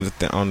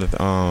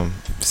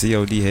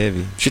COD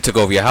heavy. She took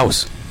over your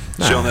house.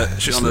 She on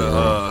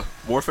the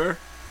Warfare?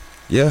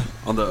 Yeah.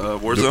 On the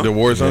Warzone? The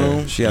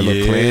Warzone? Yeah. She had a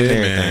little clan and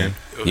everything.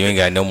 Okay. You ain't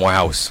got no more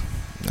house.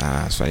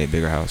 Nah, so I need a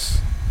bigger house.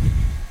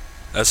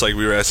 That's like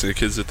we were asking the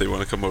kids if they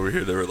want to come over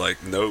here. They were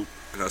like, nope.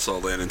 And I saw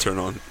Landon turn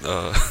on.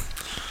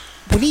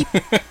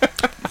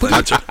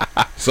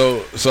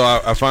 So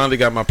I finally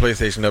got my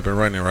PlayStation up and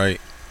running,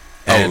 right?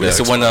 And that's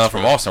the one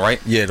from Austin,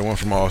 right? Yeah, the one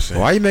from Austin.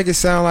 Why you make it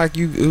sound like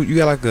you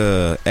got like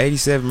a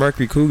 87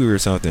 Mercury Cougar or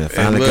something?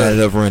 Finally got it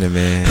up running,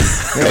 man.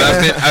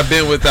 I've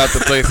been without the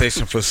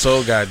PlayStation for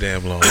so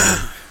goddamn long.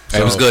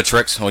 It was good.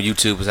 Tricks on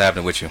YouTube. What's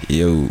happening with you?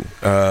 Yo.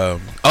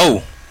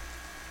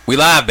 We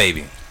live,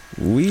 baby.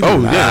 We are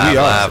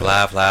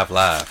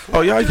live.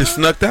 Oh, y'all just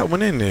snuck that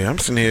one in there. I'm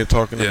sitting here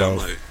talking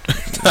about.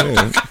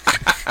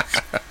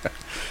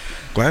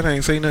 Glad I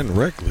ain't say nothing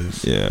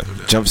reckless. Yeah.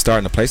 Jump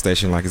starting the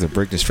PlayStation like it's a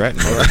Brick and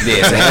Stratton.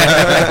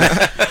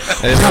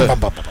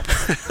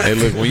 Hey,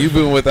 look, when you've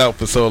been without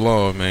for so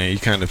long, man, you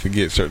kind of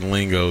forget certain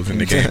lingos in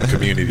the game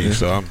community.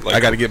 So I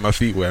got to get my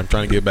feet wet. I'm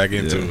trying to get back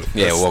into it.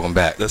 Yeah, welcome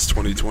back. That's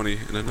 2020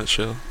 in a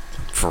nutshell.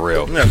 For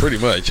real. Yeah, pretty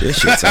much. This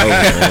shit's over,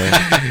 man.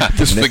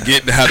 Just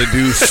forgetting how to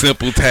do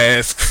simple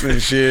tasks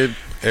and shit.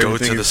 Go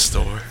to the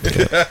store.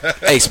 Yeah.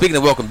 Hey, speaking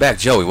of welcome back,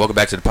 Joey, welcome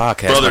back to the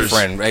podcast, Brothers. my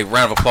friend. Hey,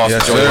 round of applause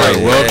Yes, for Joey. sir.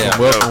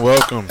 Right.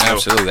 Welcome.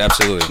 Absolutely.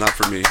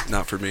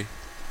 Not for me.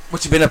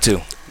 What you been up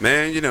to?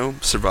 Man,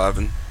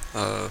 surviving.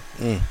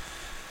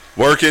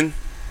 Working.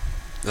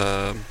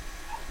 Yeah,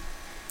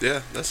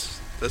 that's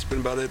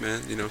been about it,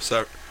 man.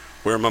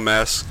 Wearing my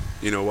mask,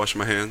 washing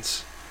my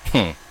hands.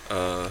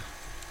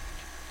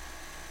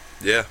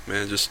 Yeah,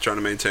 man, just trying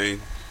to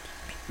maintain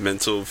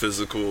mental,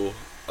 physical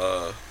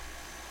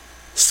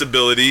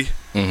stability.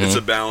 Mm-hmm. It's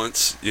a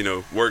balance.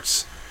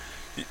 Works.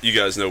 You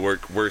guys know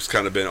work's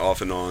kind of been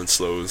off and on,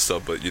 slow and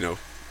stuff, but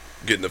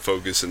getting to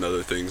focus and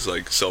other things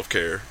like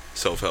self-care,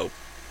 self-help.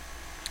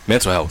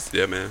 Mental health.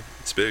 Yeah, man,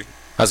 it's big.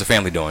 How's the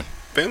family doing?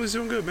 Family's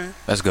doing good, man.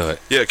 That's good.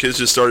 Yeah, kids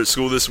just started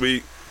school this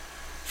week,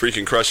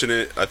 freaking crushing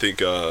it. I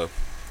think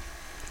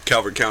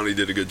Calvert County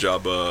did a good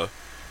job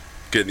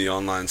getting the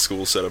online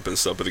school set up and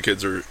stuff, but the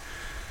kids are,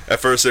 at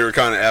first they were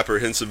kind of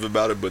apprehensive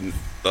about it, but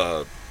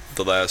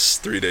the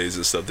last 3 days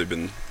and stuff, they've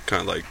been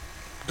kind of like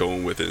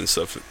going with it and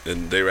stuff,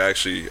 and they were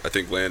actually, I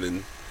think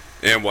Landon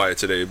and Wyatt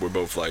today were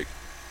both like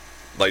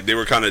they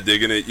were kind of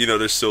digging it.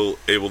 They're still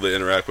able to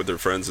interact with their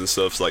friends and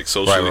stuff, like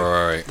socially,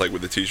 right. like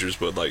with the teachers,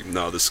 but like,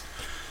 no, this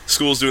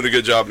school's doing a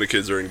good job and the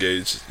kids are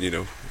engaged,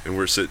 and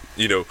we're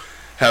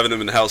having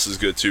them in the house is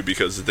good too,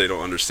 because they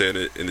don't understand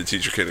it and the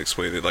teacher can't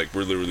explain it, like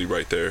we're literally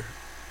right there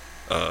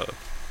to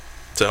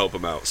help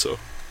them out. So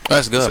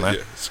that's good, man.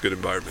 Yeah, it's a good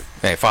environment.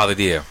 Hey, Father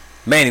Dear.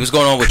 Manny, what's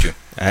going on with you?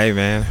 Hey,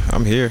 man,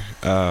 I'm here.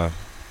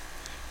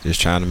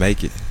 Just trying to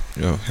make it.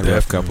 Had a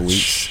rough couple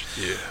weeks.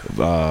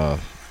 Yeah.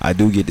 I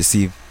do get to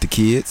see the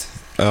kids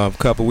a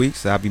couple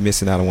weeks. I'll be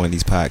missing out on one of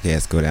these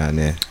podcasts. Go down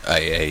there.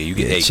 Hey, you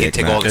can't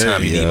take all the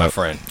time you need, my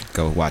friend.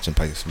 Go watch and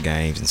play some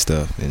games and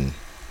stuff and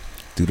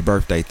do the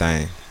birthday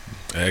thing.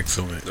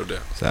 Excellent. No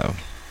doubt. So,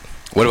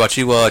 what about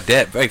you,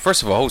 Deb? Hey,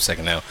 first of all, hold a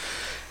second now.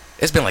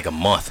 It's been like a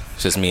month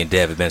since me and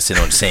Deb have been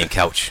sitting on the same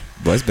couch.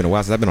 But it's been a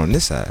while since I've been on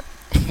this side.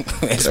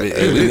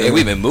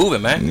 We've been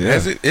moving, man.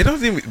 Yeah. It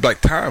doesn't even,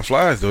 like, time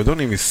flies, though. It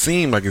don't even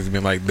seem like it's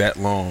been like that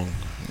long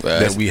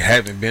that we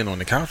haven't been on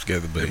the couch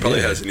together. But it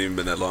probably hasn't even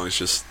been that long. It's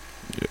just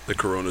the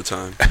Corona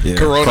time. Yeah.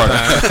 Corona time.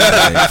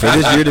 Yeah, for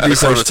this year to be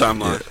so Corona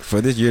timeline.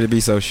 for this year to be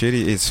so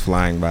shitty, it's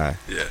flying by.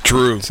 Yeah.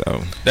 True.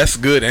 So that's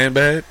good and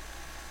bad.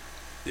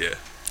 Yeah.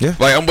 Yeah.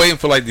 Like, I'm waiting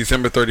for like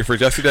December 31st.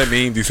 Y'all see that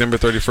meme? December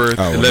 31st,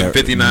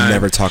 11:59.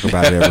 Never talk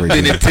about it ever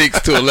again. Then it ticks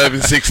to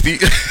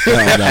 11:60.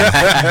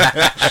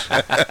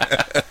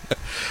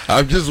 No.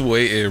 I'm just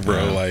waiting,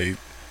 bro. Like,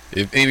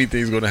 if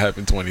anything's going to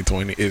happen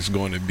 2020, it's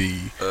going to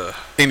be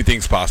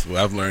anything's possible.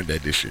 I've learned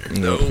that this year.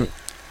 No.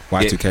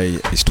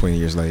 Y2K is 20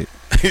 years late.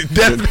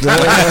 Definitely.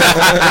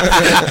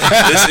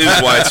 This is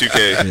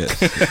Y2K. Yes.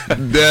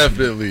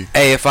 Definitely.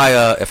 Hey, if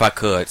I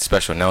could,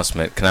 special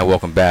announcement. Can I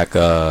welcome back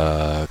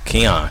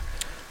Keon,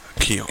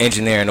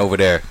 engineering over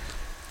there.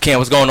 Keon,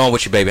 what's going on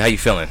with you, baby? How you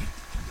feeling?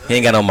 He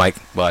ain't got no mic,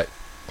 but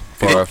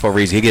for a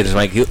reason, he get his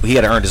mic. He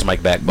got to earn his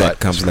mic back. But That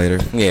comes later.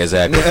 Yeah,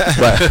 exactly.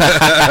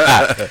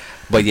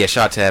 But yeah,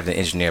 shout out to having the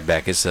engineer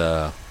back. It's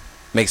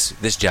makes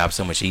this job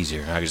so much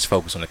easier. I can just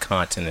focus on the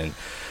content and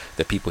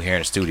the people here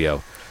in the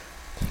studio.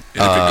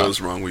 And if it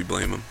goes wrong, we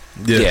blame them.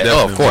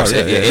 Yeah, of course.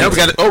 Yeah,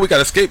 we got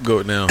a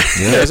scapegoat now.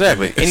 Yeah,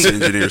 exactly. It's the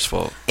engineer's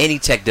fault. Any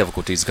tech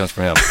difficulties comes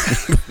from him.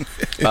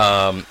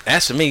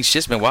 As for me,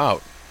 shit's been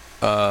wild.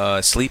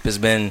 Sleep has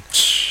been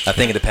a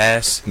thing of the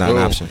past. Not an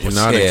option.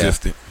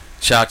 Non-existent.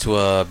 Shout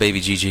out to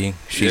baby Gigi.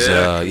 She's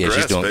congrats,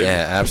 she's doing baby.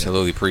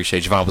 absolutely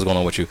appreciate. Javon, what's going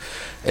on with you?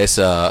 It's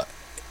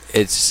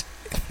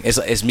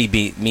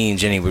me and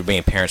Jenny, we're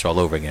being parents all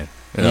over again.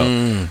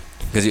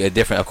 Because a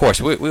different, of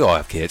course, we all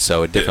have kids,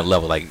 so a different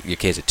level. Like your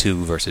kids at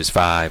 2 versus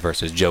 5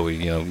 versus Joey.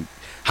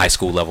 high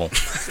school level.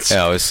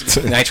 I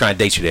ain't trying to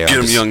date you there.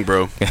 Get them young,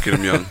 bro. Get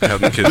them young.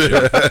 Have them kids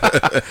young.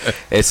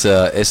 It's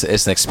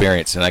an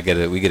experience,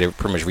 and we get to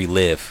pretty much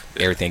relive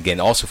everything again.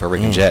 Also for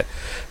Rick and Jet,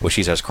 where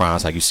she starts crying,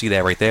 it's like, you see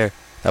that right there?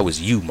 That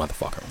was you,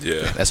 motherfucker.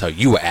 Yeah. That's how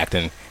you were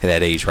acting at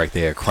that age right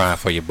there, crying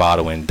for your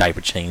bottle and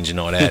diaper change and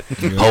all that,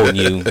 holding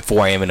you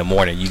 4 a.m. in the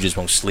morning. You just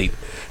won't sleep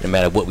no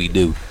matter what we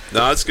do.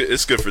 No, it's good.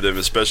 It's good for them,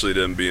 especially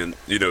them being,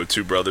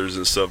 two brothers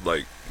and stuff.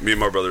 Like, me and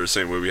my brother are the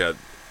same way. We had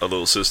a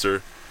little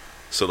sister.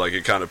 So, like,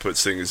 it kind of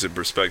puts things in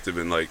perspective,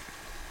 and, like,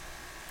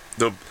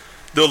 they'll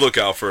look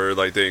out for her.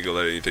 Like, they ain't going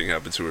to let anything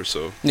happen to her,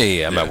 so.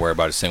 Yeah, I'm not worried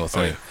about a single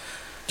thing. Oh, yeah.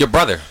 Your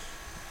brother.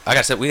 We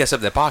got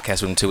something that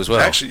podcast with him, too, as well.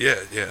 Actually,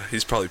 yeah.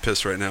 He's probably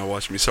pissed right now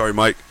watching me. Sorry,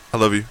 Mike. I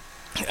love you.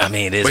 I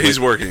mean, it is. But he's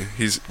working.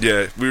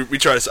 We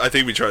tried. I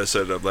think we tried to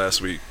set it up last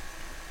week.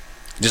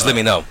 Just let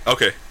me know.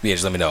 Okay. Yeah,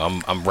 just let me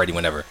know. I'm ready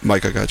whenever.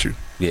 Mike, I got you.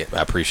 Yeah,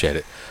 I appreciate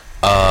it.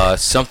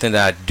 Something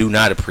that I do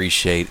not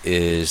appreciate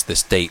is the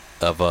state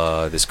of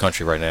this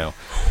country right now.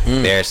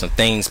 There's some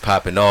things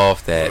popping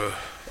off that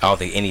I don't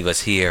think any of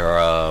us here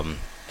are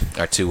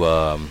too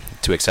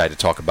excited to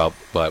talk about,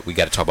 but we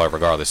got to talk about it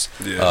regardless.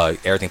 Yeah.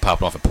 Everything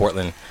popping off in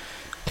Portland.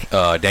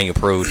 Daniel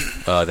Prude,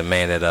 the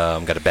man that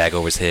got a bag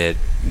over his head,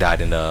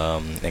 died in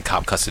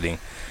cop custody.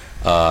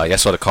 I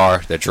saw the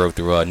car that drove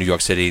through New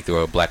York City through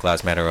a Black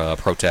Lives Matter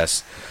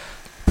protest.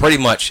 Pretty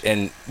much,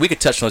 and we could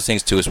touch on those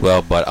things too as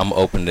well, but I'm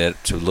open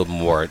to a little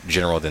more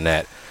general than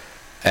that.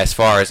 As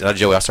far as,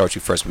 Joey, I'll start with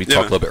you first. We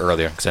talked a little bit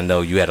earlier, because I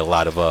know you had a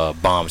lot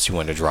of bombs you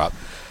wanted to drop.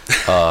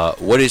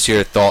 What is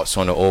your thoughts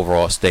on the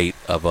overall state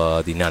of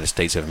the United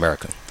States of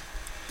America?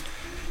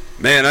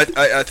 Man,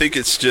 I think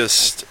it's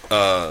just,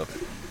 I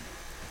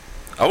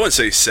wouldn't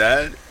say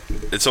sad.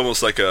 It's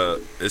almost like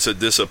it's a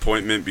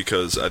disappointment,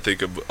 because I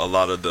think of a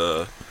lot of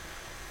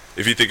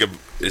if you think of,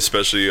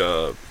 especially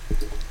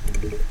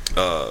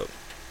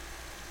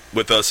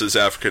with us as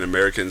African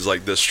Americans,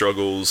 like the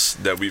struggles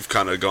that we've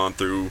kind of gone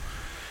through,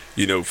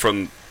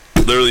 from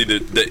literally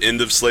the end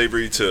of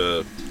slavery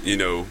to,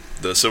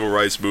 the civil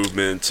rights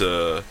movement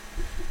to,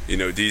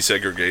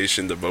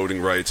 desegregation, the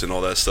voting rights and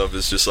all that stuff.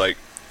 It's just like,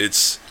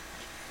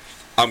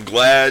 I'm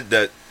glad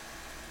that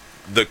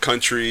the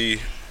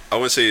country, I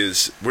wouldn't say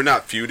we're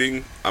not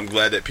feuding. I'm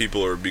glad that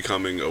people are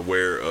becoming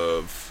aware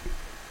of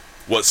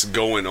what's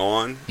going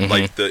on,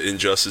 like the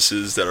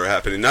injustices that are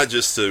happening, not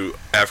just to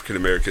African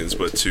Americans,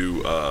 but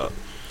to,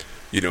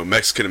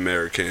 Mexican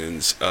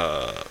Americans,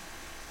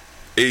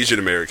 Asian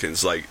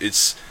Americans. Like,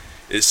 it's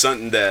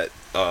something that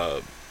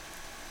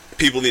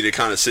people need to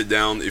kind of sit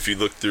down. If you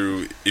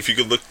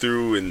could look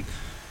through and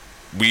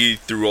weed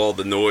through all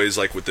the noise,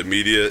 like with the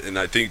media, and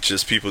I think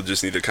just people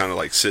just need to kind of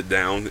like sit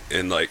down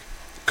and like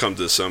come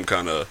to some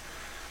kind of,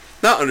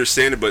 not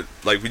understand it, but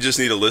like we just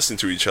need to listen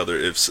to each other.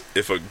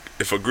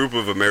 If a group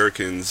of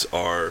Americans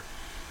are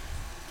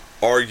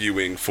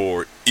arguing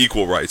for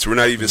equal rights, we're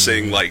not even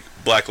saying like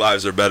black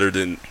lives are better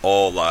than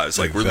all lives.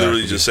 Like, we're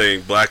literally just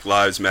saying black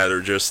lives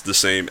matter just the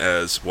same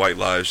as white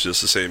lives,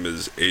 just the same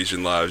as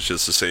Asian lives,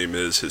 just the same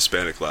as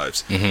Hispanic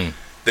lives.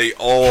 They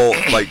all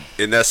like,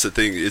 and that's the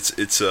thing.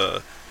 It's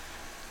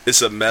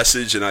a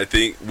message, and I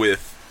think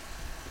with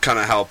kind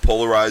of how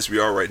polarized we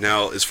are right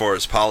now as far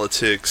as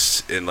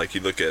politics, and like you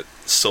look at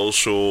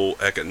social,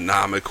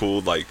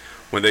 economical, like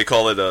when they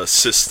call it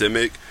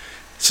systemic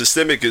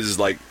is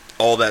like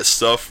all that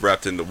stuff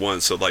wrapped into one.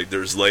 So like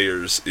there's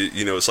layers,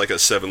 it's like a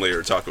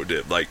 7-layer taco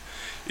dip. Like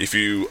if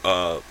you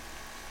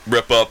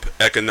rip up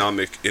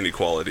economic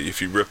inequality,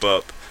 if you rip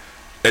up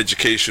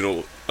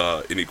educational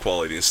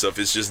inequality and stuff,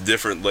 it's just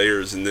different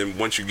layers. And then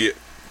once you get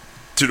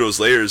to those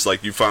layers,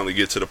 like you finally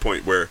get to the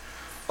point where,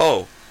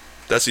 oh,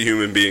 that's a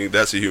human being,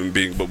 but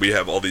we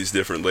have all these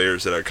different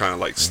layers that are kind of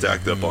like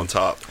stacked up on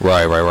top.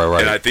 Right.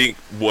 And I think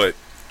what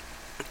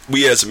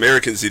we as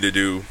Americans need to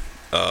do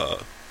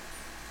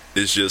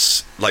is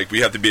just like,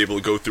 we have to be able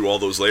to go through all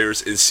those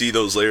layers and see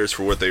those layers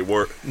for what they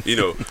were,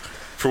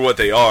 for what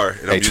they are.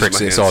 And hey,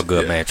 Trixie, it's all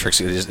good, man.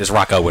 Trixie, just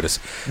rock out with us.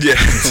 Yeah.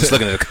 Just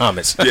looking at the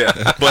comments.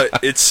 Yeah,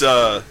 but it's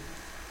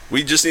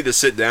we just need to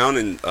sit down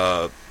and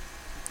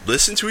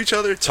listen to each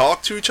other,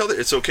 talk to each other.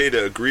 It's okay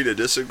to agree to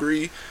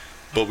disagree,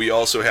 but we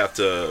also have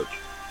to,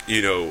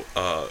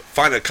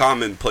 find a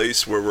common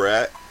place where we're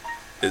at.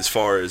 As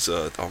far as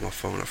on my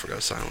phone, I forgot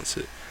to silence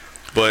it.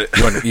 But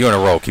you're on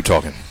a roll. Keep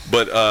talking.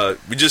 But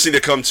we just need to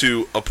come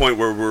to a point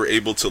where we're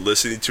able to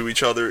listen to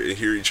each other and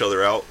hear each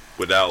other out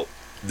without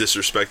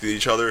disrespecting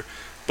each other,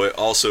 but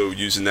also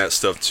using that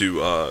stuff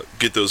to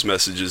get those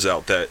messages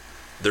out that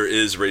there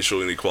is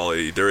racial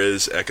inequality, there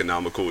is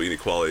economical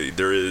inequality,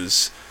 there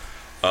is,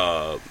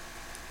 what's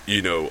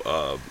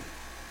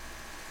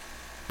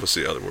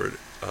the other word?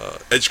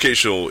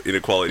 Educational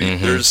inequality.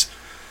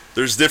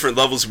 There's different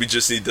levels. We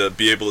just need to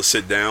be able to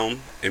sit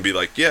down and be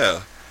like,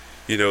 yeah,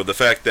 the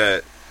fact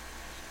that,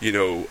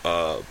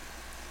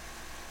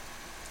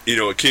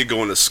 a kid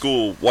going to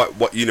school,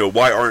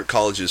 why aren't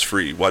colleges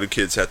free? Why do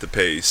kids have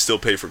to still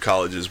pay for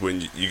colleges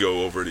when you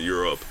go over to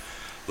Europe?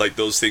 like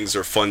those things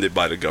are funded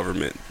by the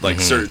government. Like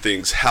certain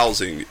things,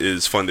 housing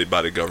is funded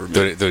by the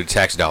government through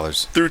tax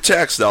dollars. Through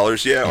tax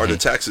dollars, yeah. Are the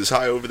taxes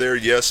high over there?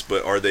 Yes,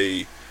 but are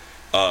they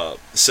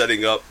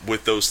setting up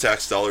with those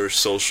tax dollars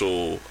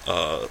social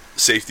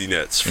safety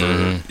nets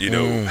for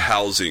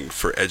housing,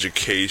 for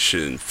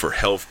education, for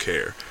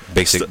healthcare,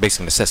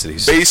 basic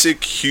necessities,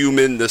 basic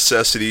human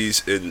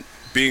necessities, and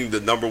being the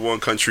number one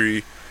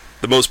country,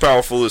 the most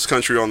powerfulest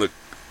country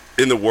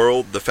in the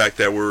world. The fact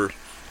that we're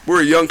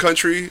a young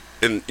country,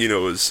 and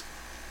as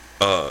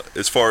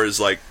far as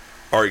like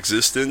our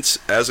existence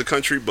as a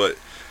country, but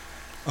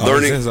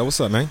learning. Zenzo, what's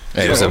up, man?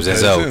 Hey, what's up,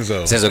 Zenzo?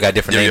 Zenzo got a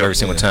different name every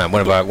single time.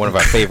 One of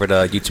our favorite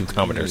YouTube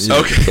commenters.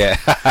 Okay.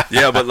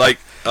 Yeah, but like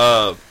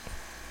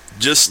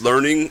just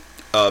learning,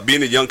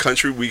 being a young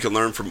country, we can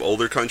learn from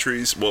older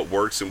countries what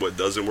works and what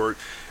doesn't work,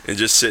 and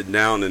just sitting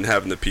down and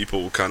having the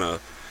people kind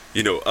of,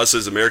 us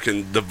as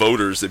American, the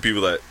voters, the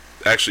people that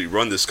actually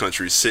run this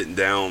country, sitting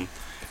down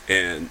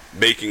and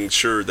making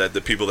sure that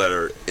the people that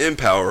are in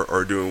power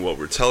are doing what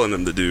we're telling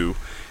them to do,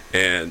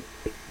 and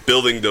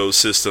building those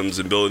systems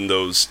and building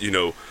those,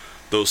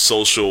 those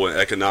social and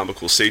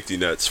economical safety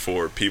nets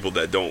for people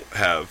that don't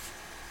have,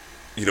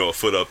 a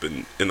foot up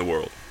in the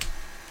world.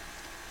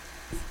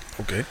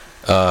 Okay.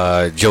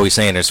 Joey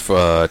Sanders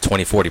for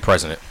 2040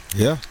 president.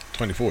 Yeah.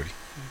 2040.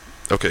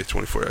 Okay,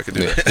 24. I can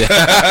do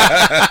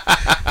that.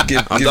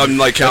 I'm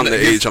like counting the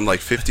age. I'm like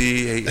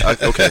 58.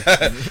 Okay,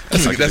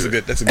 that's a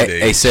good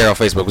age. Hey, Sarah on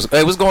Facebook.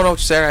 Hey, what's going on with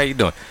you, Sarah? How you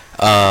doing?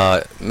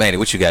 Manny,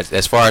 what you got?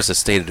 As far as the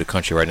state of the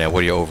country right now,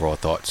 what are your overall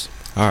thoughts?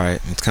 All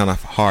right, it's kind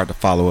of hard to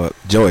follow up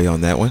Joey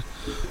on that one.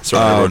 So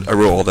I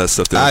wrote all that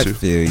stuff down too. I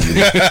feel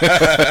you.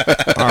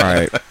 All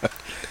right.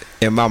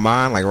 In my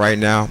mind, like right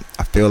now,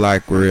 I feel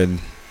like we're in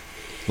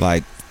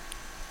like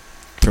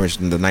pretty much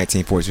in the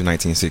 1940s or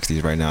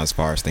 1960s right now as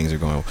far as things are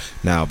going.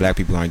 Now, black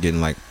people aren't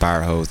getting like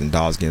fire hosed and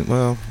dogs getting,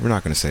 well, we're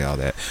not going to say all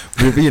that.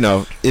 But,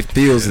 it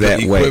feels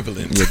that way. Yeah,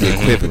 the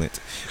equivalent.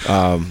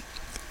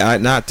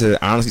 Not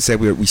to honestly say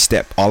we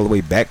step all the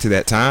way back to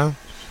that time,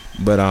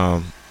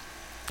 but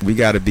we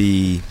got to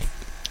be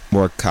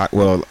more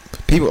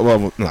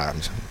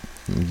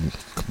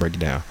break it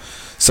down.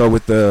 So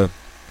with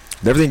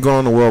everything going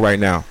on in the world right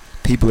now,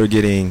 people are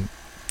getting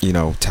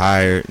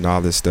tired and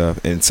all this stuff,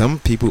 and some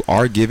people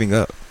are giving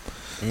up.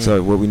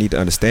 So what we need to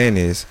understand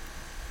is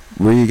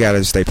we got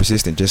to stay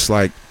persistent, just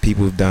like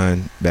people have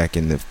done back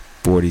in the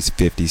 40s,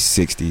 50s,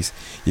 60s.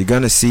 You're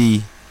gonna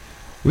see.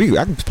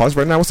 I can pause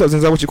right now. What's up?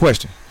 Is that what's your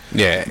question?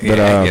 Yeah,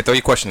 throw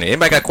your question in.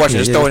 Anybody got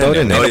questions? Just throw it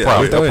in there. No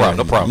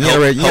problem.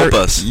 Help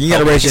us. You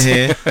gotta raise your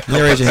hand. You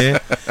gotta raise your hand.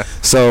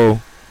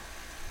 So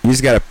you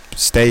just gotta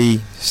stay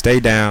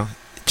down.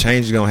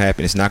 Change is gonna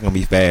happen. It's not gonna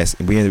be fast,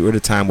 and we're at a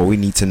time where we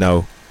need to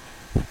know.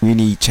 We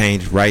need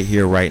change right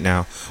here, right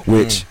now,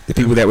 which the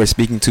people that we're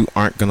speaking to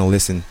aren't going to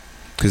listen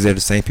because they're the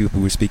same people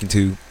we were speaking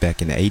to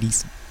back in the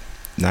 80s,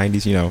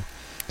 90s,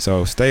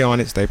 So stay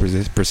on it, stay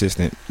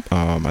persistent.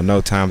 I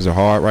know times are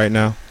hard right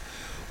now.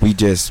 It's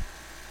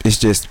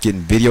just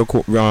getting video.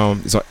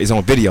 It's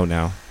on video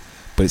now,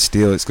 but it's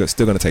still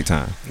going to take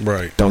time.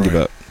 Right. Don't give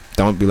up.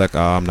 Don't be like, oh,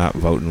 I'm not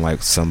voting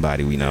like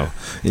somebody we know.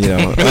 I'm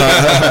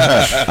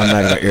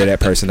not gonna air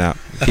that person out.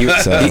 He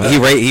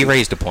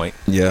raised the point.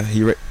 Yeah,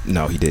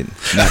 no, he didn't.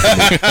 Not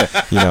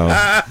me.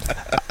 I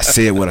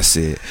said what I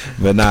said,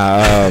 but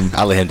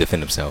I'll let him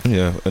defend himself.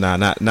 Yeah,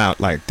 not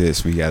like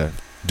this. We gotta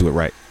do it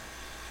right.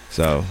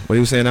 So what he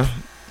was saying now?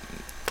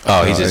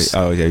 He's just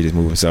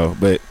moving. So,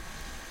 but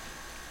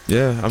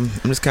yeah, I'm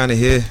just kind of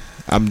here.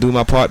 I'm doing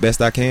my part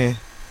best I can,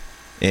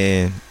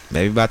 and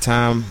maybe by the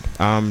time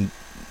I'm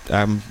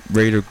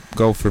ready to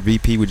go for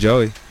VP with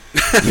Joey.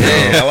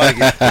 I like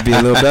it. It'd be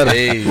a little better.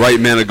 Hey. Right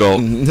man of goal,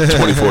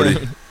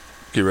 2040.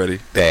 Get ready.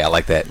 Hey, I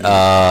like that.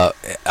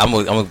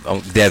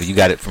 I'm Dev, you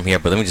got it from here,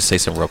 but let me just say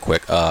something real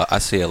quick. I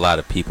see a lot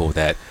of people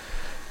that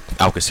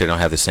I would consider don't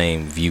have the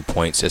same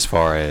viewpoints as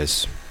far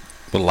as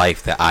the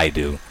life that I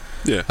do.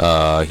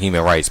 Yeah.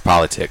 Human rights,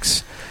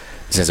 politics.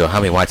 So how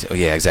many?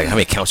 Yeah, exactly. How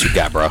many accounts you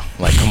got, bro?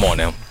 Like, come on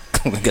now.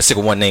 Get sick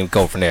of one name,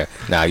 go from there.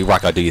 Nah, you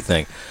rock out, do your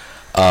thing.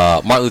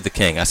 Martin Luther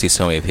King, I see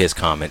so many of his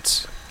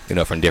comments,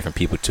 from different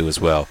people too as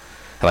well.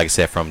 Like I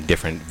said, from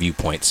different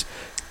viewpoints.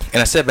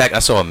 And I said back, I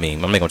saw a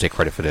meme, I'm not going to take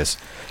credit for this,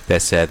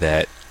 that said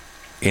that,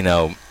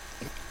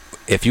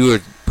 if you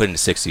were put in the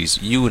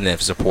 60s, you wouldn't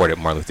have supported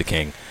Martin Luther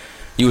King.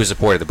 You would have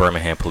supported the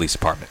Birmingham Police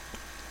Department.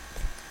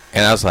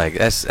 And I was like,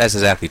 that's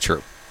exactly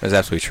true. That's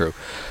absolutely true.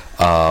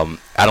 I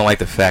don't like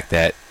the fact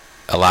that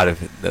a lot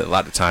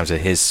of times that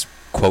his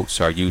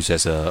quotes are used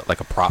as a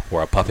prop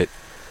or a puppet,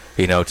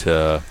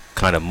 to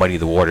kind of muddy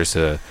the waters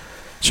to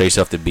show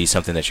yourself to be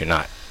something that you're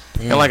not.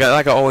 And like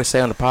I always say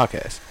on the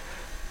podcast,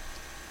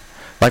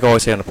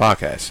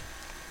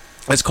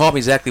 let's call me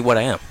exactly what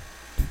I am.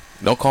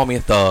 Don't call me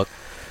a thug.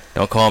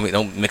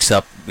 Don't mix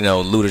up,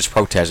 looters,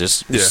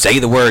 protesters. Just say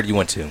the word you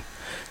want to.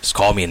 Just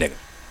call me a nigga.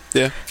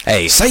 Yeah.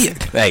 Hey, say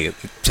it. Hey,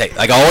 say,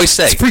 like I always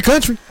say, it's a free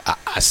country.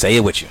 I say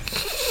it with you.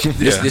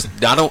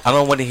 I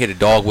don't want to hear the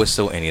dog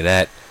whistle, any of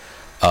that.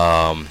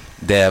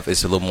 Dev,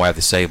 it's a little more I have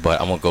to say, but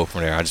I'm gonna go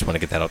from there. I just want to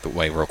get that out the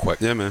way real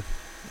quick. Yeah, man.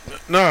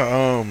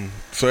 No,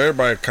 so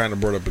everybody kind of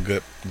brought up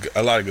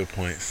a lot of good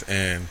points,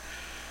 and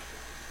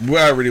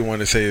what I really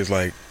want to say is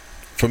like,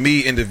 for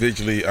me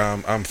individually,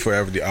 I'm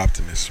forever the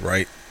optimist,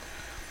 right?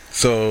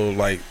 So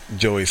like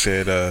Joey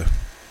said,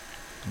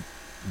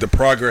 the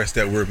progress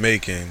that we're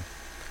making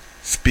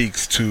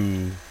speaks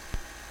to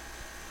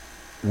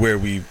where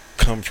we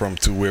come from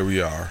to where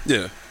we are.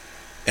 Yeah.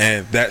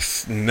 And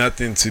that's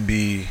nothing to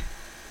be,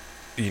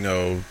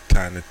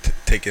 kind of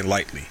taken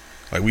lightly.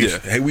 Like we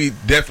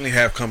definitely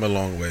have come a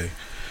long way.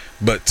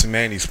 But to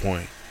Manny's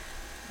point,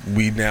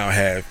 we now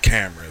have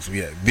cameras, we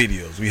have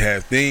videos, we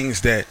have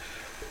things that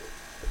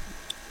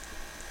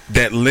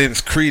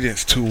lends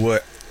credence to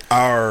what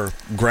our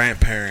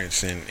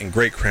grandparents and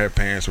great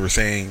grandparents were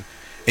saying,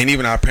 and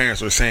even our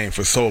parents were saying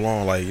for so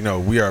long, like,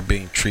 we are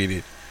being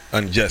treated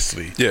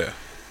unjustly. Yeah.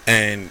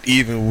 And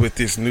even with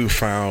this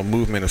newfound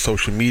movement of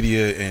social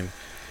media, and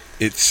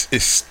it's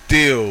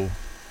still,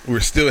 we're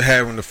still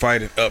having to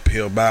fight an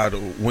uphill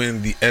battle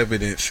when the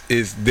evidence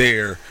is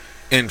there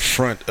in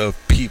front of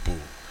people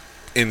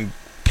in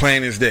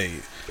plain as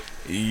day.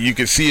 You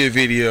can see a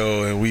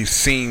video, and we've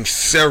seen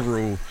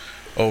several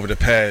over the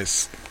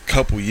past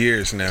couple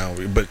years now,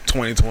 but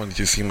 2020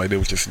 just seemed like there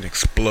was just an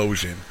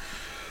explosion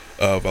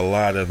of a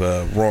lot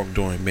of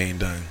wrongdoing being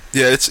done.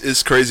 Yeah,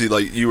 it's crazy.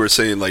 Like you were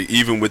saying, like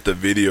even with the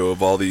video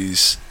of all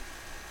these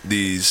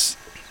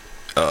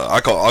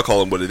I'll call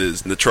them what it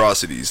is,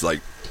 atrocities,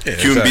 like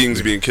human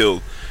beings being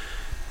killed.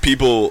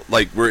 People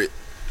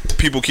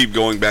people keep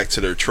going back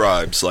to their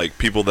tribes, like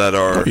people that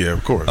are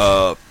of course,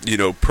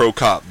 pro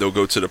cop, they'll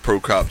go to the pro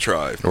cop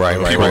tribe. Right.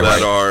 People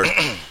that are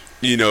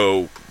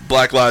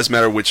Black Lives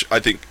Matter, which I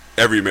think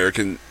every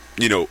American,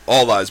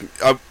 all lives.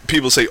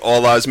 People say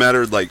all lives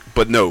matter,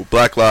 but no,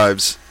 Black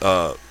lives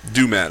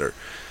do matter.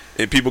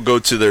 And people go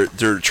to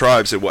their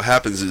tribes, and what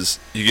happens is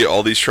you get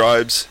all these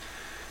tribes,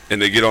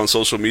 and they get on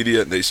social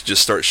media, and they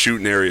just start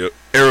shooting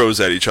arrows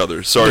at each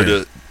other. Sorry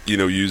to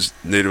use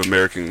Native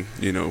American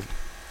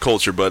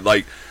culture, but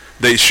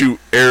they shoot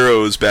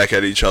arrows back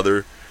at each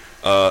other.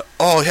 Blue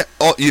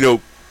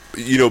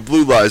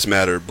lives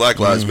matter, Black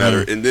lives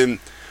matter, and then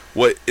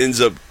what ends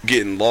up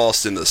getting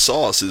lost in the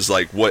sauce is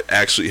what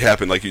actually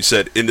happened, like you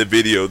said, in the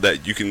video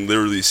that you can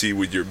literally see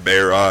with your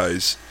bare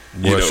eyes.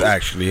 What's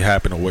actually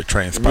happened, or what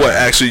transpired. What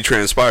actually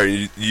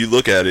transpired. You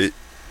look at it,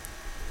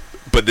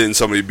 but then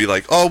somebody would be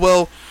like, oh,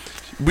 well,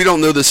 we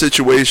don't know the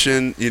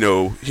situation.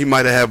 He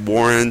might have had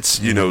warrants,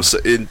 so,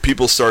 and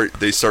people start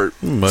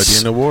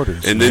muddying the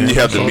waters. And then you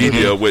have the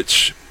media,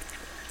 which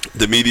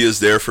the media is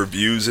there for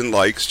views and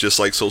likes, just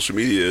like social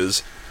media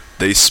is.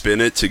 They spin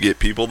it to get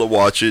people to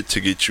watch it, to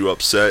get you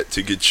upset,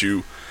 to get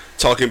you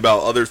talking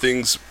about other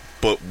things,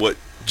 but what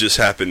just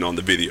happened on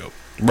the video.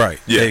 Right.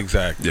 Yeah.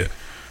 Exactly. Yeah.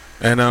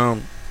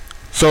 And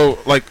so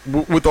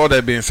with all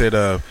that being said,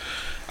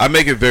 I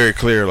make it very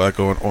clear,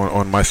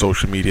 on my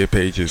social media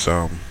pages,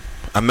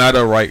 I'm not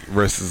a right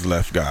versus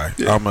left guy.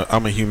 Yeah.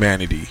 I'm a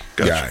humanity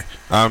guy.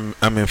 I'm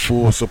in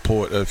full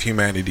support of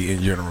humanity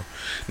in general.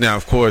 Now,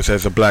 of course,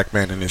 as a black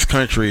man in this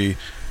country,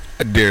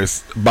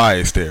 there's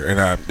bias there,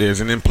 and there's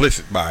an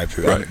implicit bias.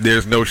 Right.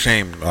 There's no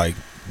shame. Like,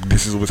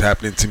 this is what's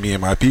happening to me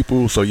and my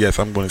people, so yes,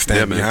 I'm going to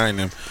stand behind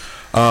them.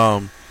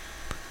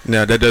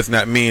 Now, that does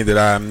not mean that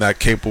I'm not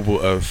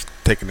capable of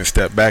taking a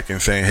step back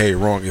and saying, hey,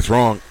 wrong is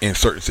wrong in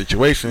certain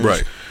situations.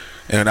 Right.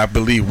 And I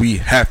believe we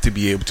have to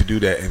be able to do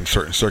that in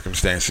certain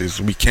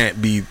circumstances. We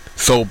can't be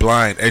so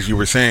blind, as you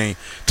were saying,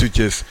 to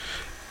just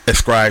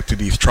ascribe to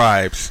these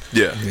tribes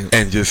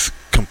and just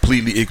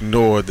completely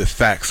ignore the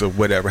facts of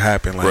whatever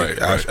happened.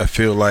 I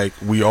feel like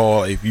we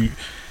all,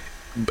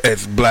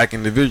 as black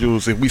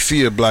individuals, if we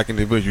see a black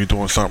individual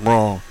doing something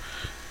wrong,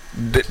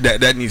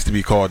 that needs to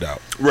be called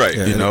out. Right.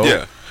 I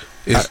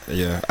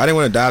didn't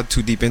want to dive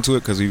too deep into it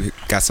because we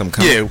got some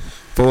coming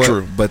for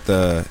true. it, but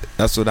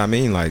that's what I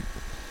mean. Like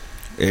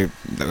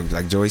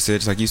Joey said,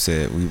 just like you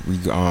said, we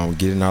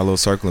get in our little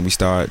circle and we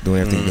start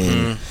doing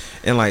everything.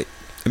 And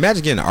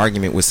imagine getting an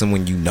argument with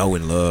someone you know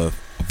and love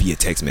via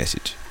text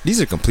message. These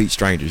are complete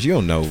strangers. You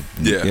don't know.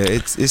 Yeah.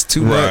 It's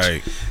too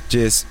much.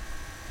 Just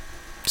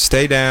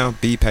stay down,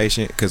 be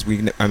patient, because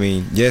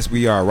yes,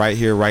 we are right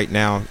here, right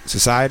now,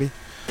 society,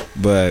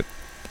 but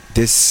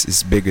this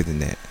is bigger than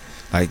that.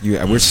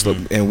 We're slow,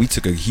 and we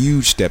took a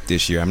huge step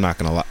this year. I'm not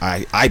gonna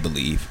lie. I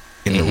believe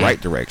in the right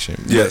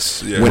direction.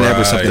 Yes. Yeah.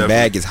 Whenever something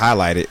bad gets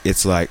highlighted,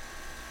 it's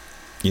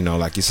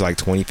it's like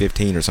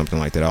 2015 or something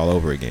like that all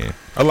over again.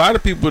 A lot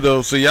of people,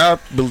 though, so y'all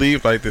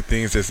believe the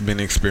things that's been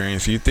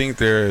experienced. You think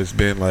there has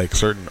been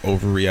certain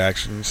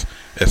overreactions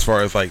as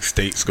far as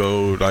states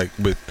go,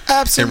 with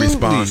Absolutely. in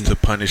response to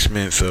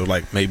punishments of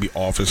maybe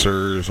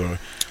officers, or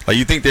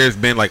you think there's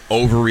been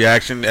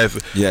overreaction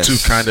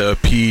to kind of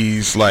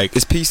appease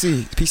it's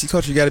PC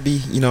culture. You got to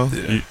be you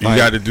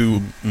got to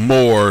do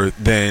more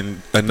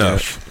than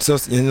enough. So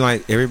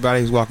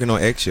everybody's walking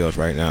on eggshells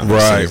right now.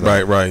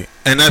 Right.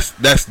 And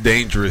that's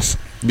dangerous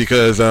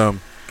because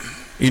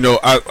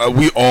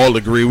we all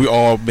agree. We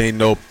all may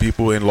know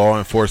people in law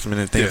enforcement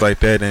and things like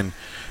that, and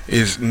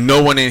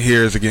no one in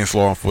here is against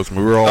law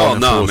enforcement. We're all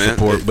in full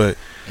support, but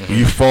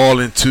You fall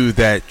into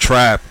that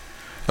trap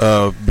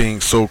of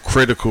being so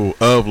critical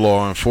of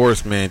law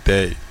enforcement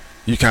that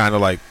you kind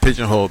of like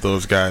pigeonhole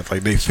those guys.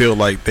 Like they feel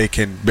like they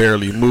can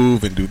barely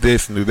move and do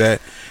this and do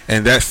that,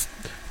 and that's,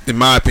 in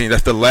my opinion,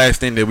 that's the last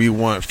thing that we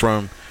want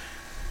from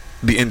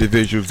the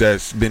individuals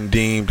that's been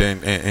deemed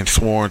and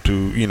sworn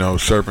to,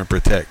 serve and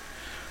protect.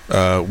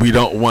 We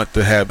don't want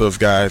to have those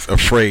guys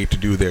afraid to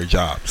do their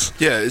jobs.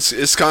 Yeah,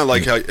 it's kind of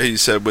like how you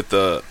said with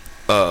the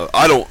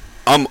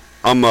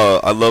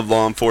I love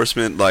law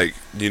enforcement. Like,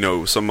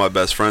 some of my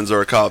best friends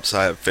are cops.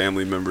 I have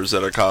family members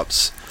that are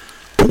cops.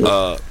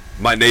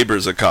 My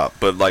neighbor's a cop,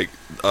 but like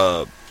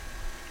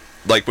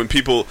when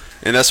people,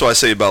 and that's what I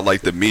say about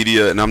like the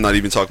media, and I'm not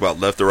even talking about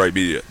left or right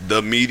media.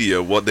 The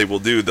media, what they will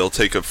do, they'll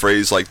take a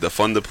phrase like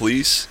defund the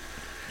police,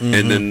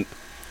 and then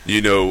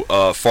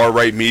far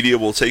right media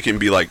will take it and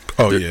be like,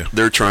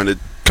 they're trying to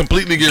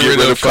completely get rid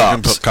of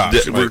cops.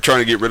 We're trying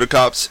to get rid of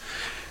cops.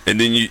 And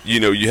then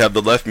you have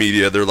the left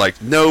media. They're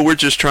like, no, we're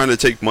just trying to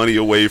take money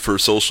away for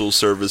social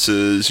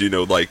services.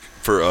 Like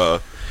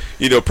for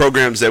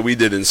programs that we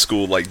did in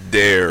school, like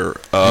DARE,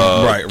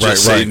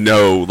 Say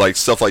No, like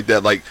stuff like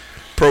that. Like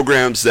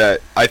programs that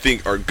I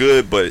think are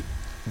good, but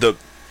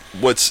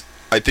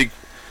I think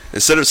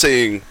instead of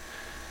saying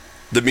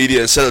the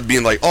media, instead of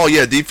being like, oh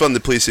yeah, defund the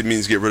police, it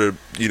means get rid of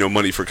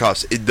money for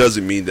cops. It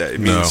doesn't mean that. It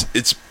means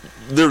it's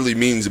literally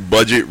means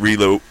budget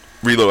reload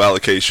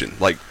allocation.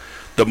 Like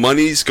the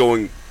money's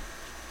going.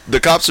 The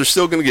cops are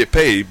still going to get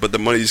paid, but the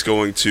money's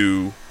going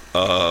to,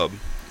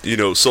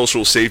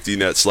 social safety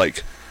nets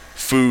like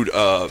food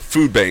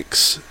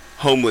banks,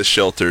 homeless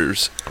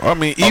shelters. I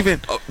mean,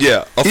 even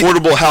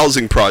affordable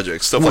housing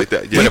projects, stuff like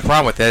that. Yeah. But the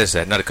problem with that is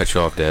that, not to cut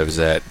you off, Dev, is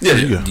that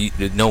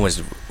no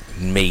one's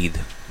made,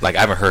 like, I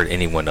haven't heard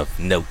anyone of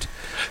note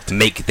to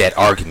make that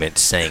argument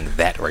saying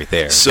that right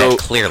there. So that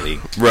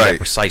clearly, right,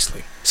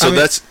 precisely. So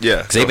that's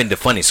because they've been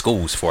defunding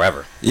schools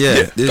forever.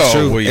 Yeah, it's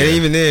true. Well, and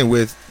even then,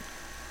 with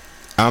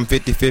I'm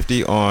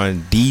 50-50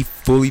 on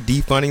fully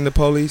defunding the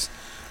police,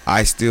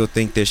 I still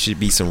think there should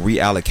be some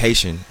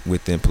reallocation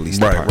within police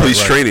department.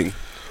 Police training.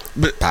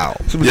 But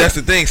that's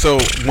the thing. So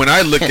when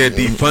I look at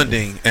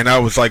defunding, and I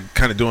was like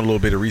kind of doing a little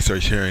bit of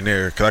research here and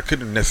there, because I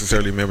couldn't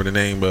necessarily remember the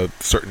name of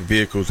certain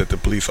vehicles that the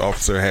police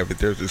officer have at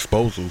their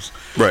disposals.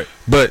 Right.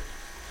 But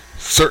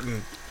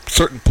certain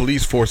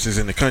police forces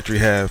in the country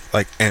have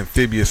like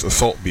amphibious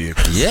assault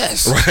vehicles.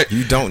 Yes. Right.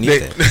 You don't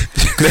need that.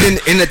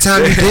 in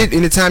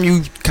the time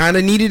you kind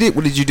of needed it,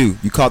 what did you do?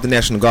 You called the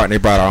National Guard and they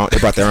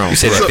brought their own. You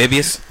said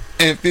amphibious?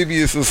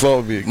 Amphibious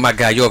assault vehicle. My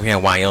God, you're over here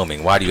in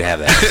Wyoming. Why do you have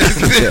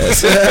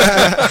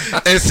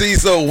that? And see,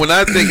 so when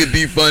I think of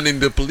defunding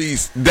the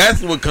police,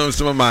 that's what comes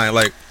to my mind.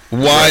 Like,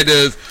 why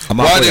does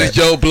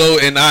Joe Blow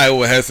in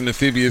Iowa has an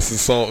amphibious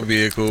assault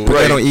vehicle? Put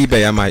that on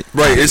eBay, I might.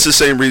 Right, it's the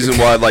same reason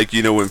why, like,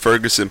 when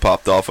Ferguson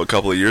popped off a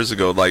couple of years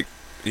ago, like,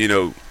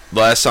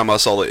 last time I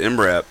saw the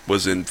MRAP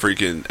was in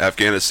freaking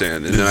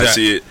Afghanistan, and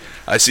then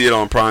I see it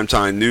on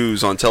primetime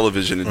news on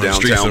television in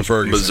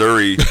downtown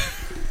Missouri,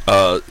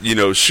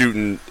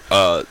 shooting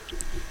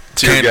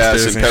tear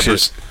gas and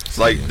peppers.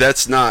 Like,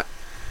 that's not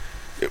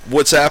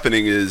what's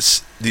happening.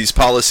 Is these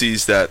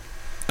policies that,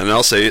 and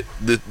I'll say it,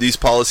 these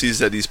policies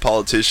that these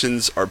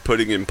politicians are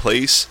putting in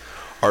place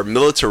are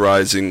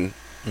militarizing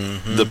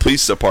the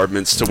police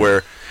departments to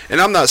where,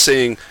 and I'm not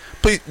saying,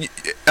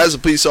 as a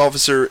police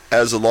officer,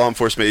 as a law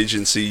enforcement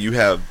agency, you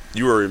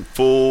are in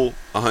full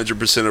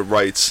 100% of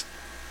rights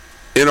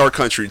in our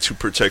country to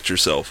protect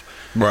yourself,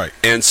 right,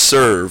 and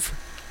serve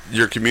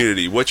your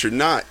community. What you're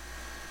not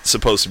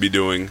supposed to be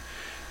doing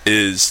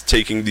is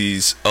taking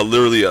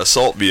literally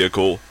assault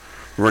vehicle,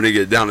 running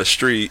it down the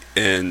street,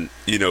 and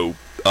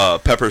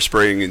pepper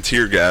spraying and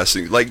tear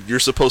gassing. Like, you're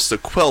supposed to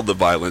quell the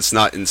violence,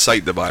 not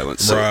incite the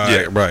violence. So,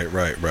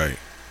 right.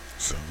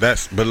 So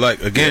but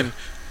like, again,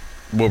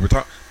 what we're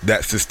talking,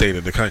 that's the state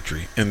of the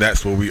country, and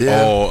that's what we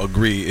all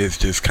agree is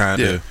just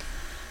kind of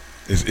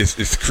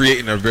it's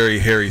creating a very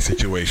hairy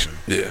situation.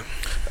 Yeah.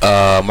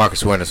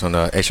 Marcus Winters on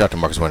shout out to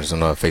Marcus Winters on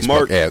Facebook.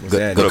 Mark,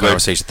 good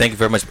conversation. Thank you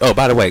very much. Oh,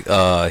 by the way,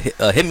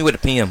 hit me with a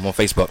PM on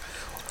Facebook,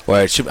 or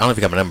I don't know if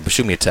you got my number, but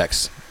shoot me a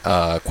text.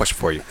 Question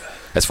for you,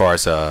 as far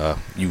as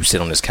you sit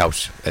on this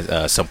couch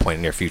at some point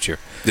in the near future.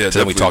 Yeah,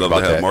 so we talk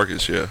about that.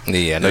 Marcus,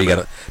 I know you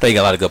got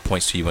a lot of good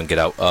points to you and get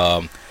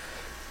out.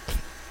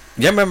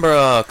 You remember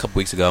a couple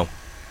weeks ago,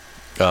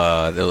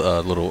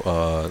 the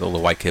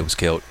little white kid was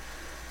killed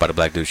by the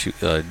black dude.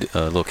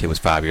 Little kid was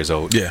 5 years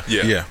old.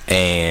 Yeah.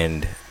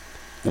 And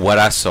what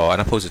I saw,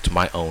 and I posted to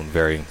my own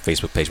very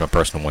Facebook page, my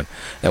personal one,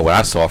 and what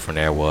I saw from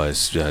there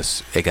was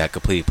just it got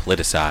completely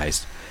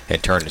politicized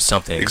and turned into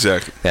something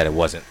that it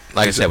wasn't.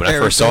 Like I said, when I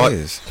first saw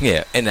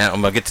it, and now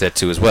I'm gonna get to that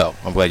too as well.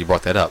 I'm glad you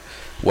brought that up.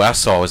 What I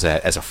saw was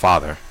that as a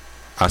father,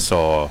 I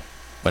saw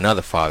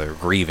another father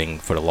grieving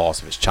for the loss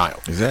of his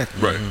child.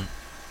 Exactly. Right.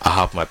 I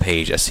hop on my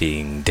page, I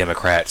see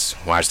Democrats,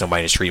 why is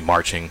nobody in the street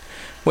marching?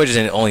 Which is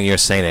only you're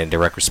saying that in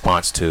direct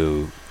response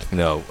to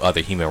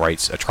other human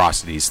rights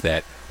atrocities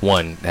that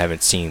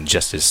haven't seen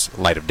justice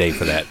light of day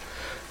for that,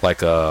 like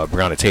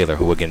Breonna Taylor,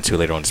 who we'll get into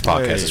later on this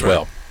podcast as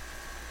well.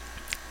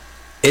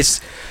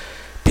 It's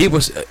people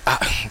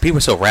are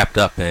so wrapped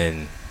up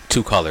in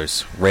two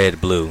colors,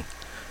 red, blue,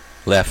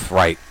 left,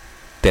 right,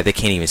 that they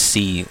can't even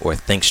see or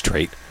think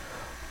straight,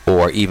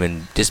 or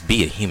even just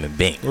be a human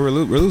being. We're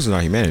losing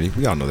our humanity.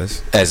 We all know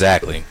this.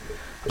 Exactly.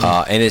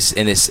 And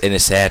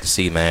it's sad to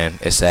see, man.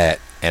 It's sad,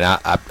 and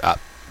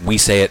we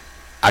say it.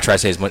 I try to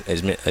say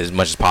as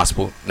much as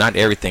possible. Not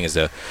everything is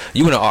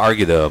you want to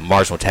argue the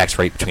marginal tax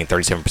rate between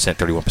 37%,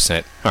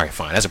 31%. All right,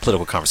 fine. That's a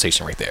political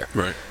conversation right there.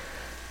 Right.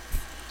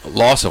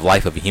 Loss of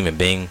life of a human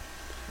being.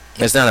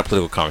 It's not a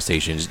political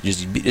conversation.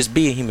 Just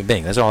be a human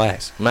being. That's all I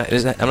ask. I'm not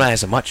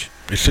asking much.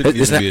 It shouldn't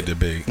even be a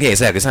debate. Yeah,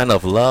 exactly. It's not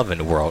enough love in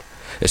the world.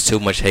 It's too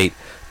much hate,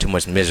 too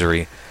much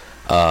misery.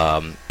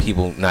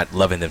 People not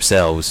loving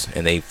themselves,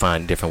 and they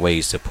find different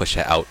ways to push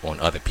that out on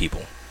other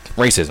people.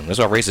 Racism. That's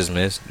what racism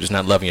is. Just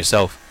not loving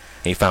yourself,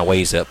 and you find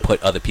ways to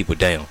put other people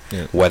down.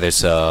 Yeah. Whether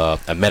it's a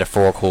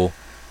metaphorical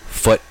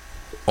foot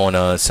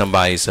on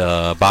somebody's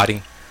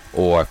body,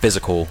 or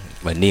physical,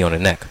 a knee on the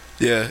neck.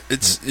 Yeah,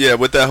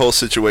 with that whole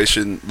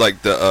situation,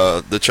 like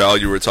the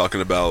child you were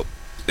talking about,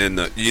 and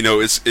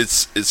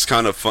it's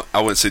kind of fun.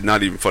 I wouldn't say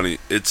not even funny.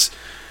 It's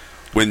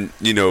when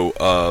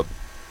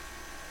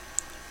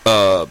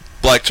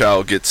black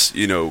child gets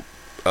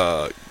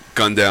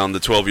gunned down. The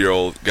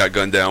 12-year-old got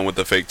gunned down with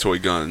a fake toy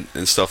gun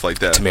and stuff like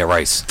that. Tamir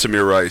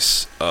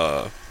Rice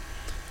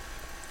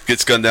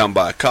Gets gunned down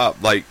by a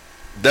cop. Like,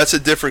 that's a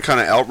different kind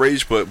of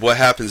outrage. But what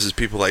happens is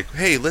people are like,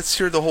 hey, let's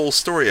hear the whole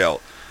story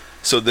out.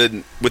 So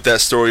then, with that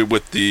story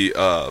with the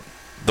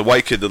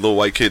white kid, the little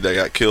white kid that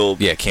got killed,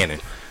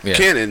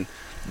 Cannon.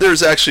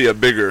 There's actually a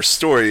bigger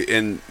story,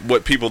 and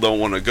what people don't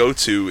want to go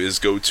to is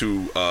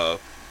the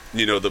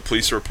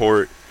police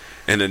report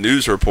and the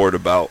news report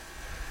about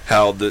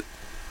how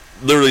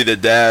literally the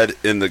dad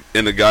and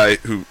the guy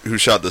who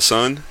shot the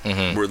son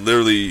were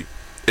literally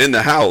in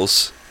the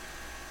house,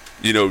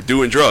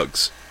 doing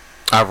drugs.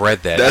 I've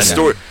read that. That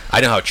story.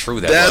 I know how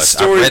true that was.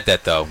 Story, I read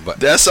that though. But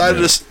that side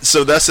of this.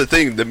 So that's the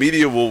thing. The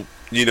media will,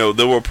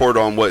 they'll report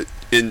on what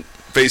in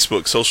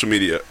Facebook, social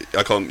media.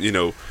 I call them,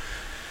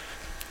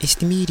 It's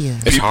the media.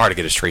 It's hard to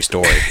get a straight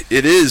story.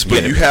 It is,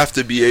 but you have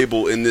to be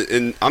able.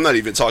 And I'm not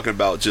even talking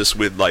about just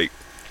with like,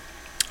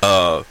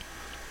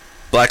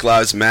 Black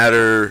Lives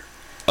Matter.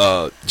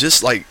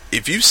 Just like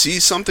if you see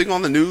something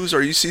on the news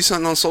or you see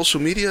something on social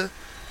media,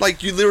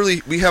 like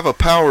we have a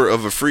power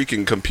of a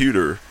freaking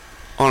computer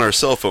on our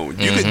cell phone.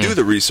 You can do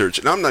the research,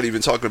 and I'm not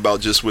even talking about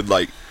just with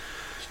like,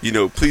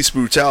 police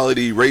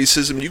brutality,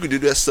 racism. You can do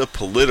that stuff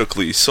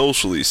politically,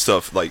 socially,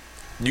 stuff like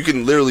you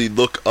can literally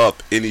look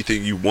up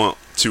anything you want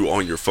to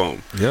on your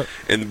phone. Yep.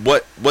 And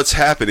what's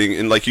happening,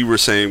 and like you were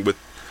saying with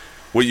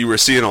what you were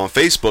seeing on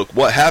Facebook,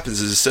 what happens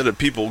is instead of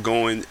people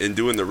going and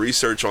doing the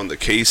research on the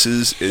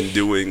cases and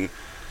doing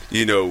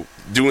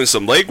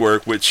some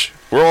legwork, which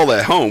we're all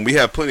at home, we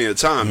have plenty of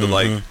time to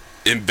like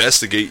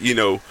investigate,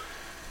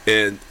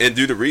 and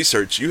do the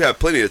research. You have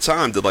plenty of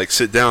time to like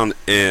sit down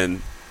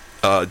and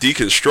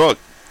deconstruct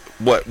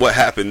what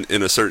happened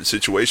in a certain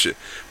situation.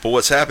 But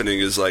what's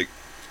happening is like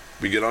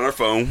we get on our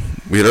phone,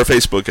 we hit our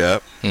Facebook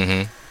app,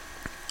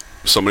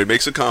 somebody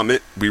makes a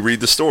comment, we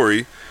read the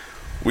story,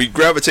 we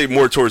gravitate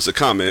more towards the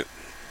comment,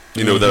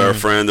 that our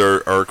friend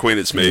or our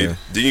acquaintance made. Yeah.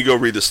 Then you go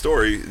read the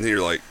story, and then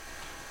you're like,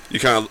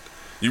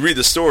 you read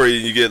the story,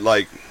 and you get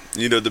like,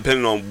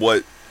 depending on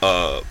what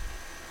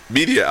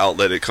media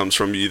outlet it comes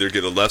from, you either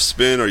get a left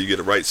spin or you get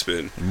a right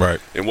spin. Right.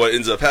 And what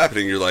ends up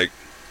happening, you're like,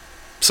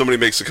 somebody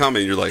makes a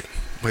comment, and you're like,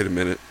 wait a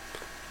minute,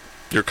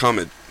 your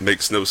comment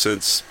makes no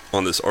sense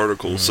on this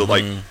article. So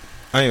like,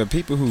 I mean,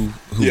 people who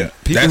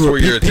that's where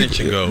your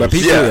attention goes. But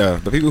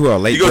people who are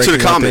late you go breaking to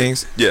the on comment.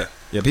 things.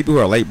 Yeah, people who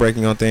are late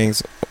breaking on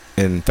things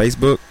in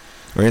Facebook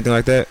or anything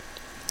like that,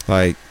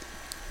 like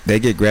they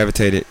get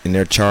gravitated and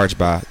they're charged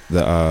by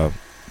the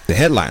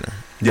headliner.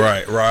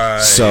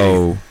 Right.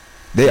 So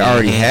they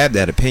already have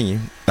that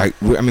opinion. Like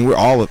we're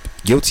all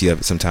guilty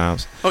of it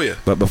sometimes. Oh yeah.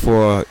 But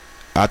before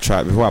I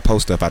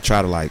post stuff, I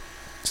try to like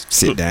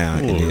sit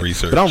down and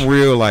research. But I'm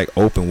real like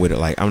open with it.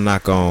 Like I'm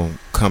not gonna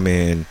come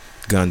in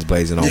guns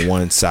blazing on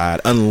one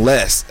side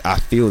unless I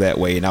feel that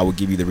way, and I will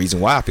give you the reason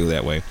why I feel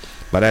that way.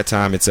 By that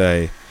time, it's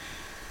a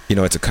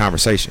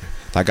conversation.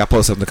 Like I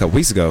posted something a couple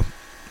weeks ago,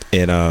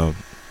 and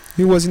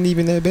it wasn't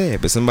even that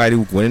bad, but somebody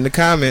who went in the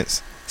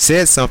comments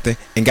said something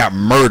and got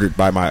murdered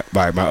by my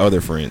other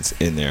friends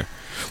in there,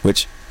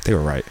 which they were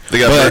right. They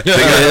got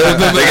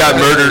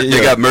murdered.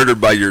 They got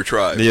murdered by your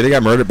tribe. Yeah, they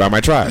got murdered by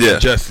my tribe. Yeah,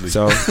 justly.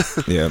 So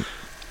yeah.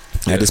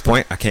 At this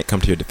point, I can't come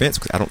to your defense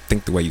because I don't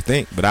think the way you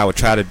think. But I would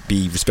try to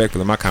be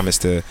respectful in my comments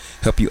to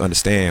help you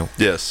understand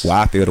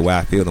why I feel the way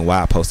I feel and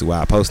why I posted why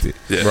I posted.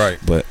 Yeah. Right.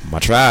 But my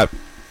tribe,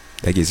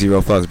 they get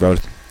zero fucks, bro.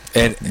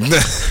 And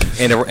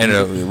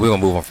we're gonna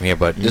move on from here.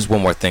 But just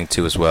one more thing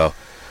too as well.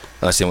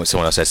 I see when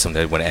someone else had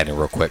something they want to add in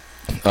real quick.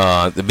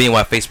 The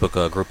BNY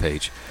Facebook group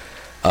page.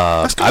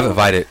 I've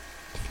invited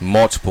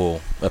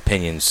multiple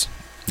opinions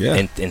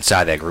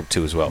inside that group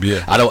too as well.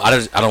 Yeah. I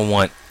don't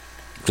want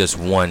just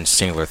one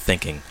singular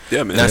thinking.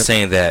 Yeah, man. Not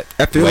saying that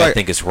the way I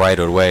think it's right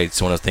or the way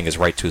someone else think is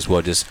right too as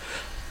well. Just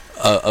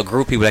a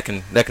group of people that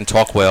can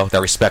talk well, that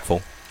are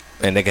respectful,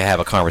 and they can have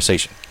a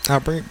conversation. I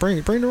bring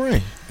the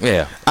rain.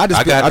 Yeah, I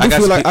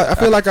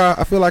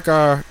feel like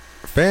our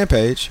fan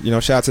page. You know,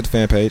 shout out to the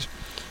fan page.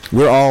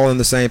 We're all on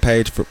the same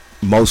page for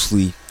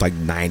mostly like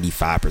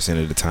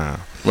 95% of the time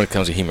when it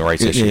comes to human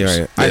rights issues.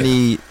 Yeah.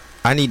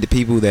 I need the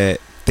people that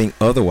think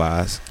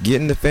otherwise.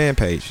 Get in the fan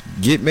page.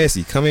 Get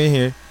messy. Come in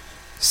here.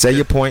 Say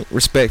your point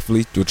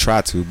respectfully. We'll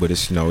try to, but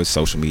it's it's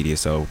social media,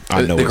 so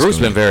I know the group's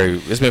been pretty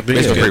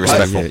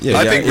respectful.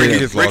 I think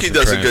Ricky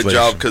does a good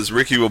job because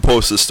Ricky will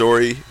post a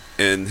story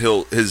and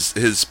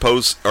his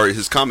post or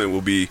his comment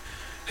will be,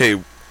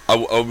 "Hey,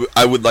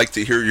 I would like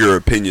to hear your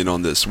opinion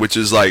on this," which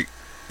is like,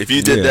 if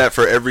you did that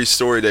for every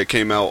story that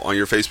came out on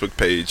your Facebook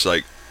page,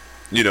 like,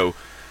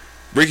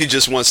 Ricky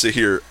just wants to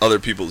hear other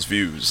people's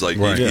views. Like,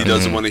 he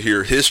doesn't want to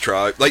hear his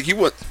tribe. Like,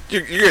 you're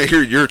gonna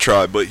hear your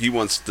tribe, but he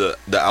wants the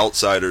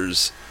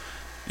outsiders,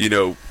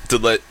 to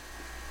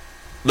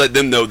let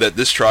them know that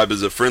this tribe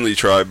is a friendly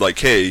tribe. Like,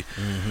 hey,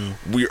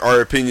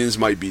 our opinions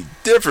might be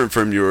different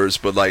from yours,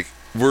 but like,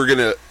 we're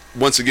gonna,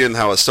 once again,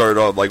 how it started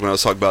off, like when I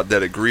was talking about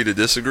that, agree to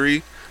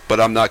disagree. But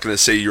I'm not going to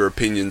say your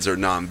opinions are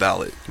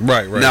non-valid.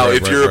 Right. Now,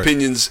 if your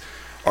opinions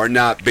are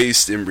not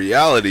based in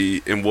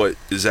reality and what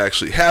is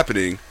actually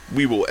happening,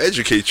 we will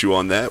educate you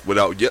on that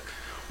without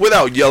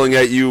yelling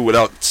at you,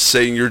 without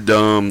saying you're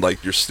dumb,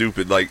 like you're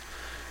stupid. Like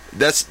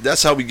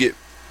that's how we get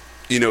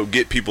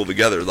people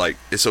together. Like,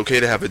 it's okay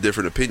to have a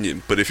different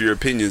opinion, but if your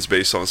opinion is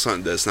based on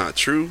something that's not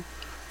true,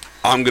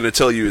 I'm going to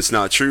tell you it's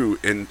not true,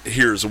 and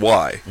here's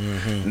why.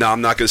 Now,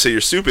 I'm not going to say you're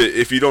stupid.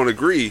 If you don't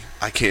agree,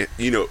 I can't.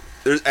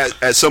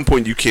 At some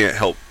point you can't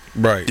help.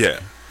 Right. Yeah.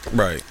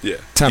 Right. Yeah.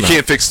 You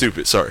can't fix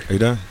stupid. Sorry. Are you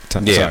done?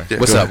 Yeah. Sorry.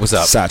 What's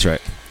up?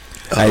 Sidetrack.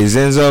 Hey,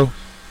 Zenzo,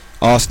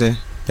 Austin,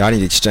 y'all need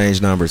to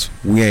exchange numbers.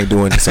 We ain't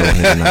doing this over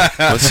here tonight.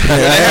 Hold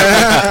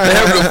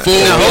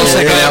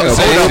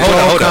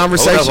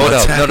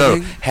up.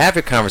 No. Have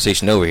your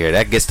conversation over here.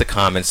 That gets the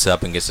comments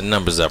up and gets the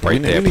numbers up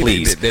right there.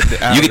 Please.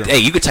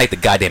 You could type the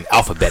goddamn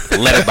alphabet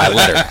letter by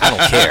letter. I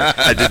don't care.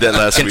 I did that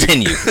last week.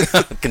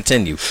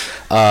 Continue.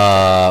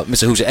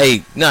 Mr. Hoocher.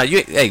 Hey,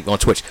 on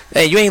Twitch.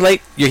 Hey, you ain't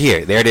late. You're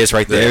here. There it is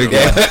right there. There we go.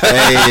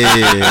 Hey.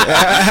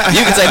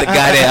 You can type the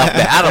goddamn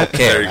alphabet. I don't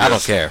care. I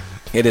don't care.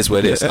 It is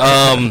what it is.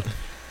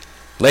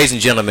 Ladies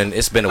and gentlemen,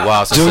 it's been a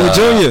while since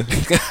Junior.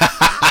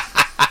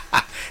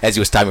 as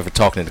you was typing for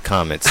talking in the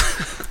comments.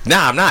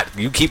 Nah, I'm not.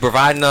 You keep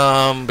providing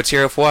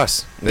material for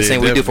us. The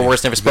same we do for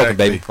Words Never Spoken,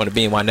 baby, on the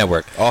BNY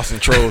Network. Austin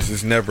Trolls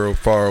is never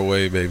far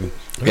away, baby.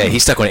 Yeah,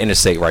 he's stuck on the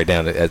interstate right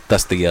now.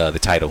 That's the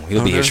title.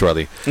 He'll be here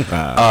shortly.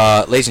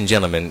 Ladies and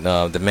gentlemen,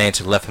 the man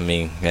to the left of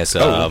me has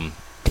shit.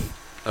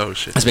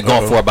 has been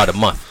gone for about a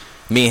month.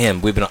 Me and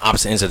him, we've been on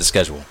opposite ends of the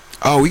schedule.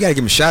 Oh, we gotta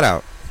give him a shout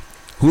out.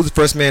 Who's the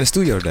first man in the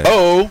studio today?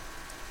 Oh.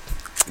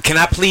 Can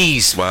I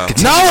please? Wow.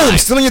 No, I'm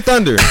stealing your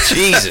thunder.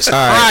 Jesus All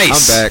right,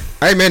 Christ. I'm back.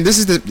 Hey man, this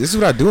is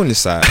what I do on this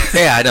side.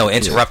 Yeah, I know.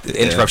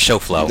 Interrupt show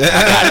flow. I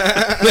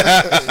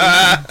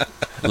got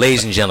it.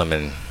 Ladies and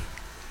gentlemen,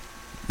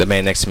 the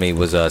man next to me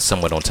was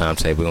somewhat on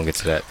timetable. We're gonna get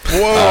to that.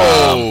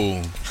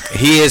 Whoa.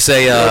 He is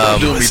a.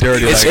 Don't do me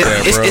dirty like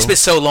that, bro. It's been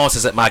so long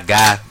since my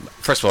guy.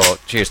 First of all,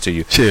 cheers to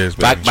you. Cheers,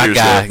 baby. My Cheers,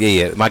 guy. man.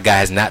 Yeah. My guy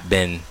has not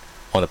been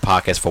on the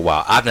podcast for a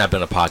while. I've not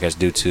been on the podcast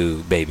due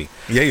to baby.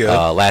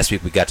 Yeah. Last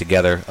week we got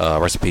together.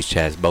 Rest in peace,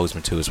 Chaz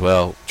Bozeman too as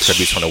well.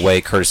 Tributes on the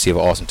way, courtesy of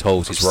Austin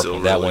Toes. He's working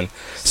on that one.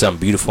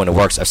 Something beautiful in the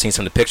works. I've seen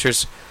some of the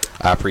pictures.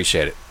 I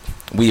appreciate it.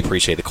 We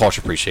appreciate it. The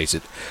culture appreciates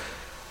it.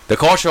 The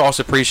culture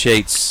also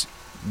appreciates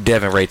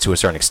Devin Ray to a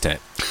certain extent.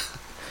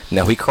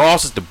 Now he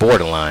crosses the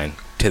borderline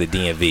to the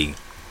DMV.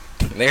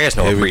 There is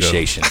no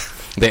appreciation.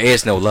 There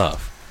is no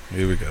love.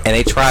 Here we go. And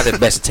they try their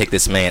best to take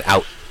this man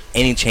out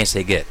any chance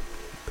they get.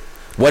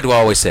 What do I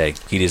always say?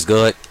 He does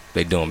good,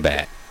 they do him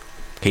bad.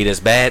 He does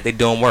bad, they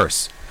do him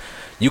worse.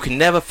 You can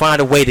never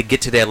find a way to get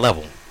to their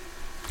level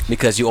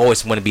because you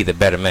always want to be the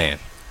better man.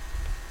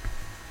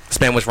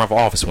 This man was run for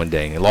office one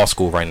day in law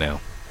school right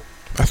now.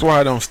 That's why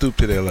I don't stoop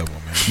to their level,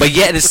 man. But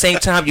yet at the same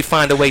time, you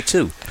find a way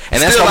too.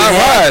 And that's still why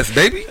I rise,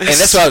 baby. And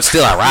that's why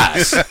still I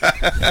rise.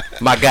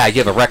 My guy,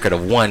 you have a record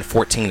of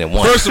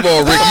 1-14-1. First of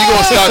all, Rick,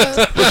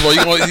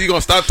 you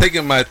gonna stop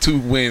taking my 2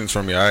 wins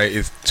from me. All right,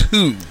 it's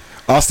 2.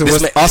 Austin,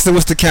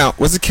 what's the count?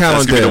 What's the count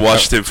That's on gonna be there? the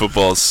Washington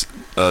football's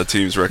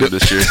team's record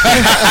this year.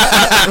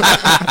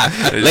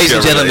 Ladies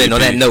and gentlemen, on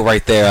that note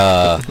right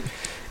there,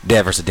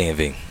 Dev versus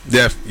DMV.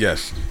 Yes.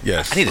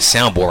 I need a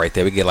soundboard right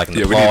there. We get like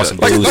an applause and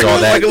blues, all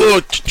that. Like a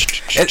little.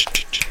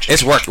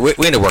 It's work. We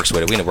in the works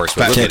with it. Can't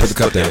put the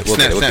cup down.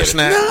 Snap.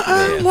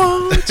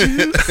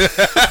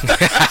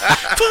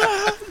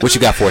 What you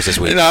got for us this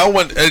week? I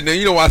want.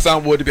 You know why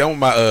soundboard to be? I want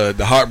my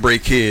the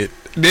Heartbreak Kid.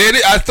 Daddy,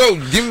 I told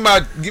give me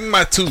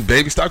my 2,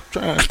 baby. Stop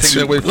trying to take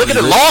that away from me. Look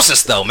at the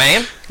losses, though,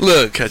 man.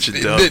 Look,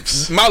 Catching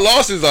dubs. My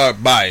losses are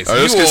biased. Are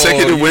those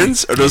consecutive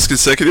wins? Are those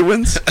consecutive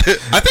wins?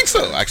 I think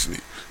so, actually.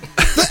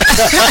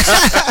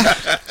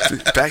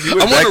 He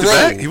went back to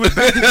back. He went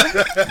back.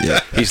 Yeah,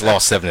 he's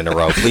lost 7 in a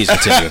row. Please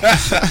continue.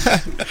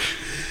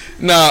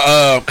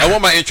 Nah, I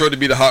want my intro to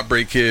be the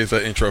Heartbreak Kids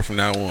intro from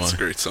now on. That's a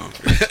great song.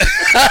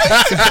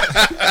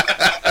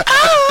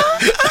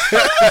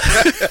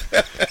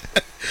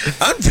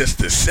 I'm just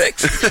the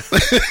sex.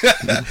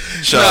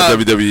 Shout out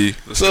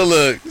WWE. So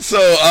look,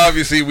 so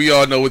obviously we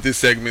all know what this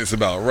segment is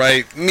about,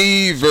 right?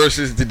 Me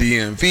versus the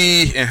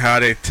DMV and how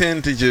they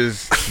tend to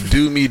just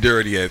do me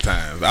dirty at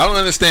times. I don't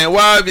understand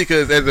why,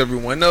 because as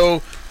everyone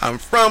know, I'm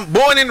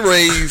born and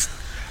raised.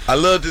 I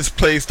love this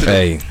place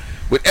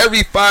with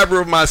every fiber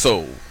of my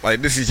soul.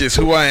 Like, this is just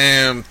who I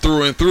am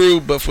through and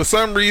through, but for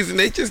some reason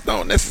they just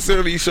don't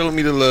necessarily show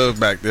me the love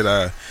back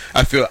that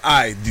I feel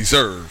I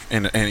deserve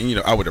and you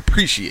know I would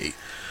appreciate.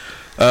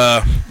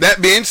 That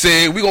being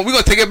said, we're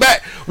gonna take it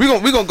back. We're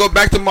gonna go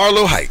back to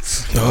Marlow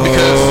Heights.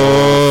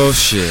 Oh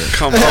shit!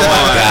 Come on,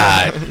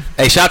 God.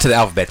 Hey, shout out to the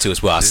Alphabet too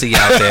as well. I see you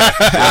out there.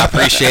 I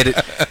appreciate it.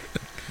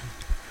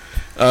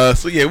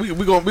 So yeah,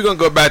 we're gonna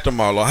go back to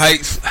Marlow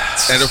Heights,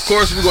 and of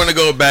course we're gonna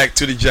go back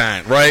to the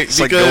Giant, right? It's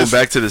like going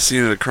back to the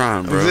scene of the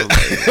crime, bro.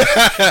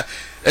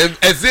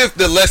 As if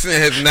the lesson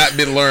has not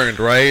been learned,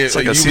 right? It's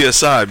like a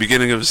CSI,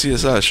 beginning of a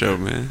CSI show,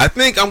 man. I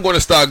think I'm going to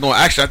start going.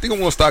 Actually, I think I'm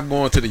going to start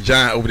going to the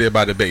Giant over there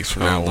by the base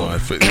from now on.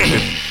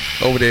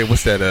 Over there,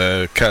 what's that?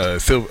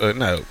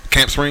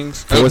 Camp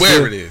Springs,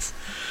 wherever it is.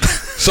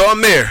 So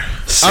I'm there.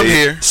 I'm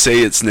here. Say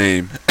its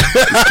name.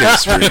 It's Camp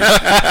Springs.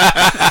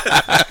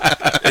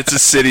 It's a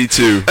city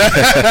too.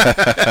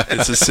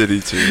 It's a city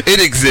too. It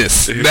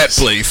exists. That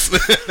place.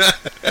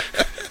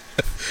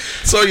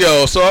 So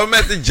I'm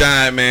at the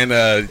Giant,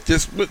 man.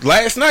 Just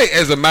last night,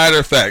 as a matter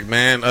of fact,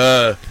 man.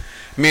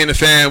 Me and the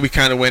fam, we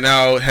kind of went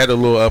out, had a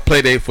little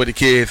play date for the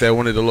kids at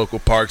one of the local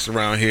parks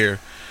around here.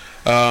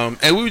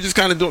 And we were just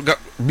kind of doing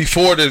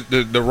before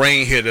the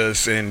rain hit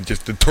us and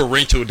just the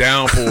torrential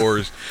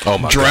downpours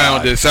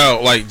drowned us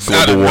out like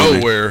out of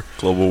nowhere.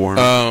 Global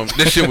warming.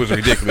 This shit was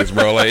ridiculous,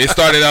 bro. Like, it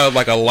started out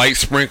like a light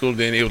sprinkle,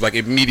 then it was like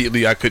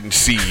immediately I couldn't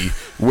see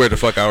where the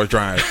fuck I was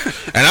driving.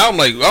 And I'm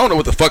like, I don't know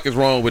what the fuck is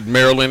wrong with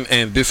Maryland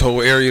and this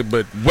whole area,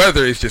 but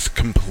weather is just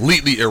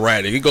completely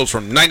erratic. It goes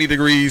from 90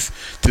 degrees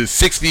to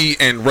 60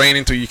 and rain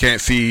until you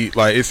can't see.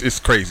 Like, it's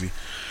crazy.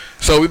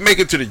 So we make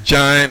it to the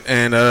Giant,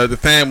 and the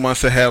fam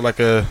wants to have like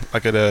a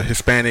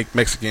Hispanic,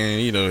 Mexican,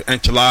 you know,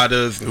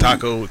 enchiladas and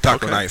taco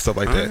night, stuff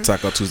like that.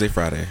 Taco Tuesday,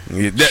 Friday.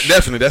 Yeah,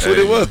 definitely, that's what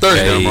it was.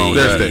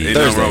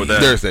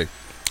 Thursday.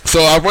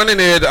 So I run in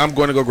there. I'm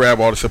going to go grab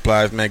all the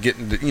supplies, man.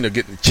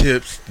 Getting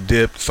chips,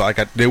 dip. So I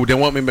got they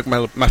want me to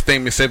make my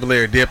famous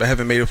 7-layer dip. I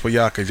haven't made it for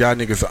y'all because y'all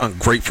niggas are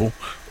ungrateful.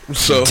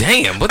 So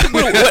damn, what did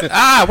we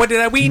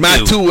do? My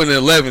 2 and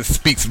 11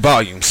 speaks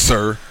volumes,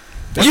 sir.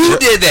 You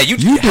did that. You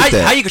did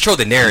that. How you control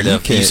the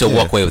narrative? You still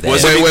walk away with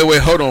that.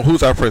 Wait. Hold on.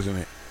 Who's our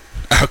president?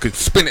 I could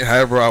spin it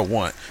however I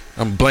want.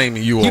 I'm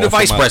blaming you. You the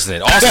vice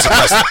president. Austin's the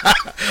president.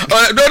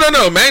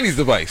 No. Manny's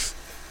the vice.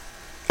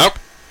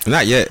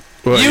 Not yet.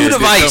 Well, you the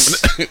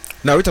vice.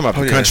 No, we're talking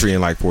about country in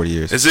like 40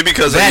 years. Is it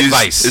because I use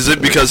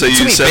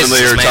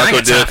 7-layer taco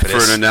dip for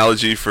an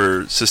analogy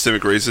for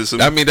systemic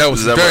racism? I mean, that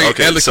was very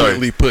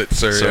eloquently put,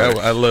 sir.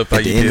 I love how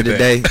you did that. At the end of the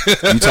day,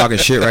 you talking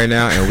shit right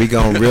now, and we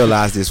gonna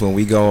realize this when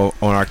we go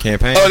on our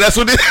campaign. Oh, that's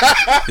what it is.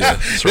 Yeah,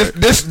 that's right.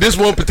 This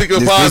one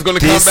particular file is gonna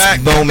come back.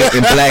 This moment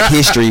in Black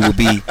history will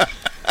be.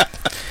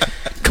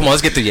 Come on,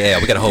 let's get through your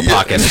We got a whole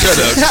podcast. Shut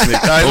up.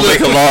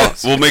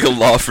 We'll make a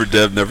law for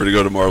Dev never to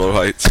go to Marlow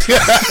Heights.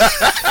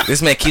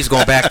 This man keeps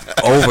going back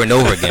over and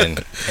over again.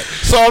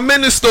 So I'm in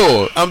the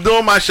store. I'm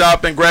doing my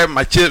shopping, grabbing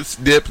my chips,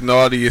 dips, and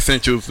all the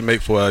essentials to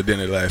make for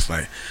dinner last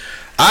night.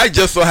 I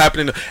just so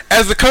happened to,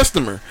 as a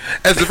customer,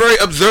 as a very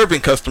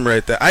observant customer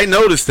at that, I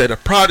noticed that a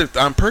product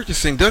I'm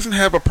purchasing doesn't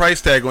have a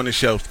price tag on the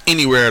shelf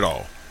anywhere at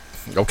all.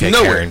 Okay,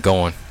 nowhere. Karen, go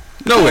on.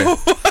 Nowhere. None.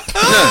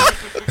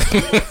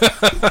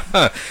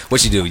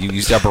 What you do?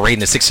 You start berating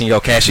the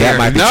 16-year-old cashier? That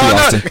might be No.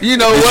 You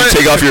know Did what? you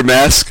take off your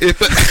mask? I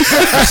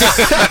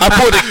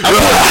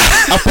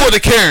pulled a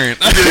Karen.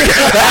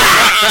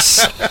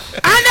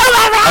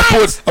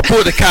 I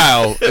pulled a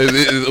Kyle,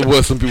 is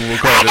what some people would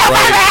call it,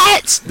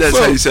 right? That's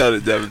how you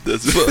sounded, Devin.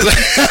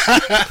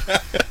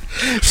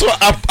 So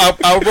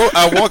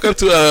I walk up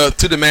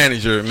to the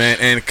manager, man,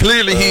 and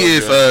clearly he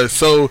is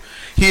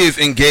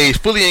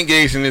fully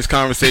engaged in this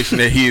conversation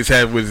that he has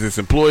had with his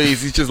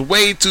employees. He's just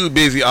way too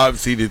busy,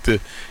 obviously, to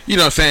you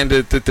know what I'm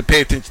saying, to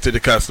pay attention to the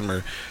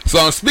customer. So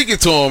I'm speaking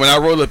to him, and I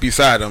roll up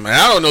beside him, and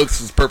I don't know if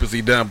this was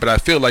purposely done, but I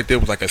feel like there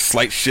was like a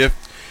slight shift,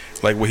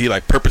 like where he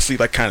like purposely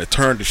like kind of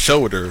turned the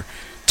shoulder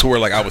to where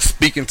like I was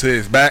speaking to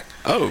his back.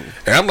 Oh.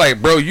 And I'm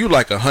like, bro, you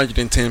like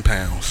 110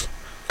 pounds.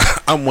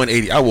 I'm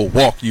 180. I will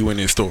walk you in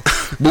this store.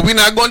 But we're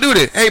not going to do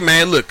that. Hey,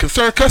 man, look,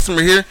 concerned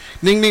customer here.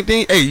 Ding, ding,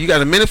 ding. Hey, you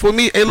got a minute for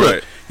me? Hey,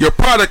 look, your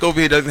product over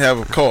here doesn't have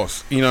a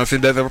cost. You know what I'm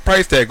saying? Doesn't have a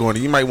price tag on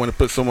it. You might want to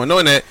put someone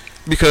on that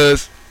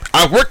because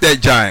I worked at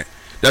Giant.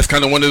 That's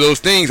kind of one of those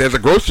things as a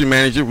grocery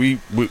manager we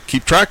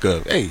keep track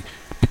of. Hey,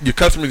 your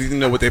customers need to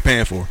know what they're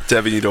paying for.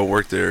 Devin, you don't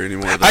work there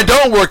anymore. Though. I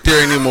don't work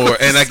there anymore,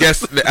 and I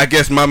guess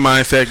my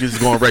mindset is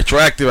going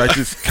retroactive. I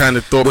just kind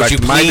of thought Would back you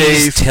to my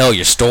please days. tell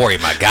your story,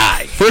 my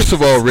guy? First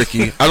of all,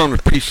 Ricky, I don't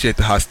appreciate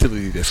the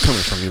hostility that's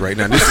coming from me right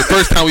now. This is the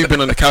first time we've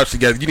been on the couch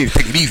together. You need to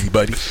take it easy,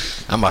 buddy.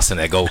 I'm about to send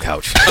that gold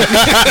couch.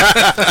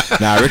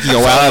 Nah, Ricky gonna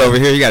wild out over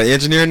here. You got an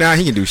engineer now.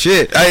 He can do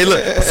shit. Hey,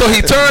 look. So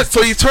he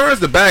turns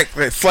the back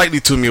slightly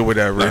to me or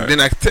whatever. Right. And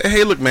then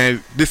hey, look,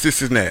 man, this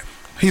and that.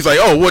 He's like,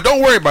 oh, well,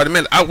 don't worry about it,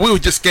 man. We'll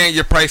just scan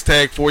your price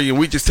tag for you, and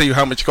we just tell you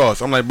how much it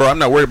costs. I'm like, bro, I'm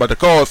not worried about the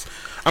cost.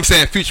 I'm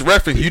saying future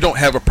reference, you don't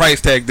have a price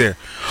tag there.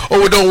 Oh,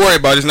 well, don't worry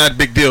about it. It's not a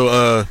big deal.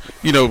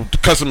 The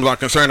customers aren't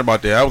concerned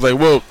about that. I was like,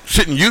 well,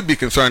 shouldn't you be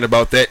concerned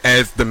about that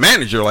as the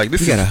manager? Like,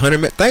 this You got is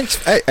 100.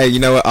 Thanks. Hey, you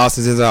know what?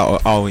 Austin is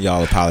all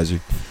y'all apology.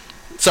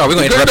 Sorry, we're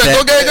going to Go interrupt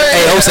ahead, that. go ahead.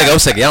 Hey, hold a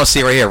second. Y'all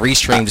see right here,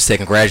 Restream just said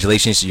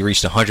congratulations. You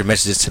reached 100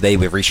 messages today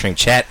with Restream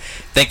Chat.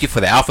 Thank you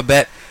for the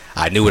alphabet.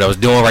 I knew what I was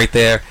doing right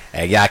there,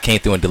 and y'all came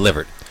through and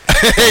delivered.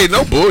 hey,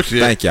 no bullshit.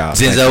 Thank y'all.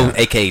 Zenzo,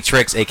 a.k.a.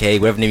 Tricks, a.k.a.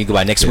 whatever name you go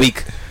by next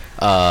week.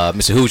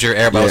 Mr. Hoosier,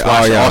 everybody was Yeah,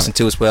 watching. yeah. Austin,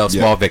 too, as well.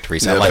 Small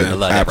victories. I like it a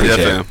lot. I I appreciate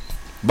appreciate it.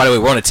 By the way,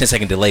 we're on a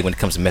 10-second delay when it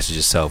comes to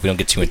messages, so if we don't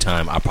get to you in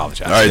time, I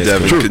apologize. All right,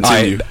 Devin, True.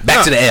 continue. All right,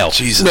 back to the L.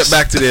 Jesus.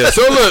 Back to this.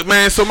 So look,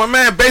 man. So my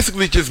man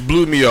basically just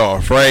blew me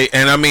off, right?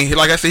 And I mean,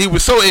 like I said, he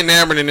was so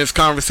enamored in this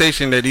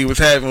conversation that he was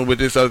having with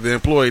this other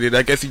employee that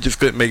I guess he just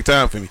couldn't make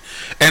time for me.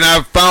 And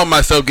I found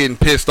myself getting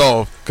pissed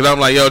off because I'm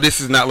like, yo,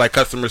 this is not like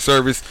customer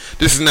service.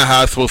 This is not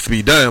how it's supposed to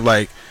be done.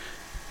 Like,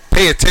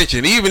 pay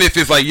attention, even if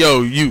it's like,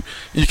 yo, you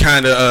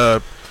kind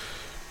of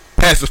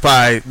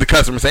pacify the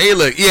customer, say, hey,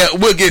 look, yeah,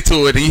 we'll get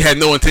to it, and you had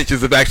no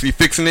intentions of actually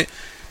fixing it.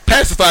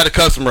 Pacify the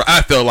customer,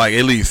 I felt like,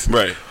 at least.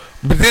 Right.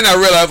 But then I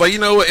realized, like, you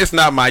know what? It's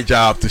not my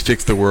job to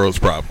fix the world's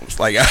problems.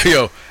 Like,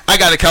 I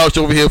got a couch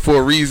over here for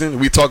a reason.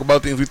 We talk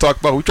about things we talk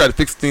about. We try to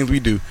fix the things we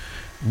do.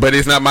 But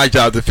it's not my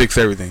job to fix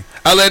everything.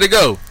 I let it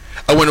go.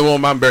 I went to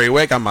Warm Mountain Berry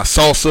Way. I got my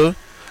salsa.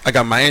 I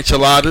got my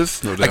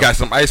enchiladas. No I doubt. got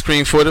some ice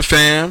cream for the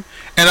fam.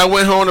 And I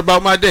went home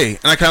about my day.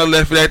 And I kind of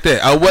left it at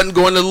that. I wasn't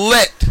going to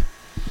let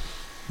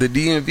the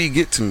DMV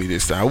get to me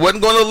this time. I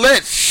wasn't going to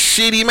let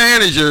shitty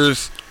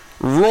managers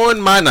ruin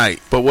my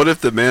night. But what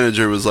if the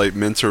manager was like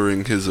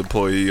mentoring his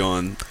employee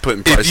on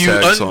putting price If you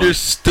tags on?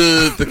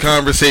 understood the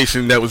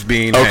conversation that was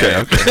being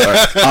had.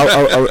 Okay. All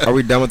right. Are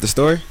we done with the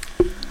story?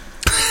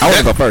 I want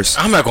to go first.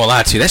 I'm not going to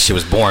lie to you. That shit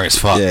was boring as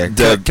fuck. Yeah.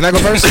 Can I go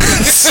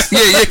first?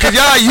 yeah, because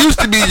y'all used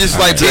to be just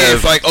like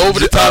this, like over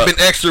the top and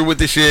extra with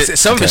the shit.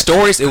 Some of the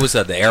stories, it was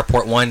the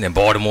airport one in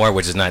Baltimore,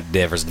 which is not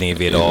Dev versus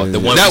DMV at all. The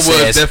one That that was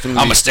says,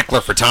 definitely- I'm a stickler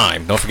for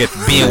time. Don't forget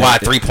BNY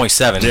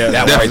 3.7. Yeah,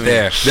 that one right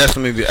there.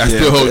 Definitely, I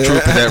still hold true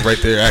to that right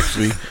there.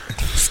 Actually,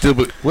 still,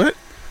 but what?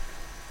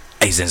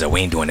 Hey, Zenzo,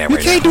 we ain't doing that We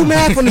right can't now. do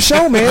math on the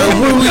show, man.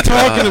 What are we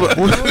talking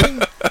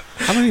about?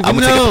 I don't even I'm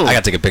gonna know. I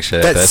gotta take a picture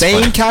of That That's same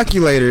funny.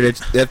 calculator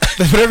that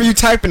whatever you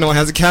typing on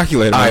has a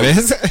calculator. All on right.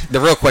 it. The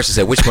real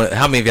question is, which one?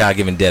 How many of y'all are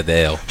giving Dev the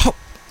L?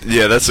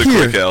 Yeah, that's a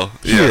Here. quick L.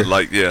 Here.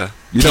 Yeah.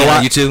 You know Keon,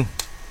 what? You too.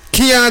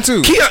 Keon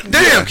too. Keon,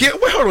 damn, Keon,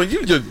 wait, hold on. You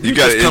got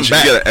just come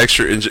back. You got an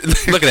extra engine.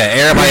 Look at that.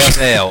 Everybody else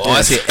L. Oh,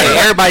 I see. Hey,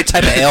 everybody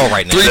type an L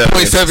right now.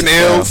 3.7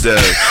 L's.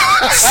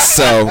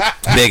 So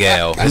Big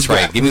L. That's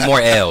right. Give me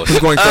more L's. who's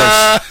going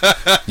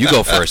first, You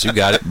go first. You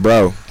got it.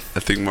 bro?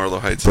 I think Marlow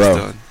Heights Bro. is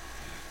done.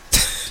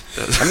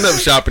 I'm never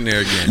shopping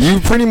there again. You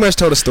pretty much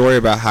told a story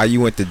about how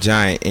you went to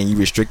Giant and you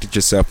restricted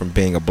yourself from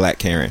being a black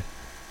Karen.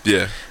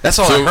 Yeah. That's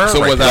all So- I heard.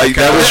 so right was there. I- Like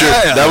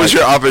that was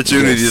your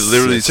opportunity Yes, to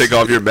literally yes, take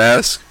off your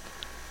mask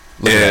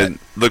Look at and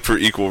look for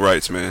equal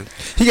rights, man.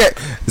 He got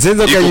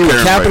Zenzo Equal got you a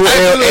parent capital rights.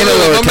 L and a my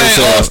man lowercase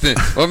L. Austin.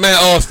 My man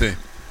Austin.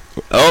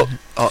 Oh,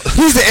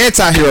 He's the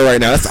anti-hero right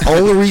now. That's the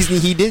only reason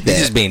he did that. He's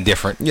just being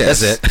different.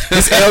 Yes. That's it.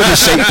 His L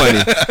just shaped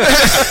funny.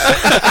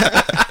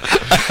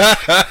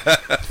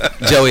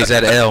 Joey's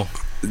at L.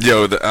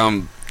 yo,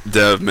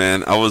 Dev,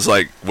 man. I was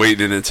like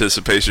waiting in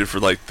anticipation for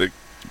like the.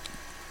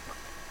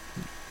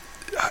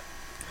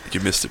 You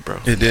missed it, bro.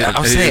 It did.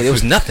 I was saying it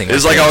was nothing.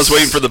 It's like I was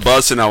waiting for the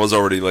bus and I was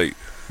already late.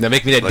 Now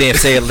make me that damn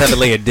say it, let it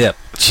lay a dip.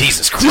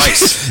 Jesus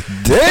Christ.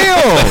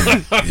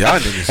 Damn. Y'all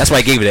niggas. That's why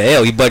I gave you the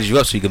L. He budged you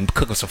up so you can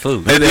cook him some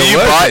food. And then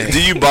what? do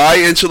you buy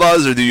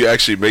enchiladas or do you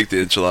actually make the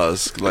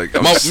enchiladas? Like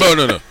I'm No. s-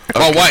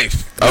 My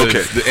wife. does Okay.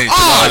 The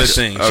enchilada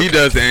thing. She okay.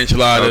 does the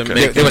enchilada. Okay.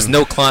 make There was them-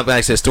 no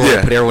climax to the story Yeah.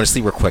 to put everyone to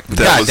sleep real quick. That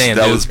God was- damn,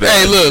 that dude. was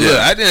bad. Hey, look.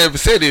 Yeah. I never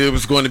said it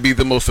was going to be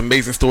the most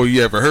amazing story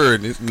you ever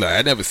heard.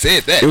 I never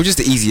said that. It was just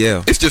the easy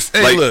L. It's just,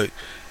 hey, Like, look.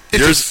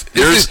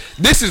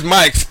 This is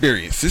my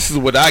experience. This is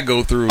what I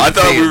go through. I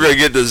thought we daily. were gonna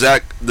get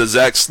the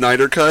Zack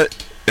Snyder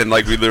cut, and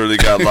like we literally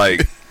got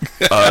like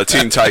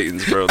Teen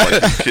Titans, bro.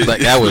 Like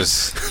That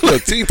was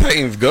Look, Teen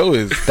Titans Go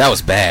is. that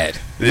was bad.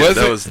 yeah,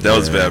 was that it?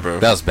 was bad, bro.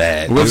 That was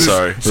bad. I'm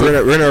sorry. So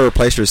we're gonna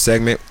replace your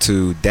segment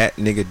to that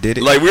nigga did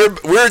it. Like we're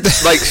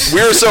like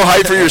we were so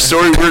hyped for your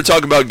story. We were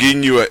talking about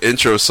getting you an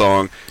intro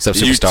song. What's up,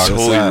 and you superstar?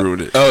 totally What's up?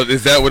 ruined it. Oh,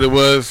 is that what it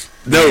was?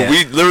 No, Yeah.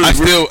 we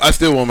literally. I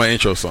still want my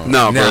intro song.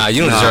 No, bro. Nah,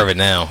 you don't deserve it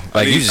now.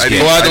 Like you just I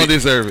get Oh, I I don't need-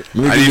 deserve it.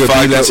 We'll I give need you a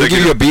five B-level. We'll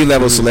give you a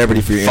B-level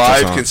celebrity for your intro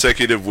 5 song.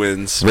 consecutive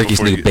wins. Ricky's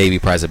before new you- baby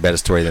prize a better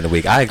story than the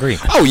week. I agree.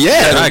 Oh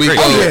yeah, I agree.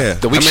 Oh yeah.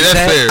 The week I mean, she's that's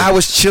had, fair. I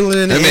was chilling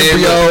in the I mean,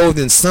 embryo,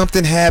 then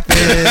something happened,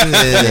 and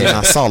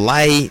I saw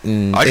light.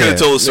 And I could yeah. have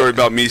told a story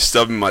about me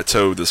stubbing my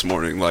toe this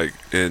morning, like,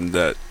 and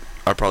that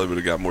I probably would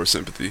have got more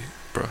sympathy,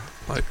 bro.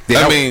 Like,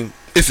 Yeah, I mean,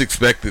 it's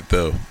expected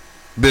though.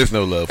 There's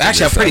no love.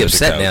 Actually, I'm pretty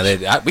upset now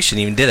that we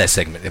shouldn't even do that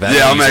segment. If I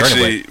yeah, I'm use her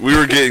actually. anyway. We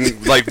were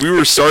getting like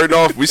we started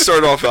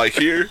off like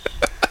here,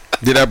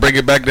 Did I bring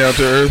it back down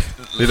to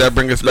earth? Did I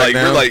bring us back like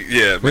down? we're like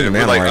yeah, We're man, the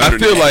we're like man, I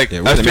underneath. feel like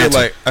Yeah, we're the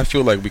mantle. I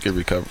feel like we could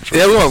recover. From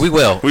Yeah, we this. will. We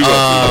will. We will.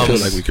 I feel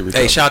like we could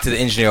recover. Hey, shout out to the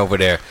engineer over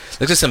there.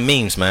 Let's get some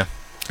memes, man.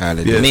 All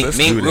right, Yeah, yeah. let's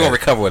We're do gonna that.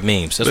 recover with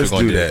memes. That's Let's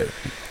what we're do gonna do. that.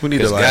 We need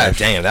to 'Cause God laugh.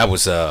 damn, that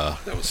was That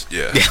was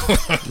yeah.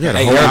 You had a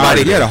Hey, whole hour.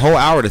 everybody- You had a whole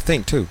hour to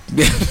think too.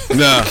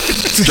 Nah,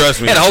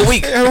 trust me. had a whole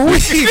week.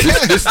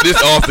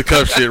 this off the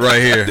cuff shit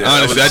right here. Yeah, that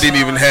Honestly, was- I didn't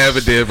even have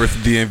a Dead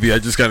versus DMV. I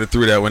just kind of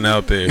threw that one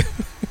out there.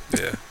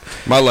 Yeah.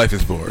 My life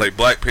is bored. Like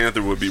Black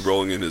Panther would be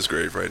rolling in his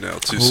grave right now.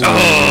 Too soon.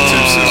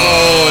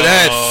 oh,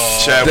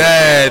 that's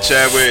Chadwick.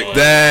 Chadwick.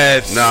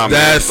 That's Nah, man,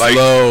 that's like-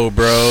 low,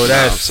 bro.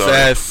 I'm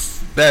sorry.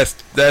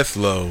 That's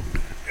low.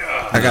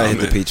 I gotta hit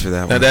man. the peach for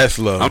that Now one. that's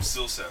low. I'm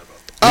still sad about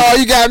that. Oh,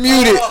 you got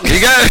muted. You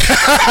got it.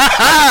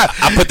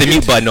 I put the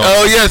mute button on.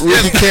 Oh yes,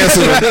 You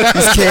canceled him.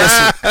 He's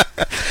canceled.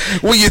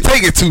 Well, you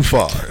take it too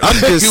far. I'm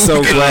just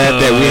so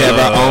glad that we have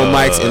our own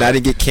mics and I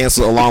didn't get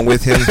canceled along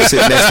with him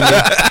sitting next to me.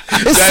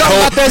 It's something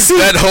about that seat.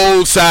 That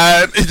whole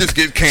side, it just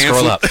get canceled.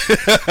 Scroll up.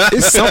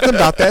 It's something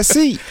about that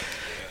seat.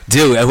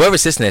 Dude, whoever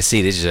sits in that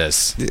seat is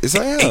just It's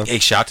like, yeah. a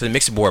shot to the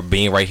mixing board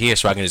being right here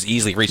so I can just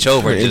easily reach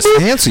over and It's just.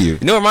 cancel you.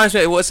 You know what reminds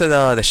me? What's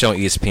the show on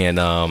ESPN?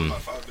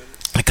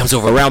 It comes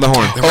over Around the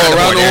horn. Around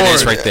around the There it horn.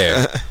 is, right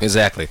there.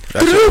 Exactly.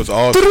 That shit was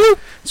awesome.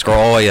 Scroll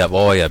all the way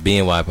up,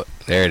 BNY. But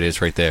there it is,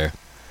 right there.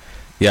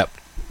 Yep.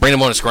 Bring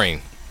them on the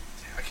screen.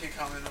 I can't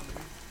comment on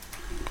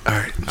the. All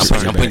right.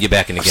 I'm putting you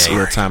back in the game.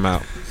 Little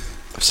timeout.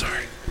 I'm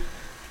sorry.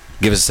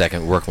 Give us a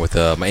second. We're working with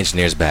my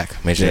engineer's back.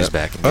 My engineer's Yeah.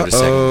 back. Give it a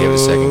second. Give it a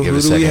second. Give it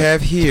a Who do we second.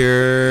 have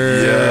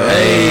here? Yeah.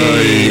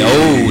 Hey,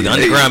 the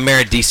Underground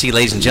Merit DC,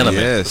 ladies and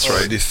gentlemen. Yes.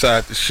 Right.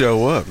 Decide to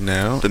show up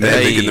now. The man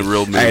Hey. making the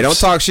real moves. Hey, don't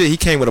talk shit. He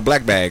came with a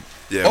black bag.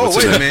 Yeah. Oh what's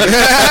wait in a there? minute.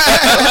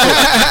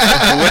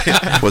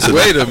 What's in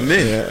Wait there? a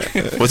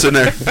minute. What's in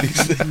there?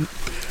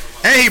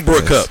 And he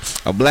brought cups.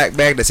 A black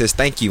bag that says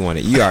thank you on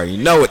it. You already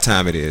know what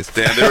time it is.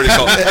 Damn, they already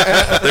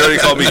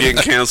called me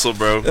getting canceled,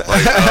 bro. Like,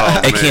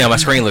 oh, Hey, man. Keon, my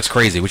screen looks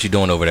crazy. What you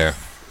doing over there?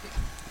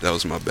 That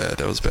was my bad.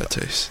 That was bad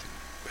taste.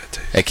 Bad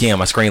taste. Hey, Keon,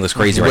 my screen looks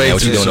crazy right Way now.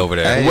 What you too doing soon. over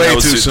there? Hey. Way That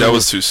was too too- soon. that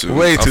was too soon.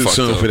 Way I too fucked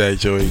soon up. for that,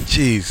 Joey.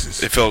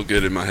 Jesus. It felt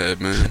good in my head,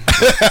 man.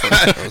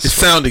 It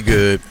sounded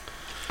good.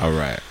 All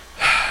right.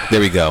 There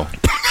we go.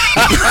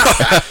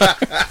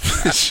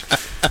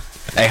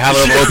 Hey,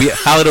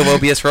 holler over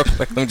OBS real quick.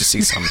 Let me just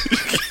see something.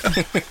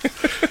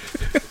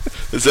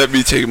 Is that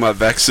me taking my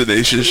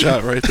vaccination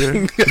shot right there?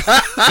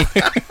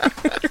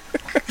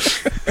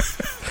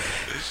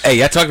 Hey,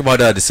 y'all talked about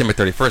December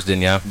 31st,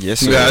 didn't y'all?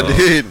 Yes, sir. Yeah, I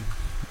did.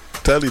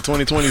 Tell you,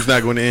 2020 is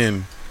not going to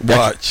end.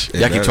 Watch.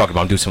 Y'all keep does. talking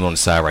about. I'm doing something on the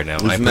side right now.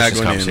 It's I ain't not pushing this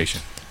gonna end.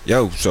 conversation.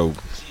 Yo, so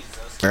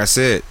like I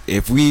said,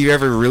 if we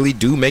ever really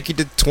do make it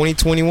to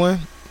 2021,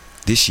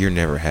 this year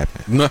never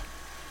happened. No.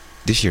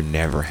 This year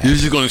never You're happened.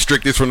 just going to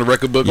strict this from the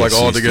record book Yes,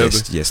 like all yes,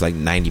 together. Yes, like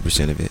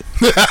 90% of it.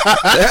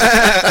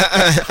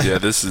 Yeah,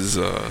 this is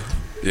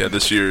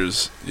this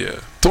year's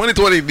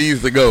 2020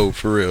 needs to go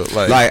for real.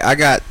 Like I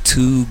got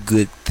two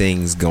good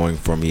things going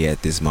for me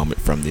at this moment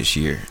from this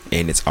year,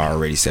 and it's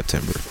already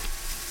September.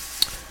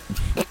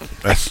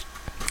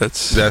 that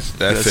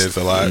says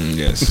a lot.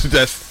 Yes.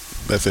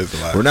 That says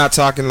a lot. We're not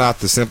talking about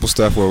the simple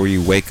stuff where we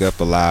wake up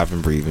alive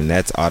and breathing.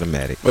 That's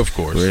automatic. Of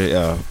course.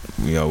 We're,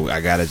 I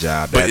got a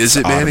job. But That's is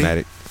it, Manny?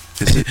 automatic.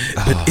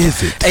 But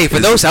is it? Hey, for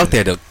those out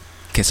there, though,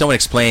 can someone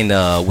explain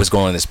what's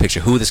going on in this picture?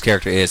 Who this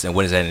character is and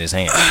what is that in his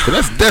hand? But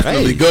that's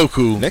definitely Hey.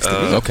 Goku Next to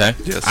me. Okay.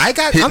 yes. I'm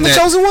Hitting the that-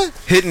 chosen one.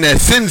 hitting that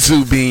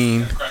Senzu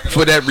bean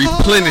for that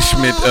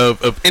replenishment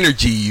of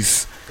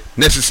energies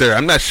necessary.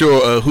 I'm not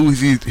sure who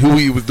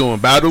he was doing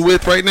battle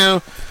with right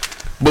now,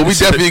 but we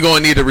definitely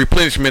going to need a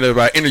replenishment of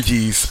our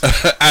energies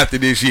after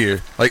this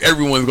year. Like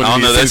everyone's going I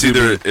to don't need know. That's Senzu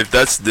either bean. if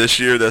that's this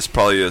year, that's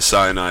probably a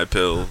cyanide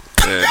pill,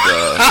 and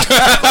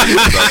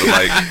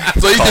like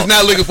So he's just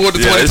not looking forward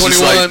to Yeah, it's just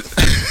 2021.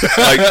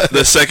 like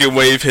the second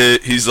wave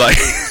hit. He's like,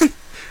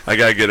 I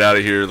gotta get out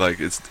of here. Like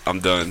I'm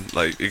done.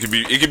 Like it could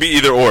be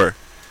either or.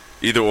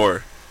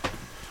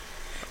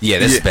 Yeah,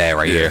 this is Yeah. bad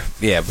right Yeah. here.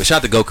 Yeah, but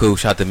shout out to Goku.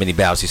 Shout out to many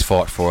battles he's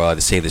fought for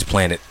to save this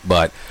planet.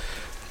 But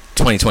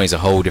 2020 is a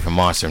whole different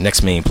monster.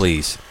 Next meme,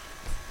 please.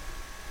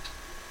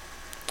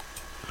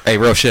 Hey,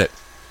 real shit.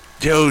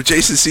 Yo,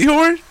 Jason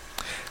Sehorn.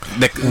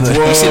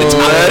 You see the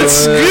top?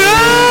 Let's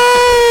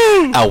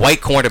go. A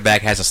white cornerback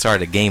hasn't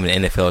started a game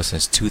in the NFL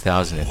since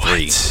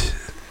 2003. What?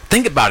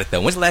 Think about it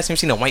though. When's the last time you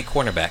seen a white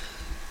cornerback?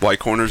 White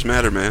corners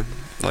matter, man.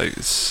 Like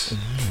it's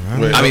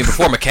Wait, I mean,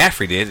 before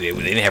McCaffrey did, they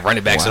didn't have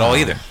running backs at all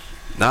either.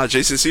 Nah,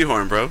 Jason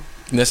Sehorn, bro.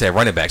 Let's say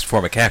running backs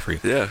before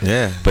McCaffrey. Yeah.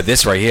 Yeah. But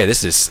this right here,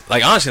 this is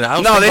like honestly.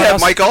 No, they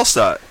have Mike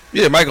Allstott.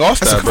 Yeah, Mike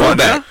Allstott. Come on,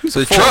 man. It's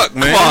a truck,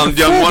 man. Come on,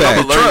 young one.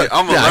 I'm Fullback.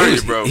 gonna learn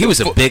you, bro. He was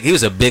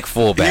a big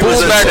fullback. He was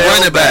a Fullback,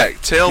 running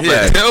tailback.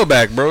 Yeah,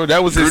 tailback, bro.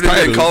 That was his Gruden didn't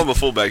title. call him a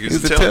fullback. He was a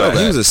He's a tailback. tailback.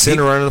 He was a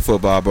center running the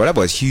football, bro. That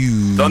boy's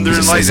huge. Thunder and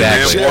Lightning,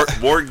 Exactly. man.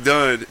 Wark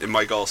Dunn and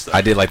Mike Allstott.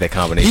 I did like that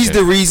combination. He's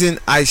the reason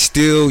I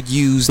still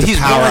use the He's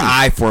power one.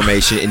 I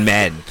formation in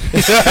Madden.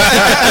 No,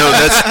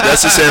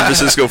 that's the San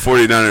Francisco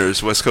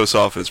 49ers West Coast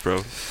offense,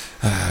 bro.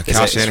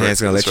 Kyle Shanahan's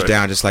gonna let That's you right.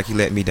 down just like he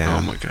let me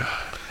down. Oh my god.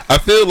 I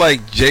feel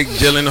like Jake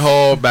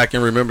Gyllenhaal back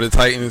in Remember the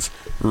Titans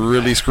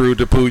really screwed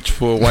the pooch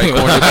for white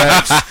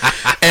cornerbacks,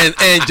 and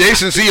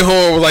Jason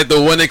Sehorn was like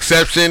the one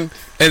exception.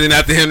 And then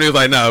after him, they was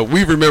like, "No,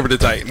 we remember the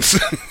Titans.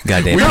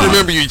 Goddamn. we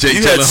remember you, Jake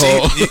You had,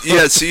 Gyllenhaal." you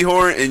had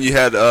Sehorn and you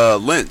had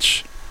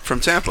Lynch from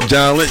Tampa.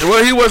 John Lynch.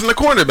 Well, he wasn't a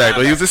cornerback,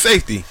 though. He was a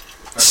safety.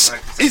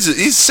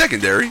 He's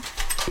secondary.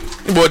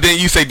 Well, then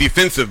you say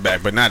defensive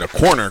back, but not a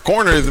corner.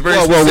 Corner is a very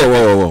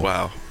Whoa.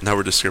 Wow. Now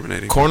we're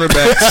discriminating.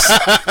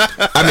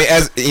 Cornerbacks. I mean,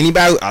 as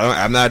anybody,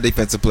 I'm not a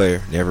defensive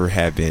player. Never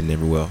have been.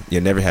 Never will. Yeah,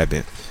 never have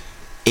been.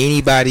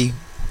 Anybody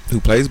who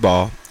plays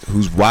ball,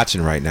 who's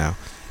watching right now,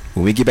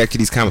 when we get back to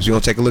these comments, we're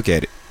gonna take a look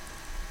at it.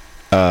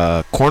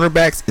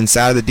 Cornerbacks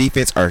inside of the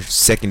defense are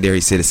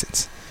secondary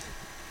citizens.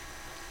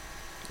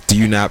 Do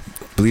you not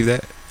believe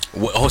that?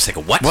 Oh,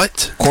 second. What?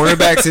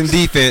 Cornerbacks in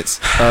defense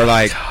are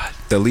like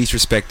the least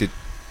respected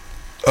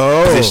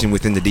position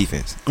within the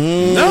defense.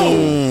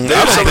 No. They're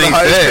I don't some of the think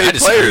highest that. paid I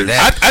disagree with players.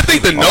 that. I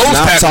think the nose I'm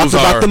not tackles talking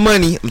are. about the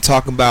money. I'm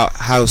talking about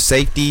how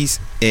safeties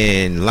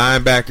and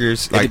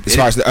linebackers, like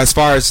as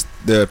far as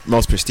the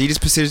most prestigious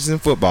positions in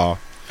football.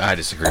 I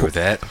disagree with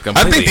that. I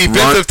Completely. think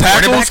defensive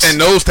tackles cornerbacks? and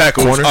nose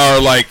tackles Corners? are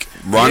like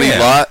Ronnie Yeah.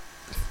 Lott,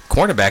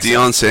 cornerbacks.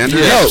 Deion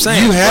Sanders. Yeah. Yo,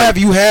 saying,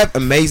 you have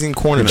amazing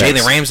cornerbacks.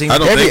 Jalen Ramsey. I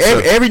don't think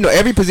so.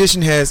 Every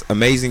position has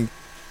amazing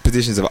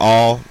positions of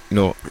all.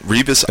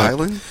 Revis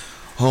Island.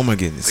 Oh my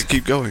goodness, They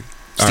keep going.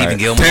 Stephen Alright.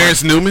 Gilmore.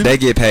 Terrence Newman. they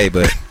get paid,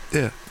 but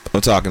Yeah.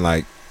 I'm talking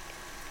like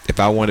if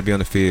I want to be on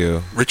the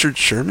field. Richard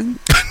Sherman.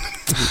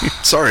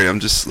 Sorry, I'm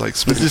just like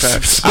spitting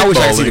facts. I wish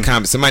I could see the Spitballing.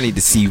 comments. Somebody need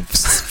to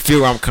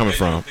feel where I'm coming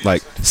from.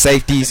 Like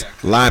safeties,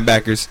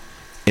 linebackers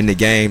in the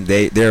game,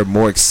 they're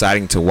more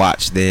exciting to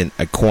watch than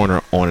a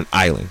corner on an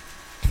island.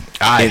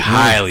 I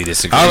highly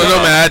disagree. I don't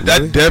know, man. I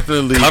Really?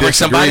 definitely Covering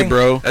disagree, somebody?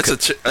 bro.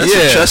 That's a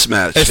Yeah. chess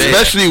match.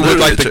 Especially with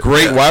Literally like a the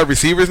great yeah. wide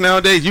receivers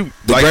nowadays. You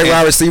The like, great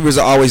wide receivers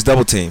are always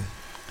double team.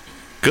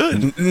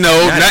 Good.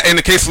 No, not in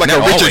the case of like a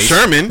not Richard always.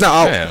 Sherman.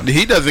 No, Yeah.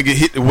 He doesn't get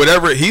hit.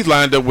 Whatever he's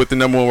lined up with the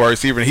number one wide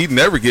receiver, and he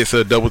never gets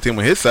a double team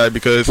on his side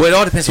because Well, it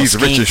all depends on he's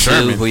scheme Richard too,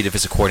 Sherman. who your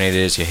defensive coordinator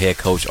is, your head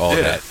coach, all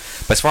Yeah. that.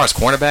 But as far as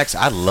cornerbacks,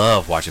 I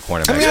love watching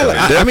cornerbacks.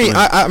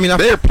 I mean,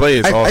 Their play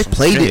is I awesome.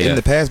 played it Yeah. in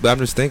the past, but I'm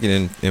just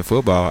thinking in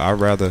football, I'd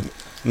rather.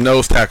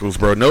 Nose tackles,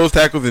 bro. Nose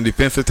tackles and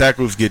defensive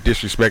tackles get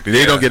disrespected. They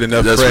Yeah, don't get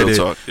enough that's real credit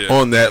talk, yeah.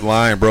 on that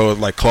line, bro.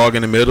 Like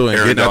clogging the middle and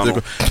Aaron getting out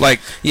Donald. the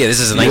like. yeah,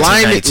 this is a Linemen,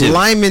 1992.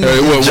 linemen, What,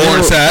 in Warren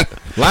general, Sapp.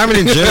 linemen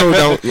in general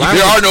don't. There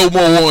Linemen, are no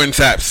more Warren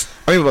Sapps.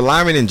 I mean, but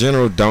linemen in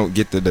general don't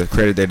get the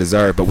credit they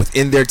deserve. But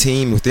within their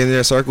team, within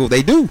their circle,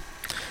 they do.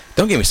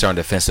 Don't get me started on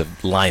defensive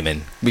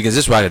linemen because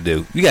this is what I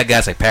do. You got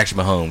guys like Patrick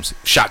Mahomes,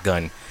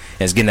 shotgun, and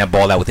is getting that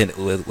ball out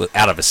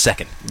out of a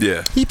second.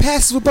 Yeah. He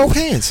passes with both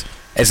hands.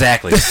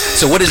 Exactly.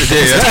 So what is it?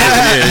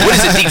 Yeah. What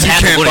is it? D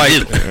tackle can't going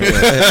to fight.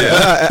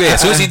 do? Yeah. As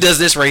soon as he does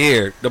this right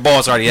here, the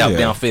ball's already out Yeah.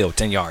 downfield,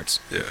 10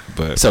 yards. Yeah.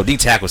 But So D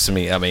tackles to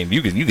me, I mean,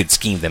 you could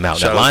scheme them out.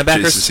 Shout Now out to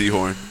linebackers, Jason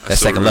Sehorn. I that's still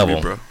second remember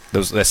level. you,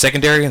 bro. That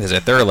secondary, there's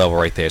a third level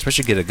right there.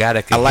 Especially get a guy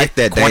that can I like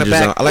hit that danger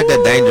cornerback. zone. I like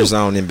that danger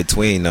zone in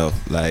between though.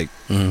 Like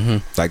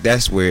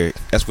that's where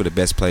the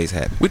best plays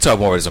happen. We talk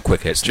more about some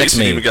quick hits. Next Jason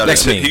meme. even got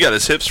Next his, meme. he got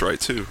his hips right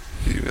too.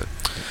 He got-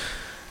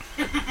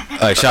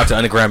 Shout out to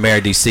Underground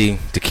Mayor DC.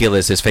 Tequila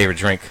is his favorite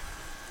drink.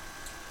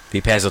 He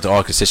passes it to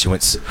all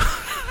constituents.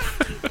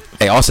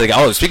 Hey, also,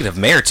 speaking of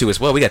mayor too as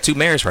well, we got two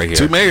mayors right here.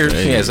 Two mayors.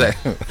 Yeah,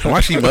 exactly. Why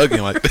she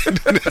mugging like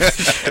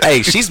that?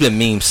 Hey, she's been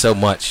memed so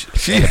much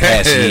She in the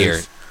past has.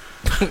 year.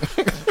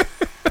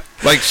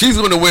 Like she's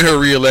gonna win her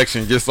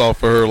re-election just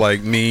off of her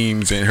like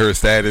memes and her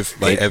status,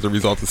 like Hey. as a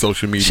result of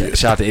social media.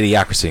 Shout out to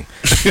Idiocracy.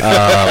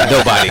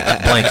 Nobody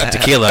blank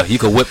tequila. You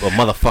could whip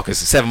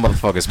seven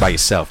motherfuckers by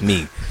yourself.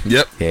 Me.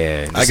 Yep,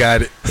 Yeah. I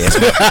got it. Yeah,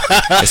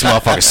 this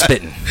motherfucker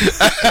spitting.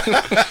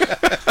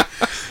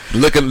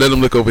 Let him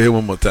look over here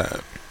one more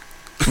time.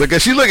 Look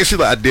at she like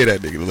I did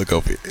that nigga to look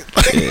over here.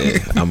 Yeah,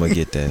 I'm gonna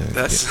get that.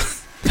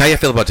 That's How you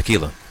feel about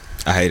tequila?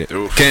 I hate it.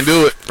 oof, Can't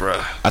do it.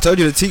 bruh. I told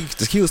you the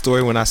tequila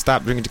story when I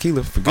stopped drinking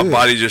tequila for My good.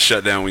 body just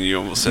shut down when you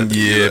almost said that.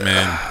 Yeah,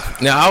 man.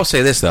 Now I'll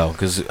say this though,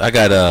 because I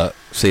got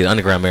see the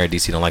Underground Mayor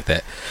DC don't like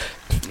that.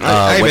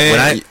 Hey, when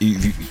man,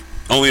 I-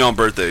 Only on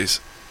birthdays.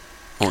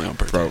 Only on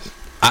birthdays. bro.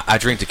 I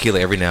drink tequila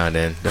every now and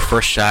then. The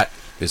first shot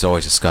is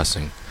always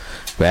disgusting,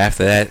 but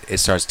after that, it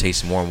starts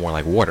tasting more and more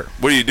like water.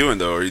 What are you doing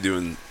though? Are you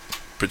doing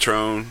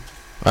Patron?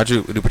 I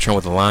do Patron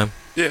with a lime.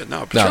 Yeah,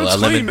 no, Patron's a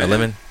lemon. clean, man. A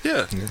lemon.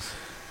 Yeah.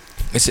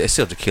 It's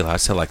still tequila. I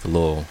still like the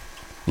little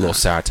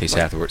sour taste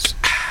afterwards.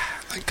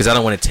 Because I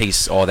don't want to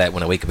taste all that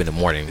when I wake up in the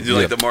morning. You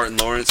like the Martin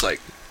Lawrence, like.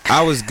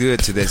 I was good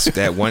to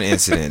that one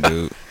incident,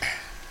 dude.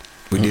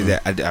 We did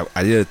that.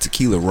 I did a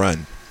tequila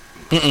run.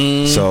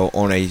 So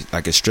on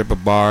a strip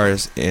of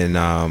bars in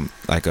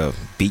like a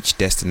beach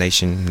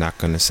destination. Not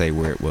gonna say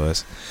where it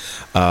was.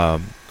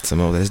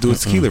 Let's do a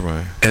tequila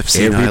run.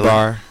 Epstein Every Island.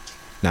 bar.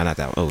 No, not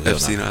that one. Oh,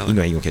 Epstein no. Island. You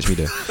know you gonna catch me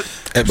there.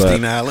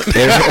 Epstein Island.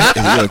 You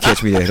gonna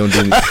catch me there. Don't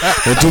do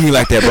me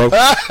like that, bro.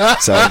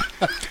 So,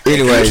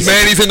 anyways,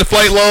 Man, he's in the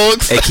flight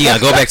logs. Hey, Keon,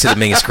 go back to the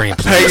main screen,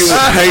 please.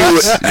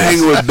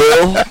 Hanging with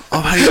Bill.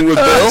 I'm hanging with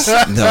Bill.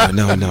 No.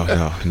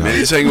 Man,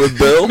 he's hanging with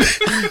Bill.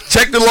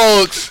 Check the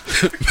logs.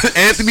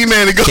 Anthony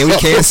Manigault. Can we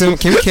cancel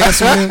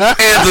him?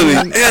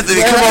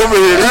 Anthony, come over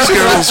here. These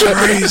girls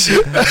crazy.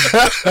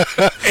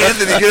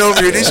 Anthony, get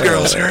over here. These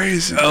girls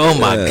crazy. Oh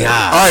my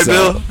God! All right,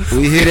 So, Bill.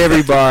 we hit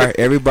every bar.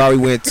 Every bar we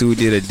went to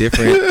did a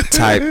different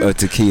type of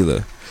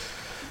tequila.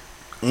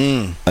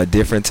 A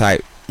different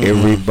type.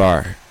 Every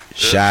bar.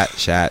 Shot.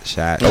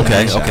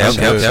 Okay.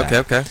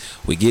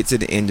 We get to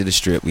the end of the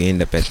strip. We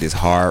end up at this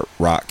Hard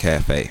Rock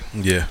Cafe.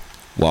 Yeah.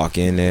 Walk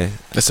in there.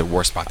 That's the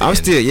worst spot. I'm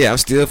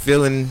still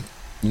feeling,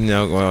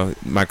 well,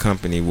 my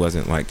company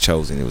wasn't like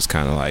chosen. It was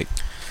kind of like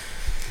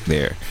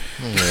there.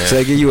 Yeah. So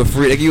they give you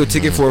a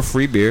ticket for a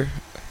free beer.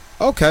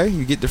 Okay,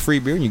 you get the free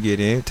beer and you get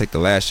in, take the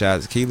last shot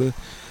of tequila.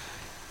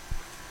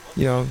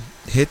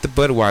 Hit the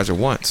Budweiser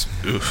once.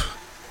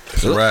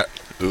 It's a wrap.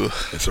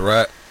 It's a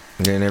wrap.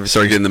 And then everything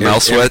Start getting the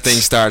mouth sweats?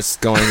 Everything starts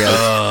going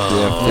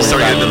up. You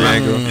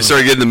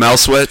started getting the mouth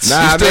sweats.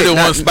 Nah, You stayed in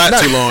one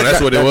spot too long.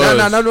 That's what it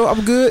was. No,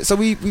 I'm good. So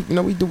we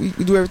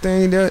do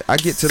everything there. I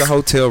get to the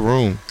hotel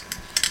room,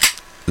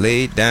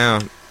 laid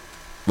down.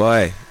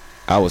 Boy,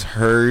 I was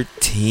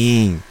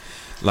hurting.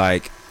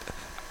 Like,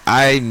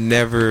 I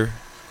never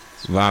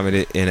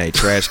vomited in a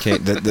trash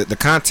can. The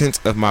contents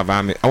of my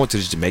vomit. I went to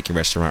this Jamaican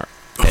restaurant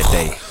that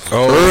day.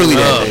 Early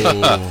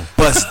that day.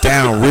 Bust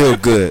down real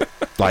good.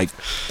 Like,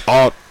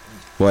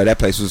 that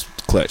place was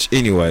clutch.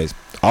 Anyways,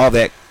 all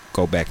that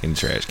go back in the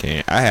trash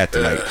can. I had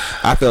to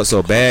I felt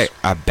so bad.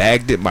 I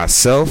bagged it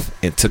myself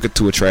and took it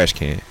to a trash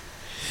can.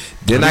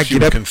 Then I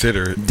get up.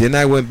 Consider it. Then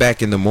I went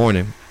back in the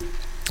morning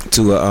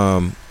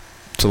to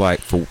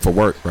for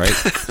work. Right.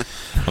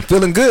 I'm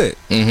feeling good.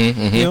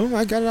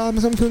 I got it all.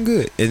 I'm feeling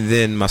good. And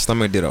then my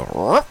stomach did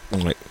a. I'm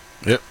like,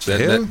 Yep.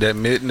 That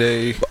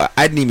midday.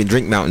 I didn't even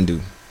drink Mountain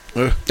Dew.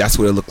 That's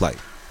what it looked like.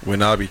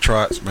 When I'll be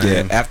trots,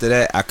 man. Yeah. After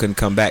that, I couldn't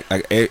come back.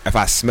 Like, if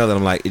I smell it,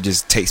 I'm like, it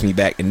just takes me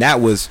back. And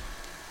that was,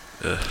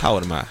 how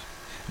old am I?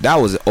 That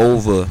was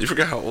over. You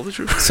forgot how old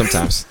you were?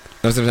 Sometimes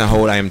how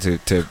old I am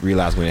to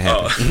realize when it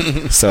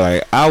happened.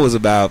 So I was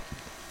about.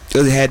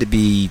 It had to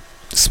be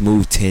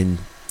smooth 10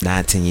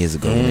 years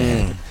ago when it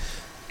happened.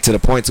 To the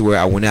point to where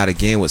I went out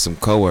again with some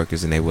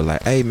coworkers and they were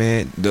like, "Hey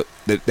man,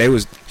 they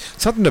was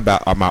something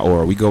about my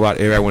aura. We go out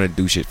there, I want to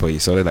do shit for you."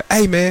 So they're like,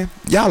 "Hey man,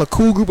 y'all a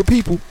cool group of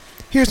people.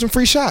 Here's some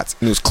free shots."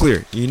 And it was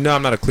clear. I'm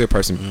not a clear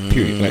person.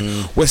 Period. Like,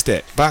 what's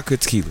that? Vodka,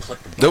 tequila.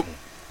 Nope.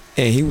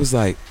 And he was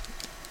like,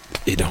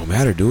 "It don't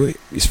matter. Do it.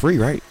 It's free,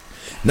 right?"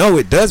 No,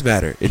 it does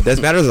matter. It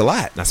does matter a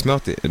lot. And I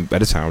smelt it. And by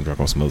the time I'm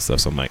drunk on some other stuff,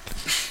 so I'm like,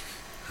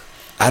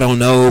 I don't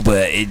know,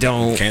 but it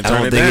don't. Can't I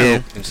turn don't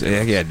it think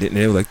it. Yeah, didn't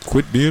they were like,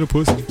 quit being a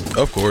pussy?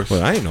 Of course.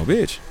 Well, I ain't no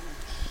bitch.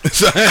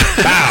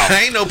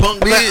 I ain't no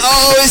punk bitch. Like,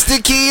 oh, it's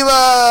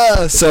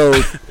tequila. So,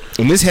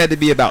 and this had to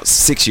be about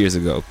 6 years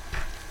ago.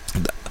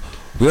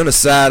 We're on the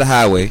side of the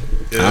highway.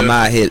 I'm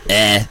out here.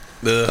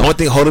 The only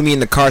thing holding me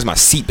in the car is my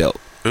seatbelt.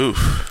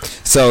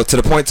 Oof. So to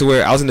the point to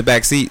where I was in the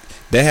back seat,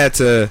 they had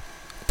to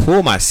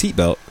pull my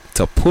seatbelt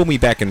to pull me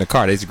back in the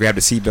car. They just grabbed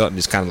the seatbelt and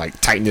just kind of like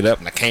tightened it up,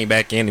 and I came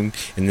back in and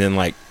then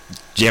like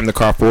jammed the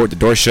car forward, the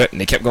door shut, and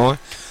they kept going.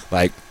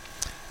 Like,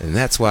 and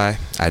that's why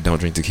I don't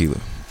drink tequila.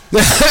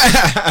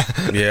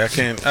 Yeah, I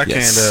can't.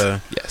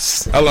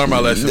 Yes. I learned my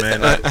lesson, man.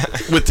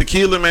 With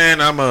tequila,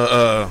 man,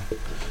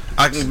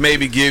 I can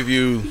maybe give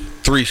you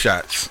 3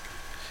 shots,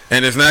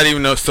 and it's not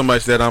even so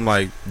much that I'm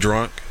like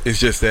drunk. It's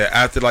just that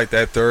after like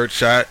that third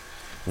shot,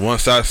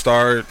 once I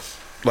start,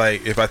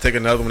 like if I take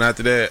another one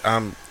after that,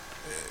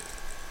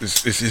 it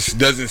just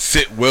doesn't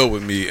sit well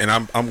with me, and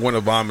I'm going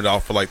to vomit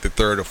off for like the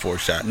third or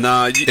fourth shot.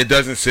 Nah, it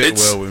doesn't sit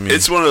well with me.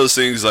 It's one of those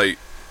things like,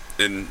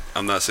 and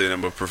I'm not saying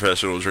I'm a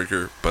professional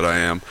drinker, but I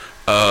am.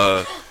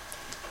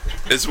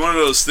 It's one of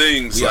those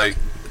things like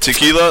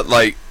tequila.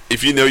 Like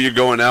if you know you're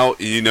going out,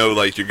 and you know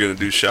like you're gonna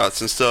do shots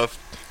and stuff,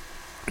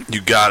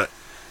 you got it.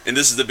 And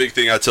this is the big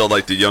thing I tell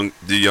like the young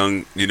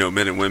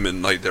men and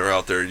women like they're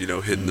out there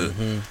hitting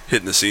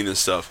the scene and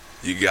stuff.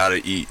 You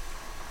gotta eat.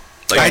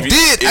 Like I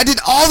did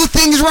all the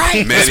things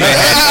right. Man, This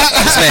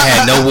man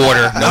had no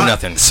water, no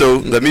nothing. So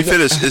let me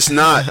finish. It's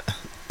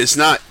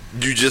not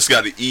you just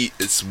gotta eat.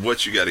 It's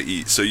what you gotta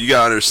eat. So you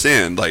gotta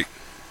understand like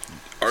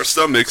our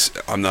stomachs.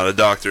 I'm not a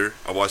doctor.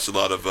 I watched a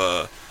lot of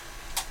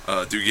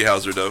Doogie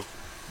Howser though.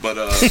 But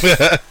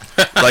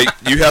like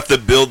you have to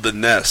build the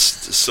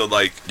nest. So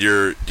like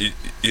you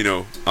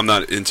I'm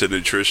not into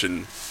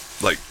nutrition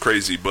like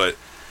crazy, but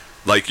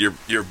like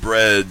your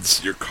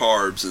breads, your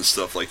carbs and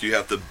stuff, like you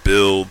have to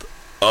build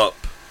up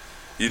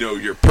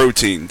your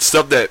protein,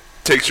 stuff that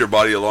takes your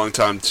body a long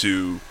time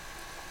to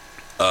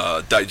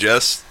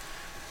digest.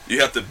 You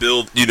have to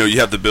build,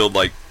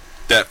 like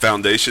that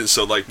foundation.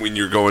 So like when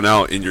you're going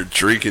out and you're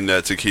drinking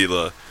that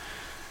tequila,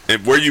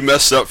 and where you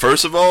messed up,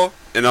 first of all,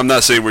 and I'm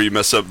not saying where you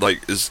messed up,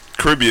 like is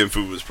Caribbean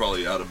food was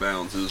probably out of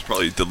bounds. It was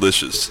probably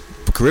delicious.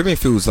 But Caribbean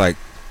food is like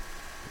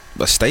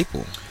a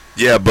staple.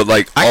 Yeah, but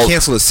like I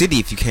cancel a city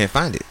if you can't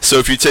find it. So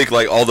if you take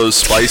like all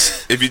those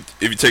if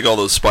you take all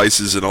those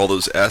spices and all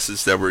those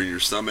acids that were in your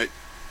stomach,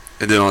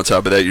 and then on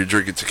top of that you're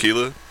drinking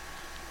tequila,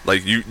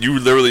 like you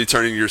literally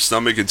turning your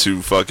stomach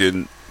into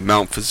fucking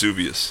Mount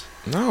Vesuvius.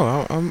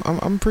 No,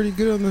 I'm pretty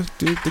good on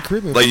the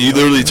Caribbean. Like you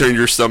literally turn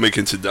your stomach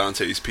into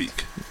Dante's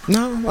Peak.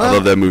 No, I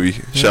love that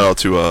movie. Shout out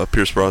to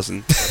Pierce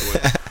Brosnan.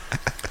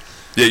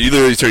 Yeah, you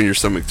literally turn your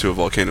stomach to a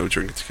volcano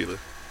drinking tequila.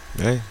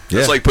 Hey, yeah.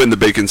 It's like putting the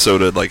baking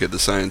soda like at the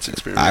science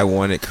experiment.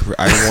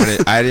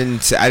 I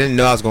didn't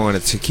know I was going on a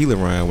tequila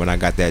run when I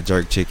got that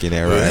jerk chicken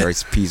and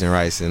rice, peas and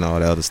rice and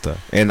all the other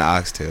stuff and the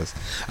oxtails.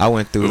 I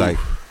went through like,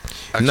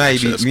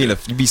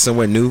 you be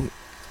somewhere new,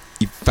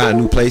 you find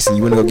a new place and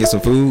you want to go get some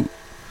food,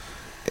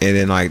 and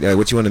then like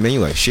what you want on the menu?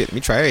 Like shit, let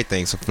me try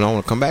everything. So if I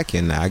want to come back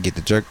in, now I get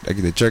the jerk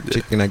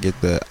chicken, I get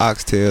the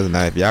oxtails, and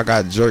if y'all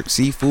got jerk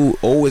seafood,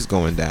 always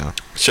going down.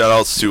 Shout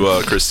outs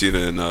to Christina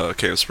and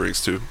Camp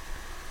Springs too.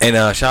 And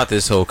shout out to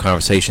this whole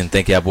conversation.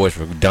 Thank y'all boys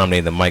for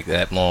dominating the mic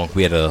that long.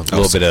 We had a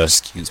little bit of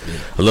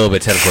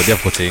technical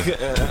difficulty.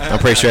 I'm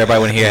pretty sure everybody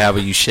want to hear how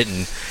you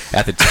shitting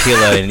after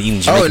tequila and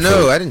eating Jamaican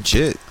food. I didn't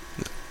shit.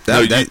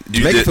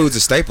 Jamaican food's a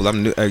staple.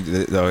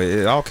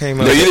 It all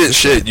came out. No, you didn't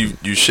shit.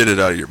 You shit it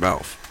out of your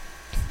mouth.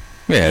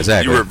 Yeah,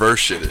 exactly. You reverse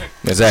shit it.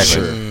 Exactly.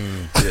 Sure.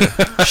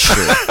 Yeah.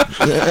 Sure.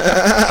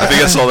 I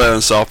think I saw that in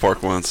South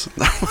Park once.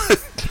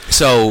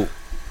 So,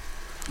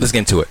 let's get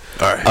into it.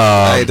 All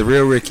right. Hey, the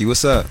real Ricky,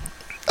 what's up?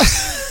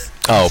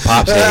 Oh,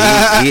 Pops,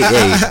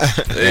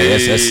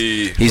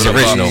 he's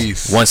original.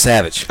 One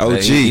Savage.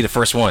 OG. He the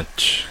first one.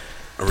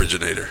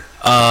 Originator.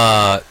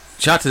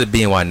 Shout out to the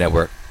BNY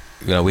Network.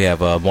 We have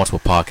multiple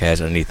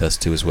podcasts underneath us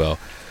too as well.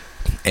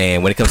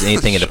 And when it comes to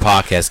anything in the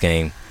podcast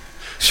game,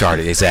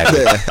 Sharded,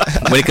 exactly.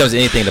 When it comes to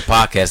anything in the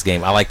podcast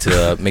game, I like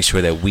to make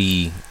sure that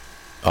we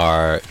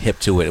are hip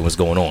to it and what's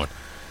going on.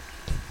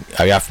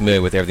 Are y'all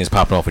familiar with everything's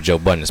popping off with Joe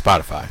Budden and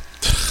Spotify?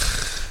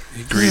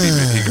 He greedy,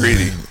 man. He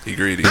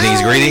greedy. You think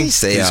he's greedy?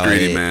 He's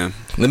greedy, man.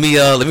 Let me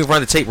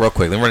run the tape real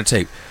quick. All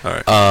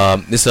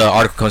right. This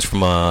article comes from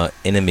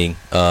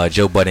NME.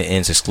 Joe Budden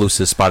ends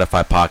exclusive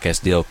Spotify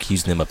podcast deal,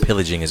 accusing him of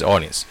pillaging his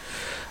audience.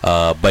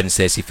 Budden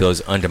says he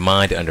feels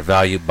undermined and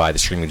undervalued by the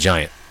streaming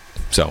giant.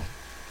 So,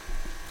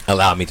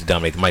 allow me to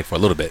dominate the mic for a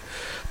little bit.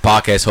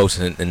 Podcast host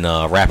and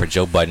rapper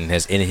Joe Budden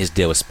has ended his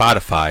deal with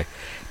Spotify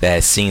that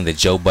has seen the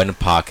Joe Budden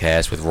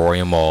podcast with Rory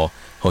and Mal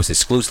hosted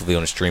exclusively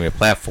on the streaming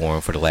platform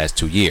for the last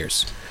 2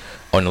 years.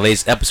 On the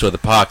latest episode of the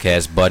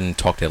podcast, Budden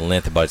talked at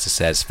length about his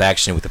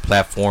dissatisfaction with the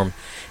platform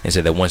and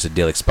said that once the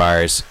deal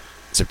expires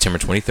September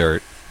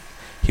 23rd,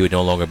 he would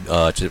no longer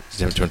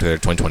September 23rd,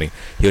 2020,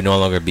 he would no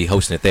longer be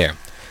hosting it there.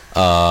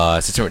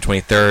 September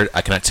 23rd,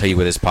 I cannot tell you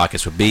where this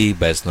podcast would be,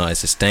 but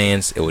as it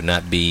stands, it would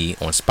not be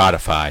on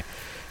Spotify.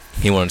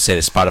 He wanted to say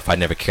that Spotify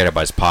never cared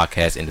about his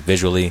podcast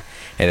individually,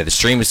 and that the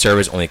streaming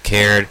service only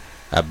cared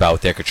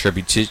about their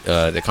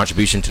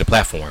contribution to the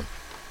platform.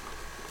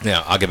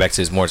 Now, I'll get back to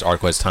this more as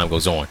article as time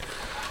goes on.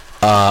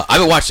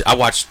 I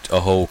watched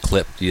a whole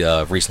clip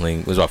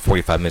recently. It was about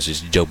 45 minutes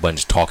just Joe Budden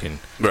just talking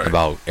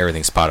about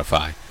everything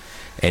Spotify.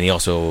 And he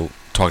also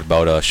talked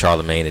about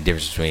Charlemagne, the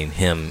difference between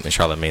him and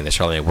Charlemagne. That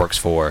Charlemagne works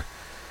for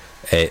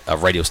a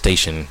radio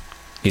station.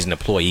 He's an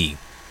employee.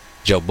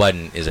 Joe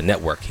Budden is a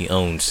network. He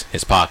owns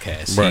his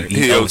podcast. Right.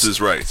 He owns his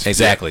rights.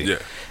 Exactly. Yeah.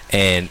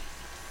 And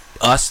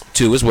us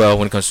too as well,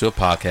 when it comes to a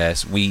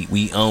podcast,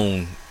 we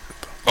own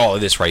all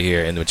of this right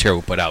here and the material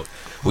we put out.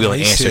 We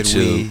only answer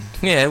to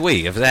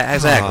we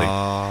exactly.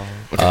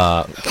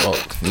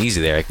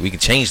 Easy there. We can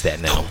change that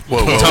now. Whoa.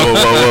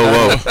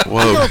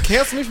 You gonna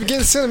cancel me for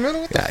getting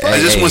sentimental? I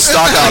just want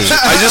stock options.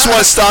 I just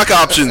want stock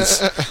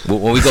options.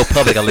 When we go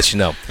public, I'll let you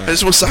know. I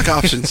just want stock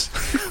options.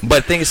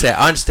 But the thing is that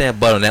I understand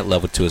Bud on that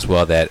level too as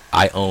well, that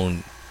I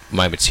own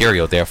my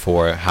material,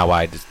 therefore how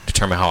I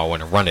determine how I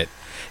want to run it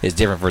is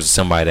different versus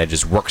somebody that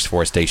just works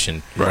for a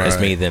station that's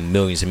made them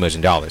millions and millions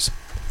of dollars.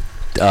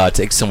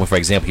 Take someone for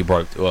example. He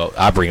brought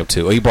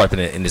up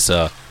in this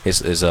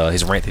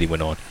his rant that he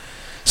went on.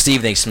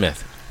 Stephen A.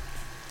 Smith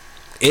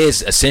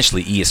is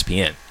essentially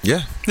ESPN.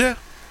 Yeah.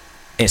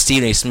 And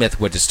Stephen A. Smith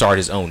went to start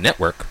his own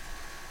network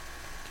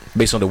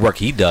based on the work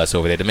he does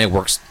over there. The man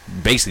works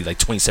basically like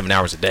 27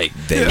 hours a day.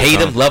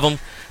 Hate him, love him.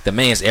 The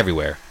man's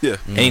everywhere. Yeah.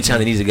 Anytime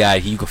they need a guy,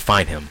 you can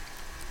find him.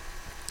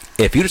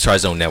 If he would start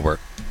his own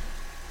network,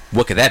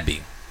 what could that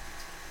be?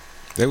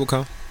 They will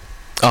come.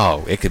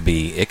 Oh, it could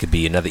be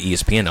another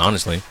ESPN,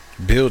 honestly.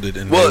 Build it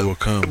and they will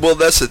come. Well,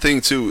 that's the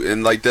thing too,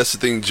 and like that's the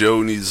thing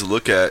Joe needs to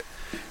look at,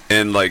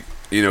 and like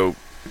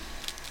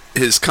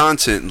his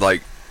content.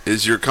 Like,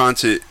 is your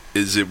content?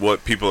 Is it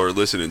what people are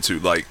listening to?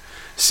 Like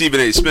Stephen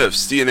A. Smith.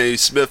 Stephen A.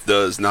 Smith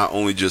does not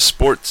only just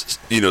sports,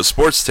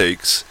 sports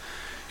takes.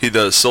 he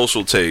does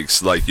social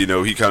takes. Like, you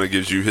know, he kind of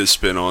gives you his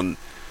spin on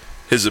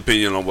his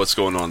opinion on what's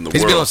going on in the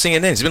He's world. been on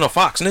CNN. He's been on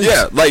Fox News.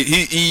 Yeah, like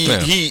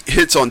he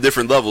hits on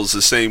different levels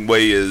the same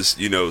way as,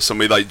 you know,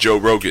 somebody like Joe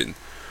Rogan.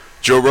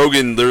 Joe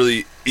Rogan,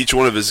 literally, each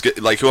one of his,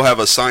 like, he'll have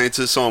a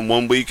scientist on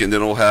one week, and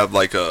then he'll have,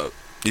 like, a,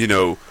 you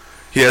know,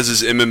 he has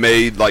his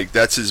MMA, like,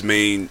 that's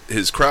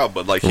his crowd,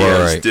 but, like, he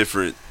has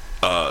different,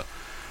 I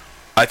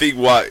think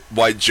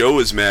why Joe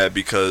is mad,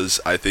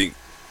 because I think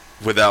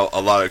without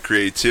a lot of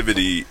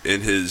creativity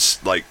in his,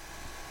 like,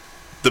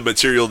 the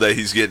material that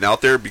he's getting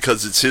out there,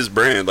 because it's his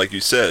brand, like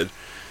you said,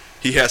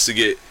 he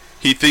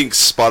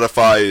thinks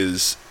Spotify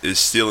is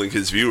stealing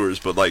his viewers,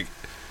 but, like,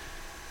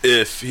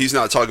 if he's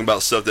not talking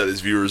about stuff that his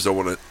viewers don't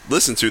want to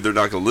listen to, they're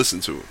not going to listen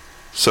to him.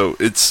 So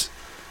it's...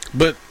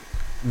 But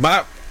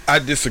I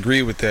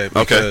disagree with that,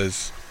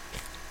 because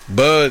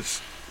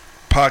Bud's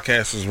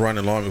podcast was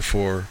running long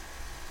before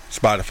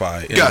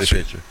Spotify in the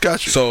picture.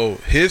 Gotcha. So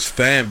his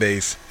fan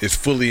base is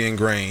fully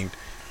ingrained.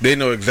 They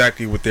know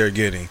exactly what they're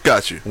getting.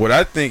 Gotcha. What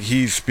I think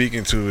he's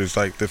speaking to is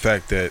like the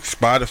fact that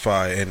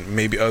Spotify and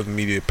maybe other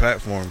media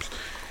platforms,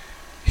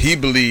 he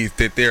believes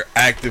that they're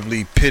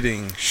actively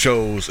pitting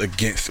shows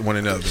against one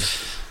another.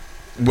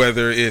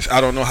 Whether it's, I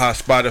don't know how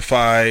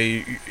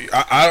Spotify,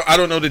 I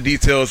don't know the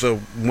details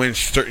of when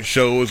certain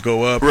shows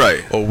go up,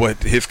 right, or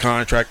what his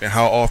contract and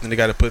how often they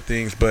got to put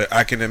things. But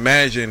I can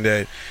imagine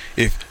that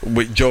if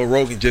with Joe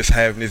Rogan just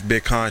having this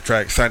big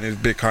contract, signing this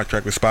big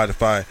contract with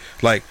Spotify,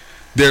 like,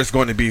 there's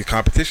going to be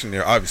competition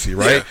there, obviously,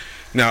 right? Yeah.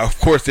 Now, of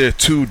course, there are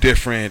two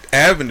different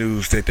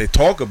avenues that they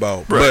talk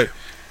about, right. But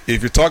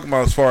if you're talking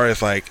about as far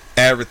as like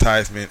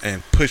advertisement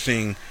and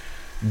pushing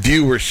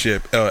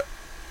viewership,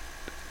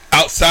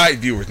 outside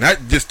viewers, not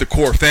just the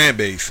core fan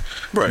base,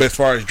 right. But as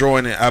far as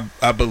drawing it,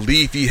 I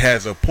believe he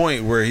has a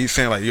point where he's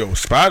saying like, yo,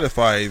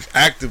 Spotify is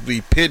actively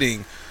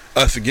pitting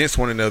us against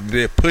one another.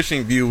 They're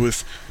pushing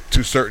viewers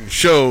to certain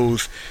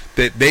shows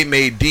that they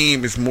may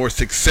deem is more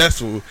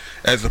successful,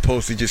 as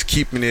opposed to just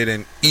keeping it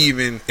an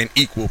even and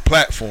equal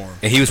platform.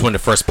 And he was one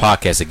of the first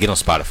podcasts to get on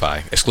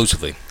Spotify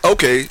exclusively.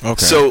 Okay.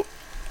 So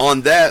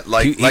on that,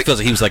 like he feels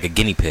like he was like a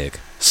guinea pig.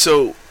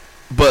 So,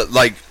 but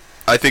like,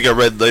 I think I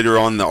read later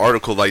on in the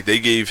article, like, they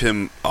gave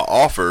him an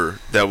offer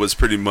that was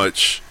pretty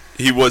much,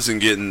 he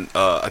wasn't getting,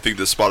 I think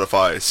the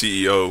Spotify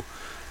CEO,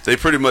 they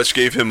pretty much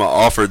gave him an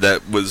offer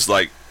that was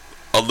like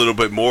a little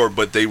bit more,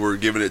 but they were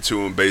giving it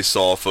to him based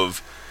off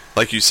of,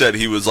 like you said,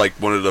 he was like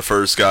one of the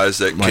first guys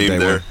that came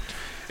there.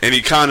 And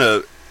he kind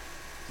of,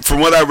 from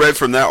what I read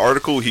from that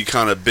article, he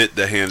kind of bit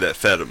the hand that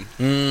fed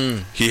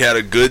him. He had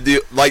a good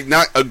deal, like,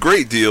 not a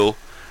great deal.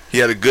 He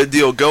had a good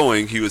deal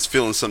going. He was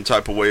feeling some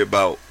type of way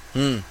about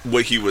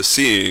what he was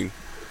seeing.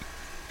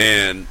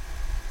 And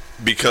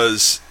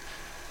because,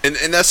 and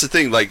that's the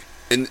thing, like,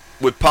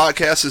 with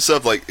podcasts and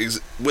stuff, like,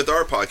 with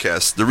our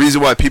podcast, the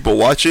reason why people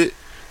watch it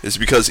is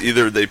because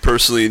either they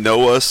personally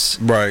know us,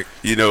 right?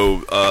 You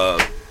know,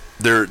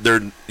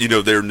 they're you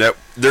know, they're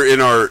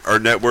in our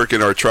network,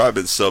 in our tribe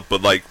and stuff.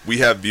 But like, we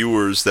have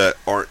viewers that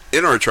aren't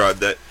in our tribe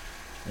that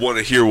want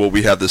to hear what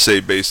we have to say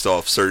based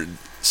off certain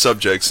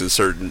subjects and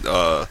certain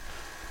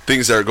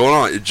things that are going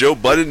on. If Joe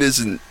Budden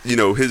isn't, you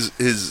know, his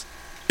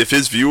if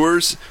his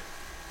viewers,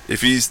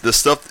 if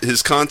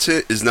his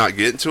content is not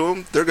getting to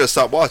them, they're gonna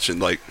stop watching.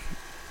 Like,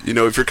 you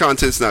know, if your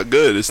content's not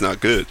good, it's not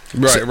good.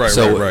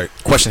 Right.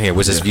 Question here: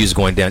 was his views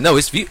going down? No,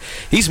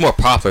 he's more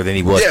popular than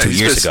he was 2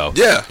 years ago.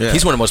 Yeah,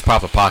 he's one of the most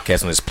popular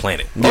podcasts on this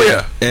planet. Oh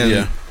yeah,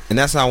 and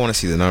that's how I want to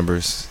see the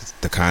numbers,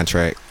 the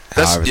contract,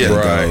 that's, how everything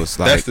goes.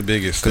 Like, that's the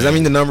biggest. Because I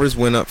mean, the numbers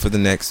went up for the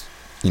next,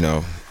 you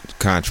know,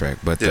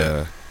 contract, but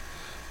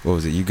what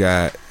was it? You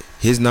got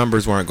his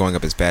numbers weren't going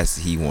up as fast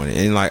as he wanted,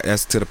 and like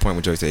that's to the point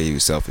where Joe said he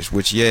was selfish,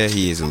 which he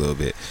is a little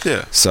bit.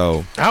 Yeah.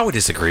 So I would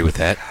disagree with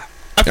that.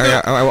 I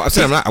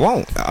said I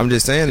won't. I'm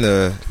just saying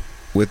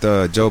with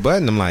Joe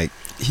Budden, I'm like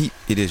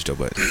it is Joe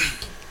Budden.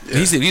 Yeah.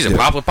 He's a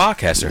popular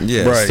podcaster.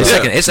 Yeah, right. So,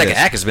 it's like an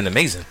act has been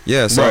amazing.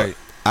 Yeah, so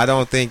I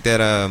don't think that.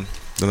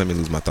 Don't let me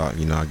lose my thought.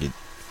 You know, I get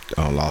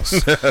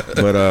lost.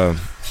 But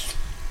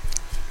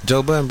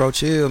Joe Budden, bro,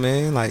 chill,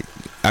 man. Like,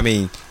 I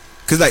mean,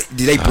 because like,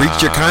 did they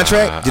breach your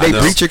contract? Did they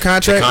breach your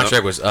contract? The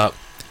contract was up.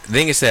 The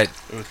thing is that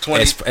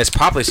as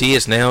popular as he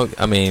is now,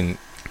 I mean,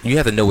 you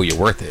have to know what your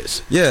worth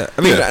is. Yeah,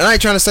 I mean, I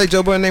ain't trying to say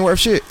Joe Budden ain't worth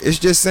shit. It's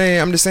just saying,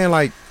 I'm just saying,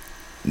 like,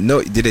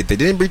 no, they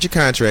didn't breach your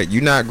contract.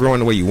 You're not growing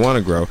the way you want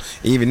to grow.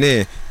 Even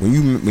then,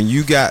 when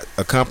you got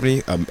a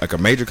company, like a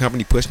major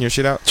company pushing your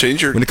shit out,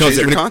 change your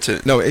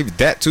content. No,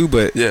 that too,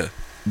 but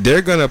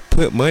they're gonna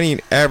put money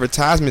in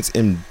advertisements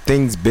in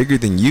things bigger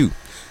than you.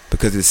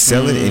 Because it's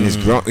selling and it's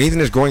growing. Anything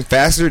that's growing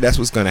faster, that's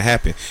what's going to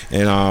happen.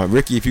 And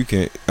Ricky, if you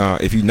can,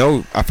 if you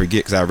know, I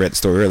forget because I read the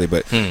story earlier,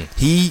 but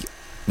he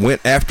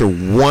went after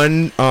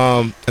one.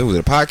 It was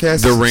a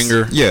podcast, The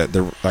Ringer. Yeah,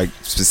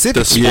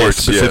 specifically.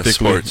 The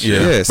sports.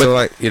 Yeah. So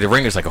like, The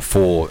Ringer's like a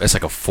full. It's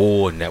like a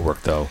full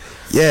network though.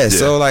 Yeah.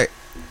 So like,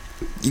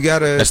 you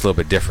gotta. That's a little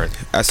bit different.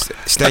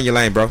 Stay in your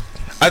lane, bro.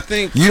 I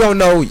think you don't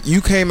know.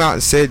 You came out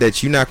and said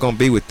that you're not gonna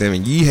be with them,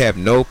 and you have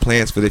no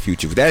plans for the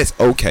future. That is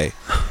okay.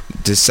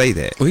 Just say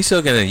that. Well, he's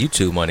still getting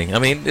YouTube money. I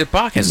mean, the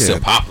podcast is still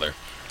popular.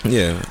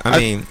 Yeah, I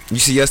mean, you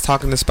see us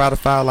talking to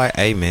Spotify like,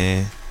 hey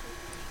man,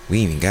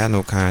 we ain't even got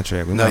no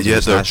contract. We Not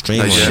yet, though.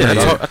 streaming. Not yet. Shit,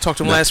 Yeah. I talked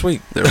to him last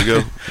week. There we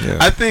go. Yeah.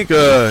 I think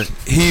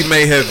he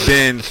may have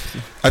been.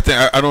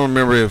 I don't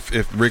remember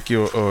if Ricky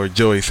or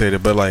Joey said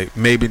it, but like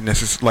maybe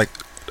like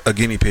a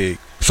guinea pig.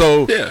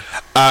 So Yeah.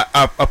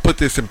 I put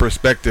this in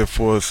perspective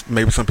for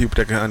maybe some people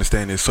that can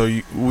understand this. So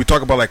we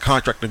talk about like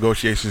contract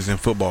negotiations in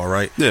football,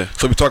 right? Yeah.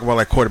 So we talk about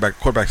like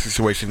quarterback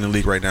situation in the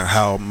league right now.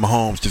 How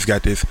Mahomes just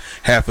got this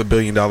 $500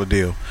 million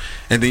deal,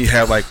 and then you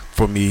have like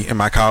for me and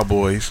my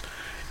Cowboys,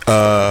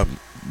 You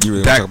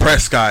really Dak talk about-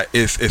 Prescott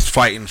is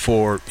fighting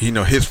for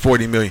his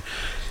 $40 million.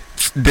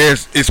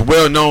 It's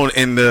well known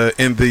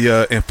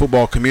in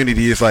football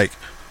community. It's like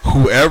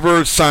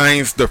whoever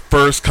signs the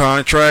first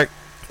contract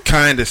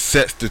kind of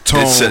sets the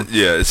tone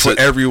for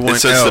everyone else.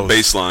 It sets else. the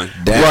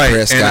baseline. Dak Right,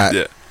 Prescott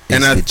Yeah. is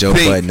and I the Joe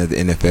think- Budden of the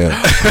NFL.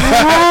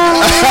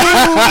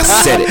 I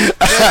said it.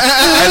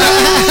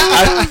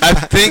 I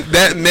think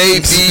that may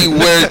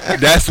be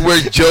that's where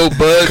Joe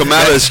Bud. Come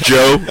at us,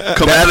 Joe.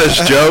 Come at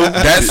us, Joe.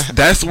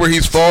 That's where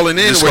he's falling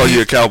in. Just where call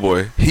you a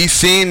cowboy. He's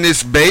seen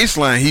this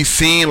baseline. He's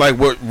seen like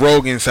what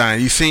Rogan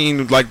signed. He's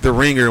seen like the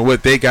Ringer and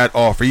what they got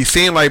offered. He's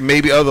seen like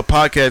maybe other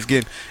podcasts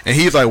getting, and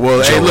he's like,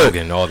 well, Joe hey, look,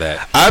 Rogan, all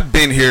that. I've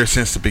been here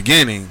since the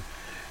beginning.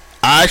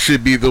 I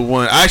should be the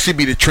one. I should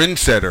be the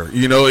trendsetter.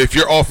 If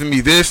you're offering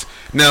me this,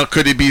 now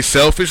could it be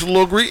selfish, a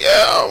little greedy?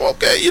 Yeah,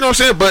 okay. You know what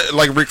I'm saying? But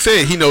like Rick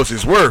said, he knows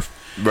his worth.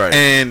 Right.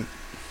 And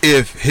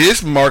if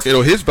his market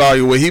or his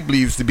value, what he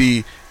believes to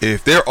be,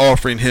 if they're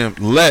offering him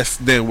less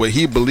than what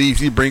he believes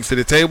he brings to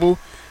the table,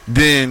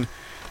 then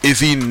is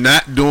he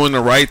not doing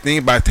the right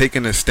thing by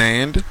taking a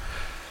stand?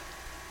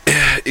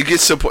 It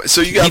gets to point.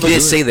 So you He got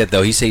did say that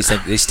though. He says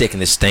he's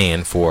taking a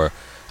stand for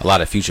a lot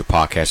of future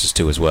podcasters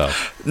too as well.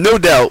 no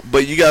doubt,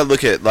 but you gotta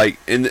look at like,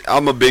 and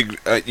I'm a big,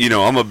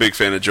 I'm a big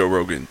fan of Joe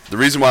Rogan. The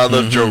reason why I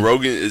love Joe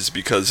Rogan is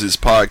because his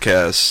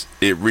podcast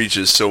it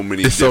reaches so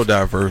many. It's so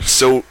diverse.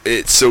 So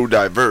it's so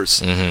diverse.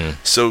 Mm-hmm.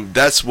 So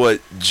that's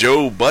what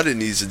Joe Budden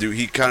needs to do.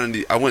 He kind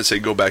of, I wouldn't say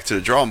go back to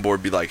the drawing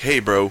board, be like,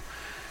 hey, bro,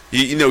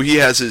 he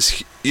has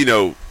his,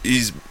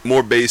 he's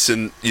more based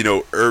in,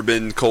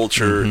 urban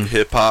culture,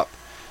 hip hop.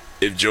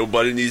 If Joe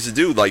Budden needs to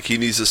do, like, he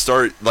needs to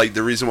start, like,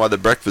 the reason why the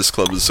Breakfast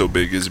Club is so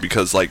big is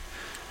because, like,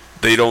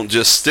 they don't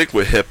just stick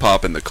with hip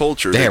hop and the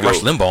culture. They had Rush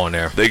Limbaugh in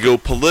there. They go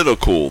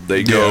political.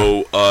 They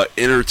go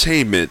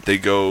entertainment. They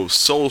go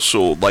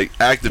social, like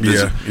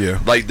activism. Yeah.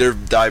 Like, they're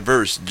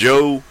diverse.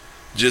 Joe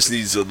just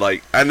needs to,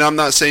 like, and I'm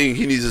not saying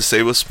he needs to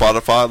stay with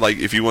Spotify, like,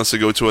 if he wants to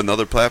go to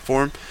another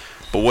platform,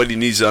 but what he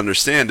needs to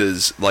understand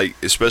is, like,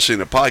 especially in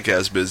the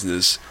podcast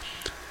business,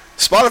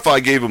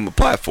 Spotify gave him a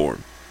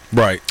platform.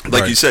 Right.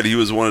 Like you said, he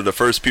was one of the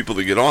first people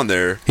to get on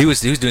there. He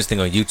was doing his thing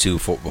on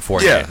YouTube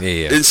beforehand.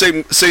 Yeah. And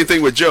same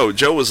thing with Joe.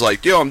 Joe was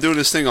like, yo, I'm doing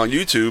this thing on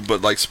YouTube,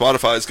 but like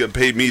Spotify is gonna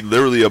pay me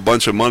literally a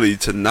bunch of money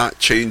to not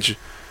change.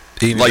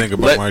 He didn't Like, think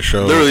about my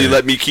show. literally and-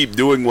 let me keep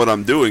doing what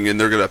I'm doing, and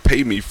they're gonna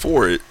pay me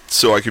for it,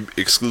 so I can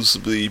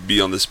exclusively be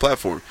on this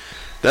platform.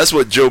 That's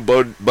what Joe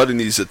Budden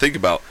needs to think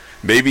about.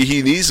 Maybe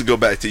he needs to go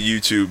back to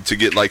YouTube to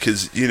get like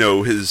his,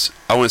 his,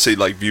 I wouldn't say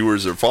like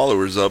viewers or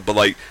followers up, but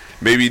like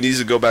maybe he needs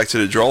to go back to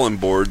the drawing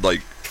board,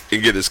 like,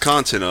 and get his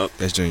content up.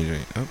 That's Junior.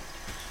 Oh.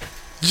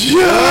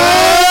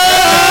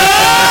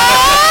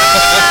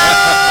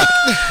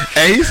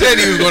 And he said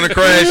he was going to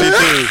crash it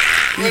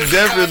too. He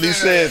definitely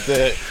said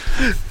that.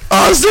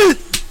 Austin!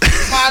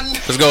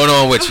 What's going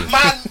on with you?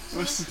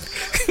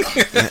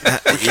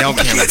 Y'all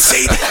can't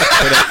say that.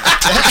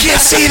 You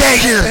can't say that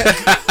here.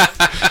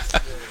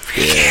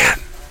 You can't.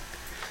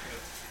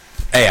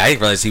 Hey, I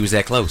didn't realize he was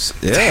that close.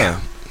 Yeah.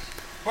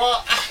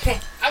 Well,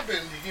 I've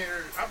been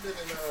here. I've been in.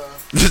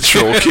 The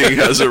Troll King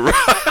has arrived.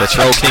 The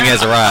Troll King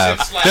has arrived.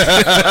 It's like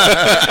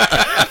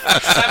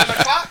 7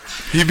 o'clock.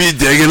 He be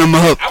digging them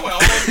up. I went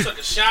home, took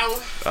a shower.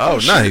 Oh,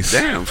 shit, nice.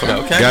 Damn.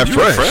 Okay. Got You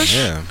fresh.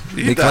 Yeah. You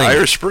Be the clean.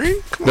 Irish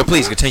Spring? Come No, on,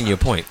 please man. continue your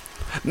point.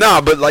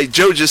 Nah, but like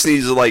Joe just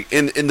needs to like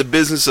in the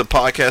business of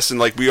podcasting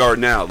like we are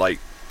now, like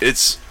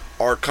it's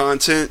our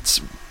content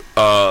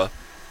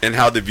and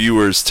how the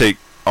viewers take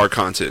our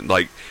content.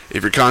 Like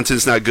if your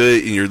content's not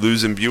good and you're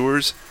losing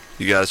viewers,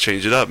 you gotta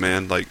change it up,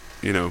 man. Like,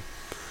 Yeah.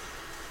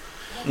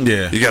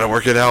 you gotta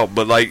work it out.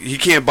 But like he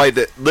can't bite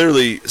that.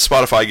 Literally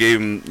Spotify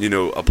gave him,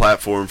 a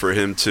platform for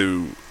him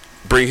to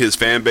bring his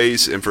fan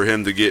base and for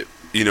him to get,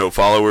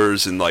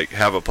 followers and like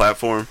have a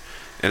platform.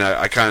 And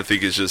I kind of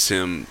think it's just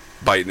him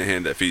biting the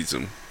hand that feeds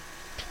him.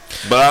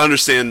 But I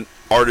understand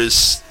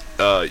artists,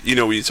 when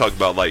you talk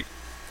about like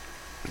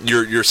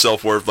your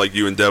self-worth, like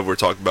you and Dev were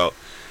talking about,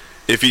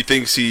 if he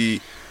thinks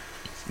he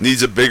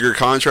needs a bigger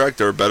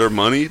contract or better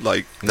money,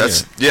 like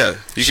that's he can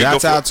Shouts go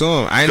for out to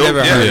him.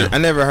 I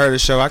never heard the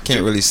show. I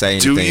can't really say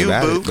Do anything you,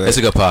 about boo? it. But It's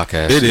a good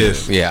podcast. It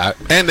is. Yeah.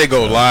 And they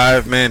go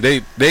live, man. They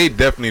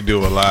definitely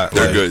do a lot.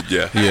 They're Like, good,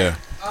 yeah. Yeah.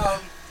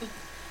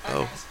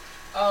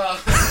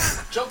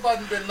 Joe Budden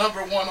Budden been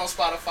 #1 on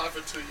Spotify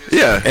for 2 years.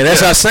 Yeah, And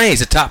that's what I'm saying. He's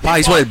the top pod.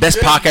 He's one of the best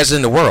podcasters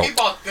in the world. He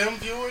bought them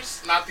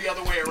viewers, not the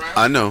other way around.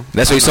 I know.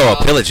 That's what he saw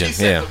pillaging. He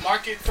said Yeah. the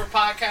market for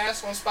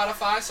podcasts on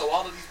Spotify, so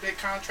all of these big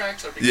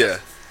contracts are because Yeah.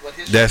 of what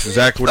his That's shit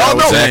exactly what Oh I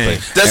was no,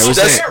 saying.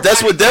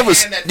 that's what Dev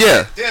was.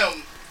 Yeah,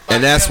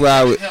 And that's why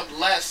I would-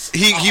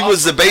 he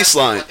was the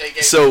baseline.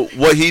 So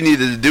what he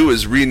needed to do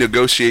is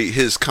renegotiate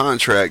his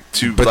contract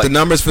to. But like, the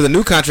numbers for the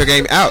new contract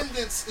ain't out.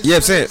 Yeah,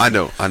 I'm saying. I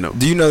know.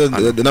 Do you know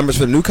the numbers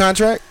for the new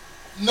contract?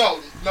 No,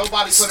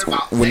 nobody put it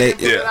out. When They they- didn't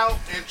put it Yeah. out,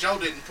 and Joe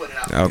didn't put it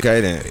out.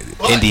 Okay then.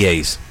 But-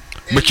 NDAs.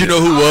 But you know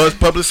who was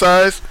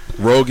publicized?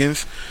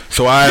 Rogan's.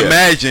 So I Yeah.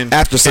 imagine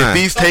After if sign.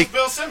 these So was take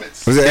Bill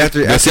Simmons. Was it after?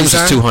 Bill after Simmons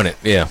was sign? 200.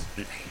 Yeah.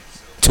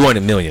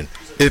 200 million.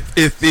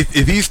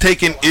 if he's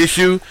taking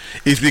issue,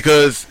 it's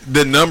because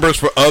the numbers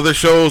for other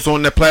shows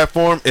on the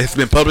platform has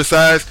been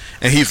publicized,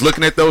 and he's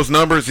looking at those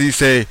numbers. He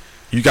say,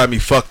 "You got me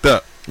fucked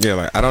up." Yeah,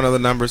 like I don't know the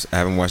numbers. I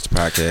haven't watched the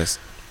podcast.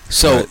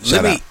 So But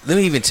shout out. let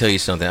me even tell you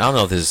something. I don't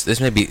know if this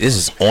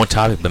is on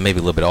topic, but maybe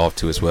a little bit off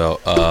too as well.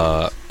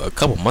 A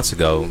couple months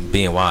ago,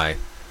 BNY,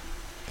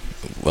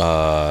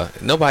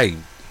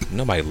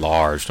 nobody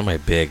large, nobody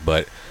big,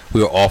 but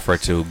we were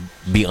offered to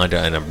be under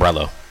an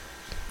umbrella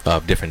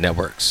of different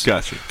networks.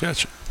 Gotcha.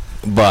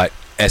 But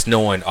as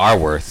knowing our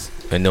worth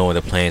and knowing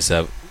the plans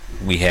that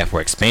we have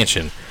for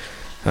expansion,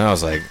 I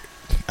was like,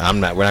 we're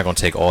not gonna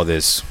take all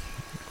this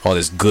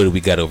good we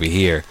got over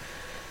here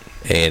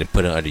and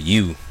put it under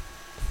you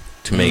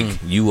to make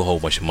you a whole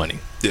bunch of money.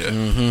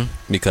 Yeah.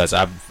 Because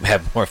I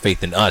have more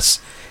faith in us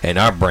and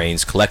our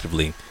brains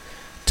collectively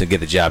to get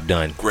the job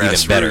done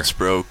even better. Grassroots,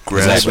 bro.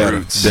 Exactly.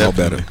 Grassroots. No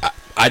better.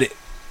 I didn't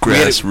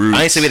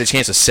say we had a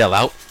chance to sell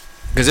out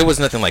because there was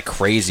nothing like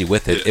crazy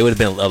with it. Yeah. It would have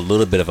been a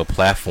little bit of a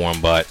platform,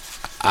 but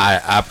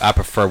I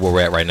prefer where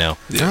we're at right now.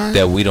 Yeah.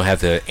 That we don't have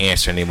to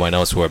answer anyone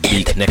else or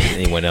be connected to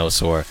anyone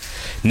else or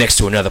next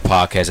to another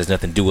podcast that's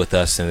nothing to do with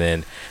us, and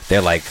then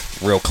they're like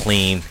real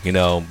clean,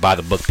 by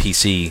the book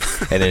PC,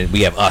 and then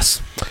we have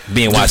us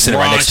being watched sitting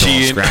right next to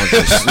them.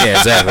 Scroungers. Yeah,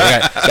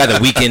 exactly. Got the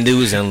weekend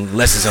news and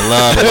lessons in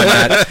love and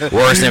whatnot.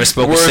 Words never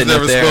spoken. Words sitting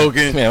never up there.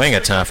 spoken. Man, we ain't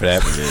got time for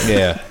that.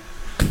 Yeah.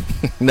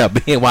 No,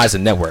 BNY is a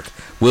network.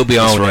 We'll be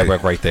our That's own right.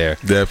 network right there.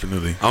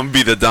 Definitely. I'm gonna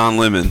be the Don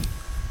Lemon.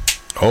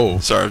 Oh,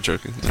 Sorry, I'm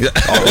joking.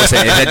 Oh,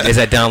 is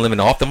that Don Lemon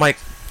off the mic?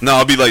 No,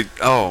 I'll be like,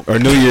 oh. Or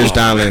New Year's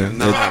down man,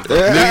 there. No,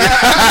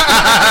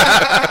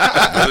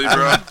 really,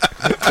 bro?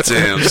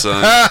 Damn,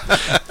 son.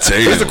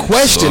 Damn. It was a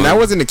question. son. I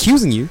wasn't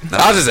accusing you.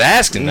 I was just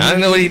asking. I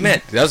didn't know what he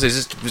meant. I was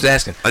just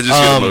asking. I just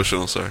get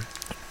emotional. Sorry.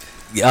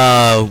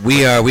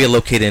 We are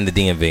located in the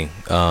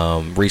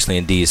DMV. Recently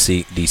in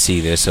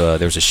DC,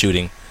 there was a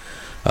shooting.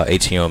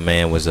 18-year-old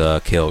man was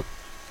killed.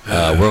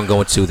 We're gonna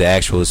go into the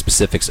actual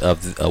specifics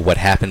of what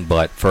happened,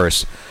 but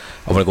first,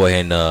 I want to go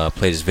ahead and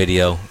play this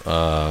video.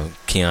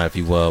 Keon, if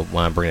you want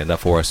to bring it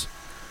up for us.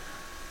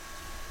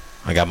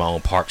 I got my own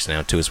parks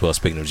now too, as well.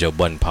 Speaking of Joe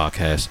Budden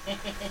podcast.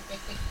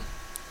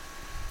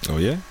 Oh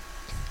yeah.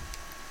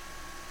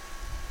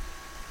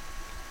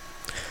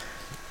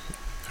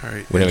 All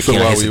right. Whenever So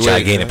Keon while hits the we wait,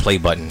 gigantic play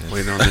button.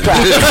 Waiting on it.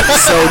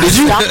 So did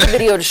you stop the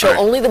video to show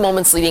only the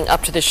moments leading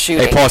up to the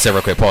shooting? Hey, pause that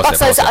real quick. Pause Fox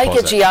that. Pause says that. Ike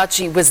Pause that.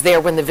 Giacchi was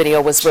there when the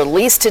video was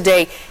released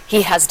today.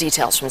 He has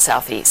details from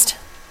Southeast.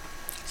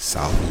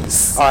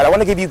 Southeast. All right, I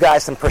want to give you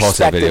guys some Pause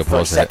that video, perspective for a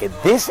pause that. second.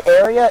 This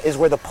area is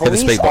where the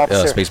police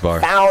officer space bar.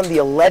 found the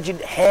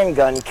alleged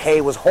handgun Kay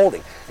was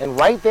holding. And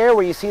right there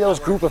where you see those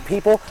group of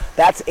people,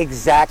 that's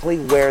exactly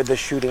where the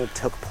shooting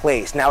took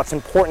place. Now, it's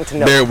important to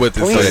note, Bear with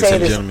us, police ladies say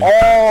and this gentlemen. all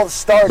Bear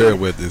started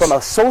with us. from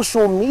a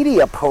social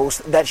media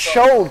post that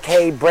showed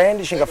Kay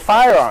brandishing a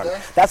firearm.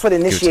 That's what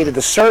initiated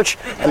the search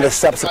and the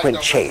subsequent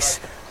chase.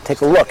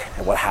 Take a look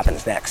at what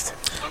happens next.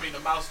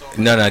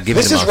 No, give me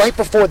This the is mouse. right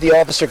before the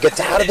officer gets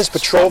out of his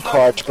patrol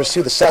car to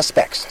pursue the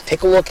suspects.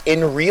 Take a look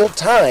in real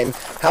time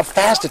how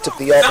fast it took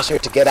the officer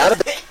to get out of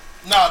the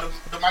No,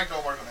 the mic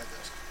don't work on that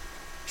desk.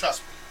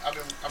 Trust me. I've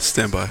been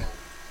Stand by.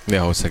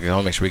 Yeah, one second.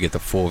 I'll make sure we get the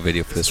full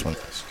video for this one.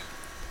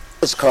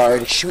 his car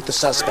and shoot the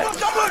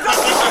suspect.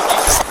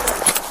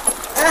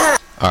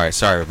 All right,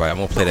 sorry everybody. I'm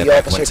gonna play that The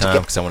back one officer to time get-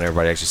 because I want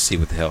everybody to actually see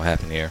what the hell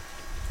happened here.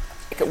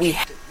 We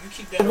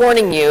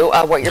warning you,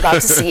 what you're about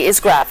to see is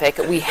graphic.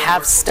 We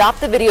have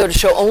stopped the video to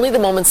show only the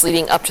moments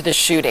leading up to the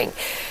shooting.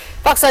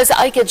 Fox says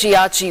Ike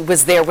Giacchi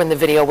was there when the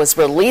video was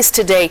released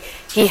today.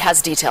 He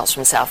has details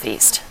from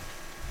Southeast.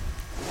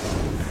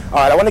 All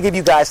right, I want to give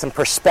you guys some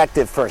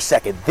perspective for a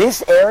second.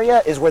 This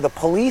area is where the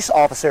police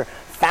officer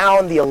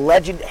found the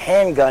alleged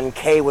handgun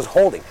Kay was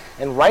holding.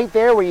 And right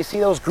there where you see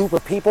those group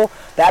of people,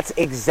 that's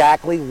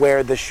exactly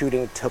where the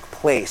shooting took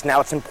place.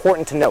 Now, it's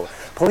important to note,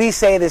 police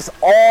say this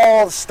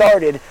all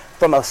started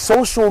from a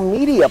social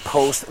media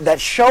post that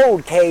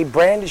showed Kay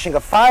brandishing a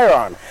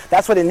firearm.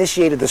 That's what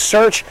initiated the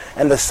search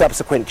and the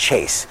subsequent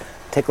chase.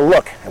 Take a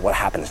look at what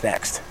happens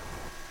next.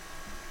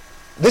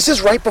 This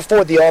is right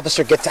before the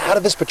officer gets out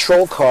of his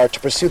patrol car to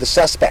pursue the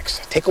suspects.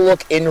 Take a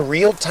look in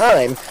real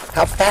time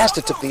how fast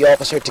it took the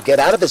officer to get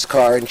out of his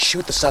car and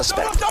shoot the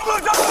suspect.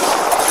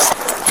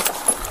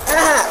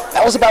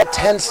 That was about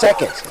 10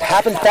 seconds. It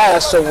happened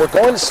fast, so we're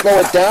going to slow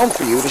it down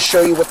for you to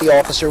show you what the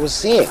officer was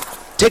seeing.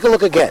 Take a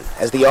look again.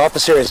 As the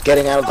officer is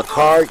getting out of the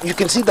car, you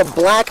can see the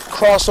black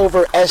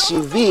crossover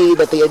SUV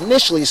that they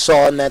initially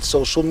saw in that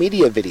social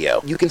media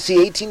video. You can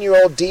see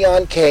 18-year-old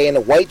Deon K in a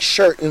white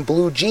shirt and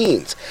blue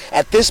jeans.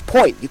 At this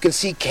point, you can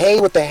see K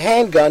with the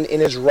handgun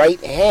in his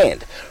right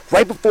hand.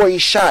 Right before he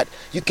shot,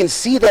 you can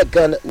see that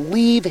gun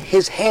leave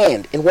his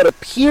hand in what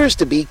appears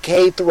to be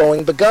K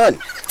throwing the gun.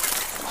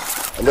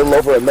 A little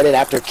over a minute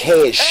after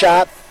K is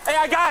shot, Hey,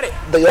 I got it!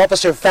 the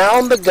officer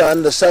found the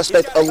gun the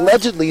suspect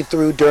allegedly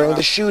threw during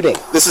the shooting.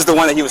 This is the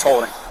one that he was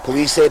holding.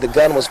 Police say the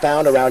gun was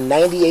found around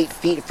 98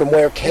 feet from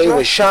where K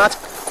was shot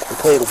and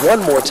played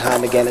one more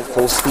time again at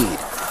full speed.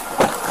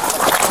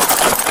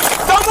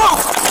 Don't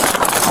move!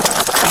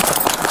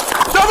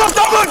 Don't move,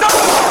 don't move, don't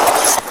move!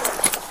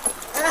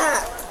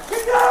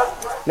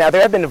 Now,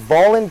 there have been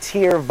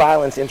volunteer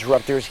violence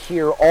interrupters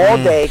here all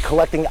day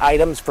collecting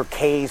items for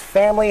Kay's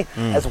family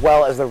as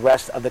well as the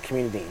rest of the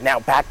community. Now,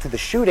 back to the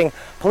shooting.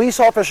 Police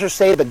officers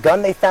say the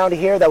gun they found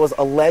here that was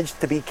alleged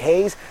to be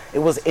Kay's, it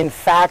was in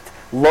fact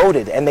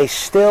loaded, and they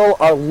still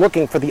are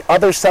looking for the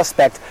other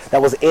suspect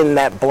that was in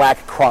that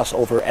black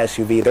crossover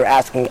SUV. They're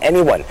asking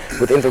anyone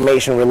with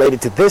information related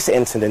to this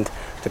incident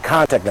to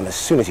contact them as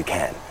soon as you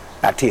can.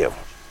 Back to you.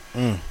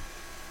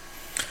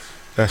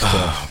 That's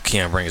tough.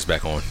 Can't bring us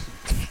back on.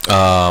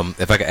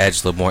 If I could add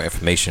just a little more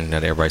information, now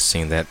that everybody's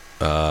seen that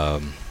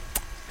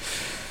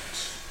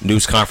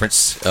news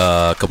conference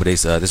a couple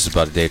days. This is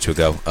about a day or two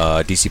ago.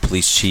 DC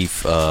Police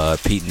Chief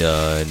Pete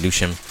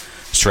Newsham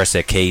stressed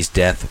that Kay's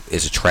death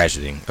is a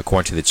tragedy.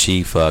 According to the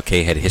chief,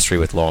 Kay had a history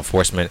with law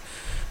enforcement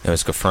and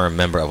was a confirmed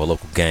member of a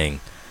local gang.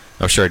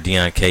 I'm sure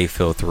Deon K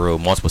fell through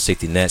multiple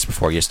safety nets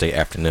before yesterday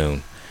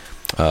afternoon.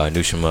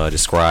 Newsham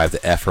described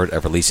the effort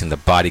of releasing the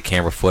body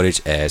camera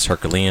footage as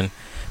Herculean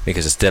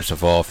because the steps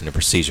involved in the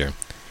procedure.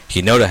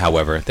 He noted,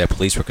 however, that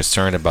police were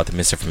concerned about the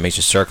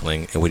misinformation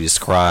circling in what he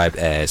described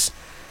as,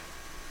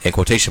 in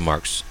quotation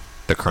marks,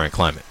 the current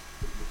climate.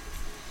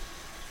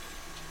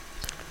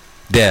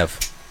 Dev,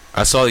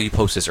 I saw you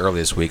post this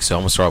earlier this week, so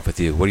I'm going to start off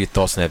with you. What are your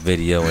thoughts on that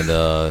video and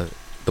the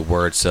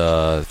words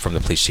from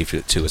the police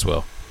chief too as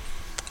well?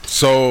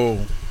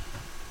 So,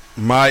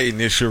 my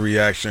initial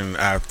reaction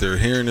after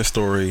hearing the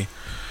story,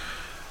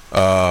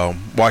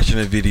 watching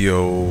the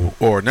video,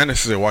 or not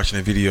necessarily watching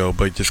the video,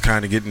 but just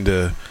kind of getting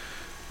the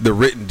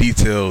written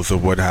details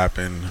of what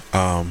happened,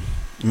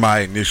 my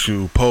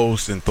initial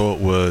post and thought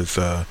was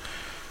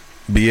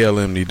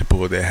BLM need to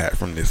pull their hat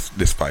from this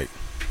fight.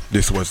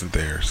 This wasn't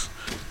theirs.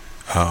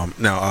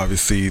 Now,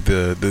 obviously,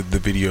 the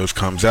videos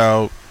comes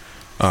out.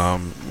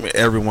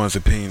 Everyone's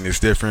opinion is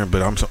different,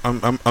 but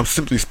I'm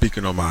simply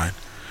speaking on mine.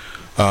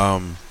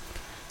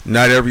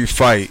 Not every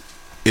fight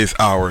is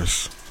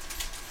ours.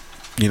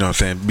 You know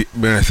what I'm saying?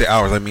 When I say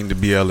ours, I mean the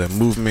BLM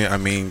movement. I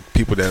mean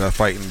people that are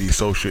fighting these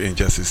social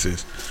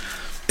injustices.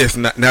 It's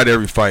not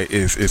every fight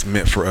is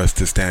meant for us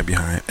to stand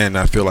behind, and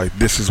I feel like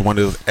this is one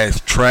of those,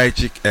 as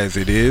tragic as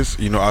it is.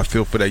 You know, I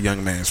feel for that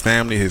young man's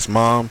family, his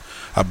mom.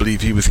 I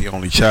believe he was the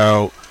only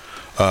child,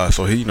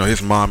 so he, you know,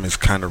 his mom is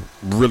kind of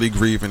really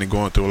grieving and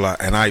going through a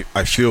lot, and I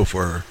feel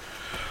for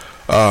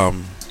her.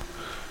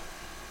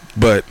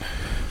 But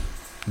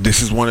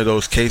this is one of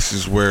those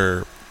cases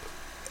where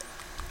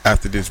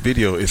after this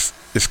video, it's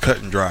cut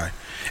and dry,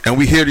 and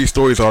we hear these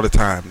stories all the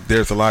time.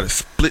 There's a lot of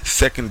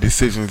split-second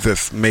decisions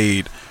that's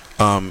made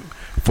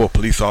for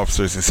police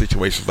officers in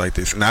situations like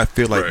this, and I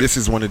feel like this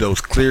is one of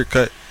those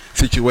clear-cut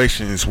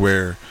situations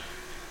where,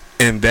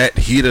 in that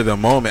heat of the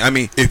moment, I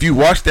mean, if you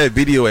watch that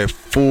video at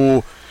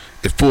full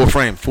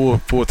frame,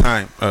 full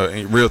time,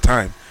 in real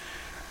time,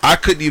 I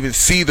couldn't even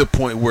see the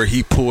point where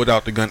he pulled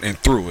out the gun and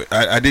threw it.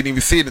 I didn't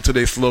even see it until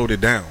they slowed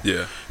it down.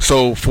 Yeah.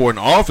 So for an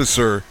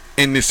officer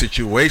in this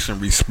situation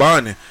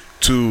responding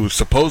to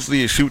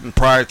supposedly a shooting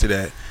prior to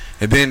that,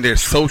 and then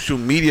there's social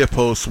media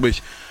posts,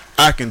 which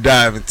I can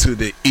dive into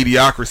the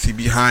idiocracy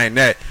behind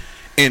that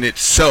in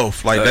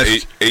itself. Like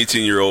that's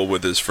 18-year-old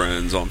with his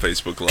friends on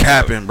Facebook Live.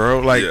 Capping, bro.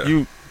 Like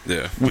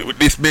yeah.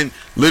 It's been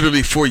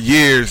literally for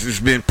years. It's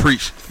been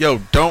preached. Yo,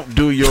 don't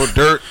do your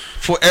dirt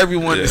for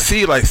everyone to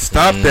see. Like,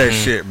 stop that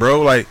shit,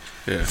 bro. Like,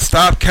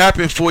 stop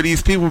capping for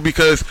these people,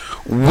 because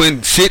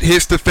when shit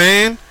hits the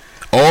fan,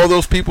 all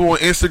those people on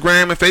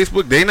Instagram and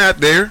Facebook, they not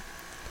there.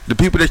 The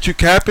people that you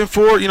capping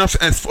for, you know,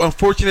 as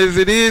unfortunate as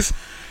it is,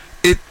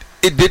 it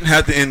didn't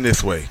have to end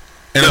this way.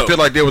 And I feel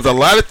like there was a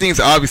lot of things,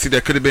 obviously,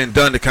 that could have been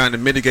done to kind of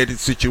mitigate the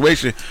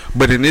situation.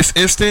 But in this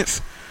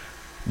instance,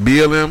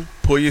 BLM,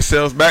 pull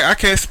yourselves back. I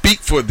can't speak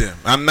for them.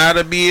 I'm not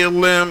a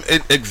BLM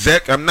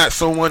exec. I'm not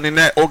someone in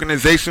that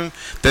organization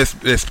that's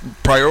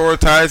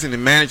prioritizing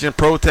and managing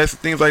protests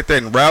and things like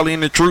that and rallying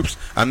the troops.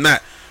 I'm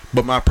not.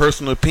 But my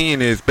personal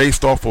opinion is,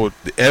 based off of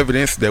the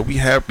evidence that we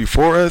have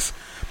before us,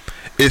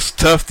 it's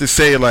tough to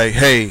say, like,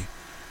 hey,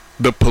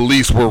 the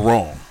police were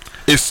wrong.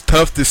 It's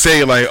tough to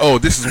say, like, oh,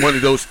 this is one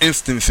of those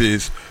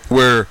instances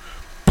where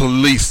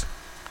police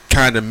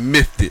kind of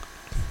miffed it.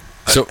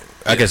 So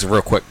I guess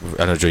real quick,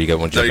 I know Joe, you got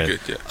one jump in.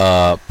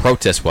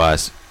 Protest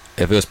wise,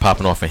 if it was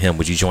popping off for him,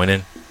 would you join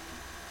in?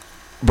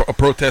 A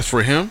protest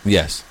for him?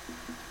 Yes.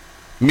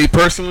 Me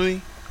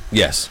personally?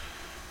 Yes.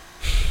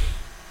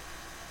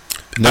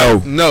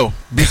 No,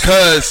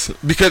 because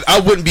I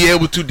wouldn't be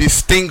able to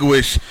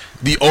distinguish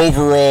the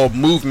overall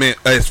movement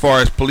as far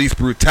as police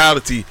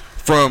brutality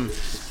from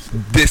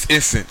this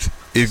instance.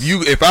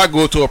 If I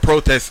go to a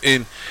protest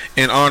in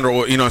honor,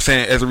 or you know what I'm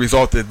saying, as a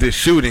result of this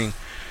shooting,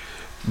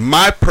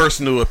 my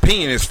personal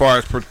opinion as far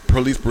as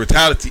police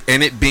brutality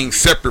and it being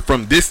separate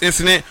from this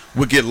incident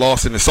would get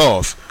lost in the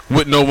sauce.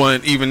 Would no one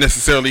even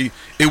necessarily?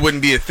 It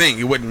wouldn't be a thing.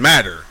 It wouldn't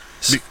matter.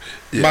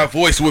 My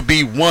voice would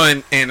be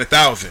 1 in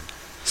 1,000.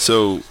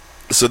 So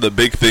the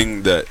big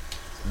thing that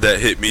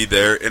hit me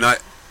there,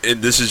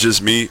 and this is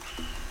just me,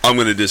 I'm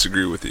gonna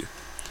disagree with you.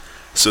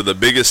 So the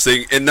biggest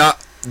thing, and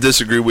not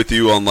disagree with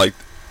you on like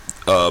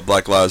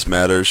Black Lives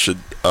Matter should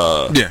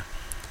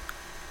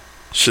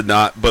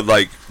not, but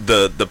like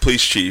the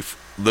police chief,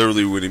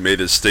 literally when he made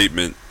his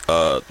statement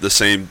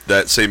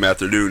that same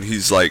afternoon,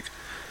 he's like,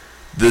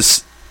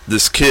 this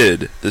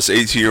kid, this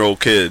 18-year-old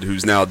kid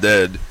who's now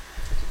dead,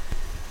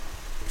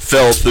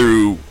 fell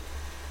through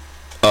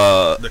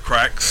the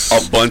cracks,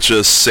 a bunch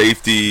of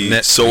safety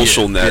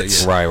social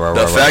nets. Right.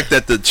 The fact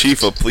that the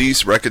chief of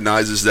police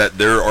recognizes that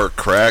there are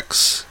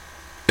cracks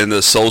in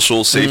the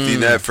social safety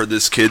net for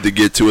this kid to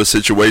get to a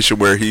situation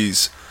where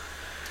he's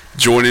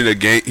joining a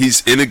gang,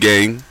 he's in a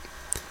gang,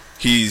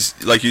 he's,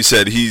 like you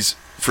said, he's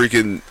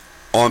freaking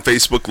on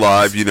Facebook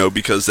Live, you know,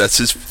 because that's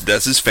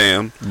his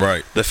fam.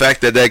 Right. The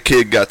fact that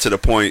kid got to the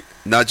point,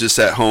 not just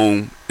at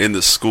home, in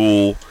the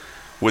school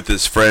with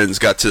his friends,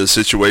 got to a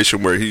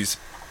situation where he's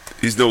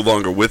no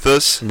longer with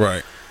us.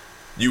 Right.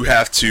 You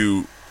have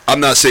to, I'm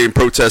not saying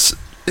protest,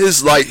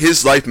 his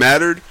life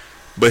mattered,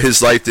 but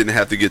his life didn't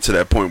have to get to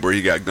that point where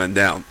he got gunned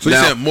down. So you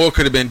said more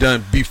could have been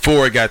done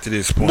before it got to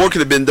this point. More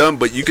could have been done,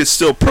 but you could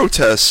still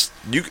protest.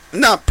 You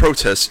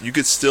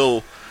could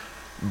still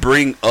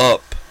bring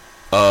up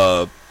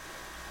the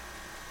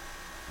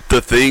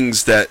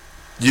things that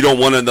you don't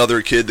want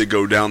another kid to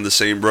go down the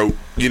same road,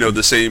 you know,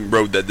 the same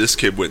road that this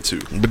kid went to.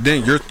 But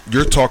then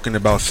you're talking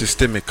about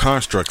systemic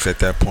constructs at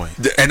that point.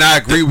 And I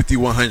agree with you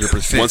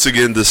 100%. Once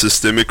again, the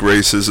systemic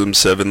racism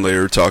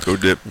 7-layer taco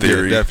dip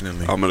theory. Yeah,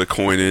 definitely. I'm going to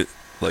coin it.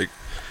 Like,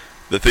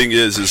 the thing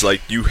is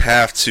like, you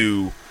have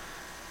to,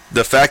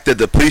 the fact that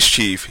the police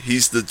chief,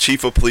 he's the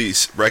chief of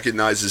police,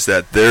 recognizes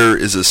that there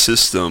is a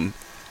system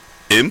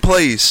in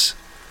place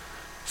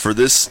for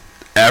this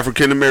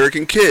African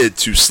American kid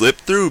to slip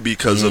through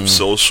because of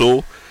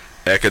social,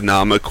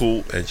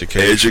 economical,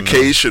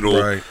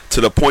 educational, right, to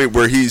the point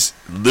where he's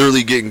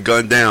literally getting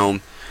gunned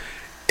down.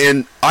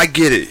 And I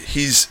get it.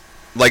 He's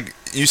like,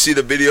 you see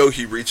the video,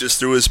 he reaches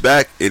through his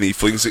back and he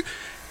flings it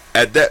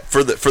at that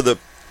for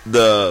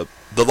the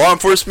law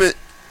enforcement,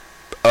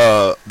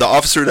 the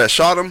officer that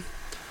shot him.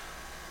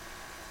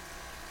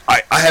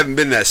 I haven't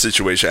been in that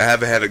situation. I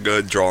haven't had a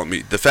gun drawn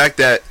me. The fact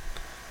that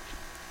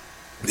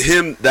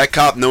that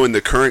cop, knowing the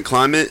current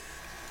climate,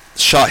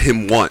 shot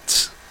him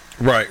once.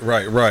 Right.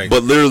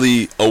 But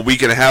literally a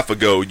week and a half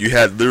ago, you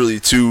had literally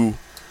 2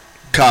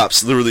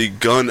 cops literally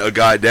gun a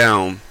guy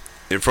down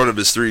in front of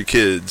his 3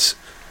 kids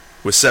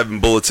with 7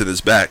 bullets in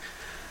his back.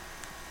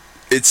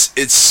 It's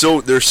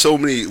so, there's so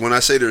many, when I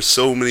say there's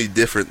so many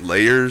different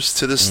layers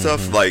to this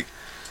stuff, like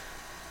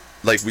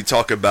we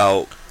talk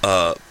about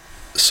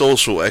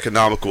social,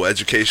 economical,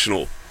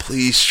 educational,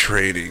 police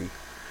training,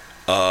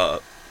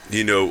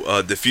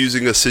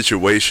 diffusing a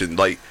situation,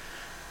 like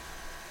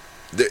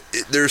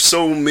there's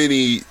so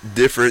many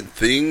different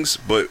things.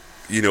 But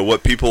you know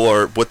what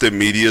the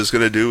media is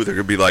going to do, they're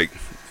going to be like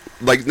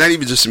not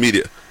even just the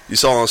media, you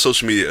saw on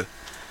social media.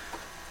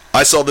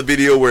 I saw the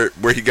video where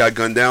he got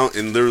gunned down,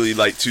 and literally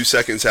like 2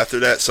 seconds after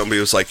that, somebody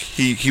was like,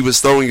 he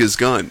was throwing his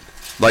gun,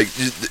 like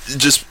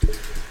just.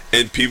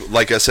 And people,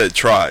 like I said,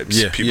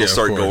 tribes. People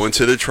start going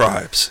to the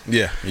tribes.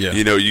 Yeah.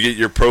 You know, you get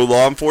your pro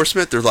law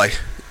enforcement. They're like,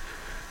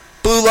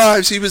 blue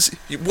lives.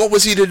 What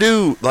was he to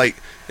do? Like,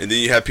 and then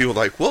you have people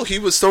like, well, he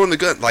was throwing the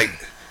gun. Like,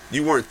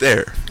 you weren't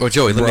there. Well,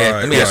 Joey,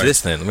 let me ask you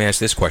this then. Let me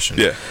ask you this question.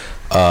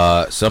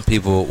 Yeah. Some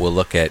people will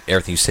look at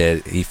everything you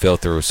said. He fell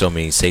through so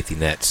many safety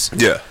nets.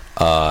 Yeah.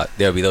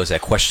 There'll be those that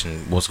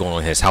question what's going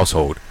on in his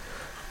household,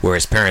 where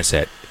his parents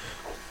at.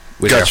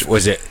 Gotcha.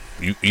 Was it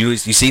you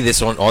see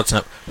this on all the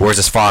time? Where's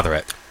his father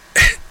at?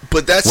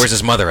 But where's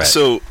his mother at?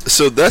 So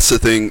that's the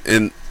thing,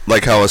 and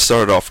like how I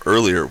started off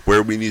earlier,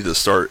 where we need to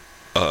start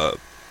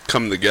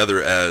coming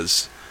together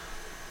as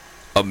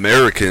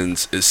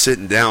Americans is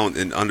sitting down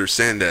and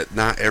understand that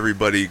not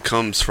everybody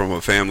comes from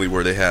a family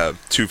where they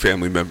have 2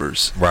 family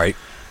members, right?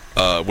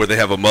 Where they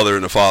have a mother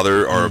and a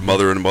father, or a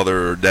mother and a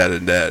mother, or dad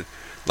and dad.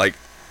 Like,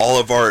 all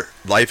of our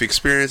life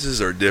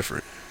experiences are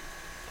different.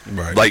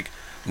 Right. Like,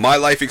 my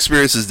life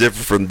experience is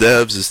different from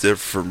Dev's, it's different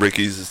from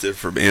Ricky's, it's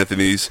different from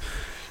Anthony's.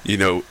 You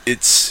know,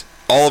 it's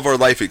all of our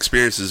life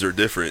experiences are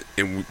different,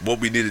 and what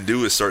we need to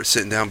do is start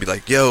sitting down and be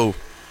like, yo,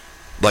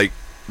 like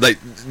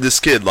this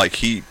kid, like,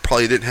 he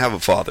probably didn't have a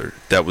father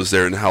that was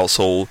there in the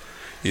household,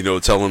 you know,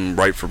 tell him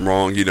right from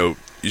wrong, you know,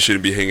 you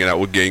shouldn't be hanging out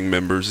with gang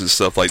members and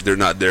stuff. Like, they're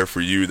not there for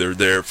you, they're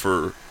there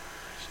for,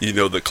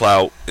 the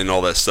clout and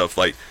all that stuff.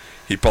 Like,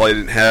 he probably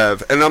didn't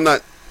have,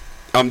 and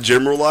I'm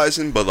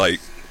generalizing, but like,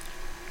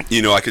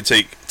 I could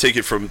take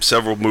it from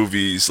several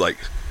movies, like,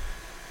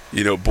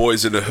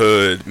 Boys in the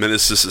Hood,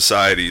 Menace to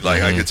Society.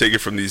 Like, I could take it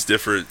from these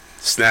different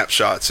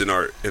snapshots in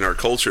our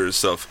culture and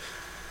stuff.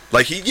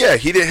 Like, he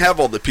didn't have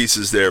all the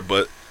pieces there,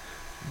 but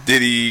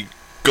did he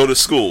go to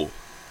school?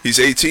 He's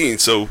 18,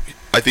 so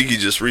I think he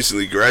just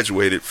recently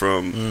graduated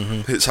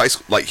from his high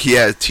school. Like, he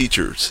had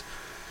teachers.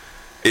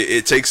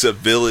 It takes a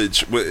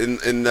village,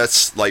 and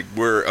that's like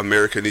where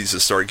America needs to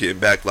start getting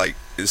back. Like,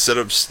 instead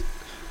of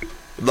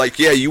like,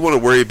 yeah, you want to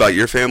worry about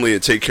your family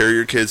and take care of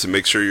your kids and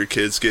make sure your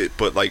kids get,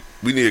 but like,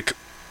 we need to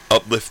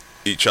uplift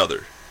each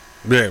other.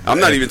 Yeah, I'm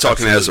not even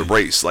talking as a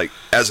race, like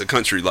as a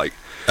country. Like,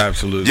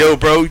 absolutely, yo,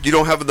 bro, you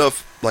don't have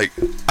enough. Like,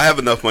 I have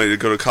enough money to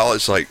go to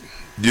college. Like,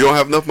 you don't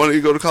have enough money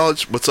to go to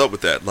college. What's up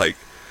with that? Like,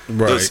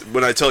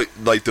 when I tell you,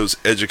 like, those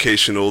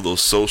educational,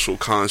 those social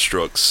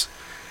constructs,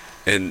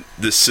 and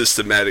this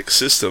systematic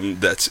system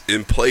that's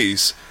in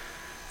place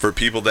for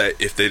people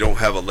that if they don't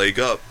have a leg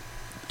up,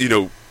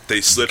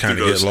 they slip through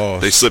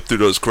those. They slip through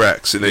those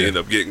cracks and they end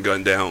up getting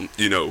gunned down.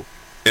 In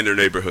their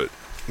neighborhood.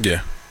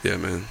 Yeah,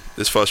 man,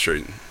 it's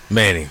frustrating.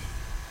 Manny,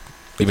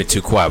 you've been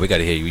too quiet. We got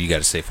to hear you got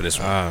to say for this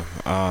one.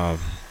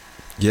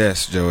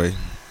 Yes, Joey.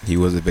 He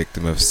was a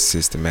victim of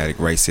systematic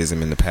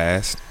racism in the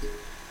past.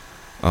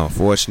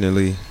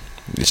 Unfortunately,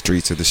 the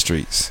streets are the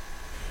streets.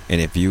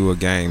 And if you a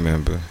gang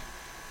member,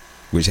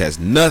 which has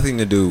nothing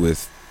to do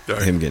with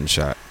him getting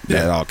shot,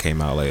 that all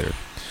came out later,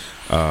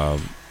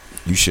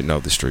 you should know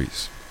the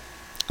streets.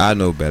 I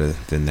know better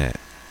than that.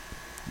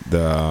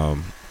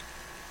 The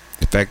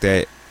fact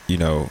that,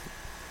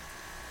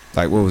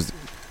 like, what was...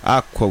 I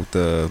quote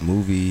the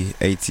movie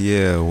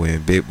ATL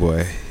when Big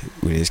Boy,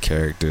 when his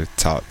character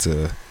talked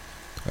to,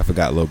 I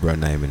forgot little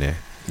brother name in there.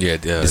 Yeah,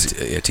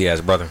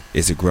 T.I.'s brother.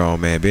 It's a grown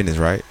man business,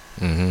 right?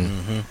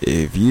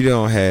 If you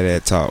don't have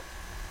that talk,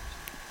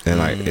 then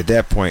like at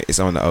that point it's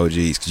on the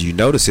OGs,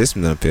 because the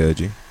system done failed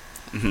you.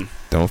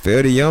 Don't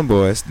fail the young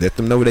boys. Let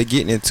them know what they're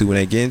getting into when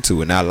they get into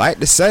it. And I like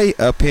to say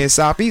up here in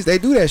Southeast they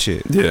do that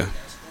shit. Yeah.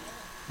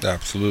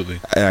 Absolutely.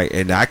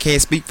 And I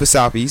can't speak for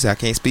Southeast. I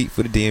can't speak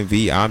for the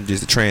DMV. I'm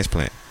just a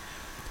transplant.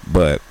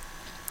 But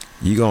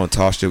you gonna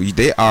toss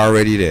they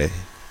already there.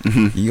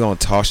 You gonna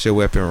toss your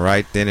weapon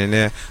right then and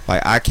there.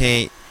 Like, I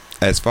can't,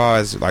 as far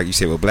as like you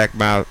said with Black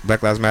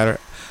Lives Matter,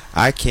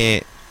 I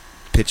can't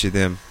picture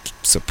them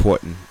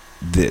supporting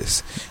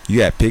this.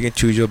 You have to pick and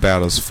choose your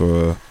battles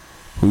for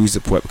who you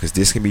support, because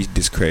this can be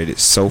discredited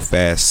so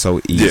fast,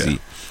 so easy.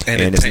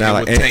 And it's not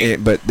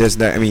like, but there's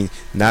not. I mean,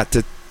 not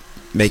to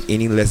make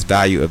any less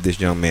value of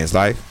this young man's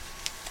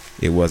life.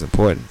 It was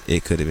important.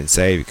 It could have been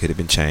saved. It could have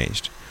been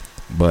changed.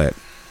 But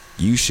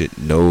you should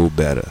know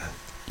better.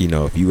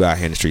 If you out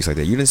here in the streets like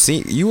that,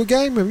 you a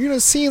gang member. You done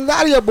seen a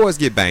lot of your boys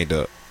get banged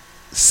up.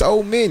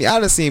 So many. I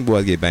done seen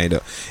boys get banged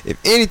up. If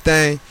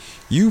anything,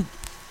 you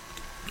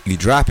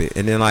drop it,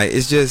 and then like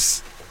it's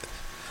just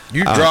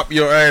you drop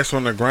your ass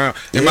on the ground.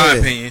 In my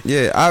opinion,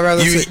 I'd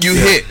rather you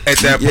hit at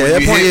that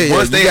point.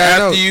 Once they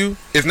after you,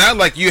 it's not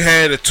like you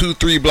had a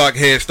 2-3 block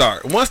head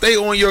start. Once they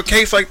on your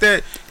case like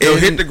that, they'll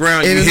hit the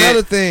ground. And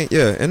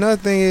another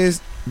thing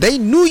is they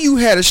knew you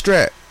had a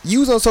strap. You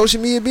was on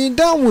social media being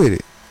done with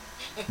it.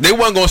 They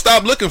wasn't gonna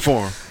stop looking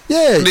for him.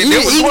 Yeah,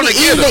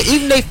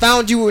 even they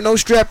found you with no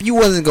strap, you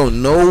wasn't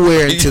going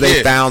nowhere until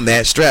they found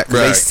that strap,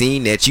 because they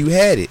seen that you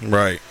had it.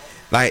 Right.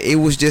 Like, it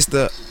was just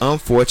a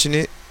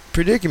unfortunate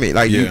predicament.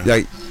 Like,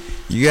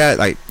 you got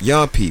like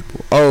young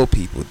people, old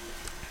people.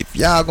 If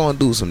y'all gonna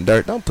do some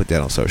dirt, don't put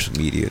that on social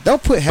media.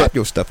 Don't put half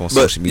your stuff on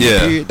social media.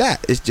 Period.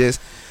 That it's just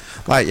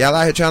like y'all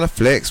out here trying to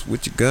flex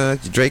with your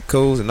guns, your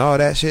Dracos, and all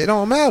that shit. It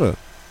don't matter.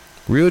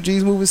 Real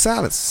G's move in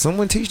silence.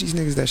 Someone teach these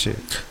niggas that shit.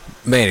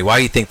 Manny, why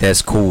do you think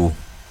that's cool?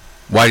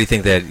 Why do you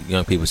think that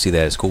young people see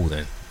that as cool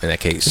then, in that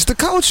case? It's the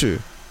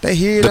culture. They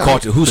hear the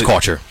culture. Whose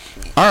culture?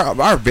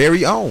 Our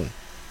very own.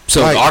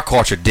 So like, our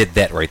culture did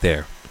that right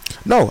there.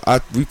 No,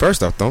 we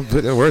first off, don't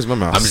put the words in my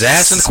mouth. I'm just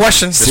asking the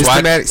question.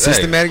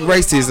 Systematic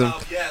racism.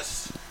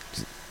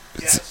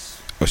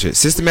 Yes. Oh shit!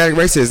 Systematic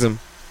racism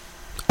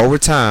over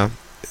time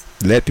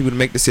led people to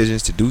make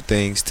decisions, to do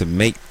things, to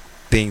make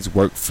things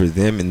work for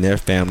them and their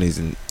families,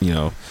 and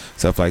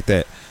stuff like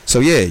that. So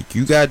yeah,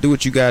 you gotta do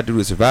what you gotta do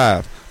to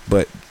survive.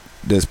 But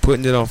does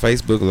putting it on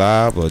Facebook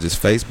Live or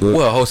just Facebook?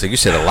 Well, hold on, you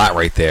said a lot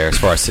right there. As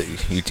far as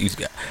you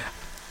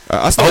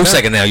a whole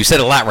second now, you said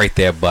a lot right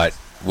there, but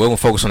we're gonna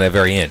focus on that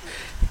very end.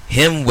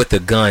 Him with the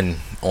gun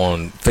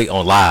on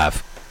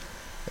live,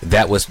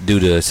 that was due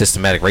to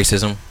systematic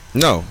racism?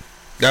 No,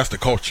 that's the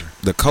culture.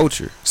 The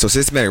culture. So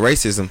systematic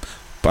racism.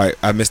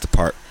 I missed the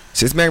part.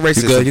 Systematic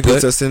racism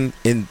puts us in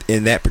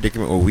that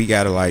predicament where we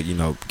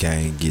gotta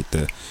gang, get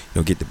the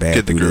bad,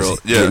 get the girl,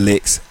 get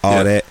licks,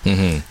 all that.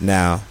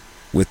 Now,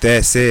 with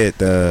that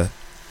said,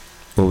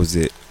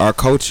 our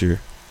culture,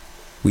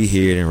 we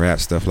hear it in rap,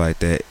 stuff like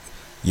that.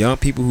 Young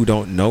people who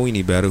don't know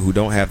any better, who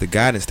don't have the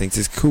guidance, thinks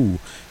it's cool.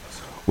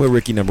 What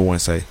Ricky number one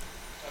say?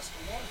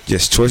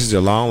 Just choices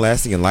are long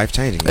lasting and life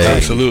changing.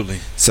 Absolutely.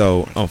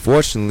 So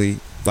unfortunately,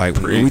 Like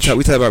we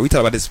talked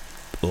about this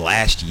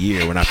last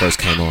year when I first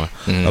came on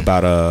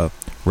about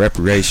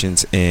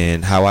reparations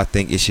and how I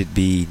think it should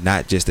be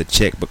not just a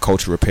check but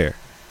culture repair.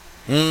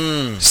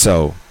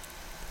 So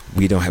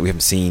we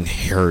haven't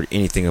heard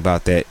anything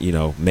about that,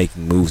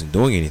 making moves and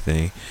doing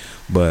anything.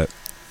 But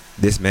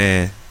this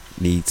man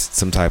needs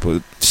some type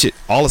of shit.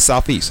 All of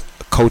Southeast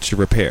culture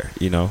repair,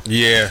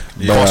 Yeah.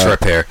 Culture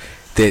repair.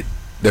 Did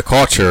the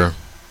culture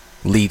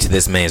lead to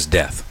this man's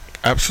death?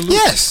 Absolutely.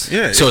 Yes.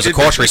 Yeah. So is the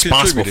culture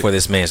responsible for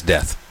this man's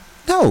death?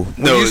 No.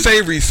 When you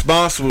say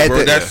responsible,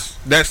 bro,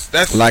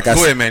 that's like go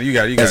ahead, man. You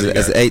got as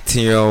an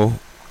 18-year-old.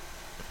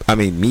 I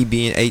mean, me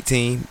being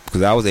 18,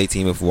 because I was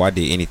 18 before I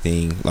did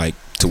anything like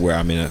to where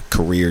I'm in a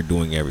career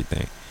doing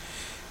everything.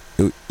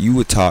 You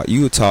would talk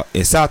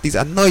in Southeast.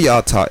 I know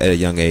y'all taught at a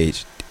young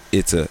age.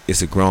 It's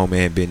a grown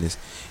man business.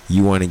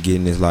 You want to get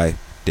in this life,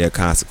 there are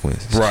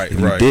consequences. Right. If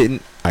you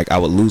didn't, I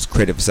would lose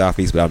credit for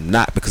Southeast, but I'm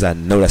not, because I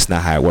know that's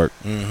not how it worked.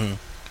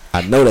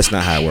 I know that's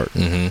not how it worked.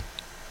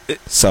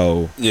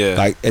 So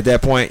like at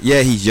that point,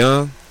 he's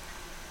young,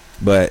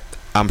 but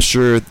I'm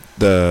sure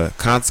the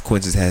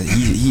consequences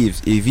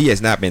if he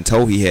has not been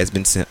told, he has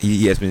been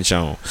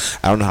shown.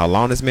 I don't know how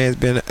long this man's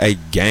been a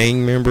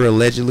gang member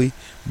allegedly,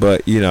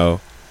 but at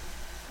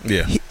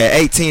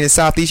 18 in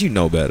Southeast, you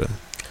know better.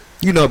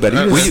 You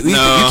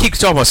keep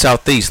talking about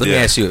Southeast. Let me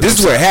ask you. This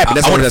is where it happened.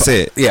 That's what I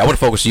said. Yeah, I want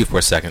to focus on you for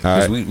a second,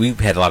 because right. we've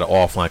had a lot of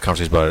offline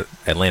conversations about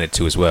Atlanta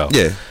too as well.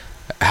 Yeah.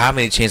 How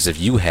many chances have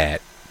you had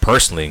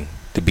personally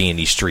to be in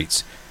these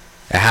streets?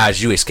 And how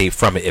did you escape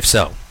from it, if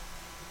so?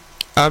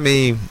 I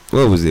mean,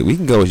 what was it? We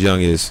can go as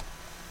young as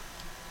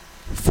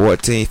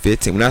 14,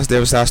 15.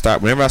 Whenever I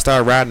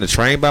started riding the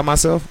train by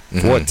myself,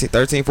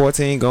 13,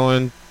 14,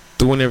 going,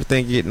 doing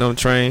everything, getting on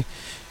the train,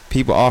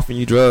 people offering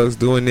you drugs,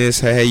 doing this.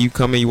 Hey, you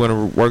come in, you want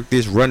to work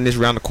this, run this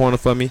around the corner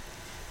for me.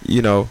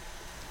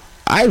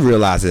 I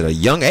realized at a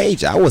young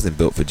age I wasn't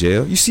built for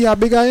jail. You see how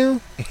big I am?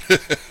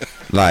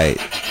 like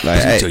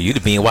hey, you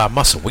the being wild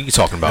muscle. What are you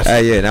talking about?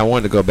 And I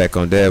wanted to go back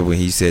on that when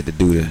he said the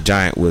dude, the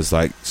giant, was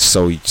like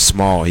so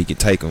small he could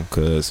take him,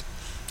 because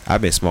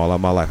I've been small all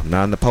my life. I'm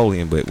not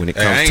Napoleon, but when it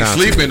comes I ain't time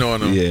sleeping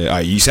on him. Yeah,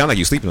 you sound like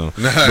you sleeping on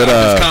him. Nah, but I'm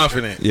just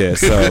confident. Yeah,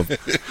 so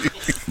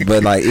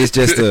but like it's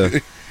just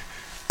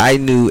I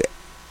knew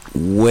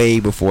way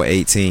before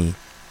 18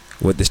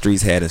 what the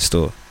streets had in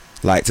store,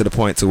 like to the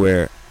point to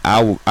where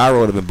I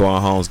rode up in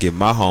Barn Homes, give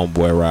my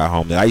homeboy a ride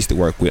home that I used to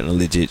work with in a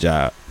legit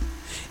job,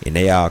 and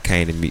they all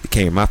came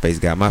in my face,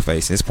 got my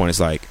face. And at this point, it's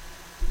like,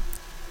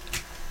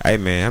 hey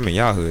man, I'm in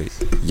y'all hood,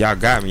 y'all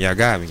got me, y'all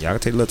can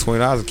take a little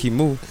 $20 and keep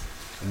moving.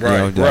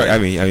 Right. I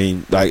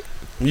mean, like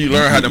you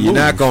learn how to move. You're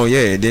not going,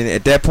 and then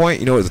at that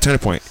point, it's a turning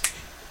point.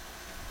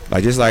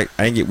 Like just like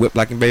I didn't get whipped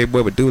like in Baby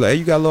Boy, but dude, like, hey,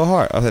 you got a little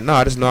heart. I said, no,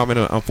 I just know I'm in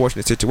an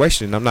unfortunate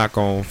situation, and I'm not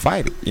gonna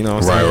fight it. You know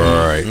what I'm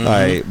saying?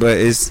 Right. Like, but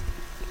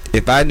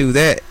if I knew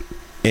that.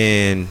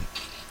 And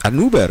I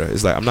knew better.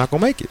 It's like, I'm not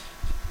gonna make it.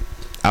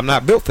 I'm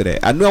not built for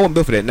that. I knew I wasn't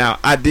built for that. Now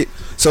I did.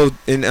 So,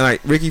 and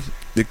like Ricky,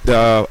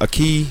 a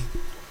key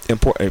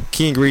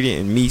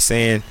ingredient in me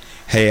saying,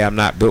 "Hey, I'm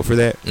not built for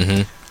that."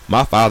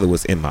 My father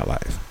was in my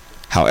life.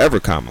 However,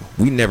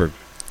 we never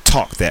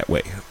talked that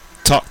way.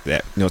 Talk to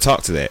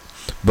that.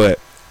 But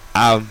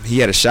he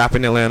had a shop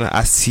in Atlanta.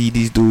 I see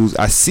these dudes.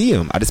 I see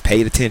them. I just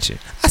paid attention.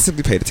 I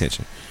simply paid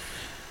attention.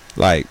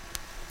 Like,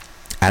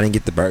 I didn't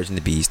get the birds and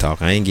the bees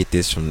talk. I didn't get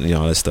this from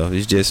all that stuff.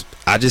 It's just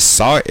I just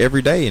saw it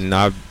every day, and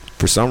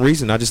for some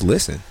reason I just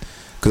listened,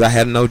 because I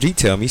had an OG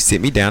tell me,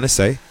 sit me down and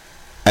say,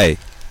 "Hey,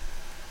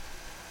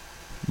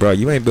 bro,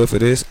 you ain't built for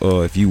this,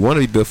 or if you want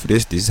to be built for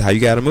this, this is how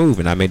you got to move."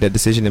 And I made that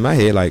decision in my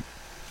head, like,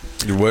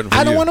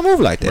 I don't want to move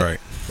like that.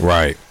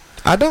 Right.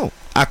 I don't.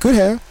 I could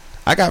have.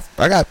 I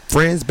got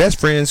friends, best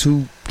friends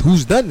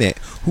who's done that,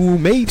 who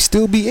may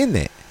still be in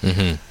that,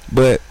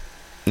 but.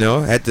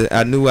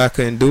 I knew I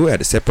couldn't do it. I had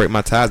to separate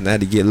my ties, and I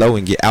had to get low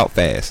and get out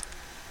fast.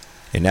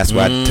 And that's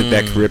why I took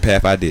that career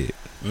path I did.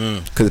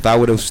 Because if I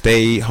would have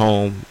stayed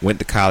home, went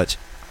to college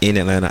in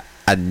Atlanta,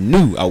 I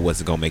knew I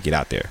wasn't going to make it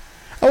out there.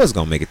 I wasn't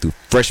going to make it through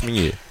freshman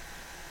year.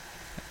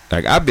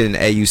 Like, I've been in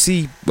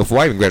AUC before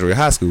I even graduated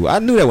high school. I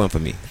knew that wasn't for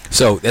me.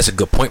 So that's a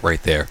good point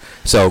right there.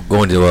 So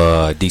going to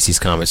DC's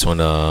comments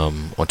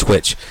on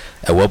Twitch,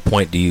 at what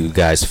point do you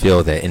guys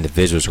feel that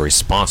individuals are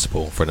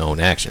responsible for their own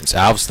actions?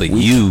 Obviously,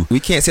 we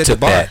can't set the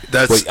bar.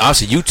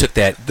 Obviously, you took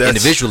that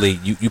individually.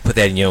 You put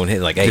that in your own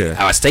head, like, hey,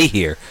 I stay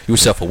here. You were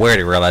self-aware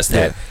to realize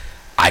that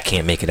I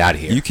can't make it out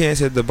of here. You can't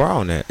set the bar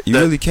on that. You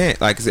really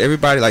can't. Like, 'cause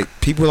everybody, like,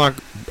 people aren't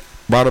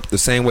brought up the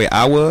same way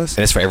I was,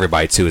 and it's for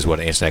everybody too, is what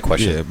to answer that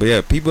question.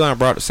 But people aren't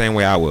brought up the same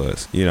way I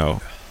was.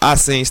 I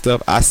seen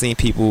stuff. I seen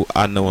people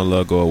I know and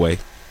love go away.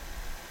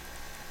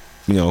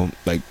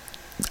 Like,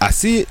 I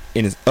see it,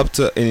 and it's up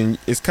to, and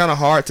it's kind of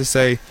hard to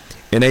say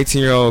an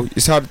 18-year-old.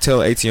 It's hard to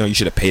tell an 18-year-old you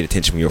should have paid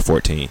attention when you were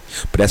 14.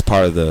 But that's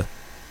part of the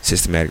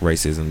systematic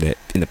racism that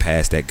in the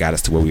past that got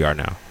us to where we are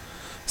now.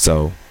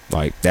 So,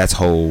 like, that's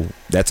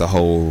a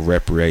whole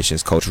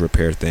reparations, cultural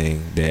repair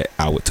thing that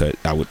I would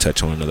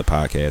touch on another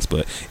podcast.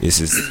 But it's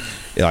just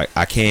like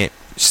I can't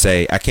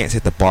set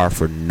the bar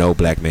for no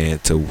black man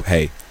to,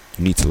 hey,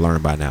 you need to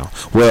learn by now.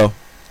 Well,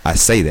 I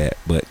say that,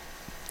 but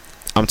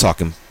I'm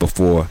talking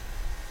before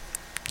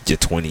you're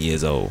 20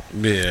 years old.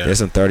 Yeah. There's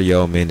some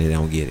 30-year-old men that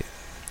don't get it.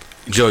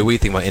 Joey, what do you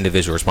think about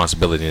individual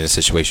responsibility in this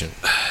situation?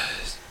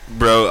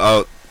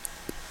 Bro,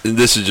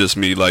 this is just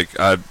me. Like,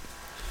 I'm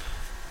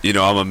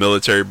a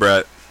military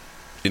brat.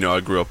 I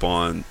grew up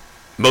on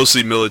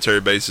mostly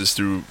military bases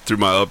through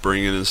my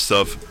upbringing and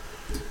stuff.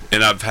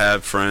 And I've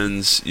had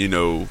friends,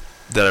 that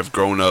have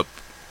grown up,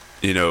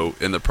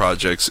 in the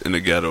projects, in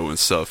the ghetto and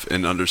stuff,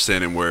 and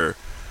understanding where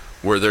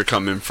they're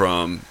coming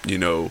from,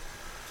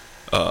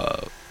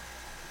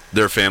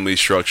 their family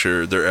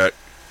structure, their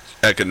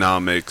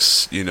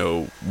economics,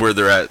 where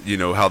they're at,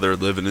 how they're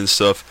living and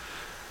stuff.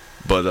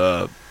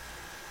 But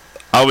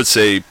I would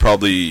say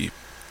probably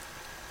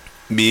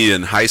me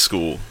in high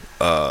school,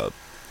 I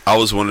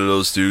was one of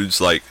those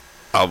dudes, like,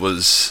 I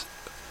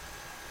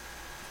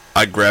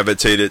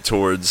gravitated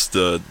towards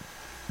the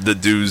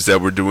dudes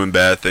that were doing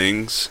bad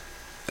things,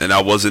 and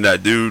I wasn't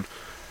that dude,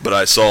 but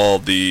I saw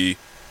the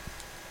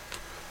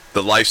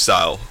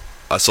lifestyle,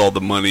 I saw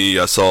the money,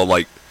 I saw,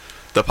 like,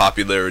 the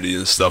popularity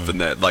and stuff,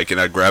 and that, like,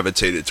 and I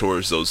gravitated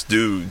towards those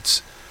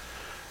dudes,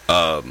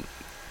 and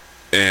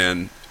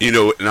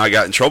and I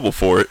got in trouble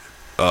for it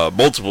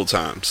multiple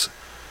times,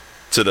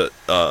 to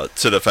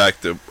the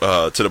fact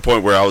that to the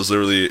point where I was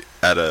literally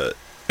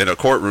in a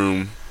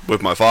courtroom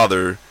with my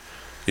father,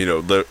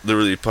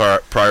 literally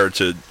prior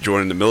to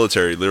joining the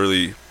military,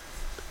 literally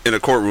in a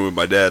courtroom with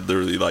my dad,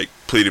 literally, like,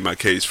 pleading my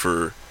case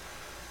for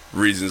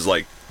reasons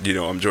like,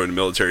 I'm joining the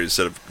military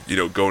instead of,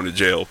 going to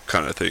jail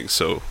kind of thing.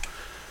 So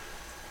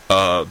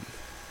I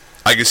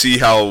can see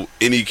how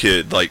any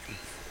kid, like,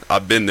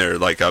 I've been there,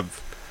 like,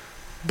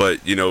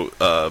 but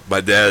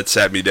my dad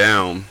sat me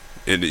down,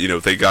 and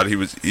thank God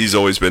he's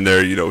always been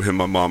there. Him and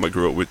my mom, I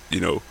grew up with,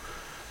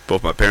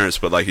 both my parents,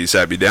 but, like, he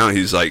sat me down,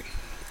 he's like,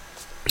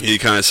 he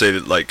kind of said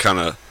it, like, kind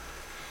of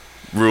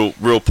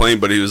real plain,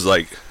 but he was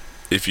like,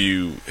 if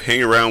you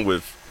hang around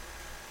with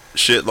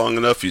shit long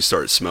enough, you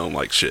start smelling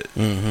like shit.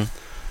 Mm-hmm.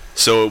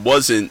 So it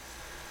wasn't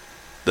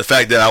the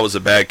fact that I was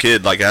a bad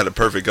kid. Like, I had a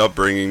perfect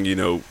upbringing,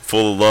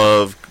 full of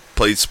love,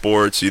 played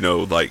sports,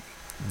 like,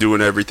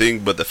 doing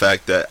everything, but the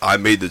fact that I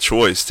made the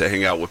choice to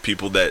hang out with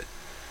people that,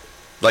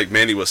 like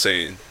Manny was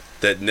saying,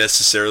 that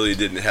necessarily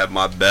didn't have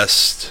my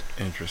best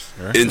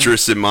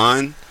interest in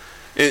mind.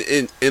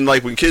 And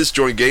like, when kids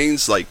join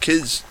gangs, like,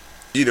 kids,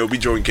 we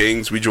join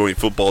gangs, we join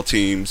football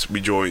teams,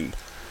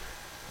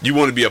 you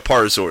want to be a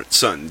part of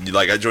something.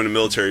 Like, I joined the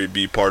military to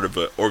be part of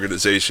an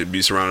organization,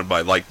 be surrounded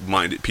by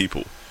like-minded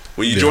people.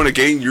 When you join a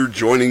gang, you're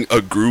joining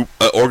a group,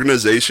 an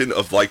organization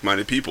of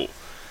like-minded people.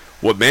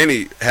 What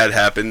Manny had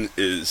happen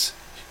is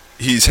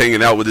he's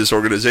hanging out with this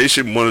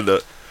organization. One of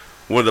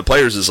the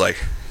players is like,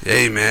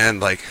 hey, man,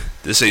 like,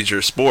 this ain't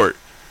your sport.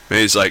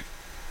 Manny's like,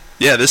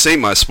 yeah, this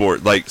ain't my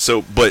sport. Like,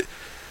 so, but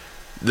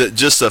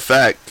just the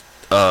fact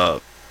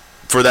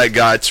for that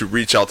guy to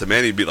reach out to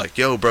Manny and be like,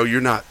 yo, bro, you're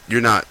not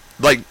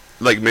like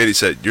Manny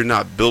said, you're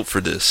not built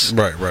for this.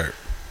 Right.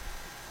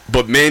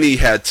 But Manny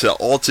had to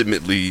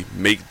ultimately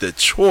make the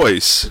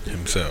choice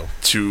himself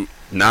to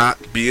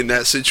not be in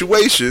that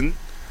situation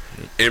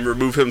and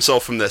remove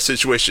himself from that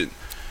situation.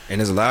 And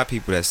there's a lot of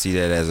people that see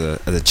that as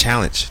a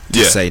challenge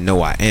to say,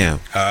 no, I am.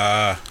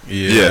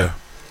 Yeah.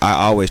 I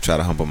always try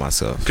to humble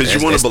myself. Because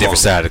you want to belong. Different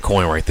side of the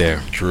coin right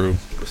there. True.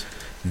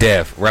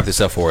 Dev, wrap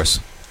this up for us.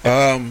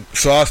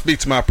 So I'll speak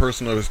to my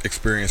personal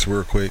experience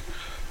real quick.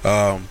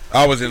 I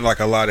was in, like,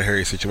 a lot of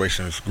hairy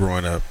situations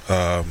growing up,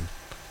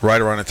 right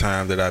around the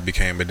time that I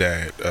became a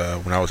dad,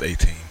 when I was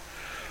 18.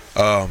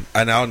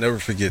 And I'll never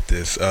forget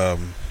this.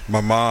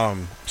 My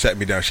mom sat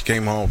me down. She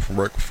came home from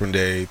work one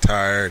day,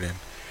 tired, and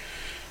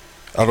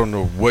I don't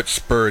know what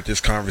spurred this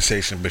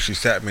conversation, but she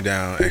sat me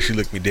down and she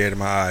looked me dead in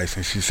my eyes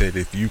and she said,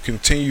 if you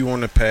continue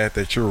on the path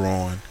that you're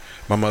on,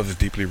 my mother's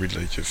deeply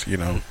religious,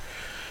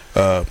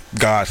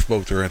 God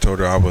spoke to her and told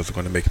her I wasn't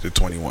going to make it to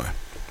 21. All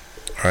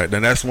right,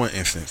 then that's one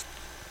instance.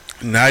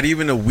 Not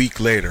even a week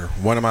later,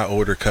 one of my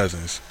older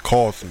cousins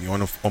calls me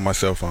on my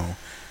cell phone.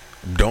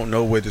 Don't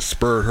know what it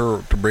spurred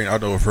her to bring. I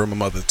don't know if her and my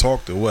mother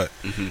talked or what.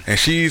 Mm-hmm. And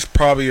she's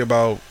probably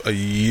about a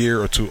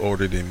year or two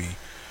older than me.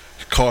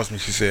 She calls me.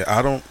 She said,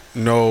 I don't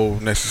know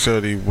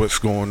necessarily what's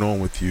going on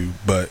with you,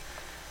 but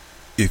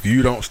if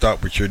you don't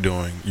stop what you're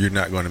doing, you're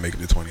not going to make it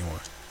to 21.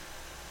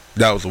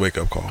 That was a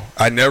wake-up call.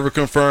 I never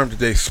confirmed that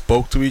they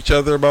spoke to each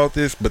other about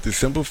this, but the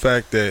simple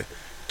fact that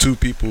two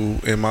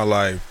people in my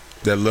life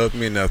that loved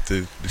me enough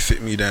to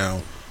sit me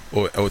down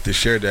or to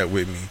share that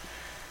with me,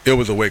 it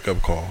was a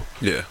wake-up call.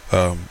 Yeah.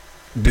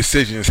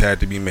 Decisions had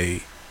to be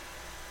made,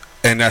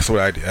 and that's what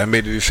I did. I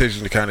made a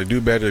decision to kind of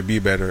do better, be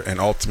better, and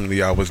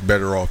ultimately I was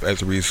better off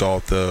as a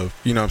result of,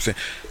 what I'm saying?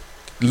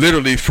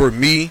 Literally, for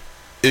me,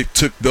 it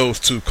took those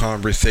two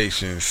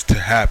conversations to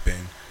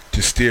happen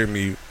to steer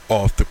me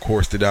off the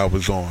course that I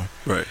was on.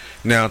 Right.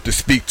 Now, to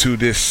speak to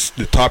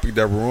the topic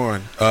that we're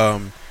on,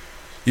 I'm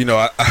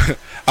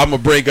gonna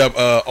bring up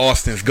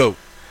Austin's GOAT,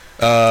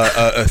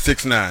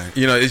 6ix9ine.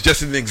 It's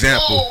just an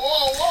example.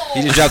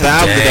 He just dropped the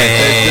album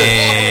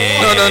today.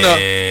 No.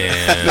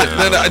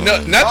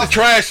 No, not to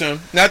trash him.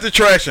 Not to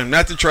trash him.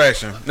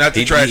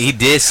 He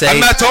did say. I'm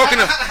not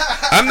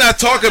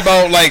talking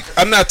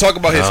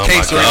about his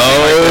case or anything.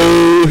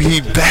 Oh,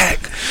 he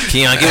back.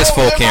 Keon, give us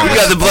full camera. We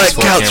got the black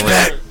couch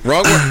back.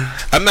 Wrong one.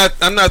 I'm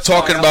not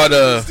talking about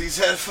These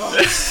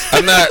headphones.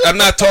 I'm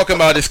not talking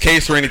about his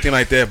case or anything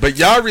like that. But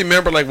y'all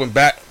remember like when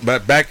back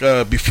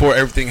before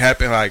everything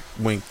happened, like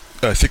when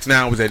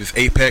 6ix9ine was at his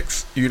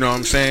apex, you know what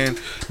I'm saying?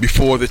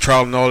 Before the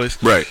trial and all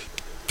this. Right.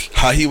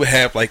 How he would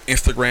have like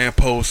Instagram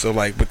posts of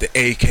like with the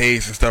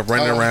AKs and stuff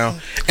running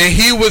around. And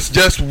he was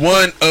just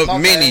one of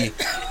many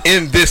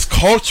in this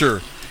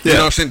culture, you know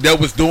what I'm saying, that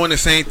was doing the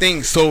same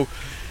thing. So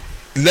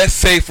let's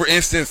say for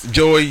instance,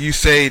 Joey, you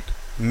say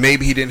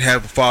maybe he didn't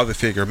have a father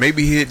figure.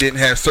 Maybe he didn't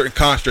have certain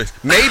constructs.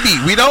 Maybe,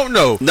 we don't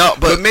know. No,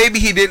 but maybe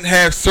he didn't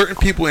have certain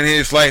people in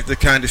his life to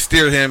kind of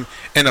steer him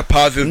in a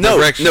positive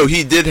direction. No,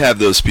 he did have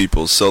those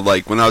people. So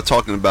like when I was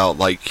talking about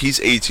like he's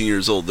 18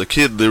 years old, the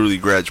kid literally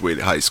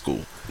graduated high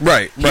school.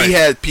 Right. He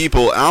had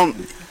people.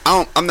 I'm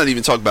not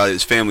even talking about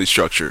his family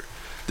structure.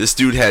 This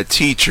dude had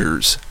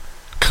teachers,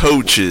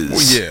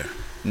 coaches,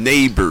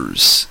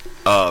 neighbors,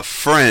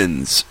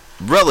 friends,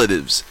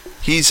 relatives.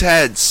 He's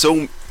had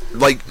so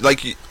I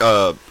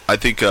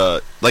think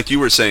like you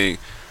were saying,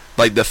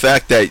 like the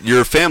fact that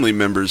your family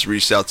members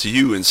reached out to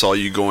you and saw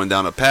you going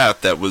down a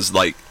path that was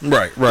like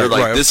right.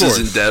 This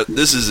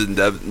isn't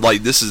Devin.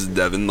 Like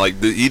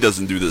he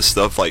doesn't do this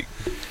stuff. Like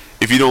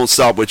if you don't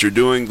stop what you're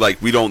doing,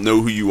 like we don't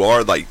know who you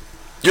are. Like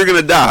you're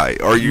gonna die,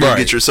 or you're gonna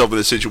get yourself in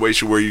a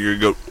situation where you're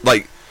gonna go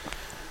like.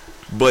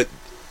 But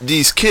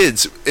these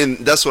kids, and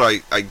that's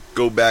why I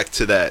go back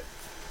to that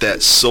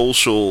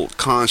social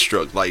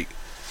construct, like.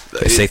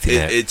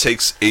 It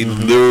takes a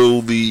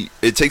literally.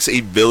 It takes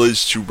a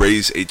village to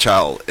raise a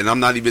child, and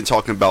I'm not even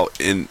talking about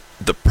in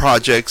the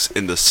projects,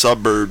 in the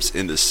suburbs,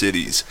 in the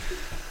cities.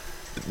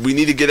 We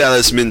need to get out of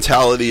this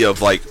mentality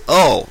of like,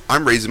 oh,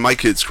 I'm raising my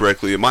kids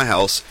correctly in my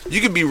house.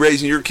 You could be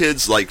raising your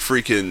kids like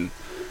freaking,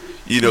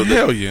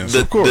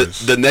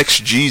 the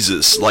next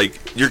Jesus.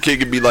 Like your kid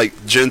could be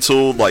like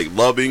gentle, like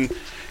loving.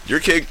 Your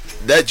kid,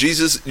 that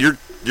Jesus, your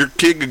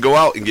kid could go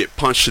out and get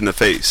punched in the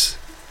face,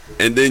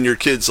 and then your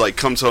kid's like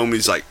comes home and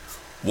he's like,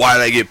 why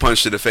did I get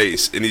punched in the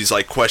face? And he's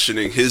like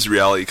questioning his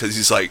reality because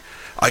he's like,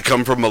 I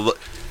come from but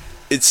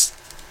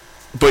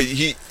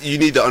you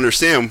need to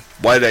understand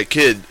why that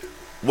kid,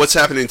 what's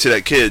happening to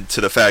that kid,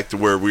 to the fact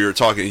where we were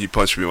talking, he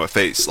punched me in my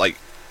face, like.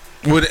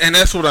 And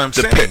that's what I'm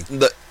saying.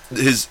 I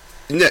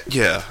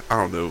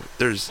don't know.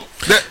 There's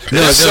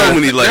so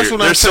many layers.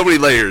 There's so many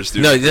layers,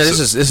 dude. No,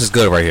 this is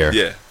good right here.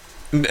 Yeah.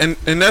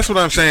 And that's what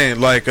I'm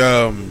saying. Like,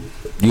 you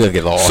gotta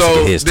get lost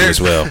in his too as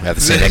well. At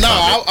the same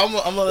time. I'm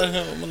gonna let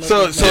him. I'm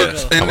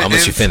gonna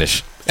let you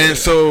finish. And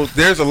so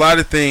there's a lot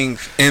of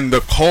things in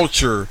the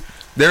culture.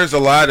 There's a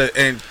lot of,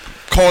 and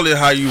call it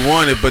how you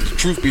want it, but the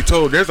truth be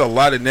told, there's a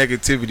lot of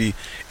negativity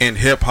in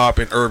hip hop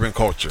and urban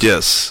culture.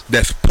 Yes.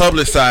 That's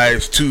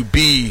publicized to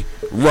be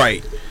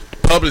right.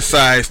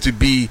 Publicized to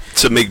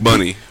make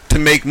money.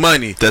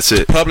 That's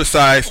it.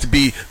 Publicized to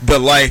be the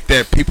life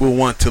that people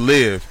want to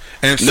live.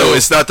 And so, no,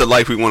 it's not the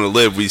life we want to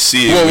live. We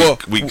see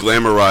it. We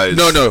glamorize.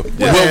 No.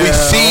 Yeah.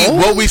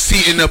 What we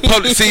see in the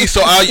public. See, so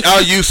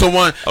I'll use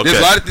someone. Okay. There's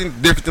a lot of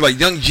different things, like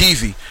Young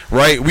Jeezy,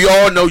 right? We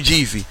all know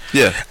Jeezy.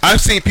 Yeah.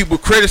 I've seen people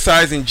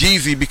criticizing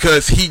Jeezy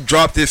because he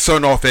dropped his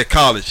son off at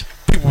college.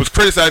 People was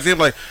criticizing him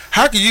like,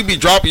 how can you be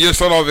dropping your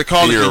son off at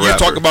college and you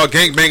talk about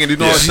gangbanging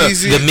and all that stuff?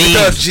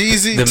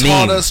 Jeezy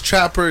taught us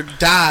Trapper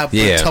died,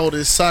 but told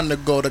his son to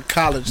go to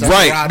college. That's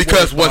right,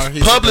 because what's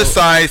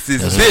publicized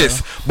is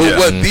this, but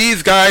what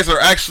these guys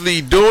are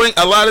actually doing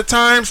a lot of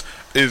times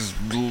is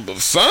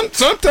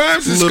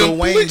sometimes it's Lil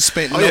Wayne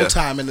spent no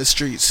time in the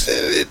streets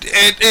and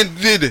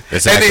did it.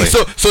 Exactly. And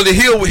then, so to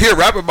hear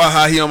rap about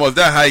how he almost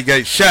died, how he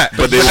got shot,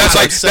 but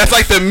that's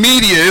like the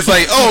media. It's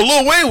like, oh,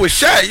 Lil Wayne was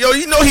shot, yo,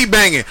 you know he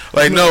banging.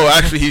 Like, no,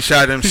 actually he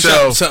shot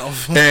himself.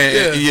 That's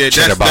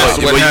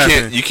what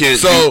happened. You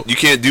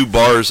can't do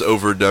bars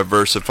over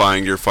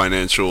diversifying your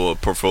financial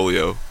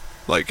portfolio,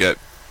 like at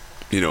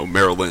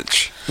Merrill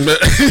Lynch. You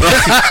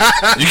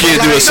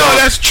can't do a song. No,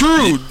 that's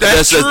true.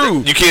 That's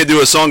true. You can't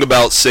do a song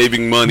about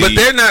saving money. But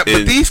they're not.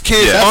 But these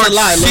kids aren't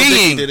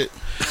seeing.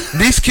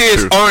 These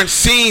kids aren't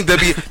seeing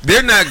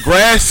they're not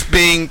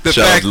grasping the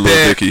fact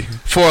that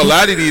for a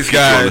lot of these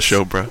guys, on the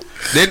show, bro.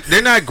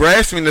 They're not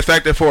grasping the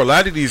fact that for a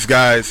lot of these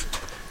guys,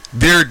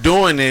 they're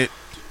doing it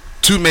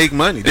to make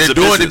money. They're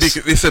doing it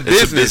because it's a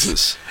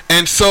business.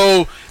 And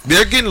so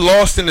they're getting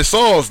lost in the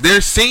sauce.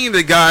 They're seeing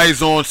the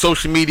guys on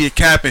social media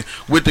capping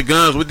with the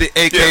guns, with the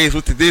AKs,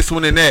 with the this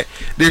one and that.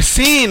 They're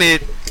seeing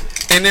it,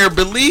 and they're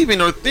believing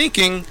or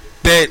thinking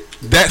that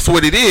that's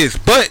what it is.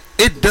 But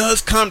it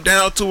does come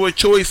down to a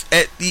choice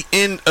at the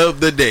end of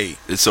the day.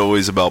 It's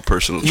always about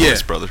personal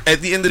choice, brother.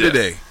 At the end of the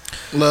day.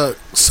 Look,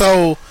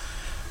 so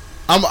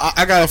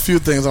I got a few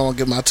things I want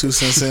to get my 2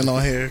 cents in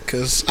on here,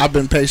 because I've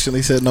been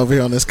patiently sitting over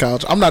here on this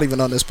couch. I'm not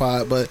even on this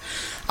pod, but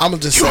I'm going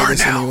to just say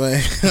this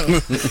anyway.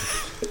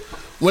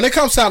 When it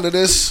comes down to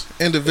this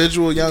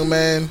individual young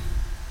man,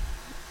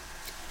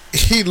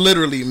 he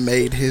literally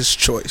made his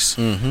choice.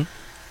 Mm-hmm.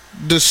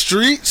 The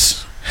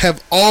streets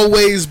have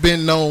always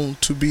been known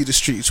to be the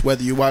streets.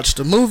 Whether you watch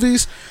the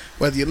movies,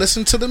 whether you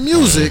listen to the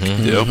music,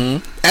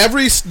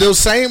 those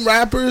same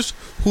rappers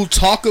who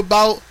talk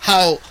about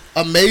how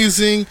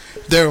amazing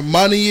their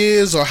money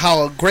is or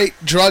how great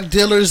drug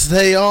dealers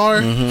they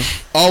are,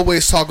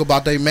 always talk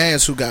about their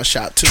mans who got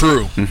shot too.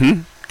 True.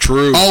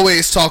 True.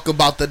 Always talk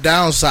about the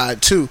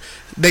downside too.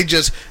 They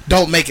just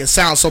don't make it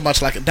sound so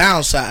much like a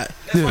downside.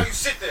 That's why you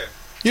sit there.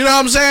 You know what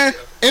I'm saying?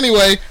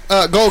 Anyway,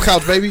 Gold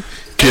Couch, baby.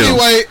 Kill him.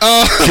 Anyway,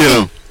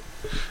 Kill him.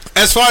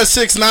 as far as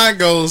 6ix9ine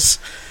goes,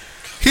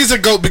 he's a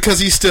GOAT because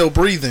he's still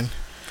breathing.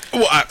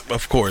 Well,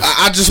 of course.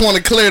 I just want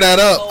to clear that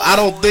up. I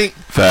don't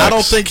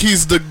think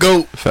he's the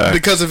GOAT Facts.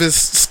 because of his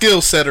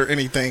skill set or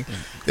anything.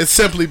 It's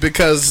simply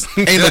because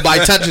ain't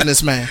nobody touching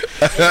this man.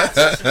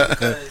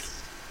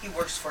 Because he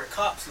works for the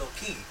cops, low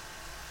key.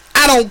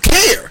 I don't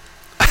care.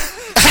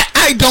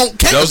 I don't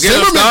care. Don't get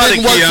him Zimmerman started,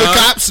 didn't work Keon. for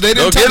cops. They didn't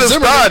Don't get touch him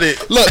Zimmerman.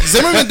 started. Look,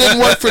 Zimmerman didn't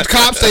work for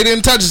cops. They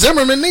didn't touch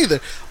Zimmerman neither.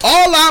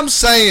 All I'm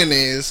saying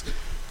is,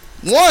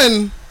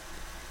 one,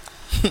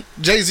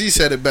 Jay-Z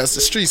said it best.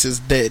 The streets is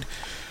dead.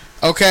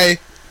 Okay?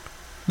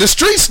 The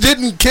streets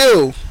didn't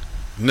kill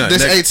No,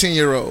 this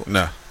 18-year-old.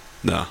 No.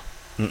 No.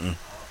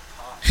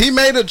 He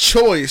made a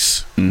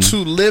choice to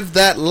live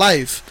that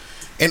life.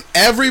 And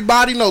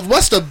everybody knows.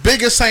 What's the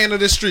biggest saying of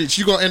the streets?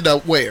 You're going to end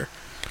up where?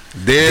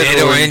 Dead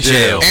or in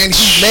jail. And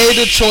he made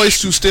a choice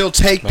to still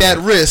take that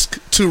risk.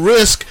 To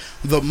risk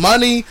the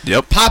money,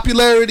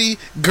 popularity,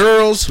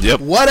 girls,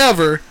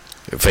 whatever.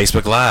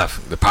 Facebook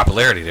Live, the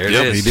popularity, there it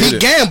is. He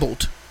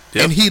gambled.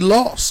 And he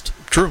lost.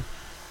 True.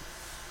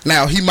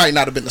 Now, he might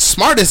not have been the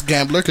smartest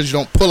gambler because you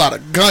don't pull out a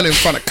gun in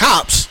front of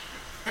cops.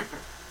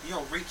 You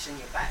don't reach in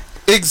your back.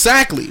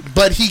 Exactly.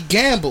 But he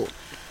gambled.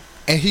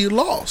 And he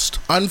lost,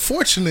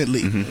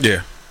 unfortunately.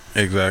 Yeah,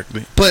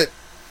 exactly. But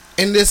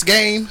in this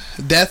game,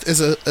 death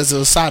is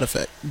a side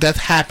effect. Death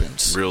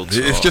happens. Real talk.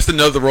 It's just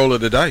another roll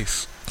of the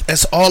dice.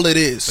 That's all it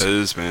is. It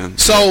is, man.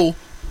 So,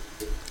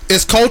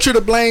 is culture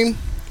to blame?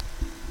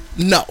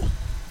 No.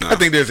 I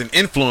think there's an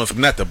influence, but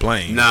not to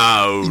blame.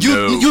 No,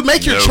 You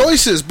make your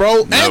choices,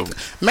 bro. No.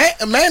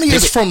 Manny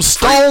is from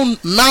Stone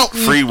Mountain,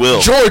 Free will.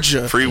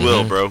 Georgia. Free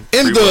will, bro.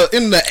 In Free the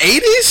will. in the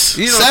 80s,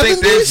 You don't 70s. think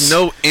there's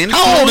no influence?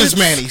 How old is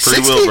Manny? Free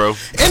 60? will, bro.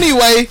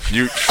 Anyway,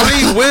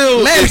 Free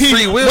will Manny, is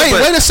free will.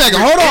 wait a second.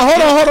 Hold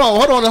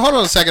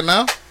on a second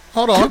now.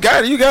 Hold on. You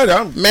got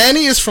it.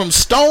 Manny is from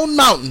Stone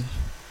Mountain,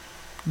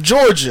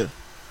 Georgia.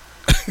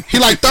 He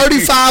like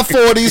 35,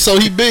 40, so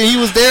he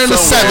was there in the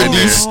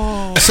 70s,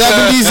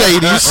 70s,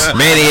 80s.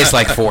 Manny is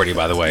like 40,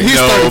 by the way. He's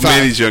 35.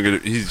 man, he's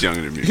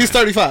younger than me. He's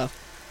 35.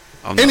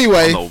 I'm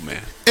Anyway, an old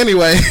man.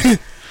 Anyway,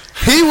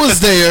 he was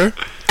there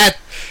at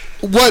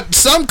what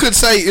some could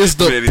say is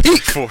the Man, he's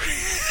peak 40.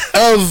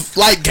 of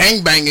like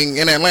gangbanging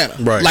in Atlanta.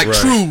 Right, like right.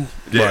 true,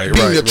 Right,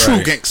 being a right, true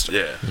right. gangster.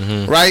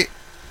 Yeah. Right?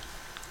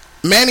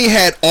 Manny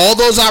had all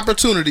those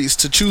opportunities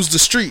to choose the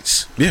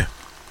streets. Yeah.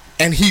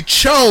 And he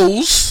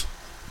chose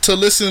to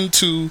listen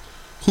to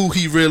who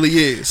he really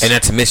is. And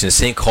not to mention, the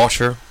same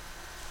culture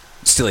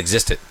still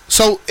existed.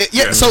 So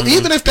so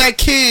even if that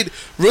kid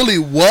really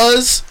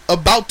was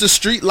about the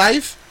street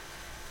life,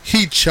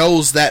 he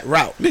chose that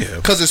route. Yeah.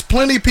 Because there's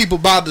plenty of people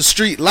about the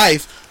street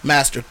life.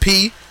 Master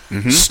P,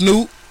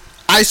 Snoop,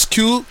 Ice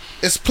Cube.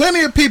 There's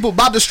plenty of people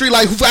about the street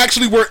life who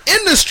actually were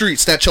in the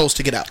streets that chose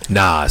to get out.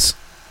 Nas.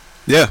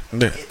 Yeah.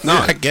 Yeah. No.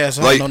 I guess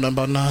I Like- don't know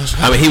nothing about Nas.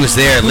 I mean, he was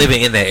there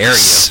living in that area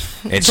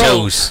and Bro,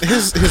 chose.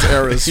 his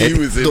era is He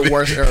was the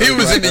worst era. He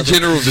was in the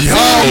general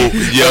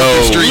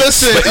Yo.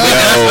 Listen,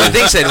 I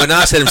think said when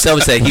Nas said himself,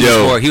 he said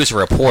he was a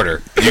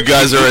reporter. You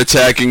guys are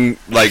attacking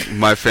like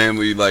my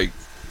family, like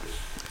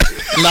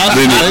Nas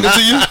Then- related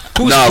to you?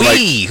 Who's Nah,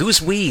 we? Who's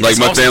we? like That's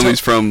my also family's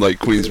from like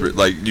Queensbridge.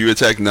 Like you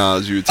attack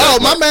Nas, you attack. Oh,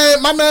 my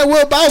like, man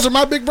Will Bowser,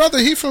 my big brother,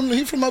 he from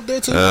up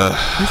there too.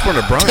 He's from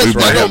the Bronx, That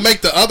might don't have-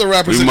 make the other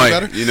rappers we any might.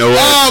 better. You know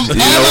what? You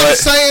know all I'm what?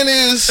 saying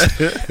is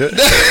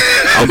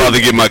I'm about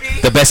to get my.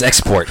 the best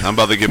export. I'm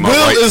about to get my Will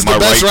right. is the my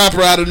best right.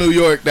 rapper out of New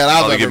York that I'm I've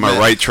about to ever get my met.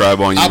 right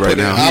tribe on you I'll right put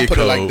it- now. I'll He put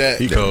it cold. like that.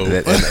 He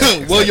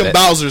cold. William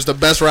Bowser is the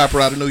best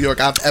rapper out of New York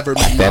I've ever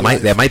met. in my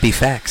life. That might be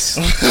facts.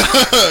 And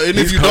if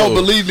He's you don't cold.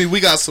 believe me, we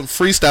got some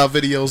freestyle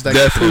videos that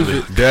can prove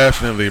it.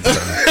 Definitely, bro.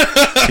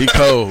 He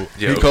cold.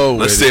 Yo, He cold.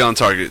 let's with stay it. on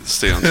target.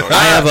 Stay on target.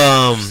 I have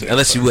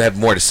unless you have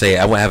more to say,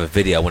 I have a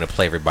video I want to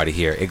play everybody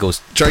here. It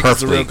goes Drake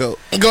is the perfectly. real goat.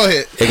 Go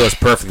ahead. It goes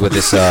perfect with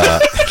this. I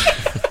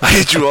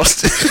hate you,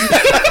 Austin,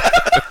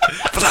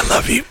 but I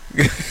love you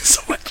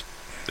so much.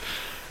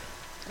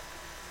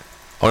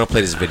 I want to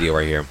play this video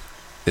right here.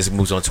 This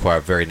moves on to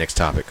our very next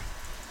topic.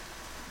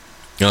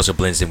 It also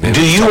blends in with.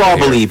 Do you all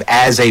believe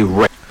as a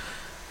All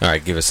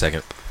right, give it a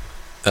second.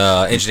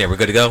 Engineer, we're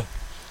good to go.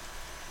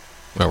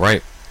 All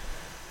right.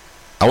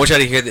 I want y'all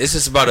to hear this. This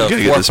is about a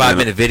 4 or 5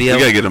 minute video. You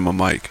gotta get him a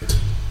mic.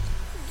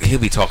 He'll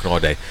be talking all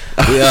day.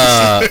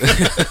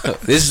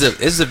 This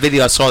is a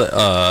video I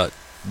saw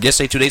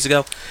yesterday, 2 days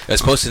ago. It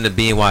was posted in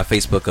the BNY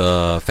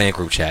Facebook fan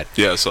group chat.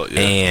 Yeah, so yeah.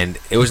 And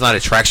it was a lot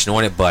of traction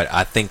on it, but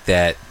I think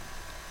that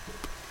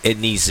it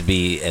needs to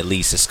be at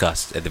least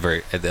discussed at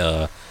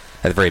the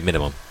very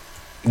minimum.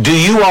 Do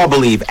you all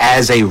believe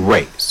as a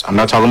race, I'm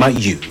not talking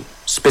about you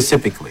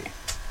specifically,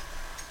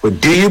 but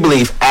do you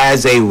believe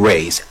as a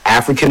race,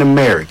 African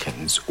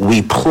Americans,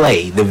 we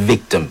play the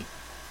victim?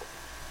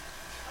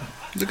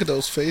 Look at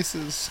those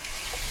faces.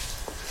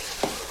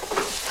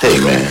 Hey,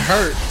 man.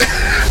 Hurt.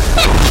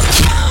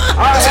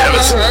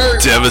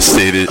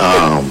 Devastated.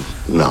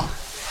 No.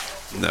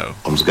 No.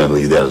 I'm just gonna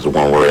leave that as a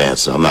one-word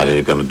answer. I'm not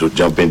even gonna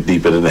jump in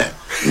deeper than that.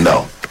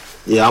 No.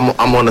 Yeah,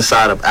 I'm on the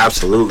side of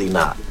absolutely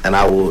not, and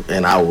I will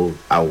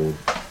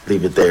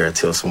leave it there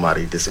until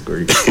somebody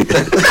disagrees.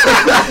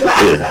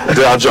 Yeah.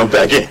 Then I'll jump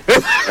back in. And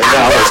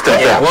now I'm gonna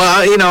step out.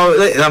 Well, you know,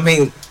 I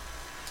mean,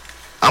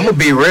 I'm gonna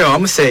be real. I'm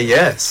gonna say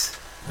yes.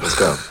 Let's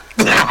go.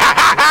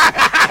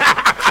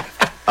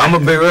 I'm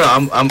gonna be real.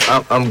 I'm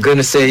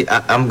gonna say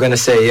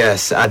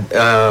yes.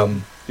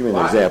 Give me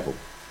an example.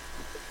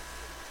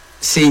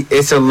 See,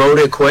 it's a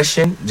loaded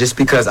question just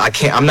because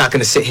I'm not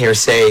going to sit here and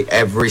say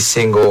every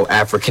single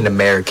African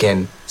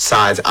American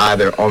side's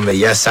either on the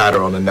yes side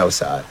or on the no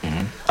side.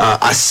 Mm-hmm.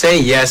 I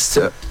say yes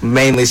to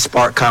mainly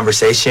spark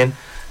conversation,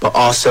 but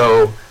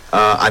also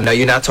I know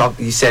you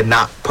said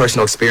not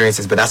personal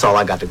experiences, but that's all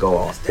I got to go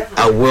on.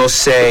 I will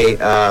say,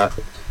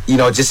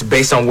 just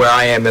based on where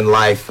I am in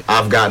life,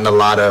 I've gotten a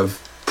lot of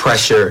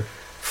pressure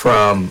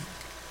from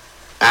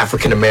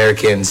African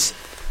Americans,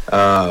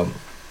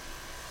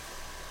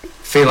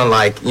 feeling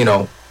like,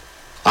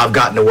 I've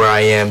gotten to where I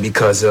am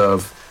because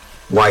of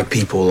white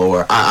people,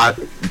 or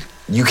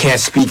you can't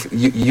speak,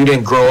 you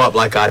didn't grow up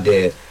like I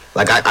did.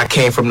 Like I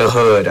came from the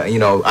hood,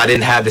 I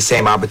didn't have the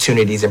same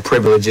opportunities and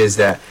privileges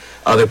that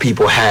other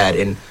people had.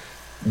 And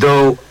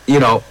though,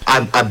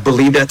 I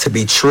believe that to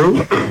be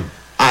true,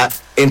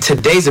 in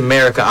today's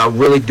America, I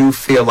really do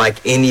feel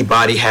like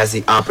anybody has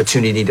the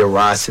opportunity to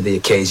rise to the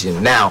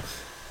occasion. Now,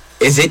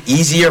 is it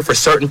easier for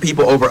certain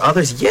people over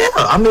others? Yeah,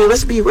 I mean,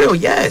 let's be real,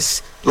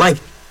 yes. Like,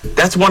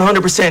 that's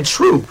 100%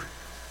 true.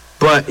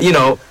 But,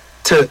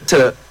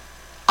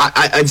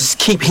 I just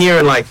keep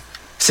hearing, like,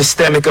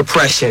 systemic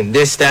oppression,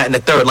 this, that, and the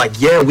third.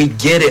 Like, yeah, we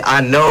get it, I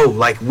know.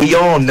 Like, we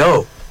all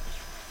know.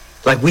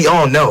 But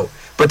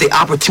the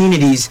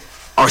opportunities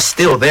are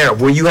still there.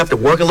 Will you have to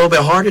work a little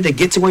bit harder to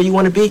get to where you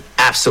want to be?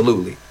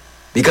 Absolutely.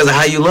 Because of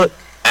how you look?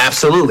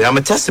 Absolutely. I'm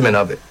a testament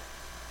of it.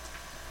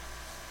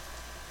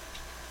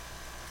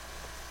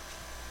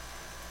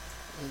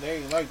 They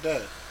ain't like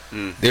that.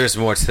 There's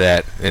more to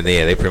that, and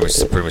they pretty much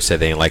said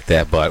they ain't like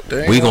that. But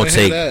They ain't we're gonna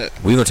gonna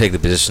hear take the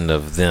position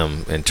of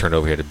them and turn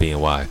over here to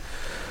BNY.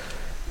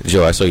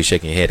 Joe, I saw you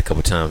shaking your head a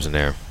couple times in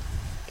there.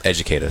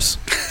 Educate us.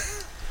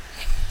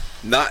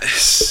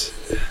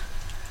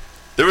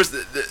 There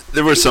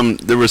was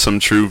some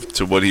truth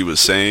to what he was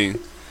saying,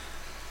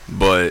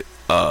 but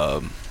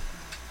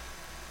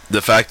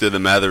the fact of the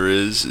matter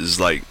is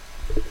like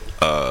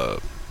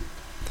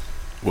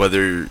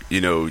whether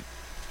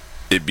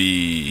it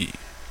be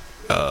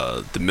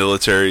the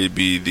military,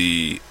 be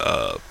the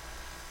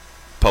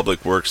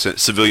public works,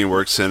 civilian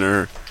work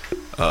center,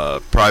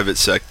 private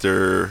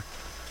sector,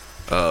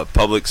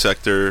 public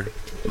sector,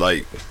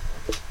 like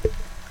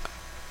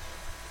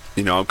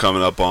I'm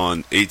coming up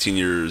on 18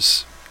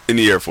 years in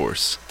the Air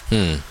Force.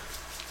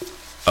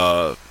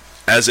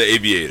 As an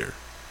aviator,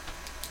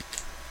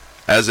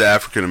 as an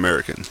African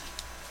American,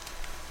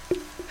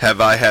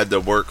 have I had to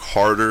work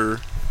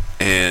harder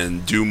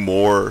and do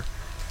more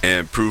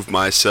and prove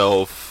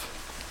myself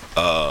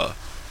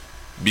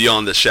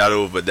beyond the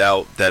shadow of a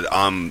doubt that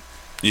I'm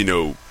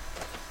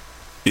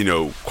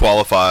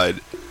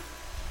qualified,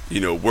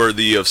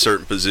 worthy of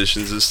certain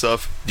positions and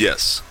stuff?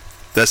 Yes.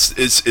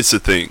 It's a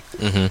thing.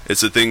 Mm-hmm.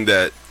 It's a thing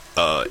that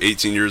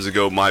 18 years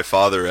ago my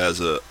father as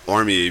a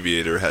Army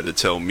aviator had to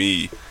tell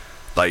me,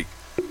 like,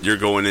 you're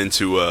going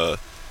into a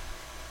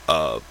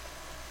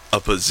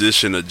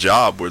position, a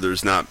job where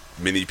there's not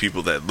many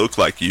people that look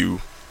like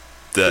you,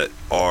 that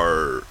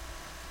are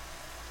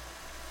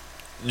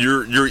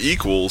you're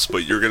equals,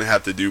 but you're gonna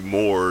have to do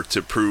more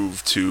to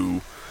prove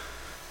to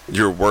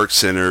your work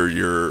center,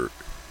 your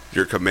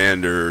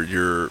commander,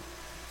 your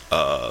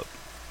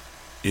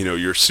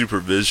your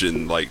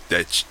supervision, like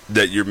that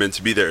you're meant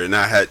to be there. And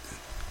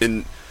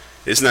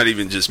it's not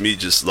even just me,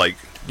 just like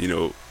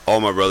all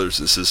my brothers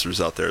and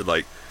sisters out there,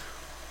 like,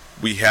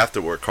 we have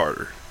to work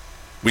harder.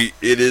 It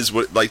is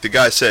what, like the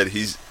guy said,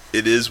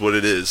 it is what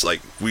it is.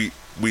 Like, we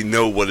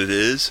know what it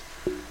is,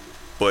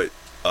 but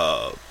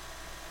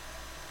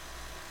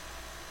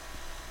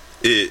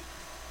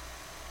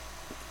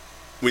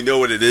we know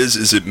what it is.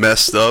 Is it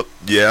messed up?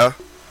 Yeah.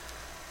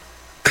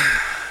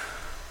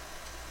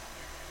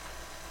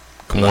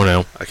 Come on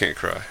now. I can't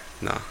cry.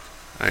 Nah,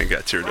 I ain't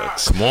got tear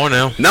ducts. Come on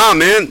now. Nah,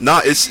 man.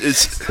 Nah, it's the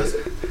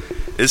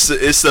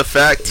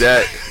fact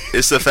that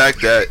it's the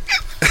fact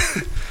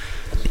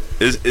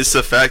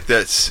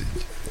that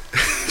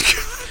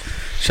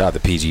shout out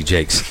to PG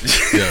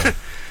Jakes. Yeah.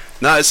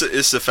 Nah,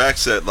 it's the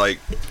fact that, like,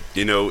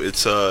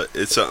 it's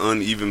an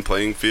uneven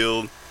playing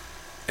field,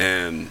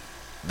 and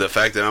the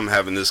fact that I'm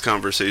having this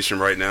conversation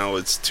right now,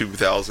 it's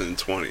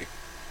 2020.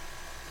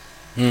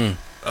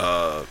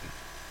 the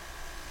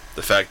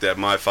fact that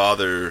my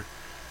father,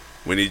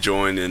 when he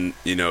joined in,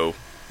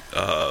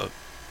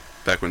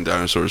 back when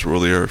dinosaurs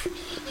ruled the earth.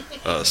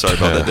 Sorry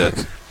about that,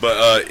 Dad.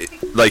 But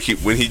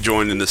when he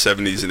joined in the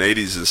 70s and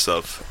 80s and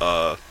stuff,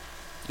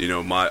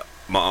 my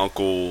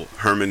uncle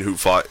Herman, who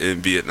fought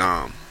in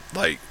Vietnam,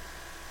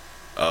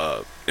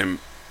 and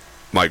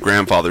my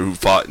grandfather who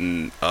fought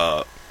in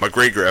my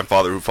great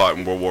grandfather who fought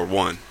in World War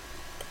I.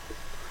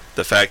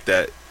 The fact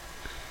that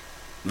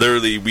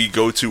literally we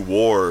go to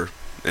war,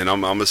 and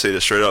I'm gonna say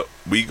this straight up,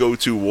 we go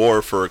to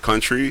war for a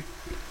country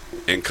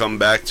and come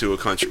back to a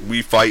country.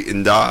 We fight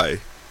and die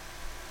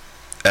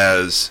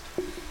as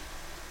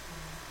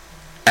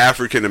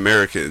African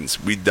Americans.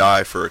 We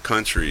die for a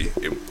country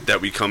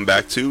that we come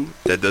back to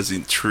that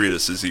doesn't treat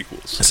us as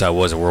equals. That's how it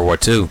was in World War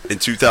II.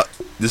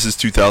 This is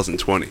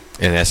 2020,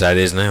 and that's how it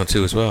is now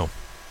too as well.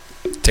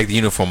 Take the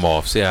uniform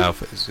off. See how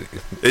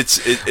it's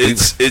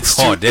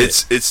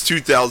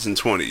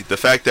 2020. The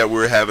fact that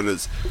we're having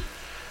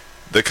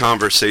the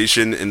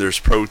conversation and there's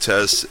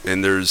protests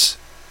and there's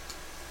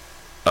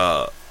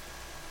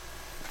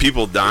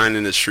people dying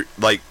in the street,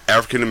 like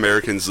African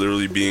Americans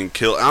literally being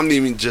killed. I'm not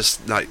even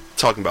just not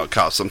talking about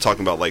cops. I'm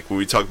talking about when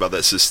we talk about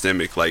that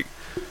systemic,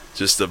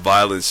 just the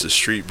violence, the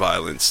street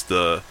violence,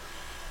 the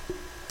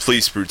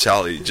police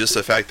brutality. Just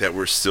the fact that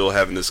we're still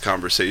having this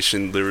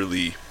conversation,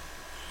 literally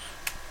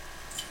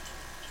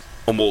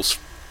almost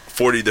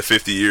 40 to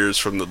 50 years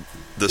from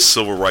the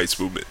civil rights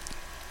movement.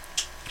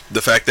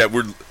 The fact that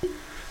we're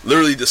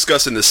literally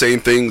discussing the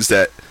same things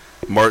that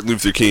Martin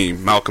Luther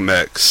King, Malcolm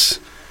X,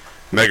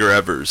 Medgar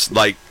Evers,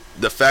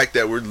 the fact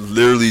that we're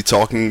literally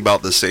talking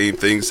about the same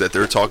things that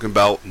they're talking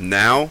about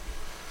now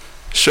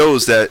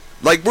shows that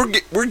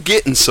we're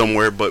getting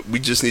somewhere, but we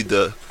just need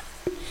to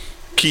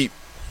keep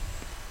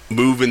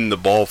moving the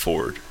ball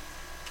forward,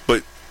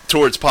 but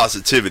towards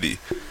positivity.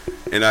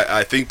 And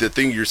I think the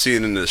thing you're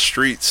seeing in the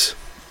streets,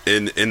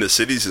 in the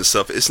cities and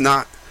stuff, it's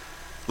not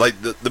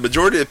the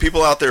majority of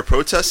people out there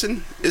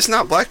protesting. It's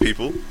not black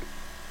people.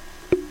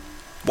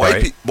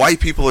 White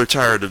people are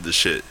tired of the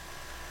shit.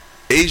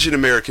 Asian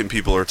American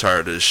people are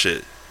tired of this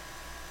shit.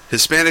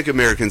 Hispanic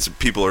Americans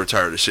people are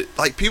tired of shit.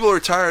 People are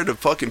tired of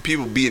fucking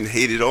people being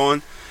hated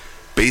on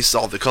based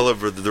off the color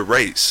of the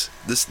race.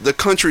 The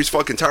country's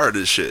fucking tired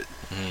of this shit.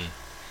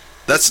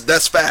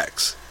 That's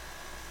facts.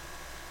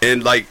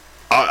 And I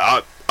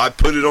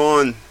put it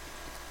on.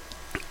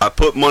 I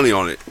put money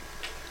on it.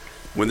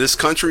 When this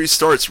country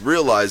starts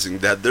realizing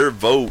that their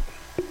vote,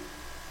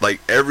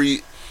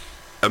 every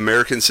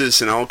American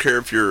citizen, I don't care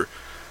if you're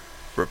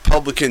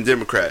Republican,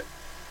 Democrat,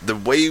 the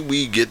way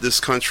we get this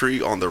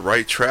country on the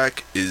right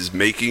track is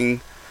making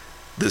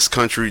this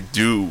country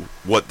do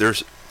what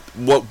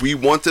we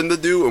want them to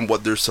do and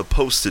what they're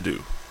supposed to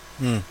do.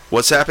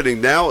 What's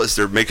happening now is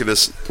they're making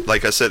us,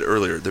 like I said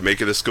earlier, they're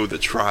making us go to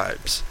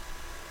tribes.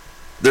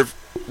 They're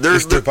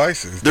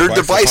divisive. They're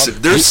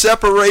divisive. They're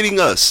separating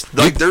us.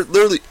 They're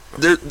literally,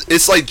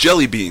 it's like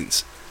jelly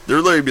beans.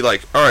 They're literally be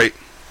like, all right,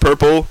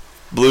 purple,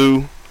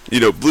 blue,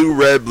 blue,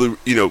 red, blue,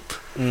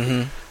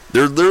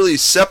 They're literally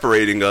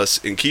separating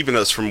us and keeping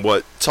us from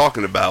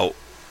talking about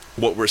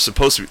what we're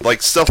supposed to be,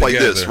 stuff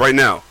together. Like this right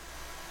now.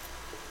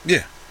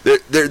 Yeah.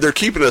 They're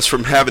keeping us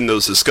from having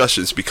those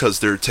discussions because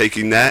they're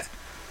taking that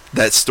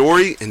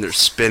story and they're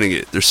spinning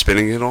it. They're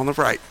spinning it on the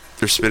right.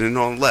 They're spinning it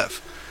on the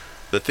left.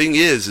 The thing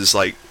is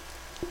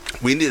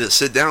we need to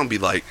sit down and be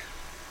like,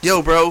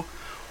 yo, bro,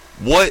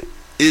 what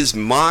is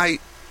and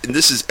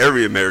this is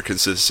every American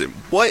citizen,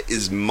 what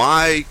is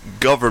my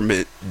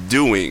government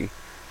doing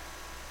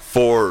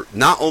for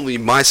not only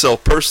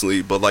myself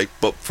personally, but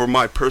for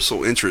my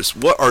personal interests?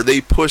 What are they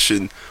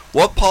pushing?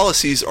 What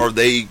policies are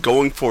they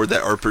going for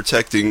that are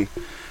protecting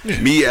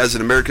me as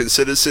an American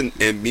citizen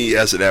and me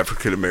as an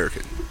African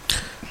American?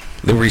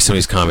 Let me read some of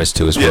these comments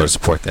too as well to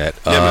support that.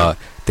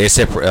 They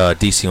separate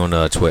DC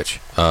on Twitch.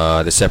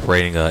 They're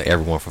separating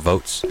everyone for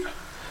votes.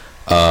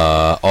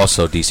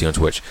 Also DC on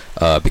Twitch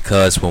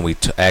because when we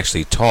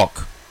actually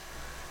talk,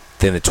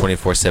 then the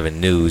 24/7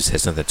 news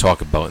has something to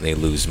talk about and they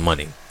lose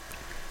money.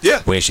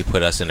 Yeah. When she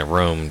put us in a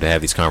room to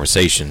have these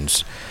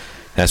conversations,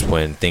 that's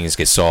when things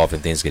get solved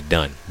and things get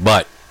done.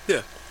 But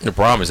the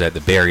problem is that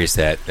the barriers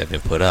that have been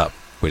put up,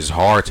 which is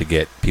hard to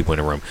get people in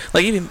a room.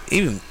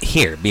 Even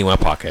here, being my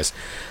podcast,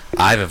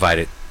 I've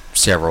invited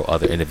several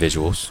other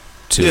individuals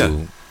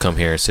to come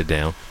here and sit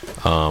down.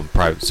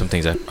 Probably some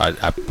things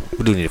I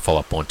do need to follow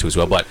up on too as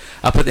well. But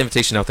I put the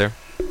invitation out there.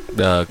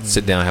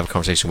 Sit down and have a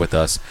conversation with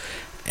us.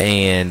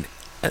 And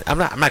I'm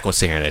not going to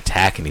sit here and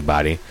attack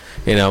anybody.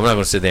 I'm not going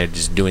to sit there and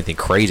just do anything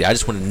crazy. I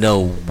just want to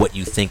know what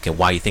you think and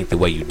why you think the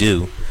way you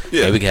do.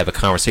 Yeah. And we can have a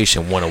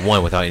conversation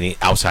one-on-one without any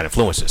outside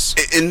influences.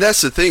 And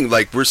that's the thing.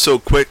 We're so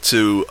quick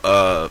to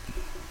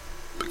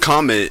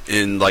comment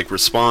and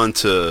respond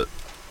to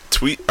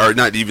tweet, or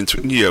not even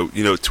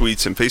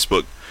tweets and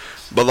Facebook.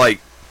 But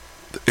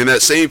in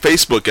that same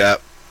Facebook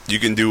app, you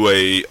can do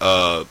a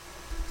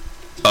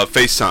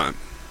FaceTime.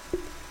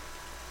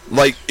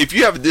 If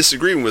you have a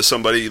disagreement with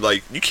somebody,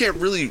 you can't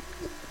really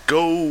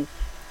go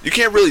you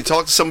can't really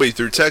talk to somebody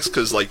through text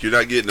because like you're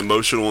not getting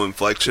emotional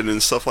inflection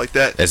and stuff like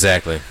that.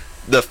 Exactly.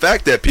 The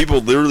fact that people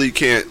literally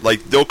can't,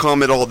 like, they'll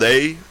comment all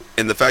day,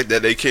 and the fact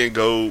that they can't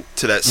go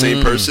to that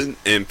same person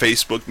and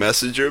Facebook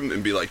message them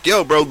and be like,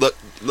 "Yo, bro,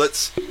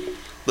 let's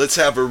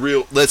have a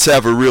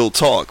real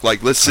talk.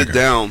 Like, let's sit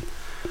down.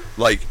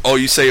 Like, oh,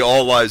 you say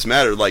all lives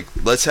matter. Like,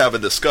 let's have a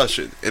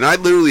discussion." And I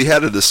literally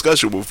had a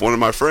discussion with one of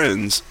my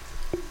friends.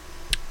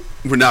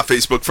 We're not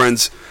Facebook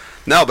friends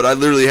now, but I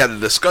literally had a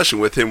discussion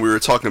with him. We were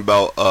talking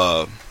about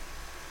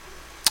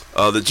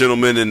the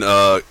gentleman in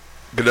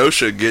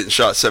Kenosha getting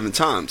shot 7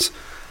 times.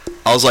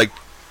 I was like,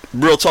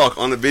 real talk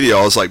on the video,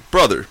 I was like,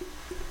 brother,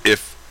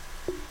 if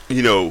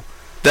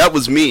that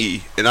was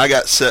me and I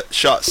got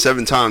shot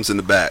 7 times in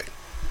the back,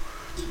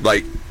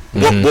 like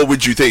what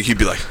would you think? He'd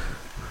be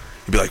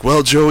like,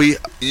 well, Joey,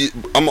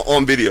 I'm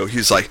on video.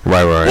 He's like,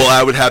 right. Well,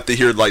 I would have to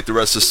hear like the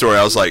rest of the story.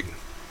 I was like,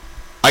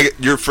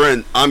 your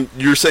friend,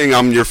 you're saying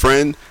I'm your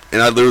friend,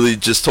 and I literally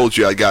just told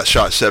you I got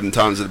shot 7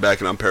 times in the back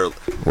and I'm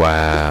paralyzed.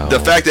 Wow. The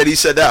fact that he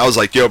said that, I was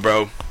like, yo,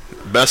 bro,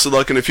 best of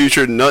luck in the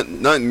future.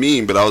 Nothing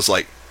mean, but I was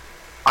like,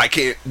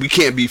 we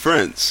can't be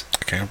friends.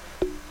 Okay.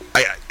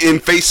 In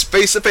face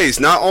to face,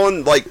 not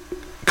on like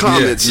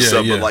comments and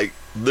stuff, but like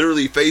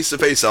literally face to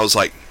face. I was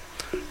like,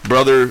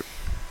 brother,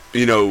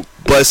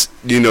 bless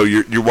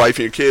your wife and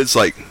your kids.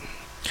 Like,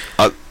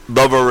 I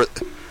love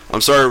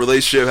I'm sorry a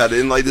relationship had to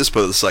end like this,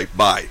 but it's like,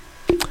 bye.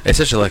 It's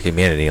such a lucky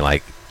humanity.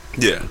 Like,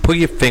 yeah, put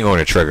your finger on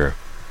the trigger,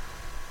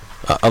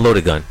 a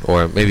loaded gun,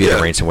 or maybe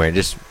a range somewhere, and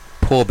just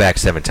pull back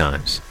 7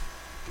 times.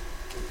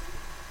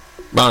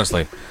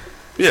 Honestly,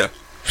 yeah.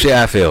 See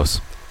how it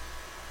feels.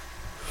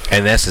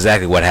 And that's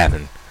exactly what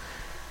happened.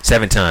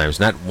 7 times.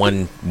 Not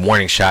one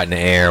warning shot in the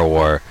air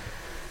or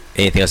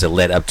anything else that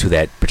led up to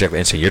that particular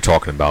incident you're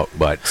talking about,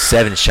 but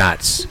 7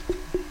 shots.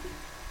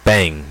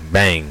 Bang,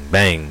 bang,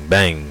 bang,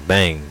 bang,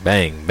 bang,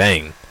 bang,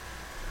 bang.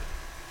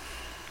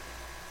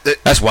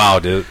 That's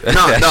wild, dude.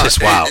 That's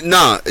just wild.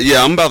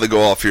 Yeah, I'm about to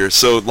go off here.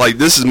 So, like,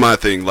 this is my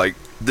thing. Like,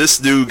 this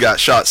dude got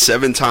shot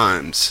 7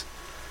 times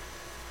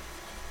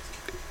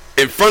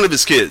in front of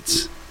his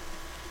kids.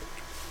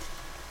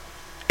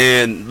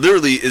 And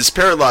literally is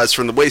paralyzed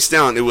from the waist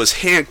down. It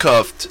was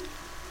handcuffed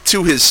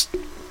to his,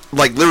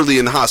 like, literally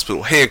in the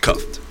hospital,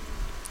 handcuffed,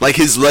 like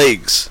his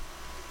legs,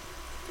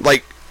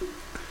 like.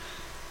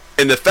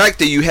 And the fact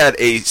that you had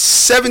a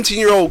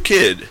 17-year-old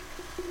kid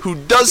who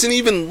doesn't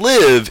even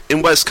live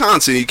in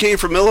Wisconsin, he came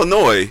from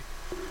Illinois.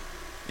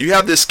 You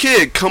have this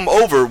kid come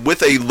over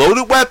with a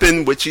loaded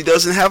weapon, which he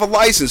doesn't have a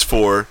license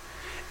for,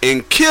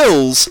 and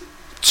kills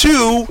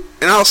 2,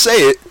 and I'll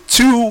say it,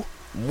 2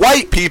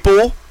 white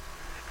people.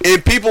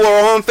 And people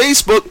are on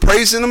Facebook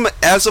praising him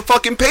as a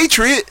fucking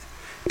patriot.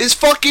 Is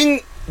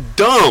fucking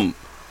dumb.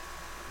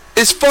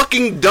 It's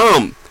fucking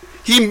dumb.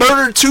 He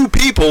murdered 2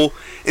 people,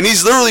 and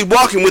he's literally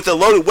walking with a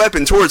loaded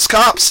weapon towards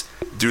cops.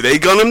 Do they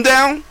gun him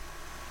down?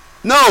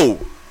 No.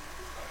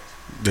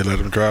 They let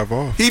him drive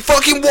off. He's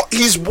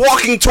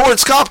walking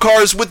towards cop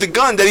cars with the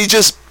gun that he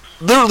just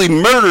literally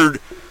murdered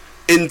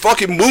and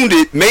fucking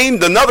wounded,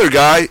 maimed another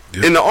guy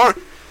in the arm.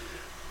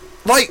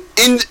 Like,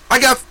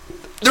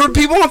 there were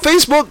people on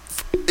Facebook.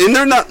 And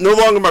they're no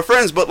longer my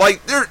friends, but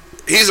like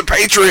he's a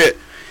patriot.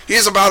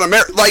 He's about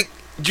America. Like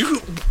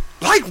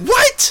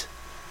what?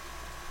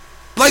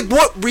 Like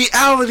what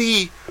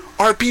reality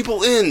are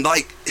people in?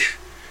 Like,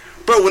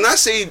 bro, when I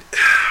say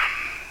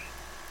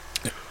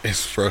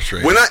it's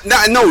frustrating.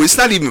 No, it's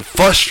not even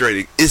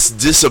frustrating. It's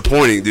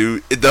disappointing,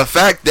 dude. The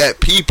fact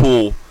that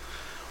people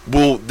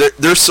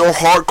they're so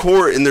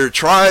hardcore in their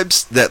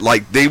tribes that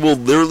like they will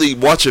literally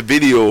watch a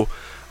video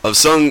of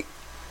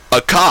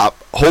a cop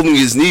holding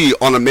his knee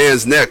on a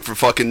man's neck for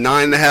fucking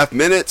 9.5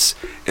 minutes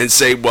and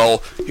say,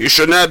 well, you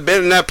shouldn't have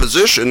been in that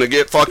position to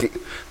get fucking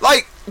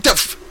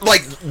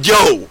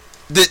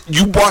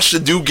you watched a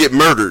dude get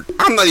murdered.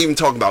 I'm not even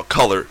talking about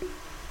color.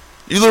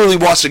 You literally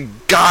watched a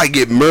guy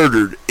get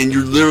murdered and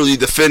you're literally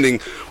defending,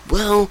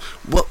 well,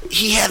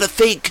 he had a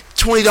fake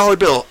 $20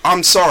 bill.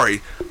 I'm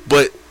sorry,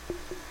 but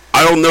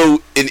I don't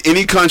know in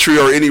any country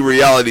or any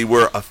reality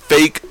where a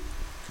fake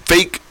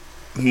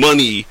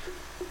money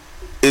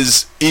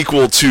is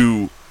equal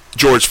to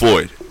George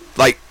Floyd.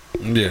 Like,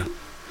 yeah.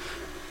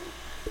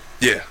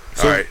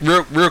 So, all right,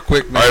 real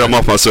quick, man. All right, I'm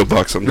off my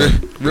soapbox. I'm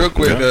done. Real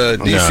quick,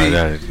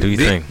 DC. Do you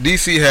think?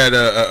 DC had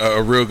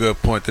a real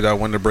good point that I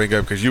wanted to bring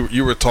up because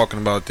you were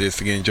talking about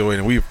this again, Joey,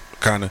 and we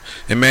kind of,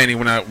 and Manny,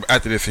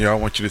 after this, and y'all, I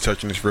want you to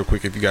touch on this real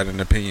quick if you got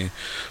an opinion.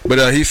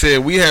 But he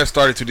said we have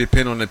started to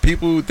depend on the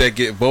people that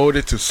get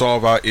voted to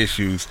solve our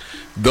issues.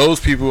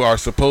 Those people are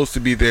supposed to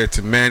be there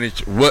to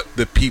manage what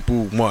the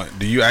people want.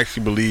 Do you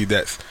actually believe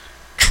that's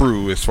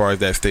true as far as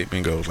that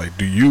statement goes? Like,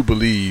 do you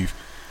believe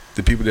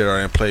the people that are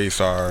in place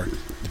are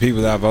the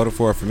people that I voted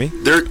for me?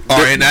 They're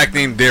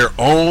enacting their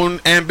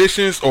own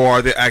ambitions, or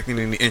are they acting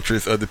in the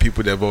interest of the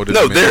people that voted?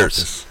 No, them in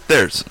office?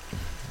 theirs.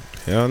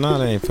 Hell no,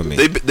 that ain't for me.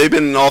 They've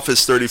been in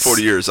office 30,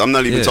 40 years. I'm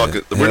not even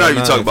talking. We're not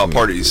even talking about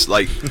parties.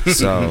 Like,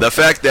 so, the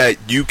fact that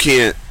you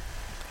can't,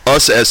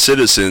 us as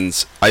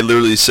citizens, I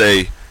literally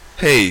say,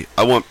 hey,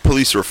 I want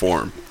police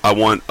reform. I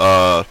want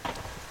a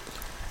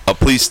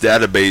police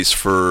database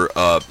for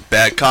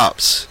bad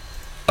cops.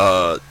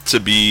 To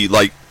be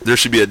like, there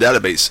should be a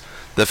database.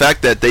 The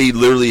fact that they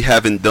literally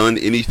haven't done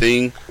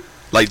anything,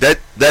 like that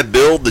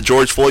bill, the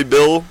George Floyd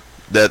bill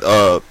that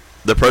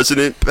the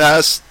president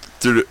passed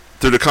through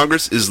the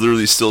Congress, is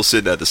literally still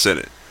sitting at the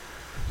Senate.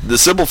 The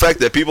simple fact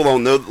that people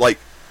don't know, like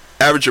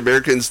average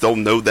Americans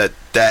don't know that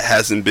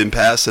hasn't been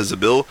passed as a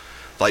bill.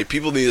 Like,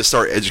 people need to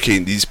start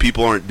educating. These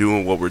people aren't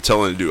doing what we're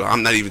telling them to do.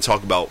 I'm not even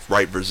talking about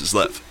right versus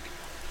left.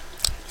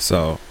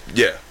 So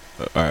yeah,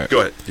 all right,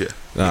 go ahead.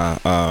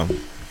 Yeah.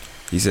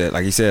 He said,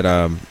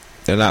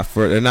 they're not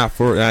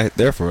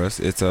there for us.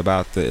 It's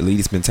about the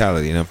elitist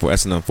mentality, and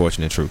that's an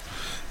unfortunate truth.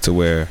 To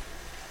where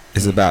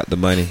it's about the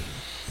money,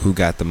 who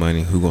got the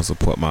money, who gonna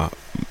support my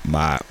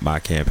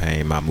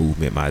campaign, my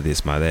movement, my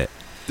this, my that.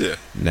 Yeah.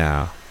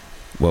 Now,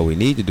 what we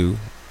need to do,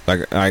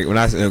 like when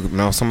I was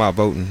talking about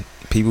voting,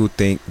 people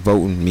think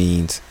voting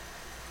means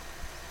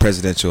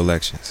presidential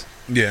elections.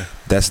 Yeah.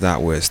 That's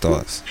not where it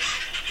starts.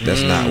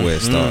 That's not where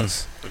it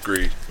starts.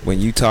 Agreed. When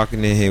you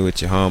talking in here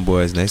with your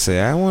homeboys and they say,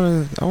 I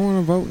wanna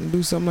vote and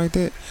do something like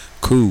that,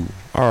 cool.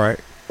 All right.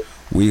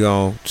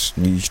 People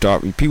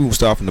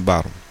start from the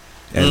bottom.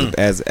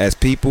 As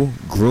people,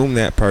 groom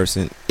that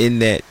person in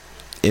the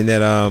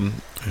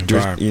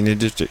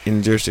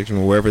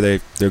jurisdiction, wherever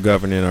they're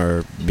governing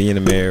or being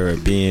a mayor or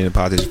being a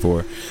politician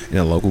for in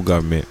a local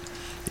government,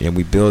 and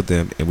we build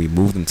them and we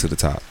move them to the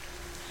top.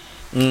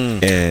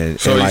 And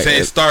so you say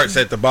it starts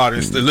at the bottom.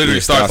 It literally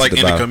starts like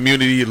in the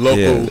community,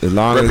 local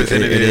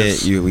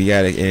representatives. We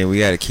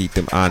gotta keep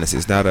them honest.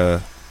 It's not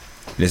a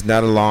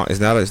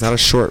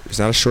short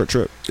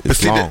trip.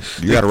 It's long.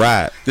 You gotta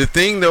ride. The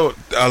thing though,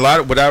 a lot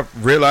of what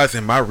I've realized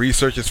in my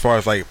research as far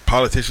as like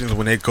politicians,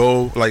 when they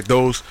go like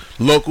those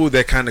local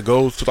that kind of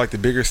goes to like the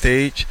bigger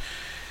stage,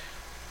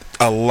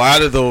 a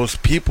lot of those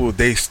people,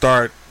 they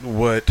start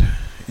what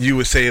you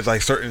would say is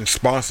like certain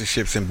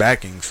sponsorships and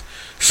backings.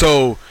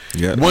 So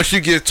once you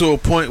get to a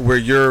point where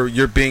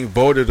you're being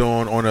voted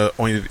on a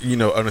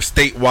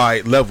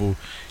statewide level,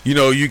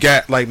 you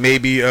got like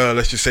maybe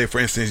let's just say for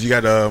instance you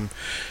got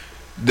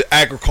the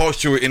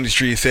agricultural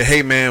industry and say,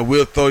 hey man,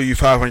 we'll throw you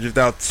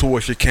 $500,000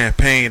 towards your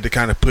campaign to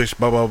kind of push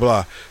blah blah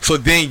blah. So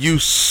then they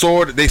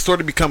sort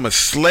of become a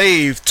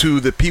slave to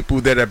the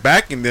people that are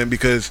backing them,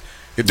 because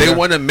if they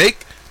want to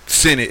make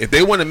Senate, if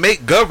they want to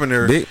make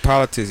governor, big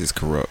politics is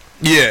corrupt.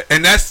 Yeah,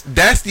 and that's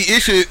the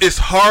issue. It's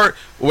hard.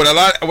 What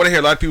I hear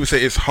a lot of people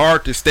say, it's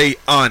hard to stay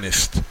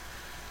honest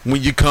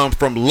when you come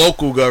from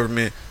local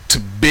government to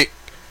big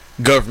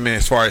government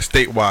as far as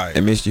statewide.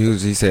 And Mr.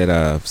 Hughes, he said,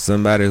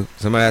 somebody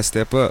has to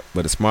step up,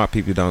 but the smart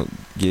people don't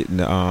get in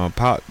the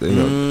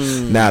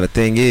Now the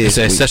thing is,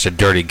 it's such a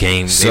dirty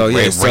game. So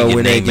they bring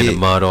your name in the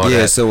mud. All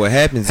that. So what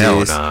happens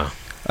is a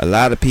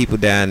lot of people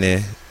down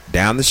there,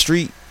 down the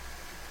street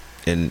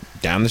here in the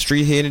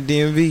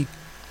DMV,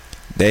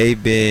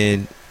 they've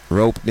been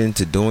roped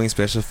into doing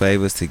special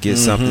favors to get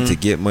something, to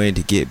get money,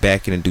 to get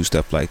back in and do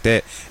stuff like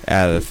that.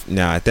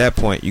 Now at that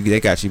point, they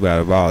got you by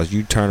the balls.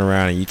 You turn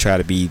around and you try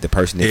to be the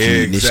person that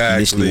you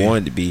initially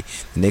wanted to be,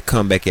 and they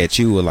come back at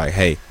you with like,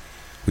 hey,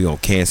 we gonna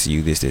cancel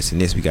you this and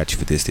this. We got you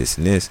for this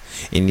and this.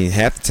 And then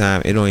half the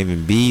time it don't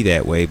even be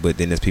that way. But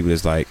then there's people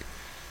that's like,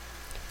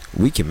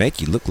 we can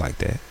make you look like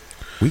that.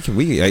 We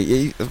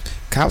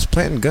cops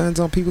planting guns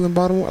on people in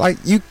Baltimore. Like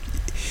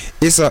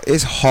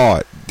it's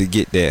hard to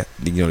get that.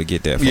 To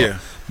get that far. Yeah.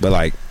 But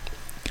like,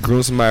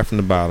 groom somebody from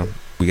the bottom,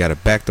 we gotta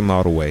back them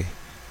all the way.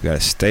 We gotta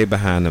stay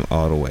behind them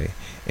all the way.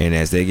 And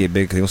as they get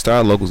bigger, cause they gonna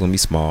start locals gonna be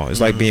small. It's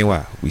like being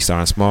wild. We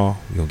starting small,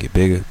 we gonna get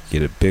bigger,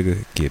 get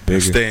bigger.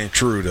 Staying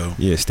true though.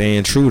 Yeah,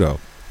 staying true though.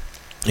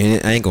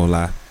 And I ain't gonna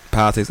lie,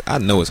 politics, I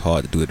know it's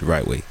hard to do it the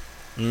right way.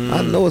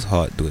 I know it's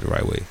hard to do it the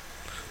right way.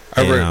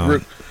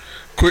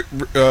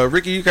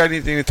 Ricky, you got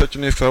anything to touch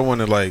on this? 'Cause I want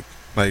to like.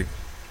 What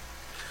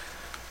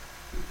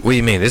do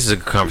you mean? This is a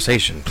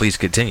conversation. Please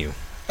continue.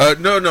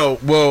 No.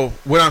 Well,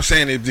 what I'm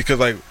saying is because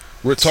like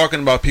we're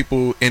talking about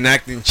people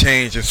enacting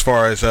change as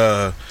far as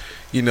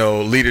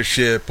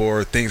leadership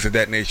or things of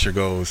that nature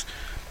goes,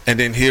 and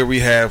then here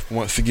we have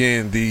once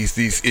again these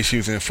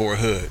issues in Fort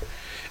Hood.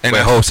 And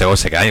wait, hold on a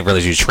second. I didn't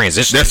realize you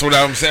transitioned. That's what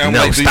I'm saying.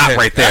 No, stop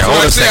right there. Hold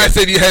on a second. I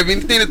said, do you have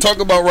anything to talk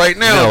about right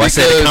now? No, I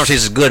said the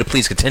conversation is good.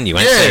 Please continue.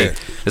 I didn't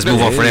say let's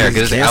move on from there.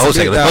 Because I was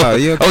like,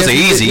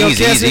 easy.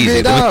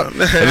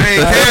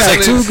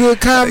 Two good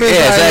comments.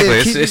 Yeah,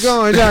 exactly. Keep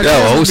going. No,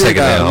 hold a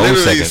second.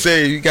 Literally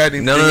say you got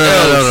anything. No.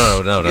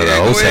 Hold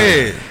a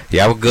second.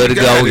 Yeah, we're good to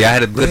go. Yeah, I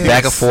had a good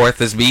back and forth.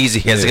 Let's be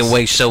easy here. Let's get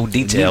away. Show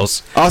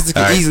details. Austin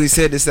could easily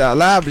said this out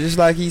loud, but just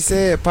like he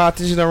said,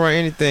 politicians don't run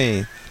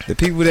anything. The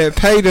people that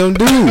pay them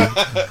do.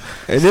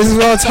 And this is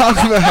what I'm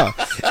talking about.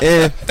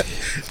 And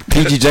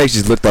PG Jakes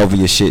just looked over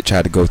your shit,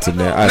 tried to go to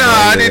there.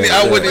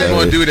 I wouldn't even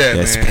want to do that,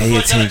 yes, man. Pay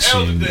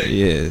attention.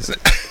 Yes.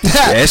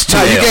 That's true.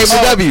 You gave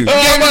me W.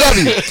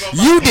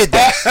 You did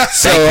that.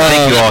 So,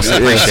 thank you all. So,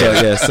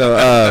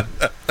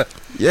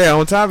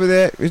 on top of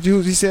that,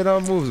 he said all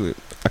moves with.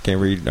 I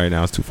can't read right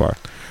now. It's too far.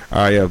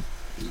 All right,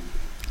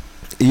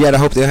 you gotta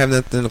hope they don't have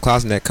nothing in the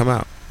closet that come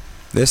out.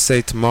 let's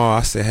say tomorrow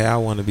I say, hey, I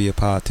want to be a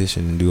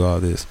politician and do all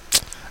this.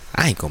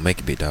 I ain't gonna make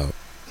it, big dog.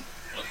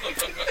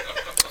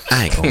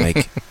 I ain't gonna make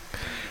it.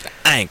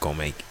 I ain't gonna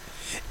make it.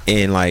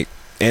 And like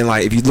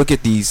if you look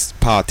at these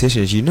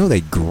politicians, you know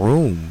they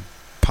groom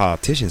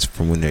politicians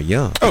from when they're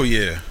young. Oh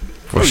yeah,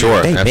 for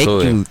sure. They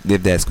Absolutely. make you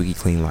live that squeaky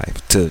clean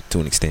life to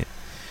an extent.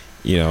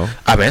 You know,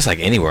 I mean, it's like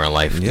anywhere in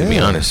life. To be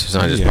honest, it's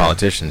not just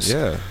politicians.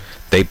 Yeah,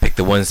 they pick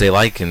the ones they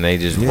like and they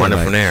just run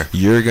it from there.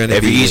 You're gonna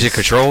if be you easy to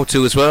control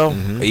too as well,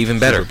 even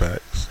better.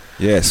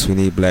 Yes, we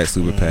need black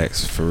super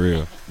PACs for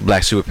real.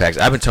 Black super PACs.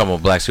 I've been talking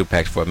about black super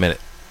PACs for a minute.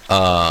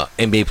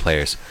 NBA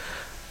players.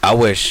 I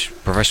wish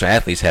professional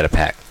athletes had a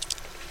PAC.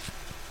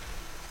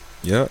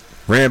 Yep.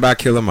 Ran by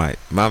Killer Mike,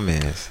 my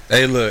man.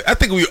 Hey, look, I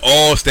think we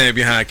all stand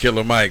behind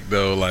Killer Mike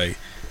though. Like,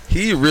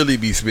 he really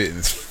be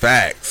spitting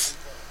facts.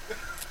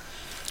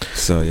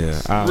 So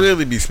yeah,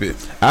 really be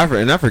spitting. I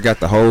forgot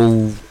the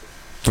whole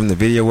from the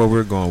video where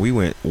we're going. We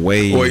went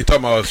way. Well, you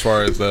talking about as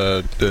far as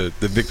the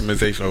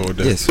victimization or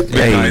the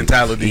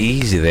mentality?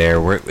 Easy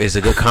there. It's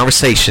a good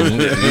conversation.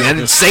 I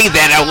didn't say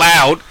that out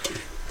loud.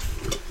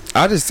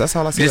 That's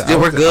all I said.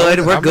 We're good.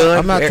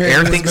 I'm not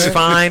Everything's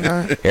fine.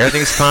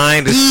 Everything's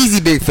fine.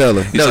 Easy, big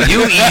fella. No,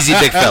 you easy,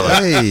 big fella.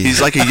 Hey.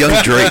 He's like a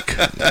young Drake.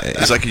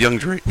 He's like a young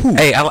Drake.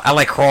 Hey, I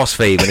like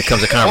crossfade when it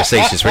comes to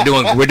conversations. We're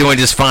doing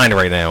just fine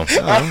right now.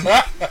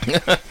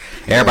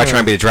 Everybody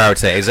trying to be the driver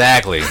today.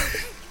 Exactly.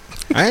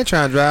 I ain't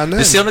trying to drive nothing.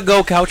 Just sit on the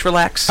go couch,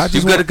 relax.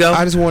 You good to go?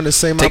 I just wanted to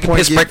say my point. Take a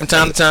piss break from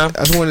time to time.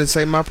 I just wanted to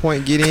say my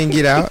point. Get in,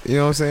 get out. You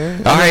know what I'm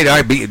saying? All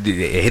right.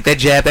 Hit that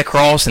jab, that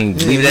cross, and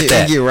leave it at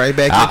that. Get right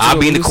back. I'll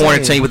be in the corner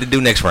and tell you what to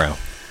do next round.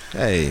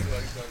 Hey.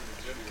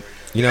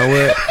 You know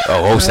what?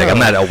 Oh, hold a second. I'm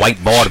not a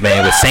white bald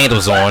man with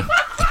sandals on.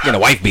 Getting a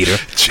wife beater.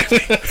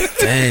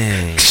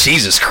 Dang.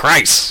 Jesus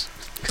Christ.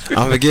 I'm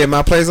gonna get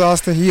my place,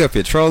 Austin. He up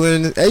here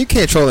trolling. Hey, you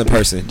can't troll in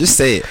person. Just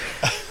say it.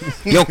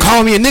 You don't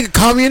call me a nigga.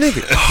 Call me a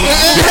nigga.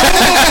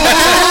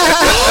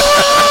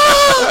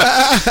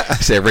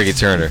 Said Ricky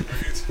Turner.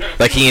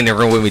 Like he in the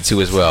room with me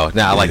too as well.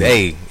 Now, like,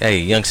 hey,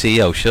 young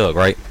CEO, Shug,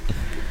 right?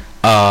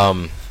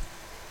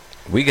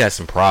 We got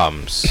some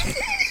problems.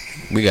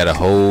 We got a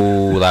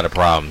whole lot of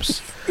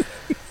problems.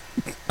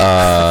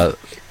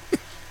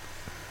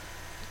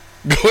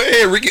 Go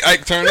ahead, Ricky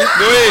Ike Turner. Go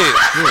ahead.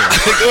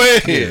 Go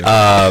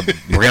ahead.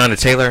 Breonna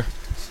Taylor.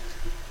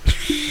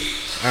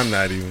 I'm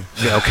not even.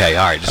 Okay,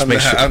 all right. Just make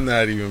sure. I'm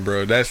not even,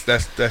 bro. That's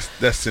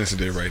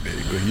sensitive right there.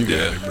 You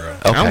got it, bro.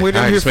 Okay. I'm with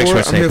him. Right, just make sure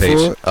we're on the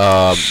same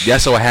page.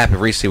 That's what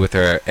happened recently with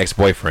her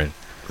ex-boyfriend.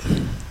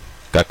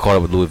 Got caught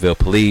up with Louisville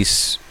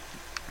police.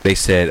 They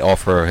said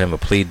offer him a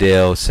plea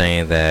deal,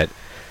 saying that,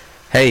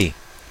 hey,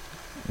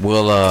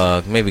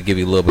 we'll maybe give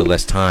you a little bit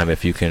less time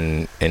if you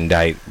can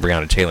indict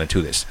Breonna Taylor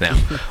into this. Now,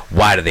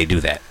 why do they do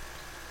that?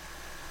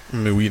 I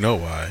mean, we know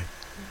why.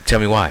 Tell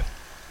me why.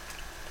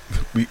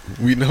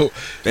 We know.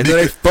 And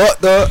they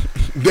fucked up.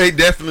 They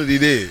definitely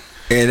did.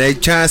 And they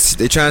trying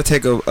to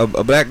take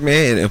a black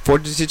man in an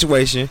unfortunate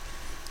situation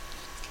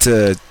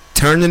to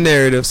turn the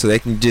narrative so they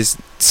can just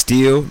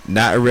still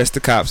not arrest the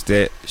cops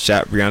that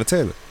shot Breonna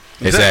Taylor.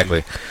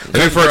 Exactly. Let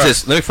me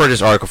refer to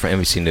this article from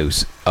NBC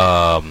News.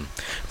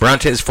 Breonna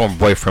Taylor's former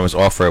boyfriend was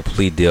offered a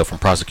plea deal from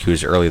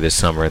prosecutors earlier this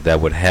summer that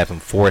would have him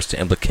forced to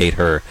implicate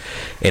her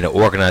in an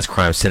organized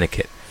crime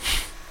syndicate.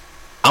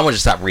 I'm going to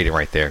just stop reading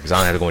right there because I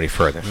don't have to go any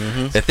further.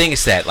 The thing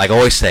is that, like I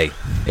always say,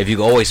 if you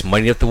can always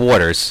muddy up the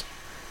waters,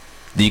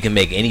 then you can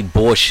make any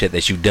bullshit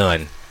that you've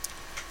done,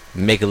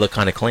 make it look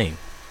kind of clean.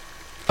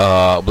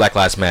 Black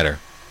Lives Matter.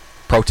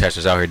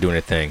 Protesters out here doing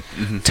their thing,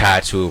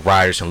 tied to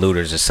rioters and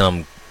looters, and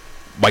some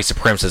white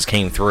supremacists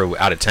came through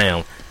out of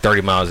town,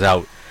 30 miles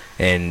out,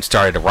 and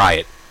started a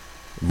riot,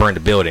 burned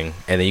the building,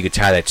 and then you could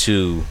tie that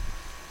to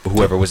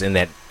whoever was in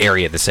that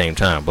area at the same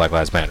time. Black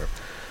Lives Matter.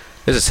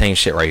 It's the same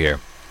shit right here.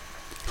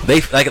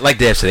 They like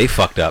Dave said, they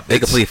fucked up. They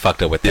completely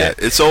fucked up with that.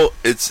 It's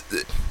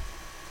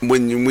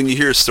when you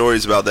hear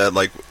stories about that,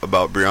 like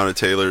about Breonna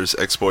Taylor's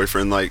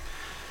ex-boyfriend, like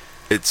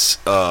it's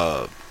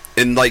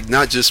and like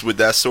not just with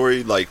that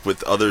story, like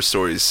with other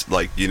stories,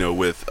 like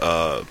with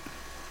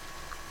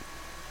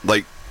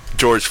like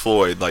George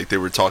Floyd, like they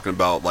were talking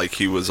about, like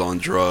he was on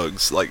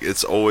drugs. Like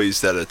it's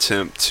always that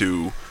attempt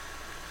to.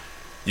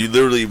 You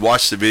literally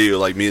watch the video,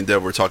 like me and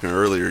Deb were talking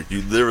earlier.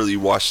 You literally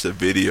watch the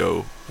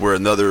video where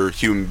another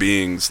human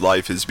being's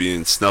life is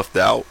being snuffed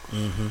out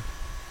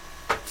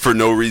for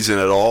no reason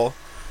at all.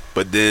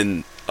 But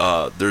then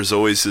there's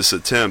always this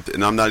attempt,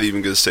 and I'm not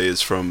even going to say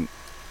it's from,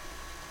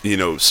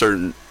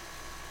 certain,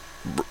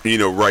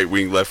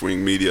 right-wing,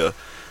 left-wing media,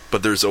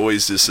 but there's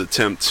always this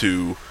attempt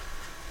to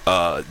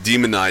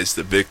demonize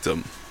the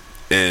victim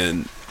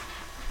and,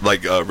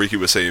 like Ricky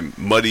was saying,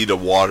 muddy the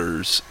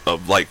waters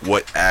of, like,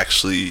 what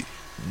actually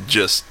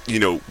just,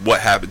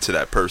 what happened to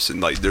that person.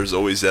 Like, there's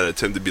always that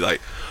attempt to be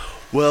like,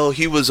 well,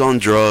 he was on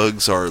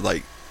drugs, or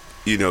like,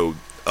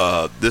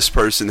 this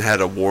person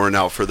had a warrant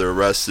out for their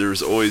arrest.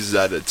 There's always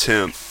that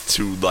attempt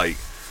to, like,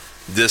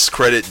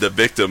 discredit the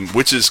victim,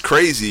 which is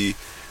crazy,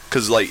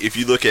 because, like, if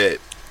you look at,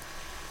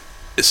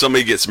 if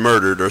somebody gets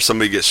murdered or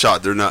somebody gets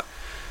shot, they're not,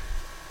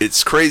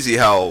 it's crazy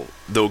how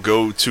they'll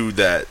go to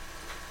that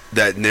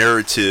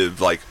narrative,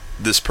 like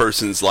this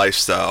person's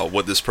lifestyle,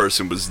 what this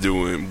person was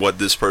doing, what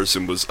this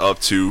person was up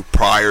to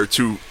prior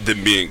to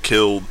them being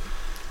killed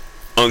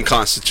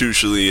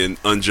unconstitutionally and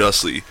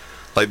unjustly.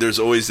 Like, there's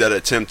always that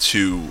attempt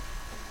to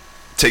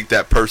take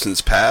that person's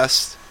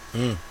past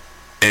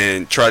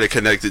and try to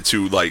connect it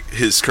to, like,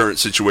 his current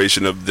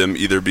situation of them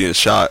either being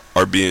shot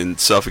or being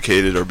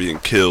suffocated or being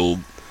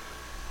killed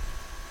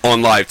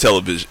on live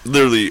television,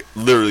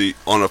 literally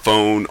on a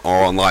phone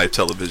or on live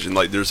television.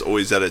 Like, there's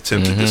always that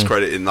attempt to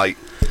discredit, and like,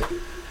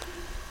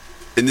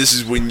 and this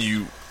is when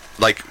you,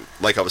 like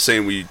I was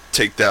saying, we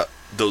take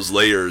those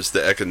layers,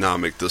 the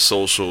economic, the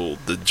social,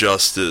 the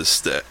justice,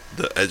 the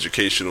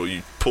educational,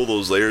 you pull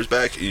those layers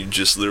back and you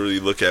just literally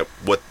look at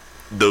what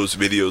those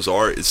videos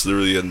are. It's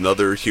literally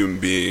another human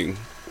being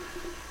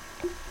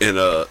in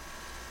a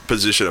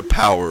position of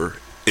power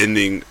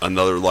ending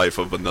another life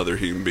of another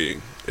human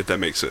being, if that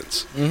makes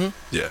sense.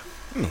 Yeah.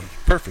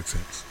 Perfect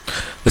sense.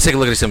 Let's take a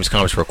look at some of these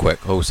comments real quick.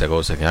 Hold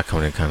a second. I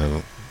come in kind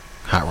of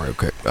hot real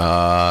quick.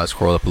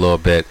 Scroll up a little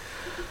bit.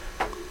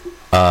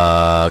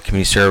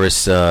 Community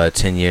service,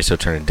 10 years, so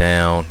turn it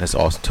down. That's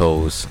Austin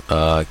Toes.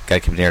 Gotta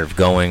keep the narrative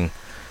going.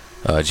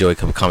 Joey, a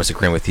couple comments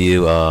agreeing with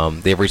you.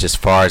 They've reached as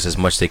far as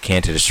much they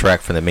can to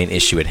distract from the main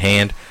issue at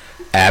hand.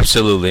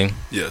 Absolutely.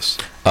 Yes.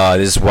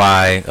 This is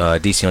why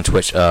DC on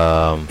Twitch.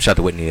 Shout out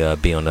to Whitney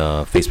B on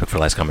Facebook for the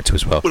last comment too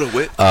as well. What a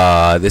Whit.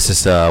 This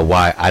is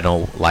why I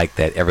don't like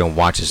that everyone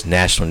watches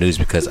national news,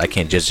 because I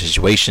can't judge the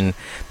situation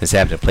that's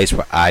happening in a place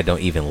where I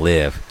don't even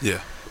live. Yeah.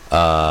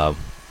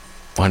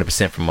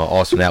 100% from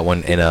also that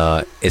one,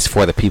 and it's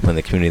for the people in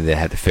the community that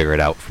had to figure it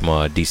out, from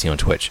DC on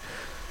Twitch.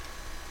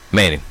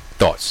 Manny,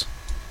 thoughts?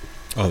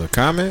 Oh, the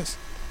comments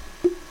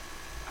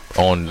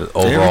on the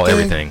overall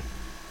everything.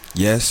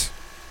 Yes.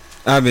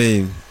 I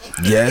mean,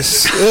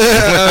 yes.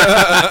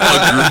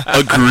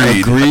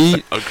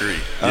 Agreed.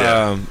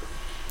 Yeah.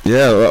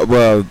 Yeah.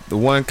 Well, the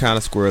one kind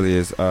of squirrely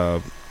is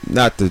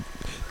not the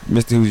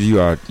Mr. Who's you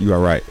are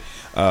right.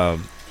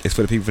 It's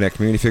for the people in that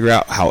community to figure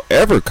out.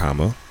 However,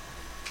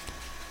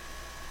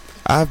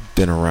 I've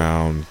been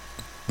around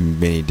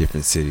many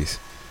different cities,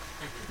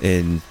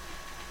 and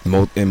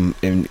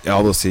in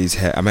all those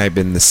cities, I might have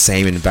been in the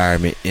same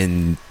environment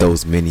in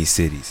those many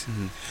cities.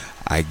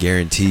 I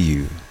guarantee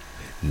you,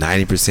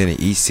 90% of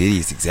each city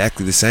is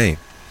exactly the same.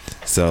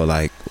 So,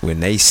 like,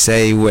 when they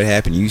say what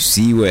happened, you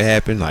see what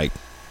happened. Like,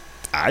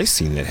 I've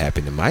seen that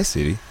happen in my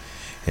city,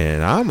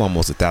 and I'm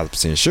almost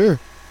 1,000% sure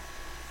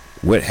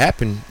what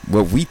happened,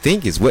 what we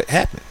think is what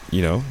happened.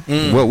 You know,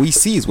 what we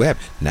see is what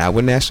happened. Not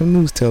what national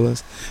news tell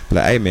us. But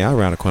like, hey man, I was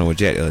around the corner with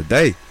Jack the other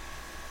day,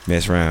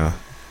 messed around.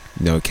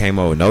 You know, came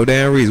over no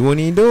damn reason,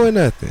 wasn't even doing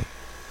nothing.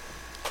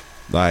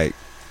 Like,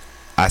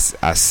 I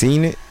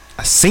seen it.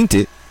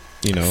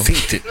 You know, I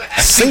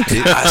seen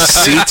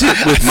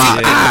it with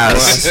my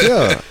eyes.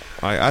 Yeah,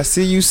 like, I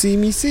see you, see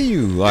me, see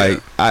you.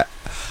 Like,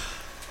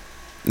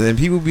 then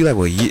people be like,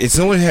 well, if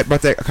someone had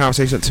brought that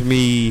conversation to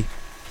me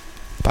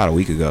about a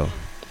week ago.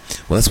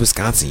 Well, it's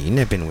Wisconsin. You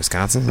never been in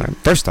Wisconsin. Like,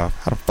 first off,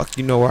 how the fuck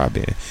you know where I've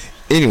been?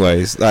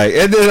 Anyways, like,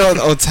 and then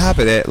on top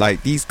of that,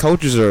 like, these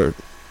coaches are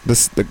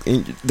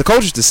the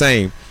culture's the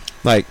same.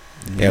 Like,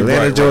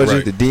 Atlanta,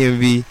 Georgia, the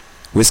DMV,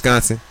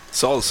 Wisconsin.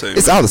 It's all the same.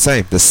 It's all the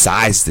same. The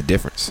size is the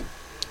difference.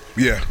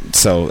 Yeah.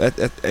 So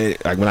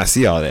like when I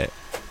see all that,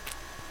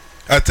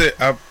 tell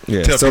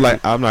so people,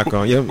 like I'm not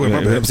going. Wait,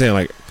 my bad. I'm saying,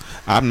 like,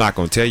 I'm not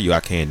going to tell you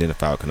I can't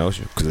identify with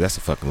Kenosha, because that's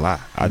a fucking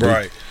lie. I do.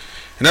 Right.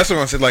 And that's what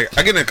I'm saying. Like,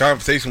 I get in a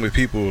conversation with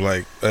people,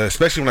 like,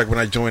 especially like when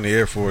I joined the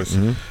Air Force,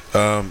 and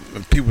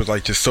people was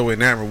like just so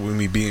enamored with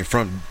me being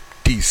from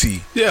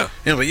DC. Yeah.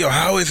 And like, yo,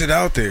 how is it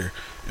out there?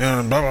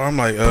 And blah, blah. I'm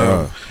like,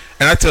 and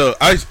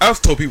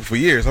I've told people for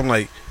years, I'm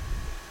like,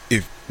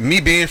 if me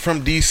being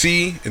from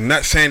DC, and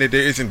not saying that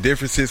there isn't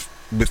differences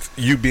with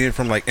you being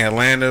from like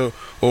Atlanta,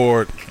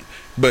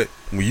 but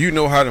when you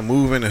know how to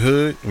move in the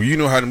hood, when you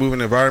know how to move in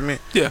the environment,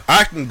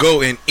 I can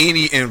go in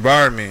any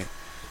environment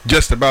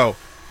just about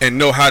and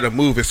know how to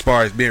move as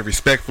far as being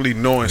respectfully,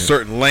 knowing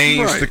certain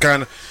lanes to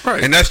kind of,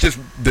 and that's just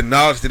the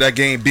knowledge that I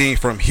gained being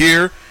from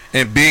here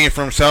and being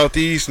from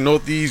Southeast,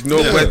 Northeast,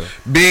 Northwest.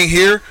 Being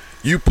here,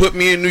 you put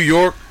me in New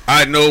York,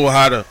 I know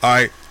how to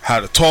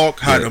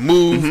talk, how to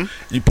move.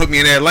 You put me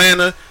in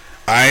Atlanta,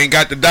 I ain't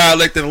got the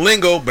dialect and the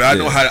lingo, but I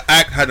know how to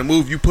act, how to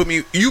move. You put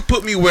me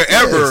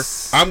wherever,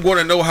 I'm going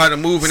to know how to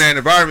move in that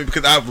environment,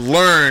 because I've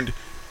learned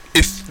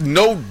it's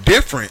no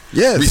different.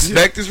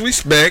 Respect is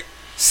respect.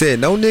 Said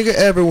no nigga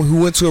ever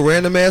who went to a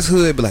random ass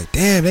hood be like,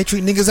 damn, they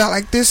treat niggas out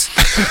like this.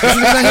 They treat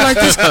niggas out here like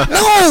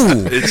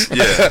this.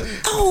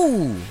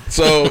 No, no.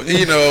 So,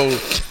 you know,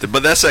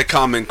 but that's that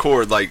common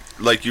chord,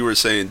 like you were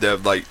saying,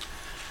 Dev. Like,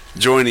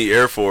 join the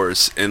Air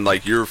Force, and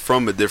like you're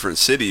from a different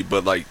city,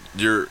 but like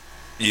you're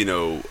in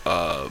an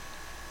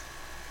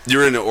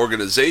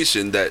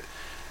organization that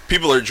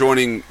people are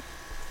joining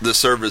the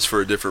service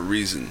for a different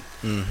reason.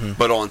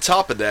 But on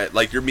top of that,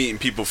 like, you're meeting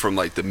people from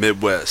like the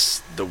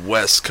Midwest, the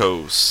West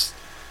Coast.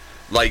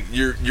 Like,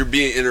 you're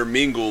being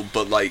intermingled,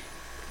 but like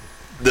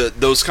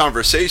those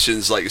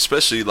conversations, like,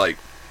 especially like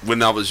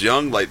when I was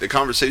young, like the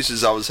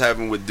conversations I was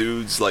having with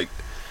dudes like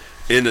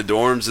in the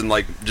dorms and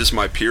like just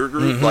my peer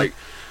group, like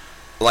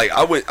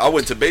I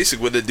went to basic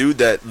with a dude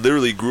that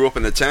literally grew up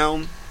in a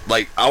town.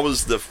 Like I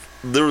was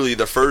literally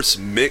the first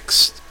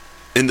mixed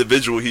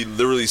individual he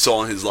literally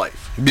saw in his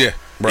life. Yeah,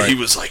 right. And he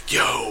was like,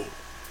 "Yo,"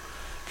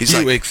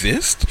 you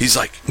exist? He's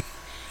like,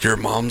 "Your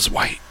mom's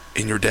white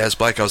and your dad's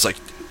black." I was like,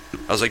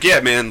 "Yeah,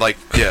 man." Like,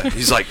 yeah.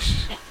 He's like,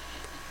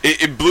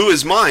 it blew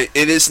his mind,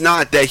 and it's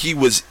not that he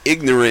was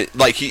ignorant.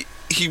 Like he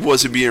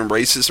wasn't being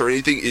racist or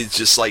anything. It's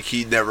just like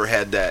he never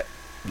had that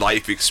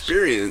life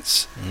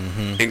experience.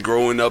 And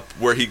growing up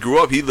where he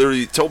grew up, he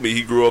literally told me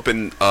he grew up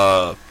in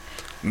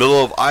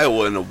middle of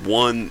Iowa in a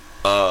one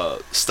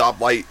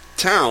stoplight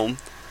town,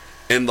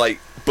 and like,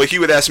 but he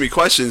would ask me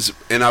questions,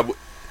 and I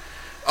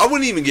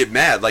wouldn't even get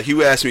mad. Like he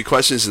would ask me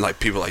questions, and like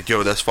people were like,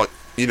 "Yo, that's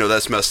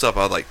that's messed up."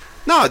 I was like,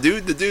 "Nah,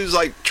 dude, the dude's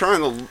like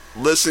trying to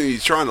listen.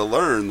 He's trying to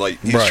learn. Like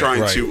he's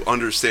trying to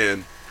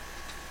understand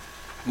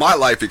my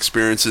life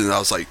experiences." And I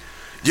was like,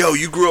 "Yo,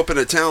 you grew up in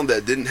a town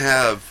that didn't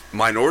have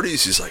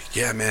minorities?" He's like,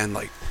 "Yeah, man.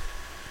 Like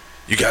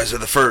you guys are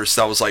the first."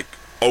 I was like,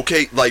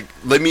 "Okay, like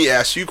let me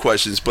ask you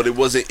questions." But it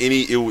wasn't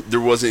any. There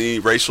wasn't any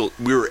racial.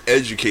 We were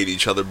educating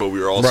each other, but we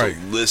were also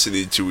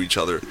listening to each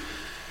other,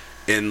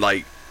 and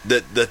like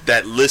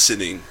that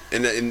listening.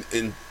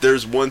 And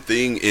there's one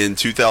thing in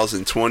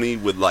 2020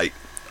 with like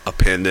a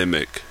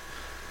pandemic,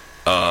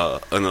 an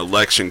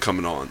election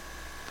coming on,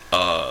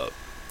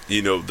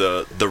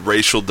 the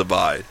racial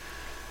divide.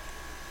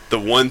 The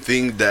one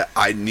thing that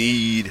I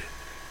need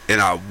and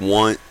I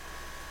want,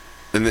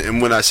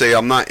 and when I say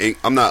I'm not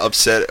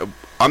upset,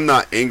 I'm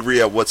not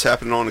angry at what's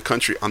happening on the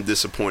country. I'm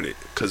disappointed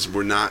because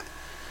we're not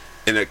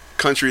in a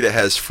country that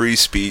has free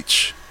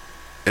speech,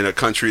 in a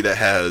country that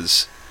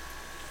has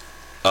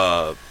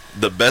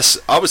the best,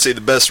 I would say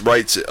the best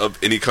rights of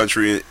any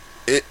country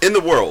in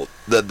the world.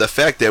 The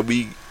fact that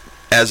we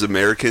as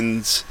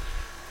Americans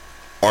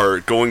are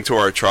going to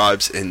our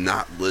tribes and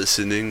not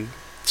listening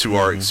to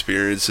our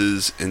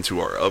experiences, into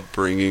our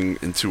upbringing,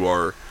 into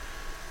our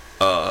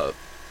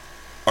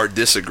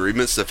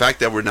disagreements, the fact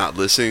that we're not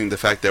listening, the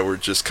fact that we're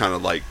just kind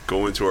of like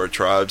going to our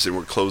tribes and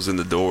we're closing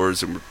the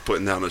doors and we're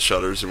putting down the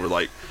shutters and we're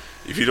like,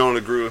 if you don't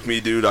agree with me,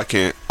 dude, I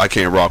can't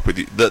rock with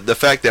you. The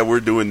fact that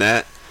we're doing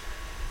that,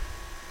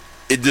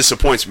 it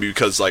disappoints me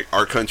because like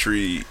our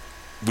country,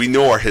 we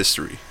know our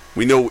history,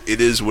 we know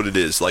it is what it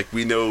is. Like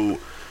we know,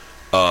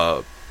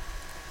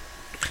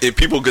 if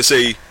people could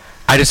say,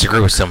 I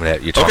disagree with some of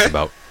that you're talking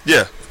about.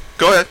 Yeah,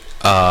 go ahead.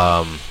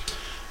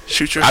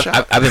 Shoot your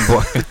shot. I've been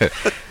born.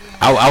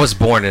 I was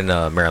born in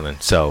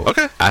Maryland, so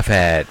I've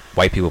had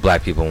white people,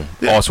 black people,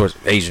 all sorts,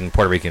 Asian,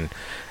 Puerto Rican.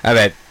 I've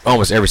had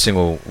almost every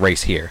single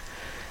race here.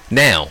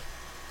 Now,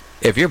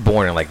 if you're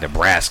born in like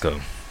Nebraska,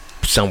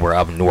 somewhere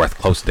up north,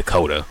 close to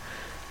Dakota,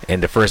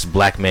 and the first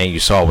black man you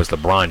saw was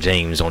LeBron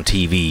James on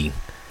TV,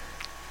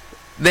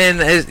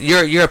 then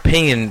your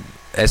opinion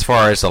as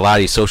far as a lot of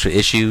these social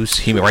issues,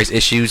 human rights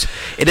issues,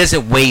 it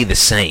doesn't weigh the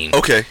same.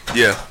 Okay,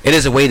 yeah. It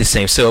doesn't weigh the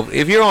same. So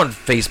if you're on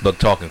Facebook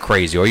talking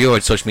crazy, or you're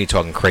on social media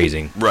talking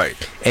crazy, right,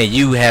 and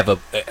you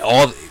have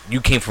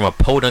you came from a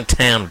podunk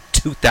town of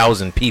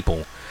 2,000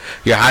 people,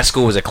 your high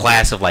school was a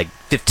class of like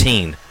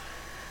 15.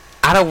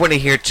 I don't want to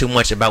hear too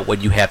much about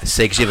what you have to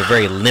say because you have a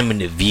very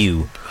limited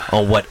view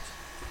on what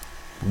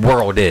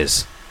world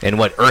is and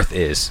what Earth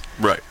is.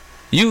 Right.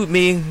 You,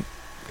 me,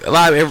 a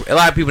lot of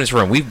people in this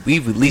room,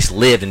 we've at least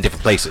lived in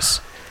different places.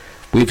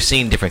 We've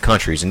seen different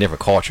countries and different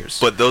cultures.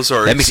 But those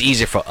are that makes it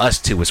easier for us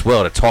to as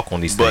well to talk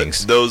on these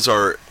things. But those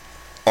are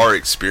our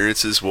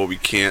experiences. What we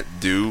can't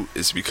do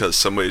is because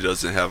somebody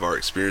doesn't have our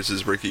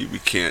experiences, Ricky, we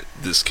can't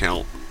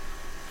discount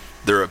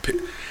their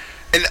opinion.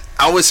 And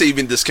I would say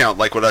even discount,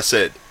 like what I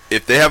said,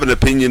 if they have an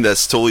opinion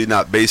that's totally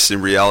not based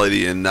in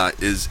reality and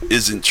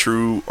isn't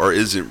true or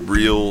isn't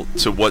real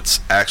to what's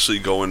actually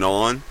going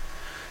on,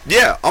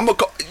 yeah,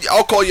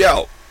 I'll call you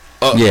out.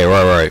 Yeah,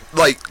 right.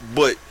 Like,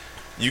 but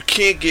you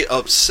can't get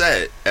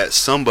upset at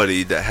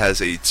somebody that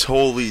has a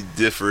totally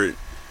different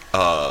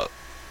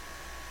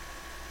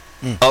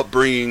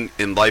upbringing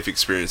and life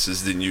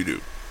experiences than you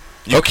do.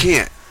 You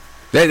can't.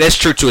 That's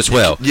true too as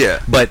well.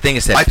 Yeah. But the thing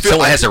is that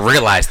someone hasn't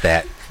realized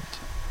that.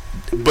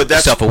 But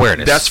that's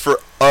self-awareness. That's for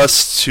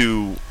us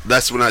to.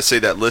 That's when I say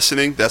that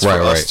listening. That's for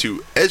us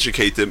to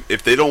educate them.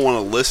 If they don't want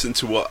to listen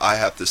to what I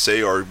have to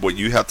say, or what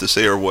you have to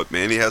say, or what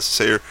Manny has to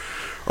say,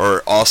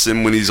 or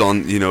Austin when he's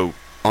on,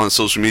 on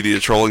social media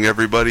trolling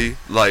everybody,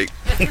 like.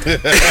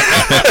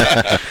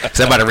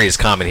 Somebody read his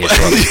comment here.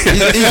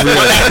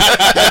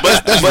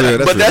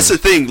 But that's the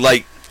thing.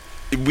 Like,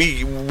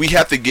 we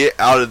have to get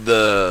out of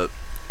the,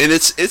 and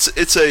it's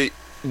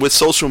with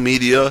social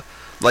media.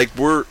 Like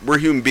we're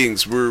human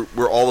beings. We're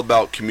all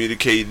about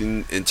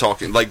communicating and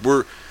talking. Like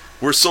we're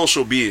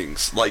social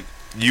beings. Like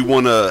you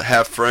want to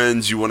have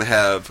friends. You want to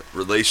have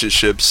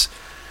relationships.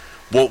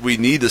 What we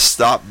need to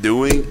stop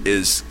doing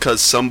is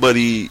because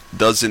somebody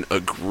doesn't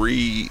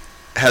agree,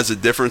 has a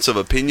difference of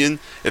opinion.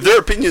 If their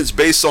opinion is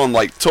based on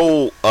like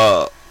total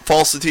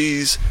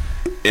falsities,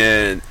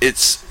 and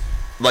it's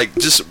like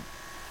it's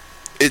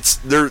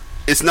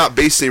it's not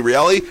based in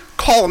reality,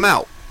 call them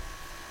out.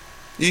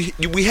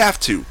 We have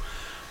to.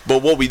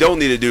 But what we don't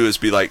need to do is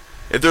be like,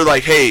 if they're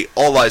like, hey,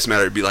 all lives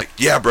matter, be like,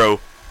 yeah, bro,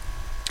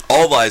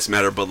 all lives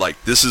matter, but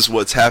like, this is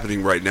what's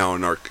happening right now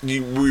in our.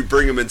 We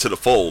bring them into the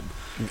fold.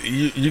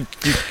 You're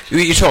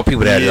talking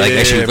people that like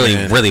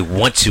actually really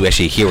want to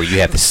actually hear what you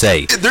have to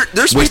say.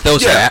 There's which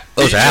those are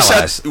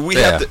allies.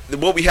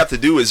 What we have to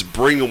do is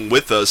bring them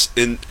with us.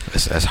 And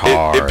that's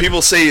hard. And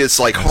people say it's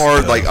like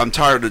hard. Like, I'm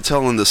tired of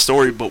telling the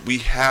story, but we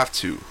have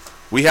to.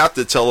 We have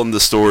to tell them the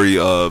story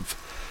of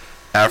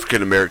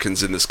African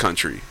Americans in this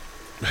country.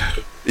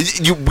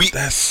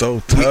 That's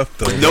so tough,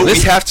 though. We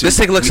have to. Let's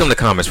take a look at some of the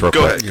comments real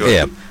quick. Go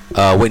ahead.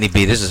 Whitney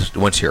B, this is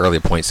one of your earlier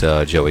points,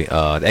 Joey.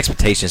 The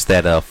expectations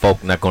that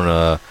folk not going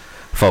to...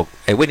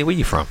 Hey, Whitney, where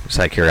you from? Just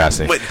out of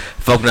curiosity.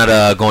 Folk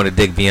not going to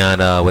dig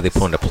beyond what they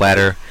put on the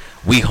platter.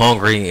 We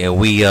hungry, and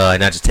we not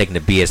just taking the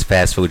BS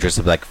fast food dressed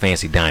up like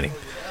fancy dining.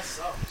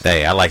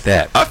 Hey, I like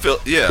that. I feel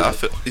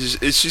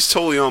she's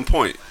totally on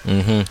point.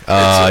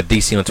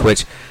 DC on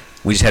Twitch,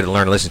 we just had to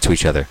learn to listen to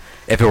each other.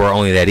 If it were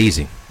only that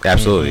easy.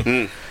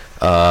 Absolutely.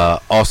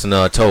 Austin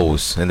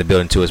Toes in the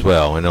building too as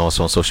well, and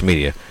also on social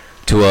media.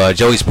 To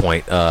Joey's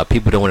point,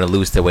 people don't want to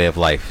lose their way of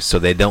life, so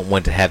they don't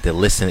want to have to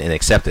listen and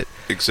accept it.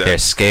 Exactly. They're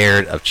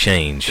scared of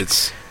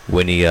change.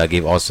 When he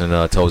gave Austin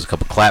Toes a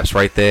couple claps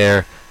right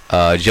there.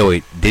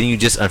 Joey, didn't you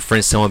just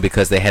unfriend someone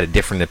because they had a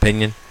different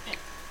opinion?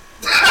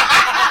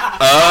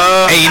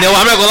 Hey, you know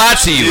what? I'm not gonna lie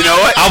to you. You know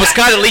what? I was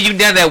kind of leading you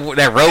down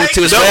that road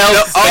too as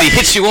well, but he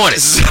hit you on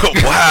it.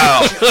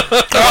 Wow.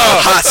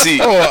 Hot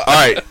seat. All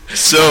right.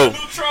 So.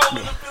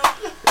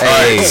 All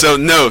right. So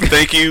no,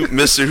 thank you,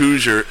 Mr.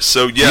 Hoosier.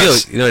 So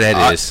yes. You know what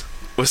that is?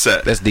 What's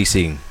that? That's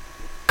DC.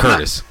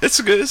 Curtis.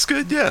 It's good. It's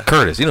good. Yeah.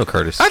 Curtis. You know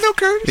Curtis. I know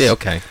Curtis. Yeah.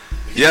 Okay.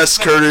 Yes,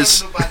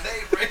 Curtis.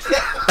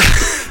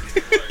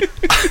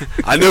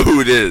 I know who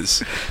it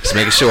is. Just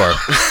making sure.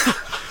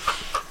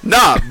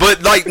 Nah,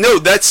 but like no,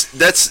 that's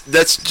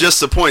just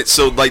the point.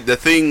 So like the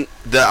thing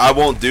that I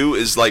won't do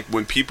is like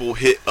when people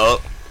hit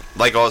up,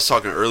 like I was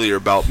talking earlier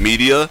about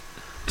media,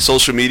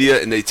 social media,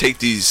 and they take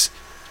these,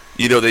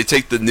 they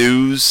take the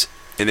news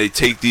and they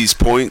take these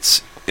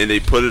points and they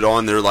put it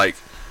on their like,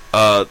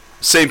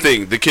 same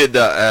thing. The kid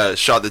that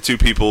shot the two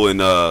people in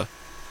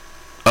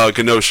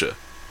Kenosha.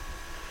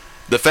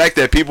 The fact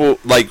that people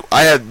like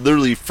I had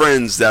literally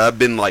friends that I've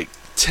been like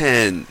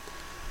 10.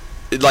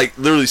 Like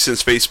literally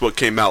since Facebook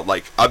came out,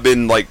 like I've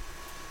been like,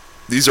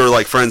 these are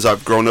like friends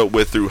I've grown up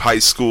with through high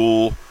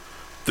school,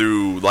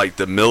 through like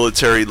the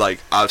military. Like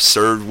I've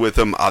served with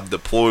them, I've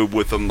deployed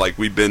with them. Like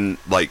we've been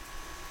like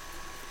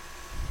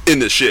in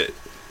the shit,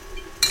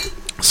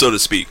 so to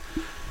speak.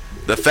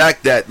 The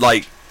fact that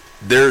like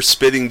they're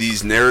spitting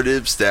these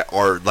narratives that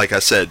are, like I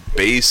said,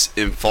 based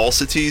in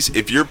falsities.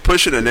 If you're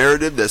pushing a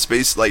narrative that's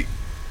based like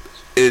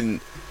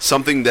in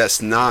something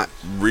that's not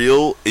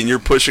real, and you're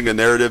pushing a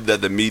narrative that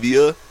the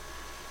media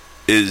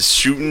is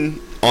shooting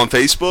on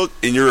Facebook,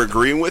 and you're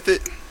agreeing with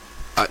it,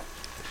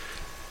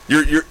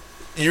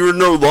 you're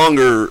no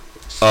longer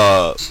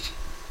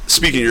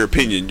speaking your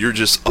opinion. You're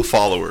just a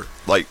follower.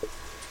 Like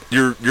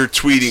you're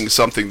tweeting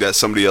something that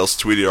somebody else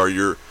tweeted, or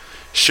you're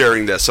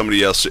sharing that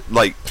somebody else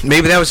like.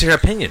 Maybe that was your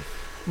opinion,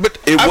 but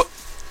I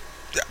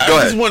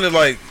just want to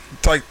like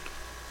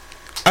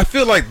I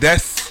feel like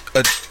that's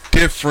a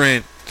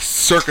different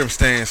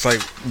circumstance.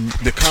 Like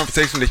the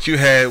conversation that you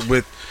had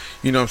with,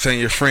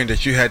 your friend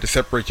that you had to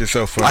separate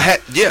yourself from.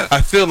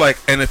 I feel like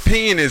an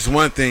opinion is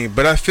one thing,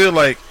 but I feel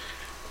like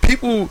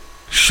people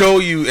show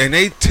you and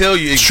they tell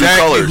you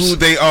exactly who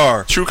they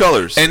are. True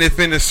colors. And if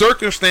in a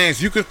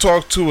circumstance you can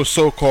talk to a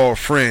so-called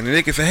friend and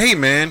they can say, hey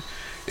man,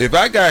 if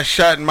I got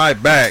shot in my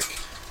back,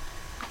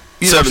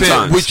 7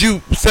 times. Would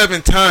you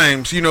 7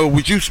 times,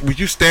 would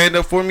you stand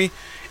up for me?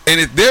 And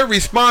if their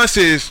response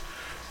is,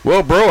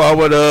 well bro, I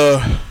would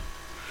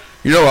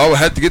I would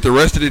have to get the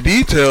rest of the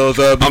details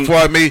before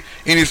I made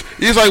any.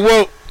 It's like,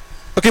 well,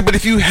 okay, but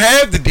if you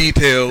have the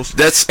details,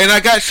 and I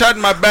got shot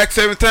in my back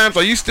 7 times,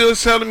 are you still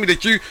telling me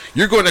that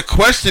you're going to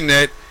question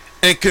that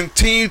and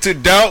continue to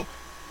doubt?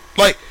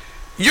 Like,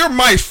 you're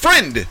my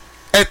friend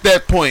at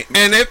that point,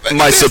 and if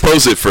my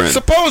supposed friend,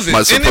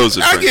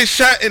 I get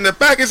shot in the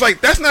back, it's like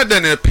that's not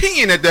an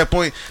opinion at that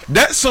point.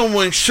 That's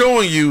someone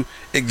showing you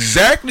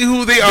exactly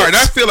who they are. And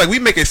I feel like we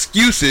make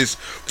excuses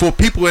for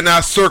people in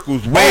our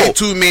circles way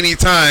too many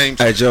times.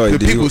 Hey Joey,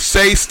 people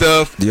say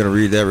stuff. Do you want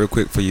to read that real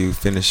quick before you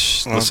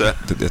finish? What's that?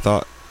 The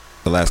thought,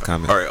 the last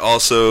comment. All right.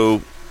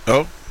 Also,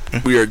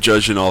 we are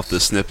judging off the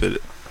snippet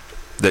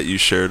that you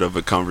shared of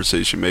a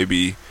conversation.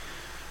 Maybe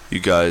you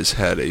guys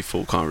had a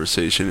full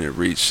conversation and it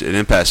reached an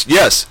impasse.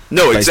 Yes.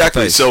 No.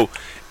 Exactly. So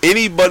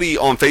anybody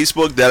on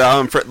Facebook that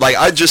I unfriend, like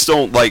I just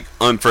don't like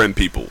unfriend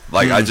people.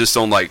 Like I just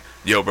don't like,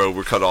 yo, bro,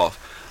 we're cut off.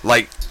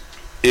 Like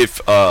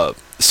if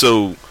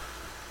so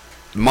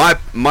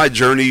my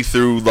journey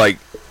through like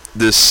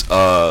this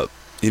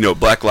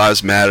Black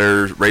Lives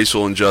Matter,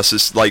 racial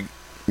injustice, like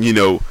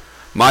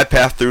my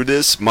path through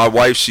this, my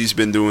wife, she's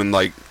been doing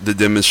like the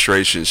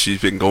demonstrations,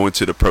 she's been going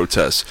to the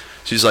protests.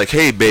 She's like,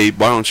 hey babe,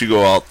 why don't you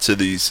go out to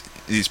these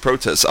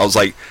protests? I was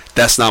like,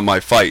 that's not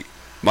my fight.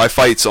 my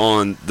fights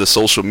on the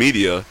social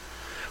media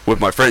with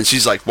my friends.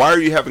 She's like, why are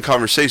you having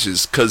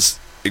conversations? Because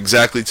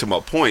exactly to my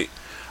point,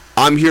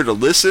 I'm here to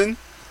listen.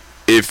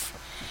 If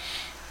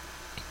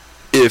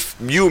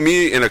you and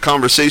me in a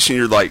conversation,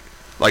 you're like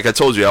I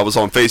told you, I was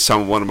on FaceTime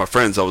with one of my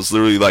friends. I was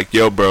literally like,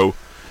 yo, bro,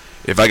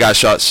 if I got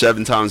shot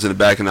 7 times in the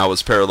back and I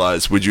was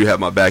paralyzed, would you have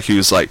my back? He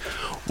was like,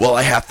 well,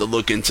 I have to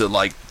look into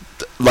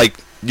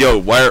yo,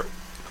 why are,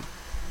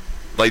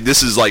 like,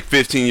 this is like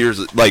 15 years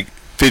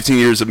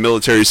of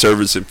military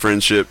service and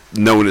friendship,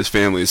 knowing his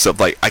family and stuff.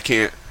 Like, I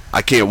can't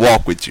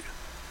walk with you.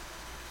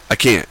 I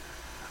can't.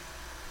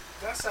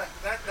 That's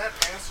that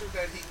answer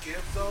that he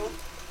gives though.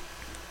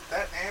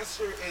 That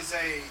answer is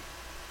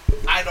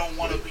I don't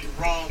want to be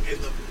wrong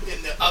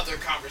in the other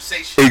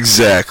conversation.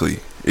 Exactly.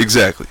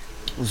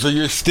 So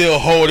you're still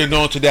holding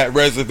on to that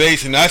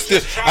reservation. I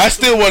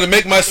still want to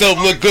make myself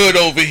look good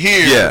over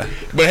here. Yeah.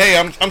 But hey,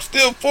 I'm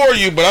still for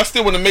you, but I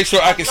still want to make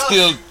sure I can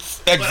still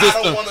exist.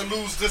 I don't want to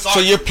lose this. So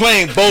you're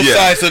playing both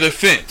sides of the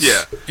fence.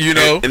 Yeah. You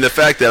know? And the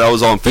fact that I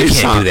was on FaceTime.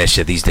 You can't do that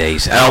shit these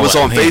days. And I was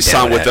on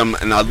FaceTime with them,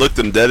 and I looked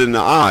them dead in the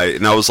eye,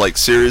 and I was like,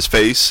 serious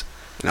face,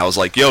 and I was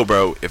like, yo,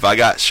 bro, if I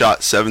got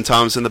shot 7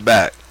 times in the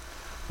back,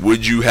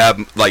 would you be,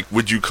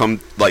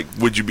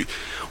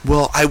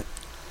 well,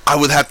 I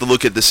would have to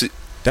look at this.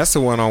 That's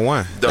a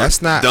one-on-one.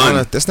 That's not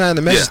done. That's not in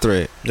the message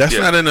thread. That's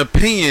not an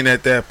opinion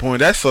at that point.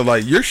 That's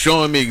like you're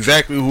showing me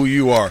exactly who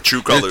you are.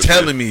 True colors. You're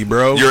telling me,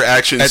 bro. Your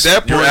actions. At that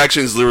point, your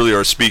actions literally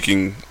are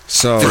speaking.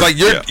 So it's like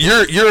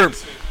you're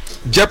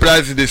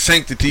jeopardizing the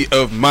sanctity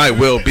of my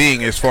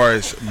well-being as far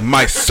as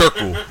my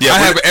circle. Yeah, I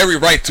have every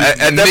right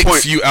to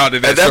mix you out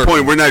of that. At that circle.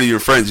 point, we're not even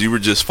friends. You were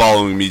just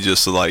following me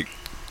just to like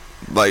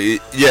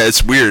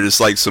it's weird. It's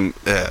like some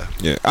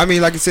yeah. I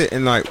mean, like you said,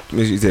 and like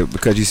you said,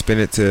 because you spin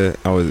it to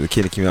the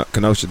kid in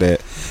Kenosha,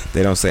 that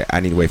they don't say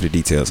I need to wait for the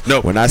details. No.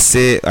 When I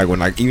said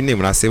when I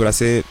said what I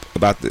said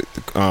about the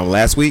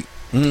last week,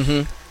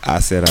 I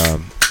said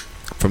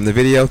from the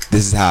video,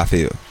 this is how I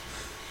feel.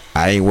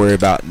 I ain't worried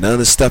about none of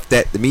the stuff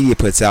that the media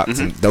puts out.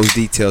 Those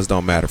details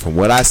don't matter. From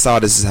what I saw,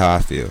 this is how I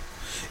feel.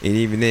 And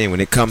even then,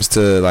 when it comes to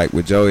like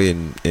with Joey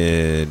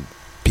and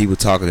people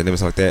talking to them and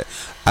stuff like that,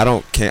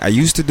 I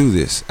used to do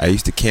this. I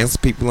used to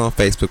cancel people on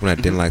Facebook when I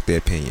didn't like their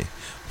opinion.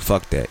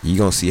 Fuck that. You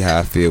gonna see how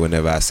I feel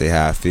whenever I say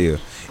how I feel,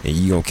 and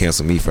you gonna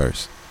cancel me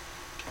first.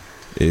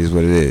 It is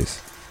what it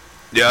is.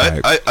 Yeah,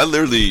 like, I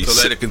literally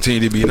so let it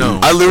continue to be known.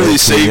 I literally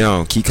say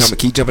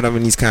keep jumping up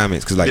in these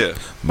comments because like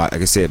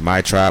like I said,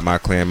 my tribe, my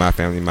clan, my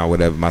family, my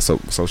whatever, my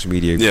social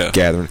media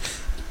gathering,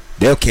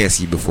 they'll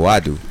cancel you before I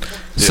do.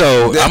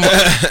 So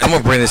I'm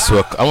gonna bring this to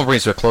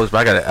a close, but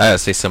I gotta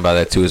say something about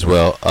that too as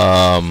well.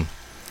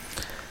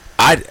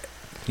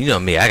 You know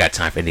me, I got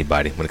time for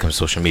anybody when it comes to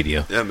social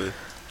media. Yeah, man.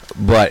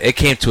 But it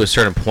came to a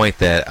certain point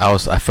that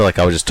I feel like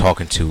I was just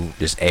talking to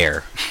just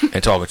air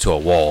and talking to a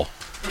wall,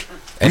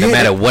 and no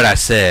matter what I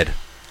said,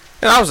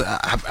 and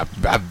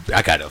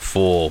I got a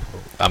full.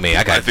 I mean,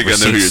 I got. I think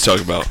receipts. I know who you're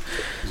talking about.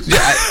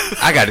 Yeah,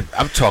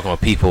 I'm talking with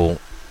people.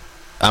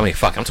 I mean,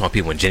 fuck, I'm talking with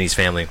people in Jenny's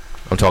family.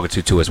 I'm talking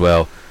to as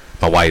well.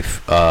 My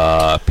wife,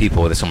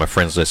 people that's on my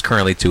friends list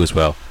currently too as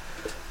well.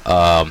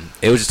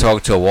 It was just talking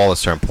to a wall at a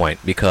certain point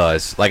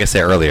because, like I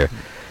said earlier,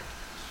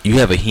 you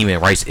have a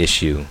human rights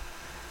issue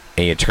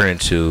and you turn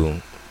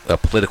into a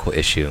political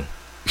issue.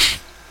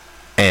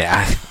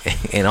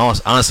 And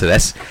honestly,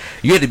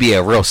 you have to be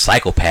a real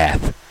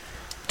psychopath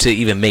to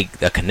even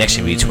make a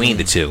connection between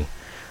the two.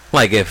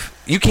 Like, if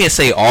you can't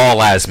say all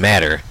lives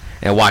matter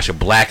and watch a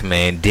black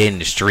man dead in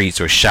the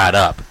streets or shot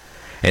up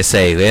and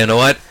say, you know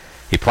what,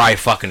 he probably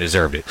fucking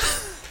deserved it.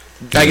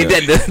 Like it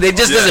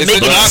just doesn't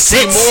make any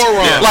sense.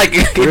 Like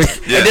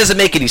it doesn't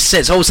make any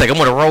sense. Oh, it's like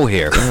I'm on a roll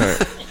here.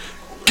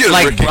 Get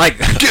him,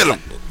 get him.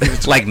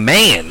 Like,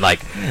 man,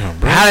 like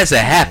how does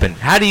that happen?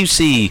 How do you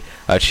see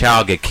a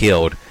child get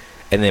killed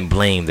and then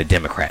blame the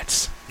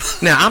Democrats?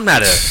 Now I'm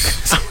not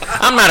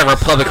a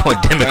Republican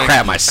or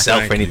Democrat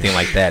myself or anything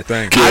like that.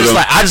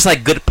 I just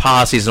like good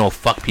policies and don't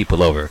fuck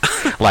people over.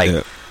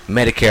 Like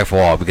Medicare for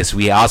all, because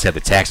we also have the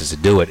taxes to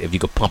do it. If you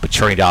could pump $1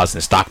 trillion in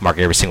the stock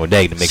market every single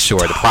day to make sure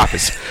the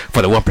profits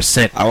for the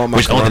 1%,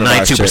 which own the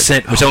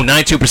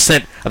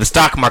 92%, of the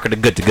stock market are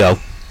good to go.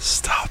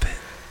 Stop it.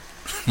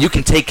 You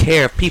can take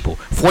care of people.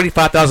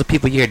 45,000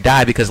 people a year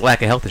die because of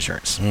lack of health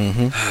insurance.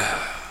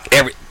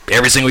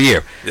 Every single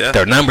year. Yeah.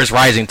 There are numbers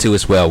rising too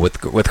as well with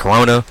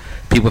Corona.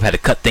 People have had to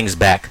cut things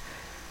back.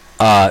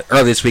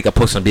 Earlier this week, I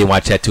posted on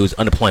BNY Chat too. Is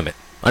unemployment.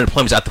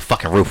 Unemployment's out the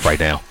fucking roof right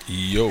now.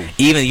 Yo.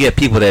 Even you have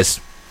people that's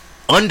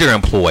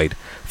underemployed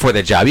for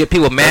their job. You have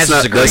people with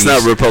master's degrees.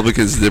 That's not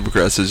Republicans and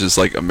Democrats. It's just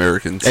like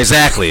Americans.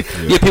 Exactly.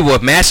 You have people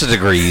with master's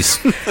degrees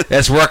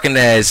that's working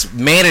as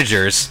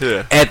managers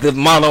at the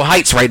Marlow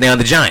Heights right now in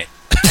the Giant.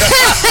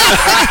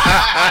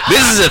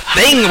 This is a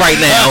thing right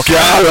now,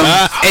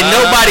 and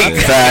nobody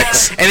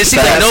facts. And it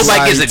seems like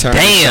nobody gives a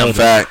damn.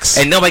 Facts.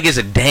 And nobody gives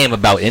a damn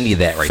about any of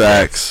that right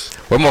facts.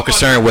 now. We're more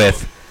concerned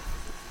with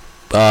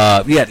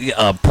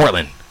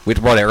Portland. We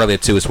brought that earlier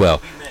too as well.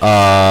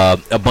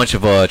 A bunch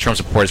of Trump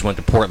supporters went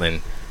to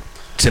Portland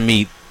to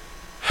meet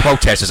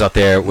protesters out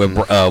there with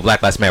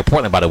Black Lives Matter.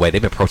 Portland, by the way,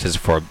 they've been protesting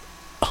for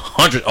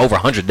over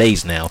 100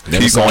 days now.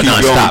 Keep going,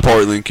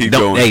 Portland. Keep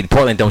going. Hey,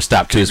 Portland don't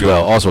stop too as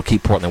well. Also,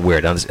 keep Portland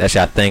weird. That's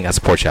y'all thing. I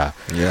support y'all.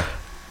 Yeah,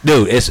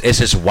 dude, it's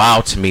just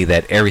wild to me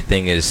that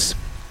everything is.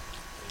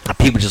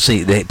 People just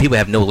see that people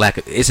have no lack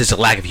of. It's just a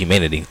lack of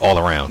humanity all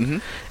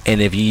around.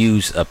 And if you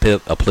use a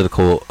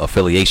political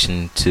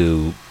affiliation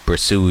to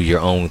pursue your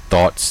own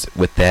thoughts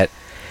with that,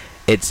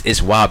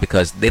 it's wild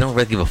because they don't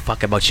really give a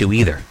fuck about you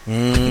either.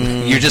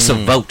 You're just a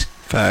vote.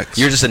 Facts.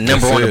 You're just a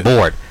number on the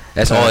board.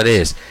 That's all it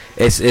is.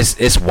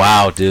 It's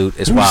wild, dude.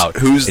 It's wild.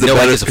 Who's the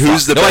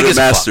better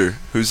master?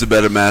 Who's the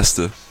better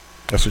master?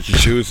 That's what you're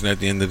choosing at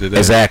the end of the day.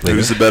 Exactly.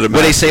 Who's the better master?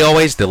 What they say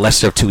always, the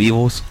lesser of two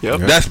evils. Yep.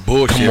 That's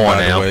bullshit. Come on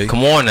by now. the way.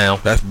 Come on now.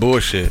 That's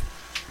bullshit.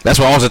 That's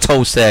what Oscar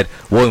Toad said.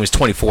 Williams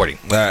 2040.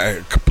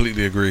 I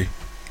completely agree. All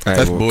right,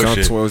 That's well,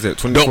 bullshit. What was it?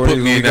 Don't put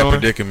me in that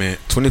predicament.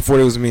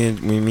 2040 was me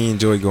and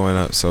Joy going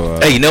up. So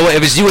hey, you know what?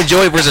 If it's you and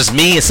Joy versus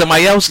me and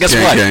somebody else, guess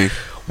what?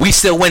 We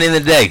still win in the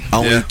day.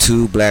 Only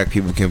 2 black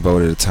people can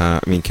vote at a time.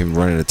 I mean, can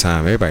run at a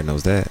time. Everybody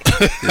knows that.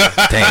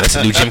 Damn, that's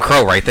a new Jim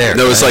Crow right there.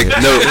 No, it's like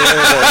no.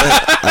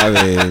 I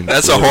mean,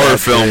 that's a horror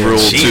film rule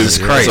too. Jesus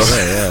Christ.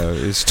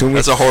 It's too many.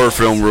 That's a horror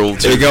film rule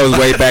too. It goes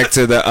way back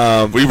to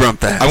the. We run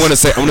fast. I want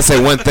to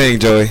say one thing,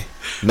 Joey.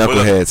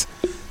 Knuckleheads.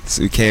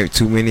 So you can't.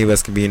 Too many of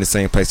us can be in the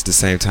same place at the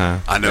same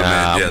time. I know,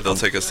 man. Yeah, they'll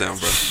take us down,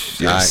 bro.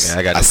 Yes.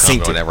 I got no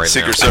comment on that right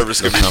Secret now.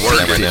 Service could be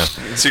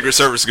working. Secret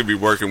Service could be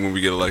working when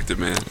we get elected,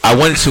 man. I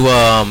wanted to.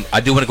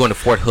 I do want to go into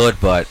Fort Hood,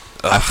 but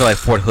I feel like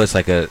Fort Hood's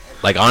like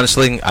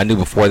honestly, I knew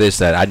before this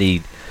that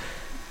it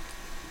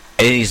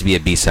needs to be a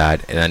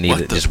B-side, and I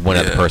need just one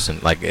other person.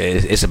 Like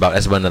that's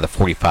about another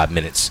 45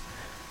 minutes.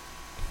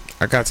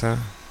 I got time.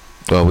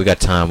 Well, we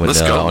got time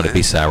with on the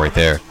B-side right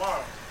there.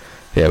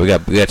 Yeah, we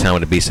got time on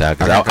the B-side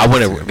because I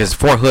want to, because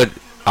Fort Hood,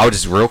 I would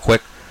just real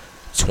quick,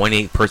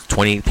 20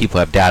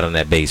 people have died on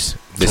that base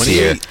this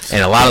year,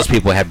 and a lot of those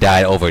people have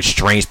died over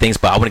strange things.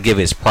 But I want to give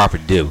it its proper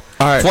due.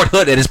 All right. Fort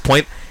Hood at this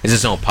point is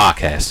its own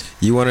podcast.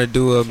 You want to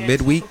do a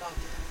midweek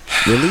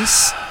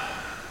release?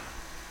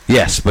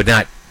 Yes, but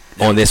not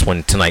on this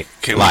one tonight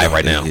live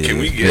right now. Can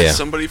we get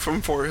somebody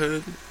from Fort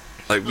Hood?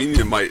 Like we need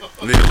to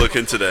look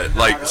into that.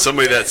 Like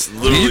somebody that's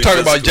literally. You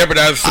talking about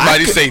jeopardizing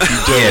somebody's safety,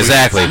 Joe? Yeah,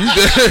 exactly.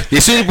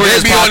 As soon as we bring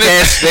this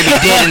podcast, they be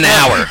dead in an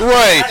hour.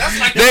 Right.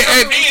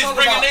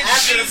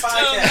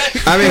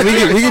 I mean,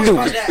 we can do.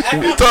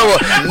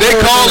 They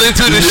call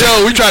into the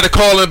show. We try to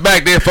call them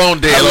back. Their phone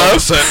dead. All of a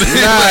sudden.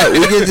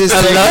 Nah, we can just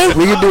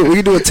we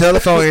can do a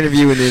telephone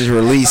interview and then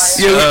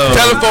release. Yeah,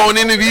 telephone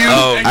interview.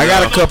 I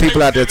got a couple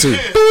people out there too.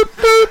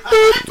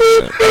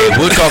 Hey,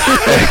 we'll talk.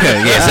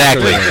 Yeah,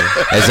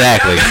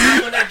 exactly.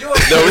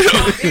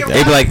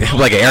 They be like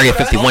an Area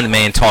 51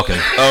 man talking.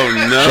 Oh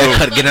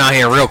no! Get out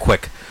here real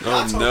quick.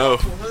 Oh no!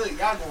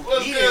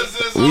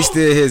 We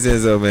still his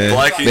Enzo, man.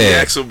 Blackie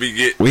Yax will be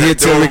getting. We here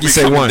till Ricky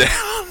say one.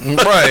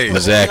 Right.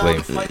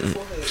 Exactly.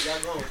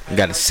 We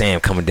got a Sam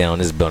coming down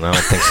this building. I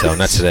don't think so.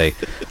 Not today.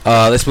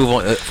 Let's move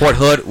on. Fort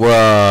Hood.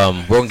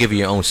 We're gonna give you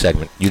your own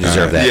segment. You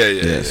deserve that.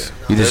 Yes.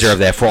 You deserve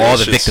that for all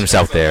the victims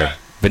out there.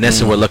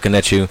 Vanessa, we're looking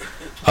at you.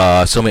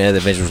 So many other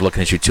individuals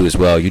looking at you too as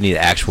well. You need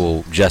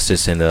actual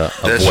justice and a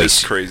That's voice.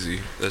 Just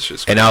crazy. That's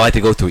just crazy. And I like to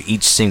go through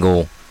each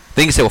single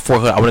thing. You said with Fort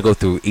Hood, I want to go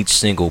through each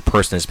single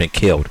person that's been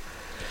killed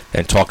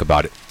and talk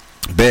about it.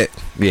 Bet.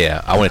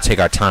 Yeah, I want to take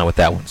our time with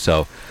that one.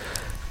 So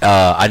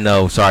I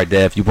know, sorry,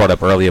 Dev, you brought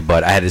up earlier,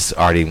 but I had this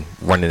already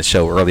running the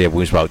show earlier. We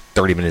was about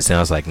 30 minutes in. I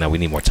was like, no, we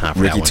need more time for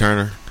Ricky that one.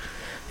 Turner.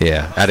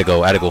 Yeah, I had to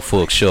go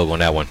full shug on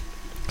that one.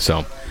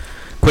 So,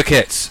 quick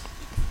hits.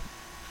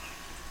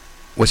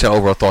 What's your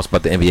overall thoughts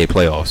about the NBA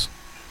playoffs?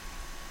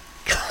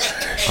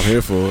 I'm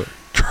here for it.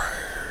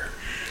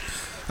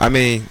 I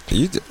mean,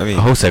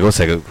 hold a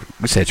second.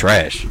 We said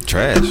trash.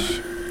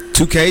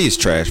 2K is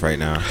trash right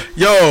now.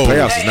 Yo,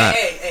 playoffs is not.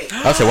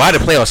 I said, why are the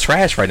playoffs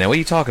trash right now? What are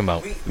you talking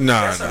about? No.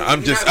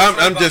 I'm just.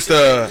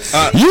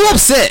 You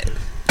upset?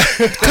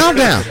 Calm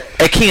down.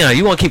 Hey, Keon,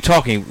 you want to keep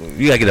talking?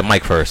 You gotta get a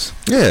mic first.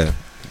 Yeah.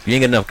 You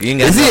ain't got enough.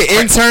 Is he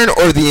an intern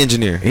or the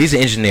engineer? He's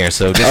an engineer,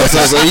 so just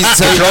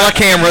control our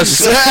cameras.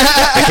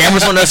 The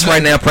camera's on us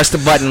right now. Press the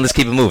button. Let's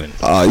keep it moving.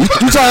 You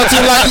talking to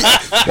him like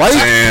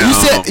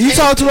you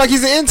talking to him like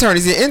he's an intern?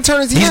 He's an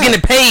intern. He's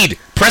getting paid.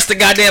 Press the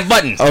goddamn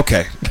button.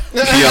 Okay.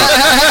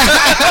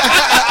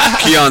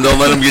 Keon, don't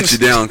let him get you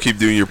down. Keep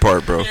doing your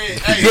part, bro.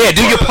 Yeah,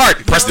 do your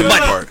part. Press the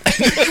button.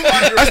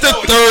 That's the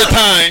third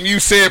time you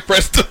said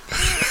press the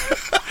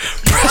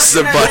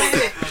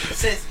button.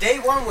 Since day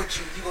one with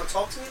you gonna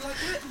talk to me like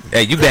that?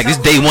 Hey, you back. It's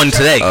day one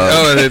today.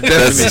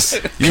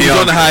 Definitely. You was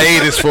on the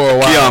hiatus for a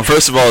while. Keon,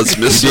 first of all, it's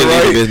Mr.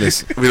 Right.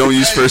 We don't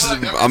use first.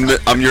 I'm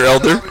your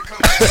elder.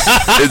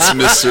 It's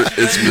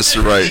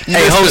Mr. Right.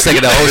 Hey, hold a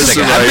second.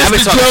 Mr.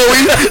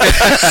 Joey.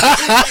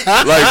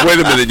 Like, wait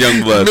a minute,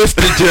 young blood.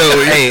 Mr.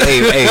 Joey.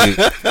 Hey.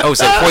 Oh,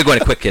 so before we go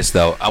into quick hits,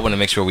 though, I want to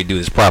make sure we do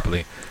this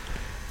properly.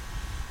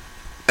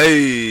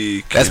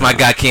 Hey, That's my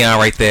guy Keon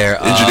right there.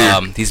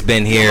 Engineer. He's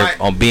been here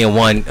on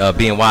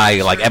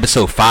BNY, like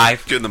episode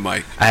 5. Get in the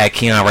mic. I had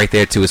Keon right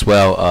there too as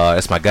well.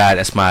 That's my guy.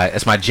 That's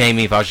my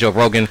Jamie if I was Joe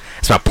Rogan.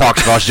 That's my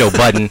Parks if I was Joe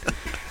Budden.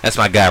 That's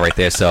my guy right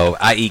there. So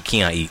I eat,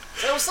 Keon eat.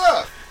 Say what's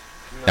up.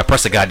 Now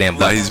press the goddamn Nah,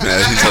 button. he's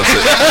mad. He's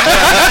upset.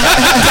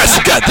 Press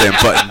the goddamn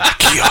button.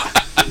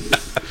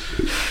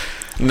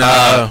 Keon.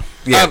 Nah,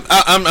 yeah.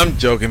 I'm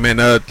joking, man.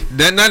 Not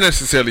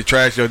necessarily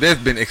trash though. There's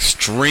been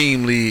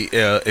extremely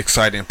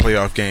exciting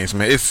playoff games,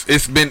 man. It's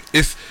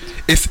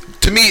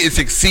to me it's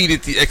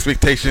exceeded the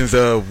expectations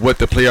of what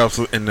the playoffs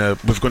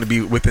was going to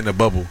be within the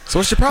bubble. So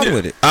what's your problem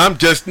with it? I'm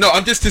just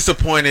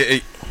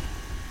disappointed.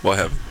 What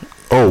happened?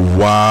 Oh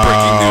wow!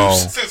 Breaking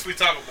news. Since we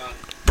talk about it.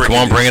 Come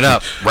on, bring it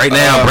up right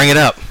now. Bring it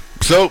up.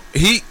 So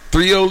Heat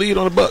 3-0 lead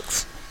on the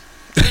Bucks.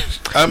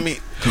 I mean,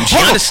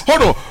 Giannis-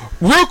 hold on,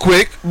 real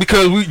quick,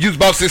 because you was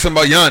about to say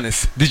something about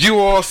Giannis. Did you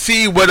all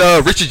see what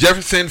Richard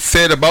Jefferson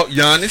said about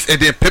Giannis,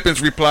 and then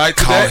Pippins replied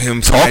to Call that? him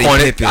Talk Scottie on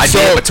it. Pippen. I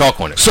did, but talk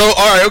on it. So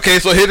all right, okay.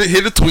 So here the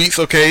tweets.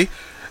 Okay,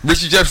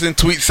 Richard Jefferson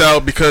tweets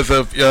out because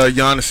of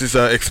Giannis's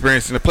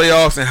experience in the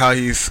playoffs and how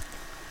he's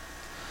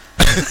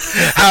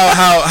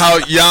how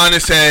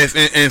Giannis has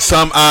in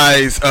some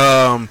eyes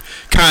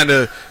kind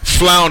of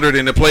floundered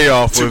in the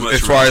playoff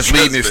as far as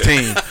leading his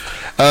team.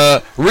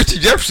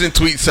 Richard Jefferson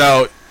tweets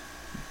out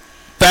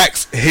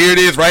facts. Here it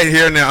is right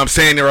here now. I'm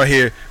saying it right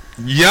here.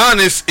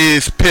 Giannis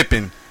is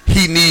Pippen.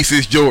 He needs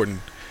his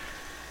Jordan.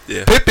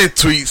 Yeah. Pippen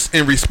tweets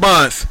in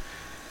response,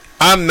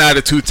 I'm not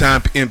a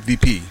 2-time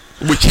MVP,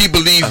 which he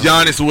believes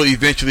Giannis will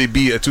eventually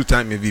be a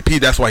 2-time MVP.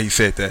 That's why he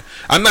said that.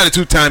 I'm not a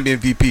 2-time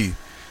MVP.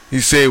 He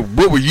said,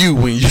 what were you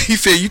when you... He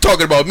said, you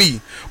talking about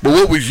me, but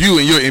what was you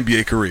in your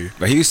NBA career?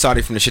 But he was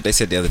sorry from the shit they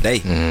said the other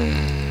day.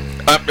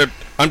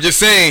 I'm just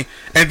saying,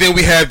 and then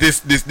we have this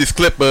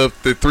clip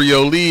of the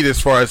 3-0 lead as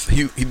far as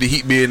the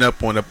Heat being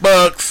up on the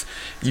Bucks.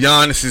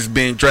 Giannis is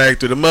being dragged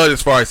through the mud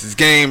as far as his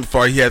game, as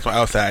far as he has an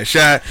outside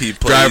shot, He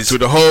driving plays- through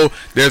the hole.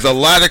 There's a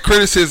lot of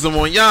criticism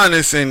on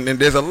Giannis, and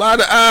there's a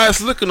lot of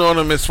eyes looking on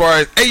him as far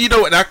as, hey, you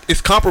know what,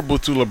 it's comparable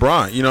to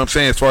LeBron, you know what I'm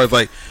saying, as far as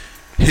like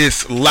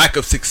his lack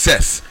of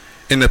success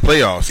in the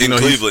playoffs. You In know,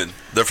 Cleveland,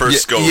 the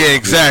first go. Yeah,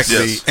 exactly.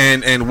 Yes.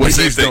 And what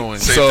Same he's thing, doing.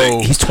 same So thing.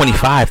 He's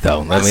 25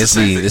 though. I mean, this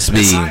be It's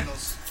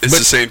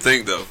the same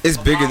thing though. It's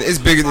bigger. It's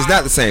bigger. It's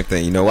not the same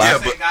thing. You know why? Yeah,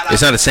 but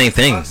It's not the same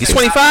thing. He's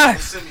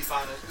 25.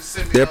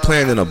 They're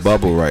playing in a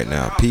bubble right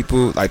now.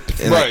 People like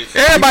right.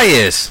 Everybody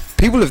is.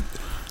 People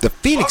have. The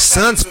Phoenix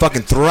Suns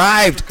fucking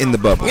thrived in the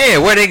bubble. Yeah,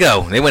 where'd they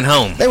go? They went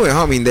home. They went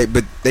home. I mean,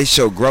 but they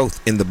show growth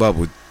in the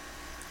bubble.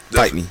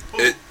 Fight me.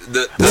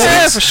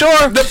 Yeah, for sure.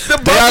 They all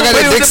got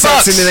their dick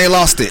sucks and then they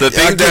lost it. The I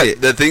thing get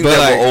it. the thing But, that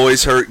like, will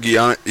always hurt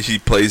Gian, he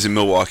plays in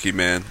Milwaukee,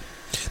 man.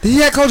 he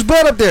had Coach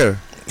Bud up there.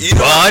 You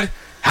know, Bud?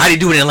 How'd he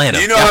do it in Atlanta?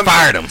 You know Y'all how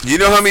fired him. You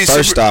know how many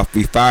First off,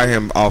 we fired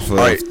him off of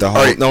Alright, the whole.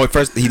 alright. No,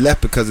 first he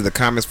left because of the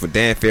comments with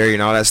Dan Ferry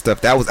and all that stuff.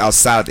 That was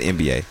outside of the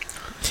NBA.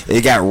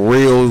 It got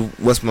real.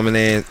 What's my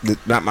man?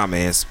 Not my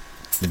man's.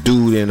 The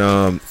dude in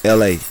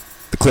L.A.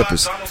 The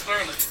Clippers.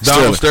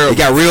 Donald Sterling. It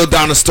got real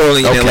Donald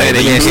Sterling in Okay, Atlanta.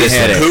 let me ask you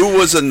this. Who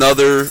was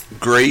another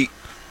great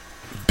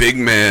big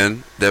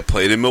man that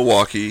played in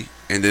Milwaukee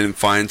and didn't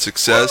find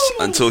success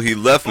until he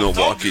left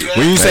Milwaukee?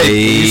 When you say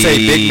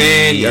big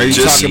man, are you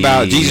Just- talking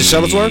about Jesus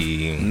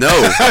Shuttlesworth? No,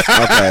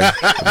 Okay,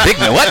 Big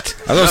man, what?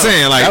 that's what I'm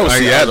saying. Like, That was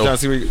Seattle. I'm trying to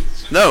see where you-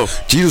 no.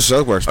 Jesus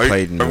Shuttlesworth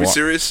played in Are we Milwaukee.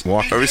 serious?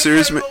 Milwaukee. Are we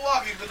serious?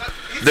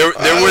 There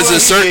was a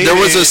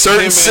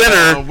certain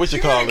center. What you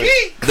call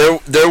it?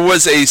 There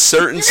was a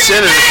certain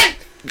center.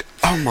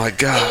 Oh my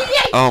god!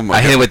 Oh my!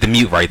 I hit god. him with the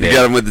mute right You there.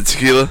 got him with the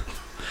tequila.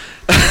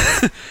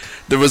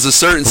 There was a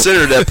certain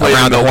center that played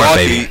Around in the horn,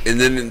 Milwaukee baby. and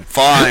didn't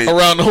find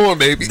Around the horn,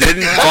 baby.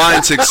 didn't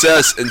find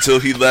success until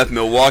he left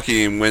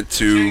Milwaukee and went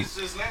to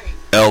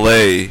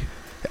L.A.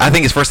 I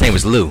think his first name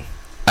was Lou.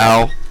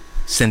 Al,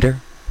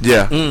 Cinder.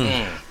 yeah,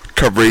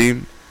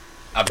 Kareem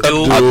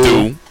Abdul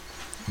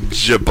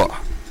Jabbar.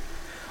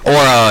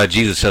 Or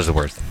Jesus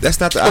Shuttlesworth. That's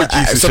not the. Or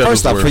Jesus So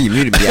first off, Shuttlesworth. before you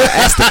muted me, I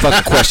asked the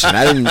fucking question.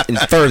 I didn't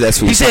infer that's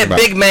who He you're talking said about.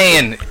 big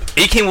man.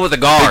 He came with a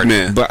guard. Big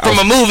man. But From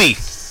a movie.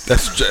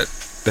 That's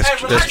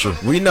true.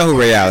 we know who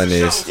Ray Allen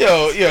is.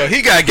 Yo,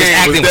 he got His game.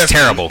 acting was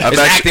terrible. His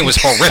acting was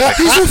horrific.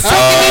 He's a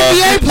fucking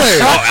NBA player.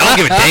 Oh, I don't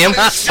give a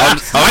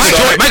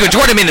damn. Michael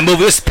Jordan in the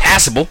movie was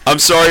passable. I'm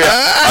sorry. You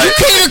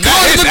can't even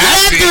call him a good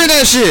actor in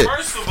that shit.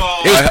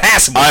 It was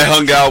passable. I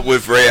hung out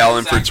with Ray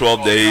Allen for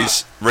 12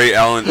 days. Ray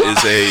Allen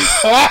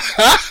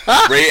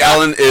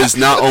is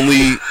not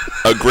only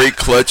a great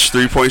clutch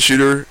 3-point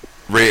shooter.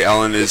 Ray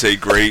Allen is a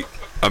great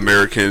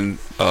American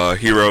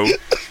hero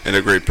and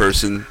a great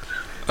person.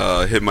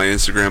 Hit my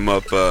Instagram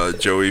up,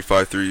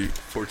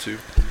 Joey5342.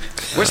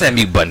 Where's that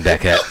mute button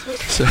back at?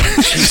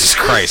 Jesus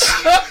Christ.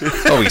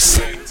 Oh, he's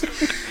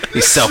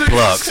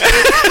self-plugged.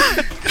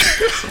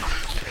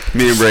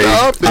 Me and Ray.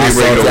 Also, Me and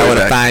Ray if go y'all way want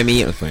to back. find me,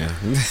 You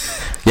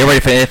ready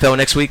for NFL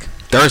next week?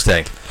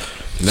 Thursday.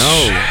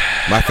 no.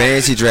 My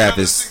fantasy draft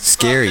is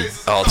scary.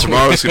 Oh,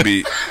 tomorrow's gonna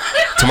be.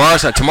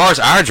 Tomorrow's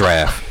our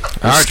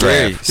draft. Our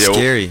Scary. draft. Yeah,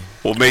 Scary.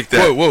 We'll make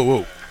that.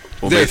 Whoa.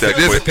 We'll make that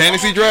There's a quick.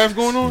 fantasy draft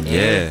going on.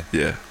 Yeah.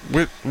 Yeah.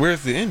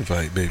 Where's the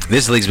invite, baby?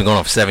 This league's been going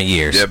on for 7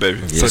 years. Yeah,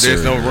 baby. So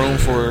there's no room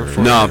for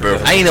Nah, bro.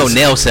 I ain't know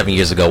Nell 7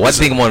 years ago. What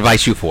thing I'm gonna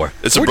invite you for?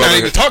 It's a We're not brotherhood.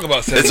 even talking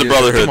about 7 It's a years.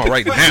 brotherhood. Come on,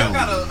 right You now.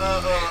 got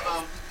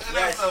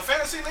a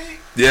fantasy league?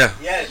 Yeah.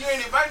 You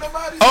ain't invite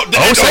nobody? Oh,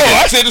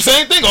 I said the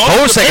same thing.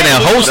 Hold a second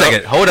now. Hold a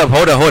second. Hold up.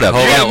 Hold You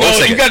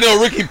on. got to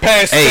know Ricky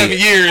past Hey. 7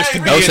 years to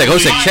be Hold a in second. the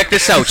Hold a second. league. Check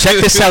this out. Check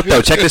this out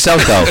though. Check this out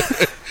though.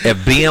 If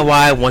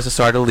BNY wants to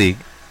start a league,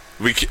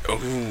 We can,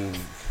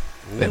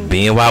 if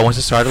BNY wants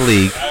to start a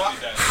league,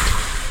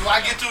 Do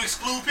I get to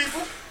exclude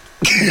people?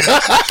 Who you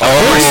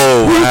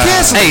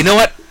canceling? hey, you know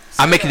what?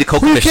 I'm making the Who you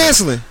co-commissioner.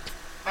 canceling?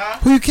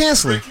 Who you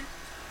canceling?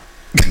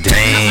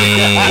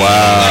 Dang.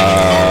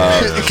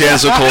 wow.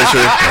 Cancel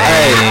culture.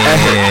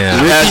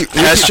 Damn.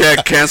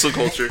 Hashtag cancel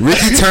culture.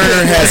 Ricky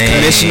Turner has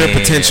commissioner Damn.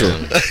 potential.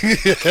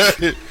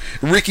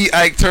 Ricky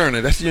Ike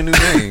Turner. That's your new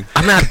name.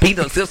 I'm not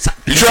beating. You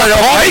trying to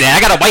fight? I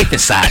got a wife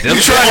inside. You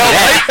trying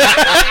to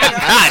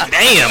God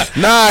damn.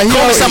 Nah, he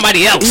Call don't,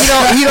 somebody else. He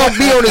don't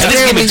be on his Just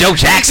give me family. Joe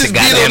Jackson.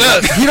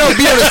 Goddamn. He don't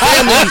be on his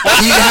family.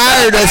 He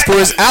hired us for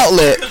his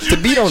outlet to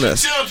beat on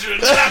us.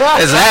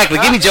 Exactly.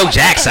 Give me Joe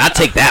Jackson. I'll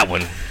take that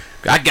one.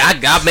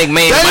 I'll make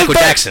man That Michael is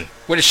Jackson.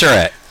 Where the shirt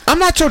at? I'm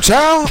not your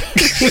child.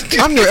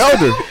 I'm your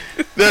elder.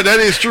 That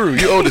is true.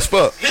 You old as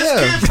fuck. His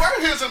kids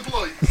were his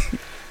employees.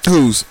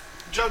 Who's?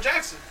 Joe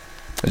Jackson.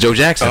 Joe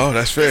Jackson. Oh,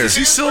 that's fair. Is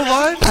he still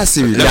alive? I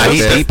see you. Nah,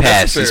 he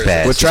passed. He's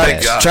passed. Well, try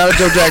He's passed. to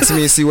Joe Jackson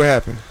me and see what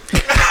happened.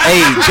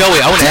 Hey, Joey,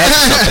 I want to ask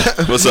you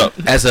something. What's up?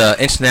 As an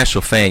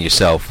international fan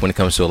yourself, when it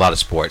comes to a lot of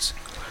sports,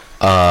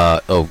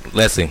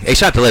 Leslie. Hey,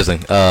 shout out to Leslie.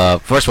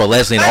 First of all,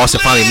 Leslie and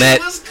Austin finally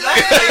met.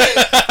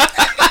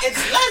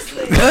 It's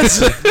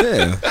Leslie.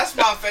 Yeah. That's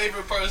my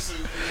favorite person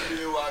in the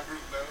BNY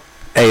group,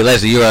 though. Hey,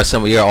 Leslie, you're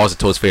Austin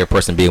Toad's favorite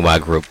person in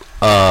BNY group.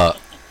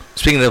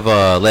 Speaking of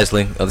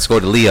Leslie, let's go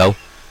to Leo.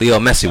 Leo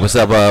Messi, what's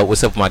up?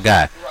 What's up with my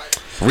guy?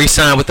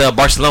 Re-signed with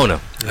Barcelona.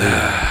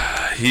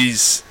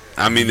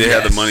 I mean, they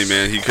had the money,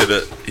 man. He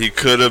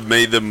could have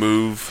made the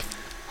move.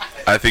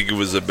 I think it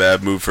was a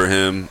bad move for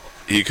him.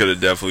 He could have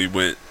definitely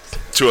went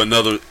to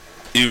another.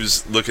 He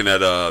was looking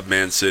at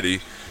Man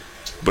City,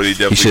 but he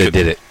definitely should have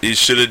did it. He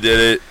should have did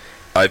it.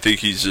 I think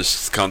he's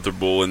just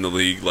comfortable in the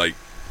league. Like,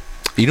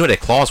 You know what that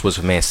clause was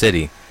for Man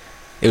City?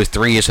 It was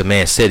 3 years for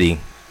Man City,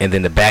 and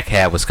then the back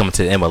half was coming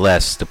to the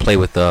MLS to play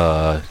with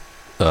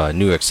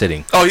New York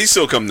City. oh, he's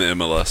still coming to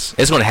MLS.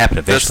 It's going to happen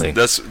eventually.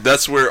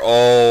 That's where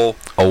all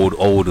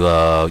old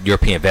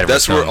European veterans.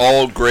 that's where come.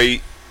 all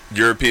great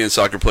European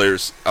soccer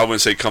players. I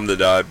wouldn't say come to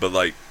die, but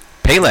like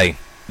Pele.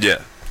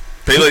 yeah,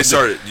 Pele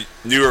started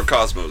New York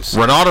Cosmos.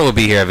 Ronaldo will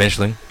be here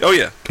eventually. Oh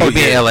yeah. He'll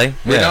be in LA.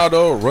 Yeah.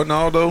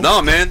 Ronaldo.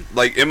 No, man.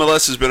 Like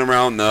MLS has been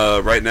around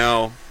right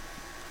now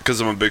because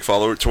I'm a big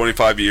follower.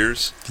 25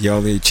 years. The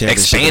only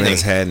championship Expanding.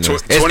 has had in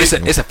Tw-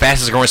 It's the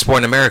fastest growing sport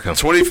in America.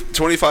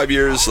 25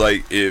 years.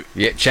 Like if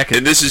check it.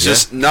 and this is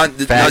just not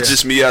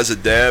just me as a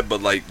dad,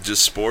 but like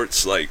just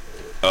sports. Like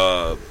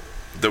the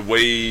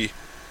way,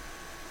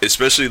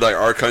 especially like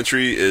our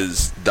country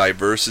is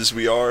diverse as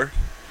we are.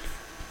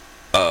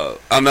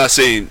 I'm not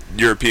saying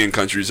European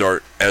countries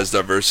aren't as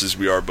diverse as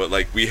we are, but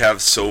like we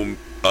have so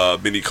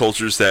many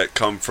cultures that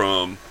come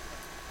from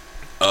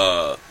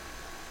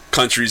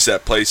countries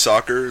that play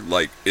soccer.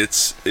 Like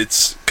it's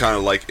kind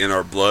of like in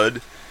our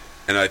blood,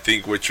 and I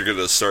think what you're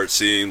gonna start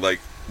seeing, like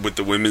with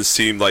the women's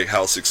team, like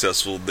how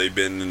successful they've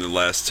been in the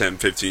last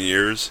 10-15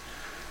 years.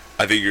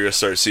 I think you're gonna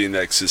start seeing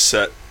that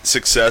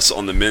success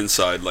on the men's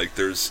side. Like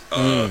there's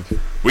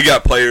we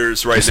got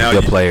players right There's some now.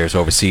 good players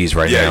overseas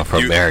right now for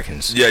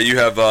Americans. Yeah, you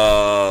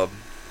have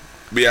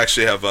we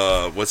actually have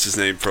what's his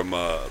name from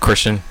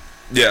Christian.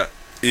 Yeah,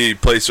 he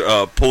plays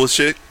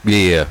Pulisic.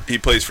 Yeah. He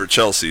plays for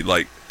Chelsea.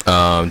 Like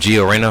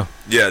Gio Reyna.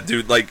 Yeah,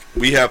 dude. Like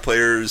we have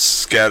players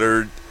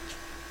scattered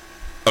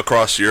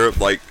across Europe.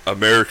 Like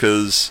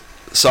America's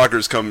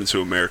soccer's coming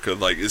to America.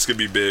 Like it's gonna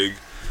be big.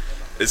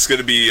 It's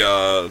gonna be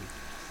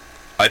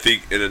I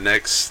think in the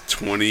next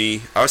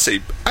 20, I would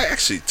say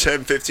actually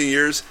 10-15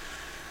 years,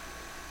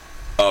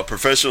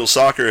 professional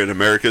soccer in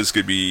America is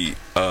going to be,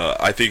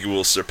 I think it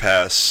will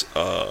surpass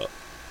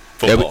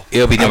football.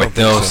 It'll be number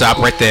three. No, stop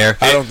right there.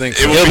 I don't think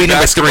so. It'll be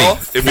number three.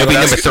 It'll be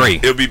number three.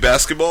 It'll be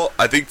basketball.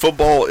 I think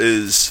football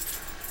is,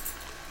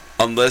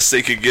 unless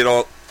they could get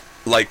on,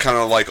 like kind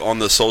of like on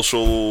the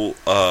social.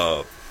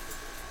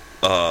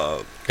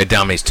 It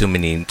dominates too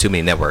many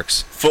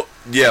networks.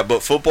 Yeah,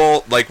 but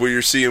football, like where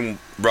you're seeing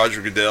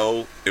Roger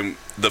Goodell and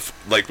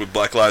like with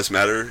Black Lives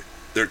Matter,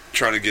 they're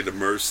trying to get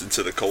immersed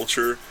into the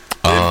culture.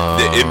 The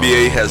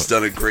NBA has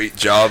done a great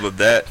job of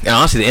that. And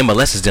honestly, the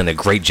MLS has done a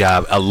great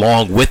job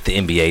along with the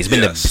NBA. It's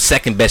been the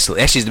second best.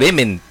 Actually, they've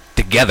been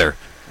together.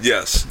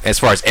 Yes. As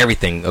far as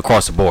everything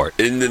across the board.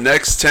 In the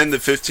next 10 to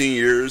 15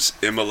 years,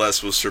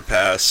 MLS will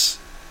surpass.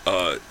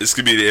 It's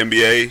gonna be the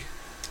NBA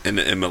and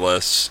the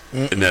MLS,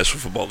 the National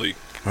Football League.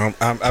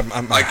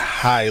 I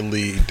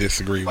highly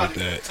disagree with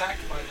that.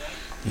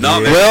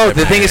 No, man. Well,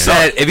 the thing is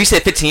that if you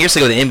said 15 years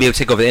ago the NBA would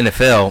take over the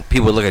NFL,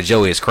 people would look at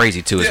Joey as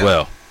crazy too as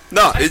well.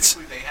 No, it's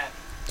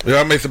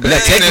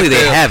Technically,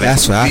 they haven't.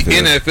 That's what I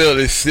feel. The NFL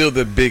is still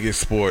the biggest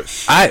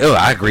sports.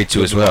 I agree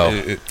too as well. I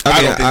don't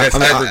think that's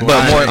ever.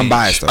 I'm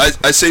biased.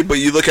 I say, but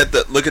you look at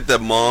the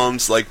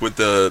moms, like with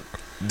the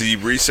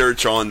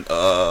research on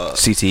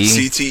CTE,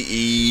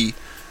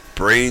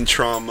 brain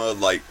trauma,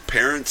 like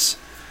parents.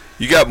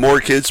 You got more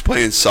kids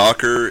playing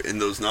soccer in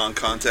those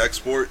non-contact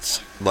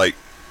sports. Like,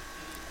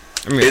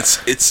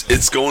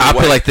 it's going. I'll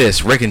put it like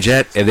this: Rick and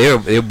Jet, if they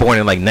were born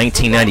in like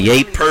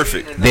 1998,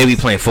 perfect. They'd be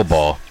playing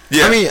football.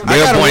 Yeah, I mean, they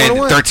were born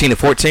in 13 to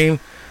 14.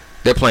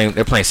 They're playing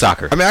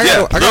soccer. I mean, I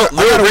got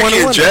Rick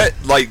and Jet,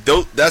 like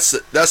that's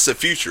the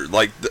future.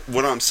 Like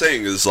what I'm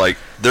saying is like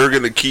they're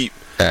gonna keep,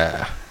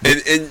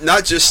 and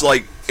not just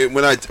like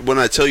when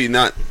I tell you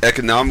not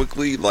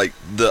economically, like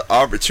the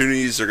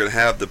opportunities they're gonna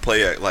have to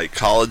play at like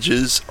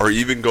colleges or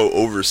even go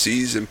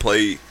overseas and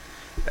play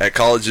at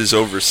colleges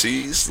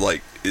overseas,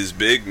 like is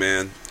big,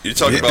 man. You're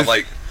talking about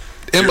like.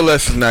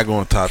 MLS is not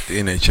going to top the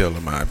NHL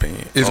in my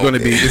opinion. It's going to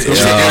be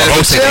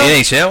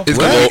NHL.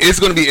 It's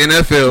going to be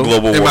NFL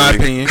global in my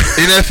warming. opinion.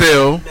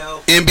 NFL,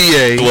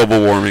 NBA,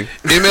 global warming.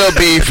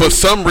 MLB for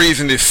some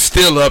reason is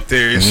still up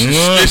there. It's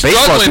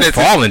struggling. It's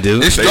falling,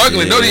 dude. It's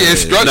struggling.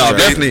 It's struggling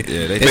definitely.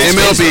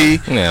 MLB,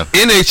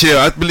 NHL.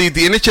 I believe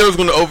the NHL is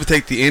going to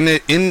overtake the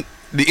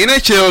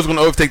NHL is going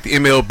to overtake the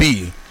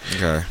MLB.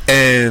 Okay.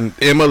 And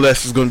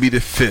MLS is going to be the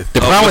fifth.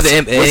 The problem with the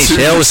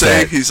NHL is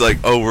that he's like,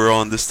 "Oh, we're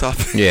on this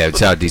topic." Yeah,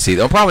 it's out DC.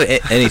 The problem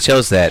with NHL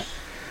is that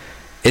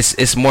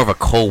it's more of a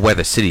cold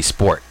weather city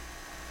sport.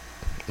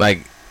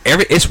 Like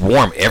it's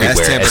warm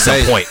everywhere at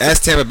some point.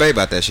 Ask Tampa Bay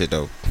about that shit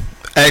though.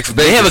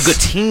 They have a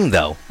good team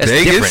though. That's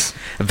different.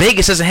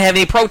 Vegas doesn't have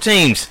any pro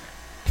teams.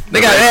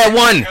 They got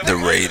one. The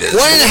Raiders. 1.5. All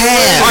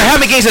right, how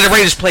many games have the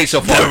Raiders played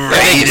so far? The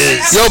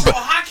Raiders. Yo, but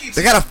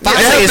they got a 5.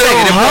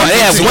 They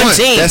have one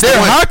team. Their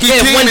hockey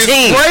team is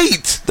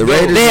great. The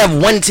Raiders. They have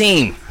one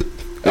team.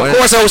 Of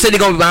course, I always say they're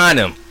gonna be behind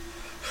them.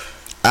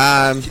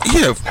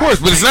 Yeah, of course,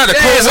 but it's not a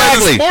cold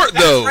weather sport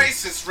though.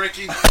 That's racist,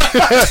 Ricky.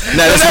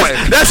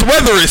 That's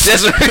weatherist.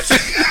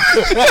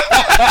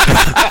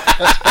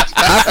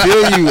 I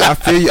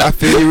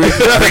feel you,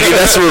 Ricky.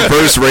 That's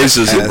reverse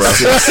racism, bro.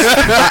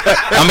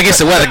 I'm against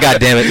the weather,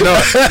 goddammit. No,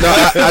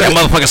 that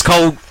motherfucker's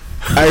cold.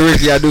 Hey,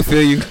 Ricky, I do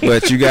feel you,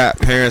 but you got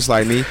parents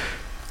like me.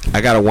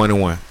 I got a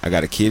 1-1. I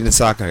got a kid in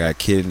soccer. I got a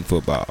kid in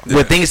football.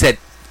 But things that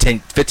 10,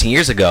 15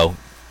 years ago,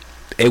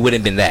 it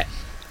wouldn't have been that.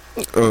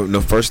 No,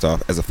 first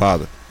off, as a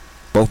father,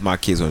 both my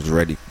kids was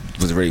ready.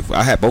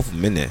 I had both of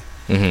them in there.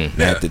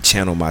 Mm-hmm. I had to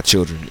channel my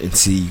children and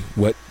see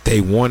what they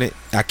wanted.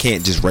 I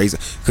can't just raise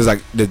them because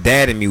like the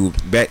dad and me,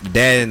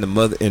 dad and the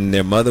mother and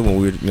their mother when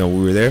we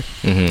were there.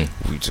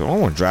 Mm-hmm. We just, I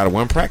want to drive to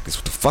one practice.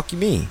 What the fuck you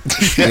mean?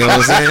 You know what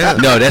I'm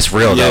saying? No, that's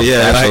real though.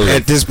 Yeah. Like,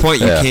 at this point,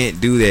 you can't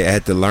do that. I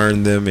had to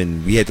learn them,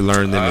 and we had to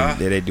learn them, and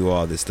they do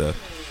all this stuff.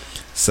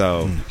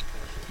 So.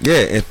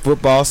 Yeah, and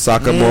football,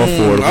 soccer more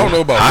affordable. I don't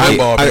know about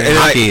football.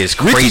 Hockey is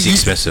crazy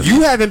expensive.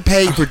 You haven't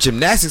paid for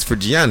gymnastics for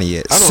Gianni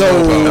yet.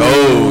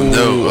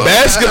 No.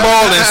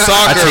 Basketball and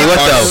soccer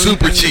are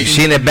super cheap.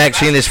 She in the back,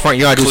 she in this front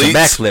yard doing some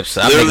backflips.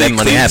 I make that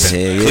money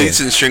happen.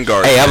 Cleats and shin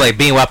guards. Hey, I'm like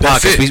BNY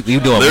Podcast. We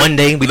doing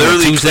Monday, we doing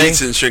Tuesday.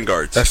 Cleats and shin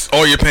guards. That's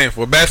all you're paying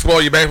for. Basketball,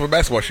 you're paying for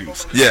basketball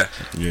shoes. Yeah.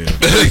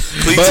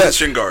 Cleats and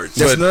shin guards.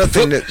 That's another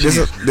thing.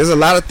 There's a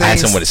lot of things. I had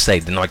someone to say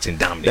the North and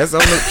dominate.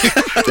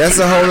 That's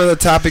a whole other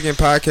topic in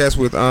podcast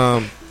with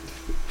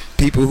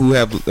people who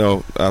have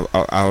I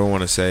don't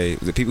want to say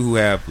the people who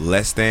have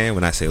less than.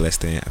 When I say less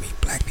than, I mean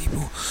black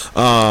people.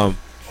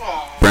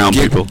 Brown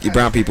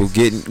people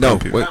getting call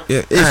it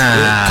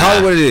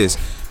what it is.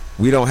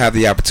 We don't have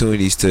the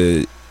opportunities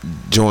to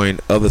join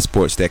other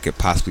sports that could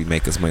possibly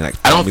make us money. Like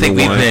I don't think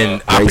we've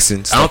been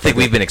racing. I don't think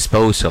we've been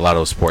exposed to a lot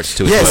of those sports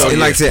too. Yes, and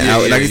like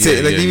I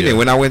said, even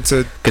when I went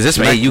to because this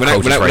man you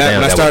coaches right now.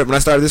 When I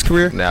started this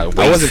career, I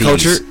wasn't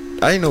cultured.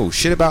 I didn't know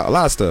shit about a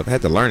lot of stuff. I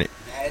had to learn it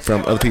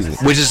from other people,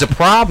 which is a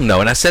problem though.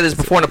 And I said this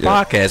before in the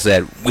podcast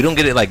that we don't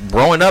get it. Like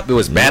growing up, it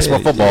was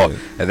basketball, football,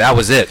 and that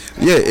was it.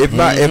 Yeah, if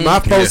my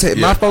folks had,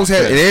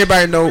 and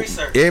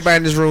everybody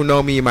in this room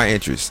know me and my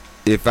interests.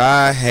 If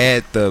I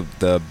had the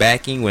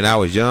backing when I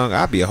was young,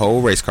 I'd be a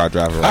whole race car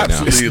driver right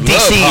now. DC,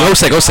 hold a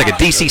second.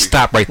 DC,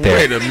 stop right there.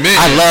 Wait a minute.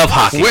 I love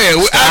hockey.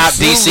 Stop,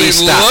 DC,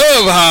 stop.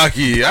 Love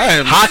hockey. I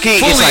am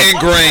fully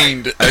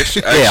ingrained.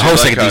 Hold a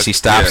second, DC,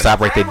 stop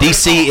right there.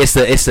 DC,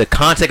 it's the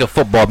contact of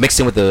football mixed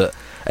in with the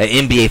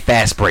NBA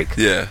fast break.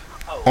 Yeah.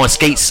 On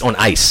skates on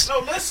ice.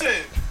 No, listen.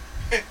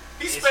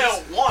 He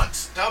spelled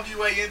once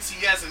WANTS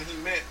and he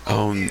meant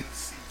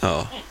Once,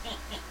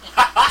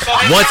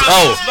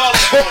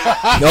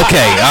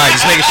 okay, all right,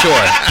 just making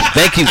sure.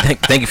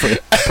 Thank you for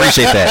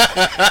appreciate that.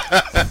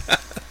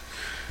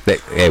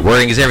 Hey,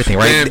 wording is everything,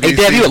 right? Hey,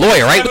 Dad, you a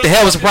lawyer, right? What the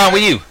hell was the problem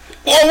with you?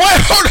 Well,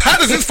 how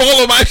does this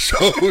fall on my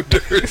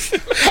shoulders?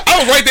 I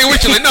was right there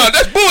with you. Like, no,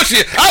 that's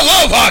bullshit. I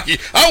love hockey.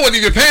 I wasn't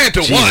even paying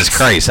to Jesus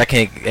Christ, I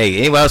can't. Hey,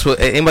 anybody else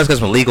got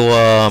some legal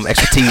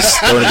expertise?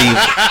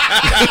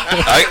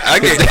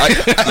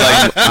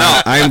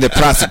 I am the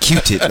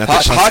prosecuted. Not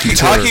the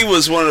hockey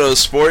was one of those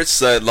sports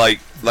that, like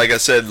I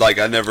said, like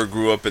I never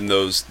grew up in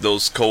those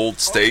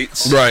cold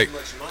states, right?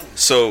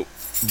 So,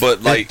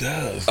 but like,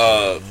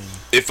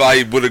 if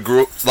I would have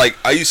grew up, like,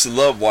 I used to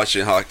love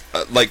watching hockey,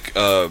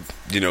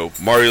 you know,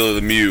 Mario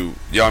Lemieux,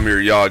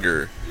 Jaromir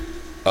Jagr,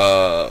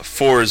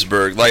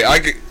 Forsberg. Like, I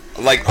could,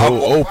 like,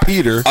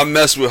 Peter. I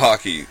mess with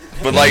hockey,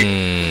 but like,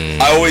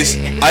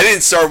 I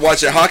didn't start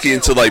watching hockey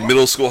until like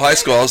middle school, high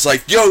school. I was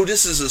like, yo,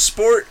 this is a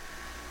sport.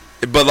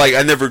 But like,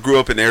 I never grew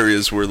up in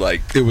areas where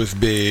like it was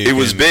big. It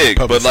was big,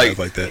 but like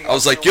that. I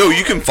was like, yo,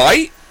 you can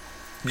fight.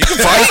 You can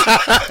fight.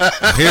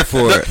 I'm here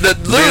for it.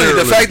 Literally,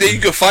 the fact that you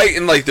could fight,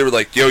 and like they were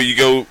like, "Yo, you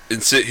go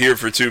and sit here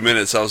for 2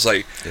 minutes." I was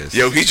like,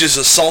 "Yo, he just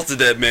assaulted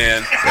that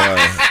man,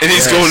 and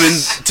he's going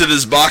into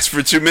this box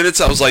for 2 minutes."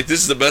 I was like,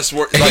 "This is the best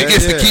work." Like, he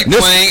gets to keep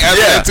playing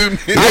after that 2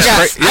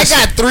 minutes. I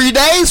got 3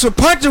 days for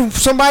punching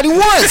somebody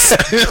once.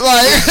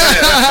 Like,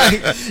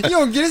 you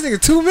don't get this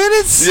nigga 2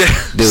 minutes? Yeah,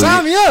 dude,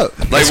 sign me up.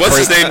 Like, what's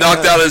his name?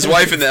 Knocked out his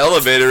wife in the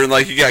elevator, and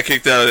like he got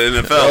kicked out of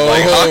the NFL.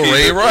 Like, hockey.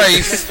 Ray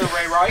Rice. Mr.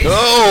 Ray Rice.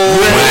 Oh,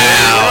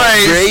 wow.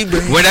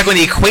 We're not going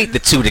to equate the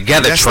two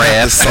together,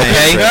 Trav.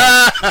 Okay,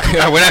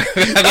 we're not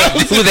going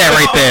to do that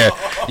right there.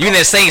 You in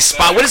that same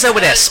spot? What is that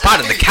with that spot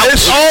at the couch?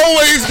 It's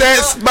always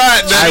that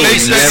spot that I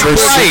makes would never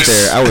sit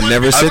there. I would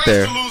never sit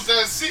there.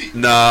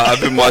 Nah,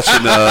 I've been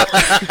watching. All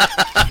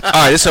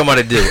right, this is what I'm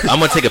going to do. I'm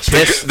going to take a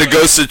piss. The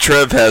ghost of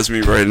Trev has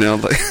me right now.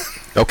 Like,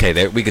 okay,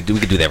 there we could do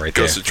that right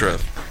there. Ghost of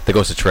Trev. The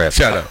ghost of Trev.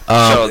 Shout out.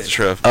 Shout out to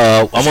Trev.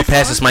 I'm gonna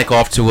pass this mic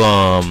off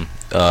to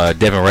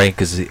Devin Ray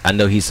because I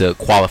know he's a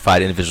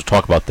qualified individual to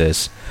talk about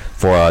this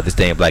for this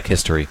day in Black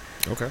History.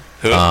 Okay.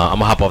 I'm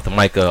gonna hop off the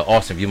mic.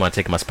 Austin, if you mind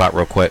taking my spot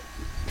real quick.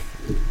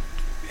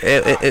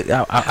 I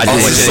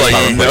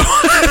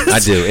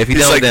do. If you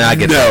don't, like, then I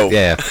get no. that.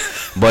 Yeah.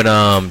 But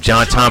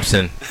John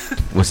Thompson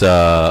was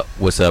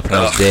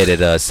pronounced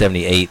dead at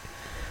 78.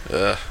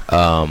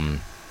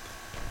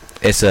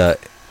 It's a.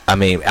 I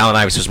mean, Allen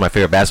Iverson was my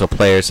favorite basketball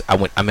players.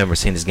 I remember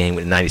seeing this game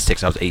in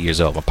 '96. I was 8 years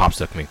old. My pops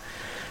took me,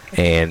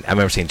 and I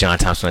remember seeing John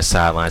Thompson on the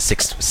sideline,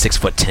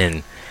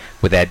 6'10",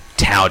 with that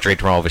towel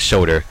draped around over his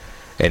shoulder,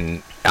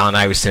 and Allen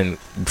Iverson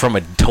from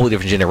a totally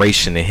different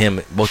generation than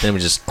him. Both of them were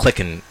just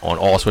clicking on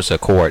all sorts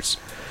of chords.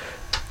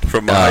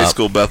 From my high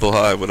school, Bethel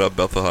High. What up,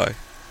 Bethel High?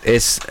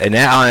 And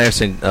that Allen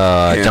Iverson,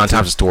 John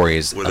Thompson story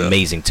is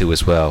amazing too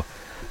as well.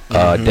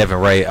 Devin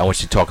Ray, I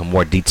want you to talk in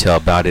more detail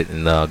about it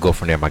and go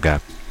from there, my guy.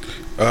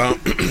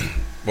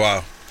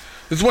 Wow,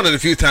 this is one of the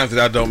few times that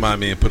I don't mind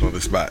being put on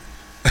the spot.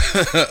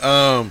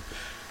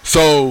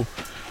 So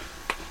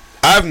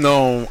I've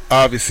known,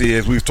 obviously,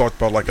 as we've talked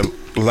about like a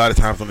lot of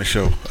times on the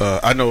show,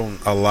 I know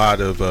a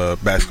lot of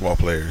basketball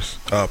players.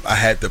 I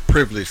had the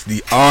privilege,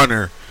 the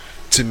honor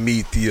to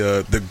meet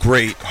the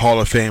great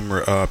Hall of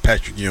Famer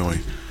Patrick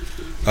Ewing.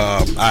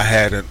 I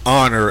had an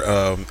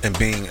honor in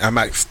being, I'm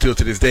still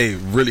to this day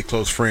really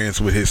close friends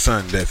with his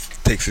son that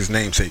takes his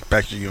namesake,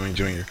 Patrick Ewing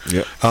Jr.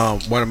 Yep.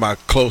 One of my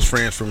close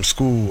friends from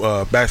school,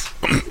 National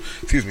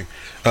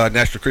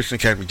Christian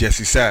Academy,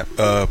 Jesse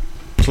Sapp,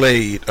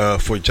 played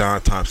for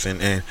John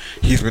Thompson, and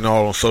he's been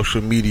all on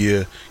social media,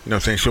 you know what I'm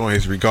saying, showing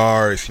his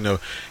regards. You know,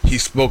 he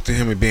spoke to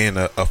him as being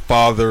a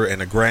father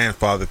and a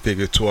grandfather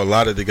figure to a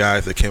lot of the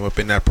guys that came up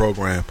in that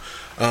program.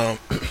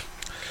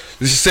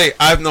 Let's just say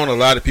I've known a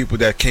lot of people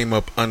that came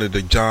up under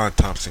the John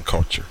Thompson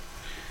culture.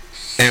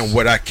 And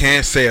what I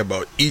can say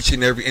about each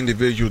and every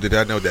individual that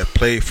I know that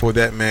played for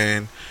that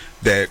man,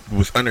 that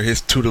was under his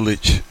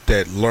tutelage,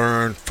 that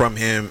learned from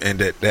him, and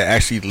that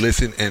actually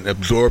listened and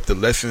absorbed the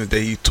lessons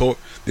that he taught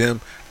them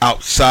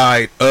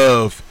outside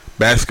of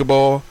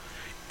basketball,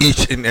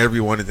 each and every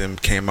one of them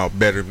came out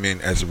better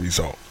men as a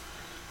result.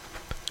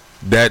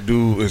 That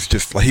dude was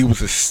just like, he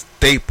was a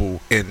staple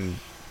in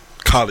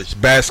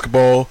college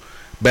basketball,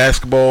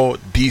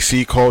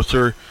 DC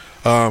culture.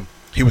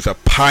 He was a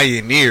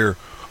pioneer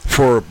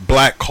for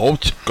black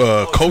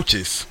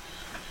coaches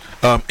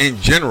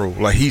in general.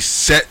 Like, he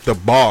set the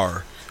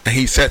bar and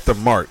he set the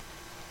mark.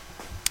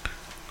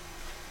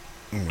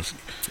 Is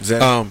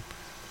that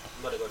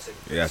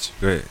gotcha.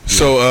 Go ahead.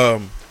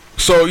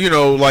 So you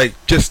know, like,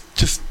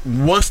 just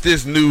once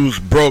this news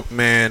broke,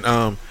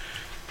 man,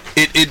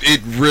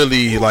 it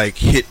really like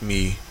hit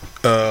me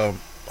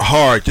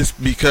hard,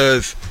 just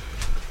because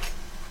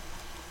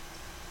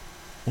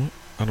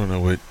I don't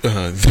know what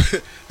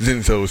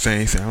Zenzo was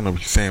saying. He said, I don't know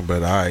what you're saying,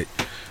 but all right.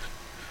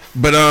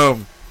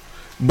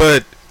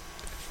 But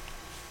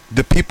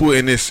the people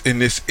in this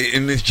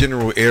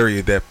general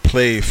area that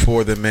played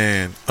for the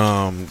man,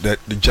 that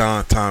the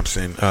John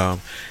Thompson,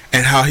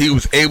 and how he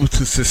was able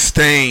to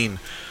sustain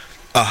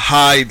a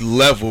high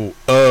level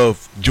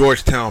of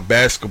Georgetown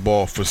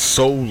basketball for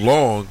so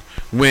long,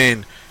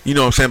 when, you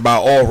know what I'm saying, by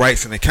all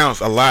rights and accounts,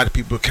 a lot of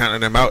people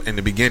counted him out in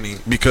the beginning,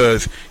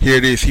 because here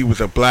it is, he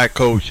was a black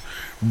coach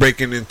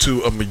breaking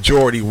into a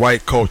majority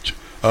white coach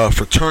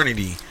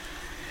fraternity,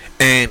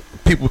 and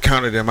people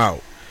counted him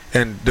out.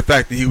 And the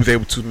fact that he was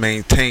able to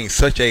maintain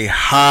such a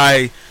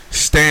high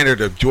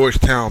standard of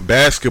Georgetown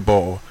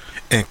basketball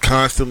and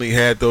constantly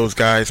had those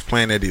guys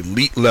playing at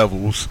elite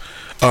levels,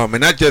 and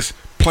not just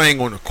playing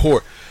on the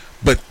court,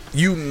 but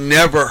you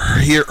never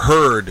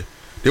heard,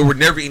 there were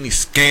never any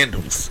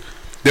scandals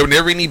There were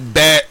never any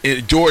bad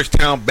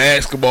Georgetown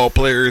basketball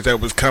players that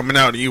was coming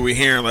out and you were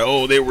hearing like,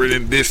 oh, they were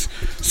in this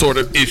sort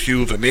of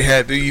issues and they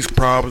had these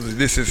problems and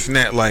this and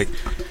that. Like,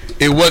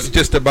 it wasn't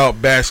just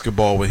about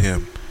basketball with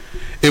him.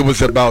 It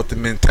was about the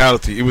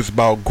mentality. It was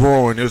about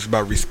growing. It was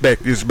about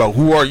respect. It was about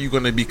who are you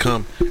going to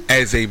become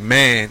as a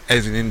man,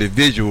 as an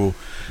individual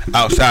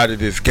outside of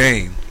this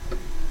game.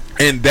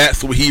 And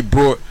that's what he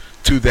brought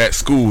to that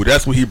school.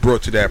 That's what he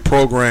brought to that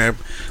program.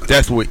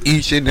 That's what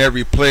each and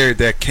every player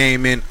that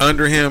came in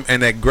under him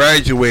and that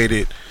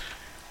graduated,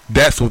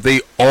 that's what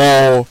they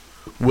all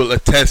will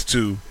attest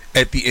to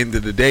at the end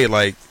of the day.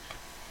 Like,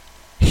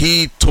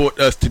 he taught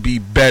us to be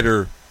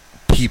better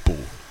people.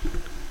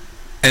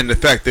 And the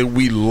fact that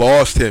we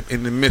lost him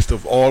in the midst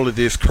of all of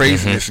this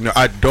craziness, you know,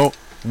 I don't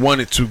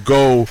want it to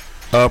go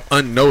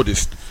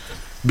unnoticed,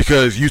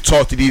 because you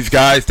talk to these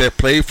guys that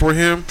play for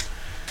him,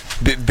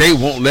 they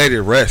won't let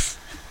it rest.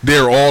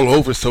 They're all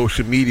over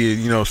social media,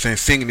 you know,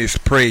 singing his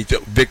praise.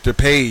 Victor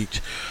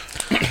Page.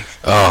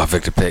 Oh,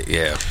 Victor Page,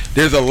 yeah.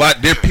 There's a lot.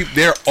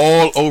 They're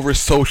all over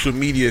social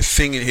media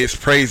singing his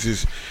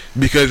praises,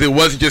 because it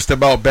wasn't just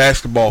about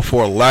basketball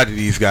for a lot of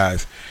these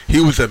guys. He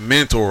was a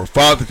mentor, a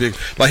father figure.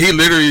 Like, he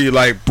literally,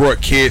 like,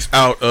 brought kids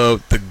out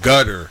of the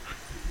gutter.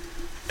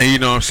 And, you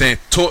know what I'm saying,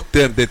 taught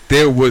them that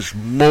there was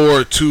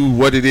more to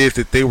what it is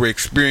that they were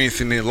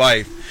experiencing in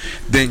life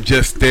than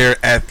just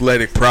their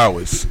athletic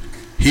prowess.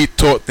 He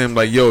taught them,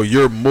 like, yo,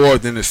 you're more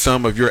than the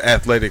sum of your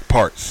athletic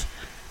parts.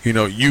 You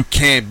know, you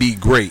can be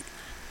great.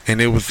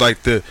 And it was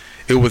like the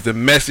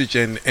message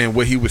and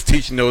what he was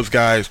teaching those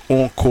guys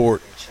on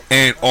court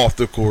and off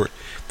the court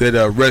that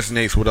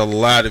resonates with a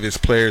lot of his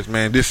players,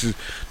 man. This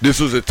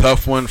was a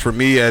tough one for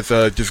me as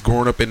just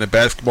growing up in the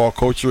basketball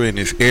culture in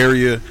this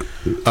area.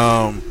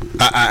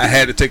 I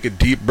had to take a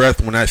deep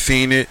breath when I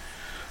seen it.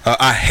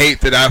 I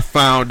hate that I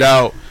found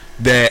out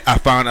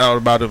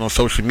about it on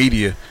social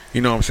media.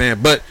 You know what I'm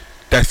saying? But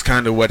that's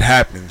kind of what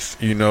happens,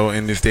 you know,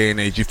 in this day and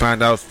age. You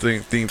find out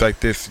things like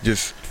this,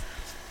 just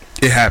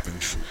it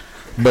happens.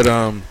 But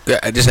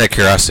I just had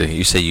curiosity.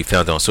 You say you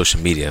found it on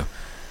social media.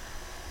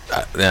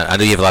 I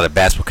know you have a lot of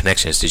basketball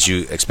connections. Did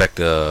you expect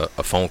a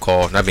phone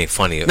call? Not being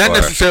funny. Not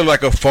necessarily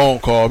like a phone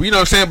call. You know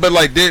what I'm saying? But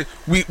like,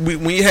 we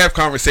when you have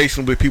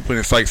conversations with people in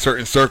it's like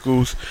certain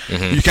circles,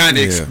 you kind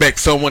of expect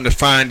someone to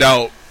find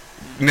out.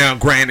 Now,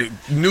 granted,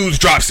 news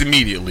drops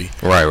immediately.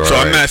 Right. So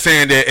I'm not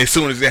saying that as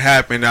soon as it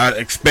happened, I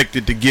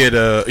expected to get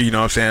a, you know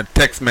what I'm saying, a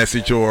text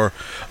message or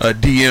a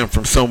DM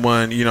from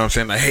someone, you know what I'm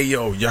saying, like, hey,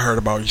 yo, you heard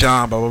about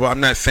John, blah, blah, blah.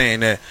 I'm not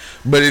saying that.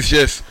 But it's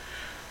just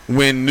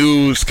when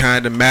news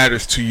kind of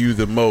matters to you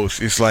the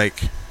most, it's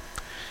like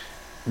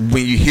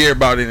when you hear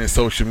about it in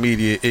social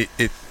media, it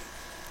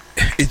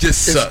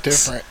just sucks.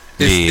 It's different.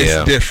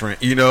 It's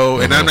different, you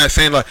know, and I'm not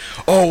saying like,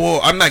 oh,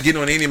 well, I'm not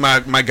getting on any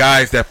of my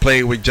guys that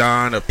played with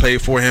John or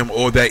played for him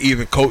or that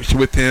even coached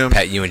with him.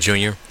 Pat Ewing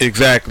Jr.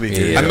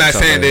 Exactly. I'm not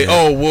saying that,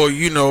 oh, well,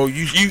 you know,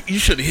 you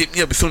should have hit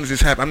me up as soon as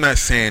this happened. I'm not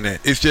saying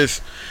that. It's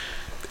just,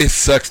 it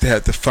sucks to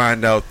have to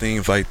find out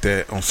things like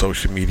that on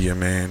social media,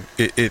 man.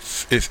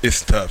 It's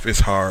tough. It's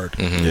hard.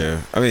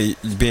 Yeah. I mean,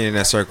 being in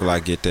that circle,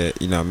 I get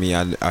that. You know, me,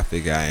 I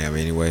figure I am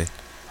anyway.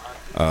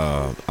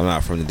 I'm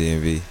not from the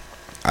DMV.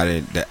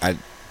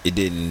 It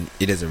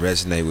doesn't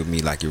resonate with me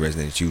like it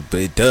resonates with you,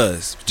 but it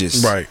does.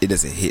 Just it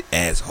doesn't hit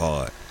as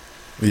hard.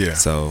 Yeah.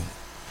 So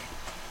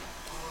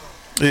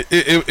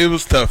it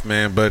was tough,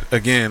 man. But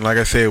again, like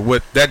I said,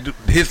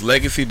 his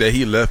legacy that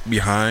he left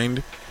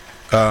behind,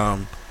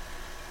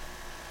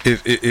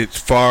 it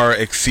far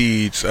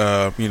exceeds.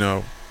 You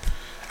know,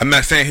 I'm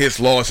not saying his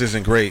loss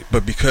isn't great,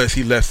 but because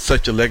he left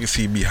such a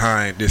legacy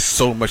behind, there's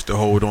so much to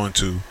hold on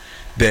to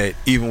that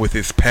even with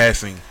his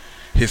passing,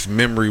 his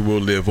memory will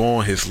live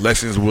on. His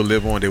lessons will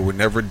live on. They will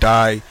never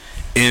die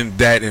in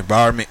that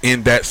environment,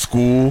 in that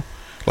school.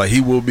 Like, he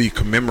will be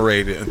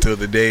commemorated until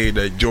the day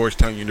that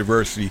Georgetown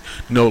University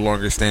no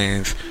longer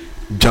stands.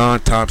 John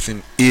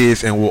Thompson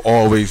is and will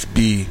always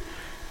be,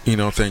 you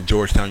know what I'm saying,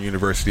 Georgetown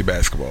University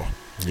basketball.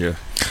 Yeah.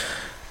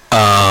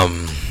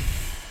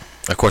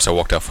 Of course, I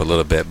walked out for a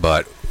little bit,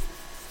 but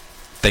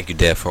thank you,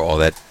 Dad, for all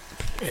that.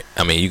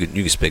 I mean, you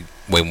can speak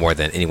way more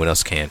than anyone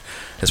else can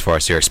as far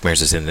as your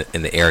experiences in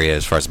the area,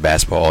 as far as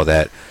basketball, all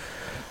that.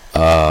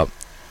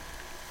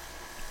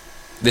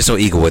 There's no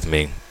ego with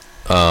me.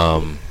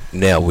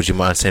 Nell, would you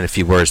mind saying a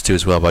few words too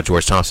as well about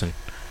George Thompson?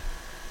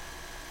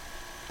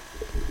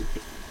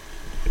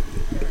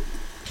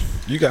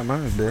 You got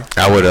mine, bro.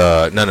 I would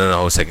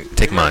no.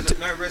 Take mine.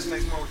 That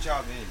resonates more with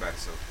y'all than anybody.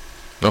 So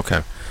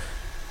okay.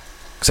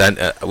 Cause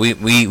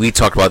we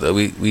talked about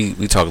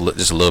we talked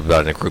just a little bit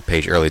about it in the group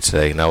page earlier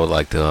today, and I would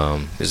like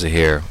to just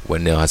hear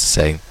what Neil has to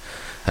say.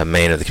 A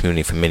man of the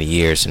community for many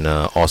years, and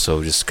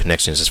also just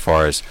connections as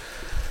far as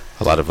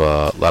a lot of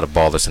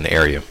ballers in the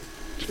area.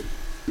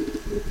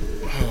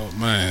 Oh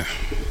man,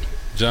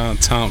 John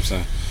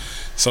Thompson.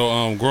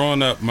 So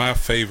growing up, my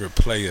favorite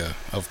player,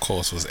 of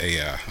course, was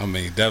AI. I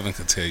mean, Devin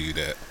could tell you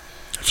that.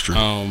 That's true.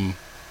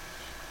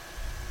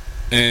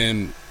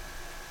 And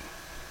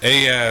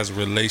AI's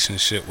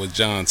relationship with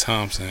John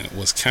Thompson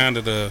was kind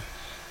of the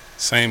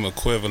same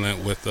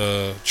equivalent with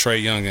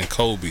Trae Young and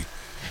Kobe.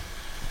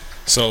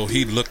 So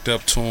he looked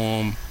up to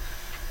him.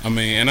 I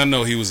mean, and I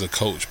know he was a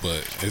coach,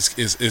 but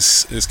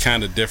it's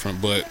kind of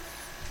different. But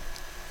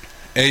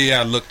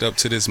AI looked up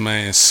to this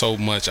man so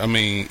much. I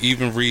mean,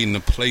 even reading the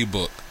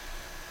playbook,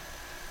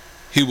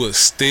 he would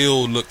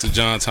still look to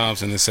John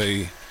Thompson and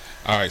say,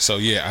 all right, so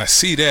yeah, I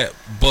see that,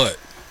 but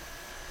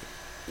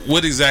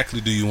what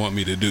exactly do you want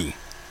me to do?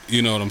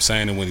 You know what I'm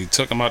saying? And when he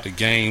took him out the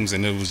games,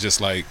 and it was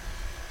just like,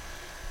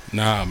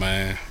 nah,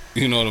 man.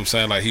 You know what I'm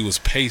saying? Like, he was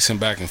pacing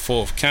back and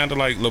forth, kind of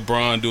like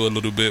LeBron do a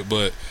little bit,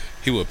 but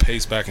he would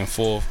pace back and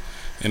forth,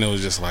 and it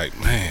was just like,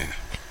 man,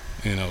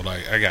 you know,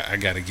 like, I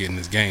got to get in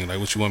this game. Like,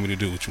 what you want me to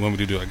do? What you want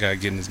me to do? I got to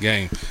get in this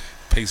game,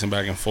 pacing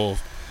back and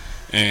forth.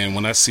 And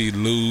when I see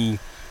Lou,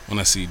 when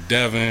I see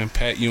Devin,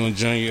 Pat Ewing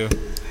Jr.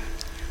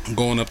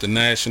 going up the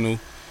national,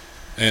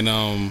 and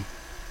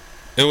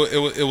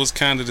it was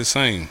kind of the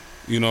same.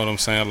 You know what I'm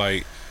saying?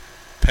 Like,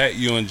 Pat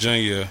Ewing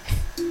Jr.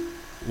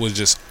 was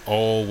just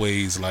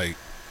always like,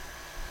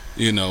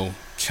 you know,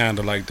 kind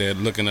of like that,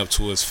 looking up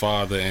to his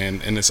father,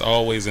 and it's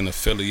always an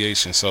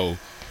affiliation. So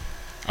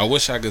I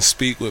wish I could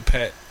speak with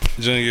Pat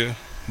Jr.,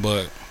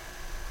 but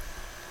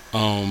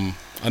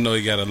I know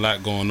he got a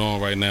lot going on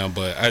right now,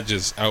 but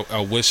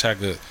I wish I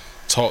could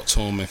talk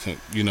to him and,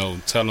 you know,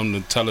 tell him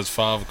to tell his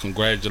father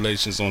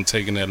congratulations on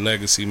taking that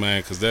legacy,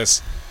 man, because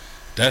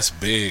that's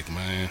big,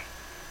 man.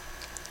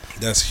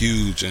 That's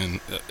huge. And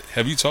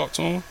have you talked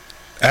to him?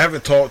 I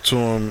haven't talked to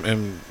him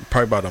in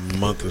probably about a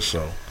month or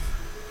so.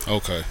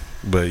 Okay.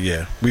 But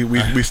yeah,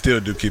 we still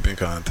do keep in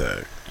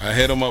contact. I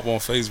hit him up on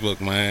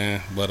Facebook,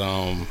 man. But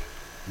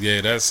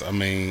yeah, I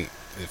mean,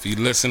 if he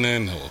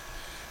listening or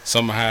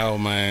somehow,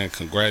 man,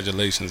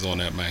 congratulations on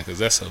that, man, because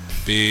that's a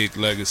big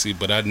legacy.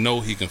 But I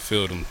know he can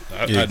feel them.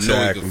 I know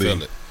he can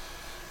feel it.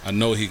 I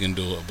know he can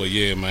do it. But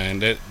yeah, man,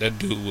 that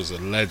dude was a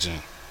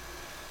legend.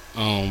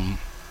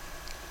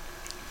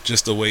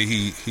 Just the way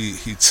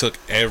he took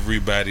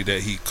everybody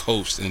that he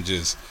coached and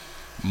just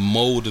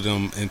molded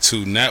them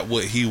into not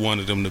what he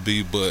wanted them to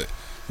be, but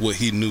what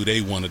he knew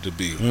they wanted to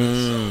be.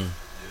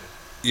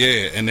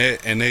 Yeah, and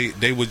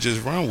they would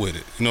just run with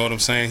it. You know what I'm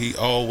saying? He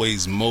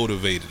always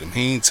motivated them.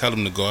 He ain't tell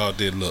them to go out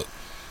there, look,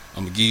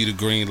 I'm going to give you the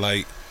green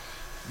light.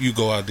 You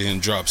go out there and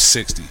drop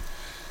 60.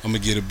 I'm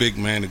going to get a big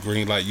man the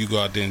green light. You go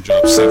out there and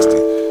drop 60.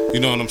 You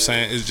know what I'm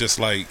saying? It's just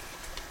like,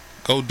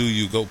 go do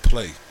you, go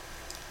play.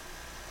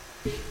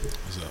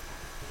 What's up?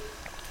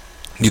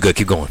 You good,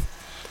 keep going.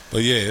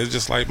 But yeah, it's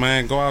just like,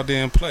 man, go out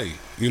there and play.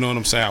 You know what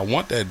I'm saying? I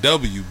want that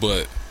W,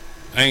 but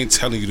I ain't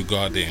telling you to go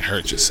out there and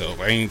hurt yourself.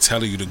 I ain't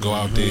telling you to go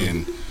out there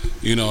and,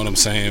 you know what I'm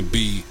saying,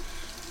 be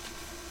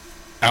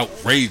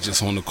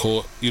outrageous on the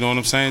court. You know what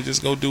I'm saying?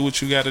 Just go do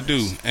what you got to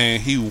do.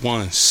 And he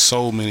won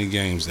so many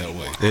games that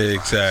way.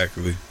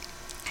 Exactly.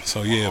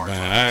 So yeah,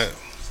 man,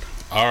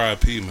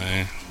 R.I.P.,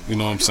 man. You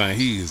know what I'm saying?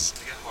 He is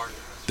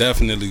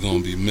definitely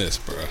gonna be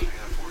missed, bro.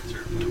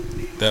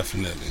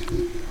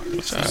 Definitely.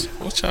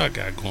 What y'all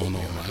got going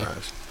on, man?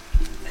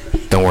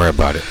 Don't worry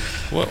about it.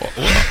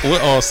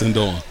 What Austin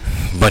doing?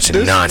 Bunch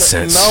of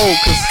nonsense. No,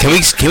 can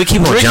we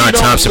keep on John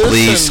Thompson,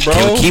 please?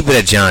 Can we keep it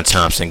at John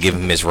Thompson? Give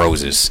him his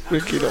roses.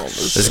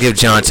 Let's give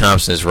John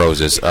Thompson his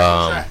roses.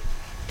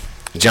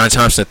 John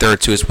Thompson III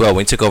too as well.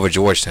 When he took over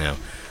Georgetown,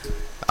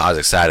 I was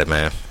excited,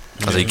 man.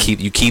 I was like,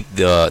 you keep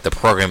the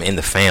program in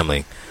the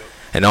family,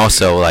 and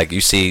also like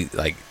you see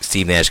like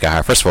Steve Nash got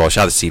hired. First of all,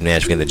 shout out to Steve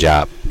Nash for getting the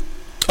job.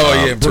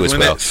 Oh yeah, too as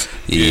well.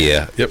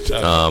 Yeah.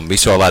 Yep. We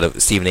saw a lot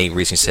of Stephen A.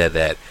 recently said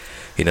that,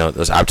 you know,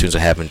 those opportunities are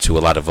happening to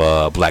a lot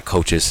of black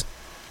coaches.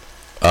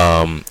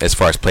 As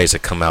far as players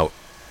that come out,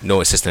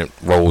 no assistant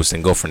roles,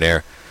 and go from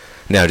there.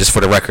 Now, just for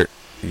the record,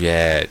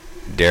 yeah,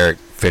 Derek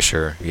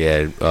Fisher,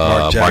 yeah,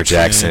 Mark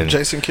Jackson,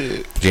 Jason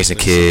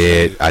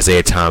Kidd,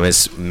 Isaiah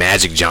Thomas,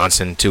 Magic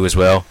Johnson too as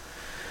well.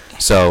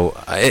 So,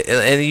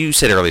 and you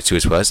said it earlier too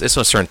as well. It's a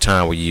certain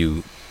time where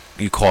you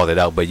called it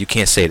out, but you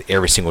can't say it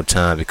every single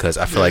time, because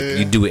I feel like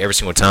you do it every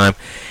single time,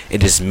 it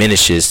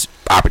diminishes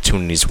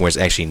opportunities where it's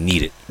actually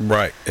needed.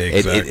 Right.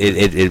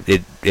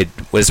 Exactly. It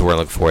what is the word I'm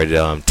looking for?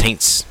 It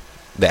taints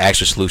the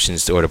actual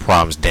solutions or the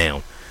problems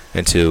down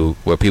into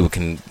where people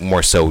can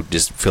more so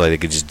just feel like they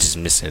could just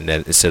dismiss it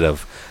instead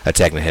of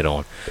attacking it head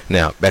on.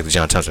 Now back to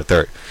John Thompson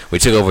III. We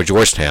took over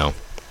Georgetown.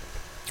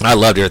 I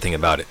loved everything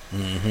about it.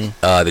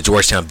 The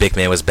Georgetown big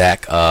man was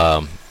back.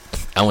 I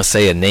won't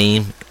say a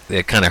name.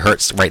 It kind of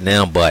hurts right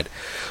now, but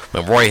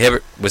when Roy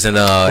Hibbert was in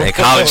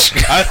college,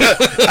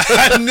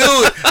 I knew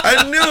it.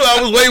 I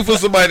was waiting for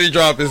somebody to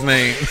drop his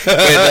name.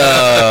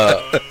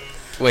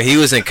 When he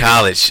was in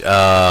college,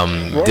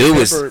 Roy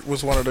Hibbert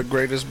was one of the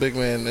greatest big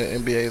men the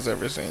NBA's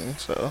ever seen.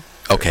 So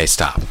okay,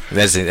 stop.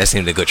 That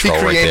seemed a good troll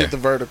right there. He created the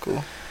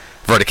vertical.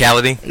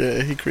 Verticality?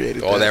 Yeah, he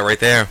created all that right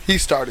there. He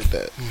started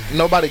that.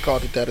 Nobody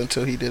called it that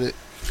until he did it.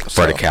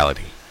 So,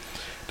 verticality.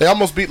 They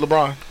almost beat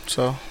LeBron.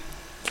 So.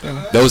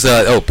 Those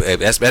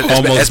that's before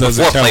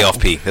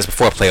playoff P. That's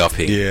before playoff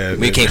P. Yeah,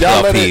 we can't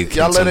playoff P.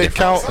 Y'all let it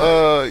count.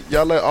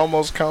 Y'all let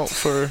almost count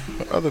for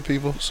other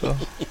people. So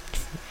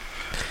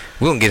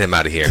We're gonna get him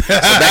out of here. So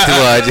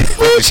back to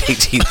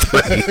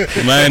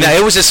JT3. Now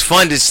it was just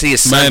fun to see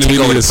his son take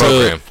over the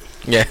program.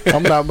 Yeah,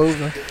 I'm not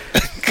moving.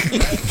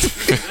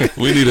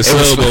 We need a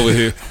sub over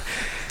here.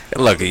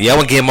 Look, y'all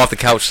want to get him off the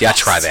couch? Y'all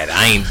try that.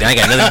 I ain't got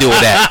nothing to do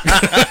with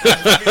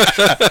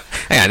that.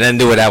 I got nothing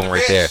to do with that one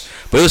right there.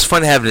 But it was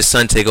fun having his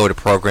son take over the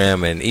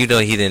program, and even though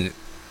he didn't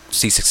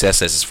see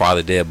success as his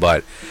father did,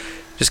 but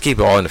just keep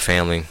it all in the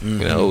family. You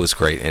know, it was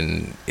great.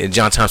 And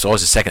John Thompson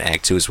always the second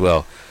act too as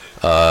well.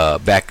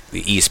 Back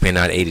the ESPN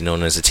 980,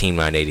 known as the Team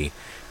 980.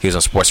 He was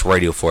on sports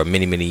radio for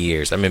many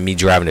years. I remember me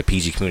driving to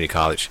PG Community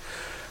College,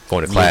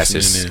 going to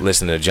classes,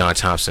 listening to John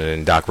Thompson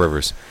and Doc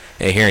Rivers,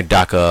 and hearing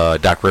Doc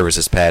Rivers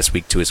this past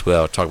week too as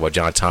well. Talk about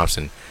John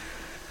Thompson.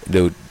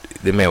 Dude,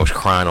 the man was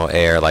crying on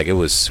air. Like it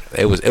was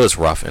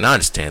rough, and I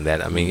understand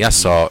that. I mean, y'all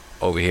saw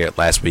over here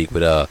last week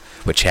with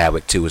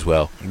Chadwick too as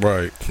well.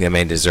 Right. That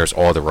man deserves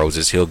all the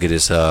roses. He'll get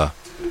his spot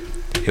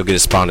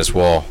on this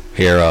wall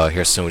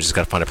here soon. We just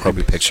gotta find a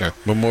appropriate picture.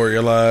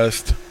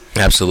 Memorialized.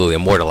 Absolutely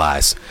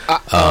immortalized.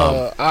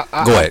 Go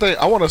ahead.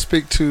 I want to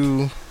speak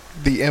to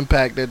the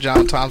impact that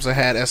John Thompson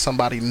had as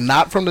somebody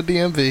not from the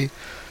DMV,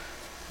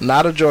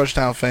 not a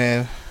Georgetown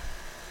fan.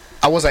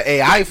 I was an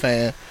AI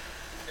fan,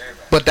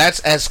 but that's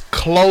as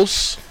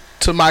close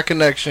to my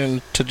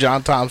connection to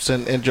John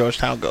Thompson and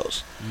Georgetown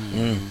goes.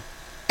 Mm-hmm.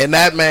 And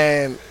that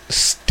man,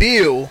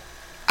 still,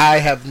 I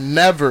have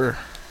never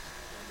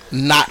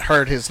not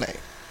heard his name.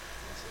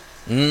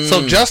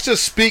 So just to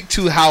speak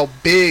to how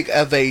big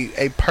of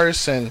a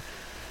person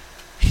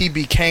he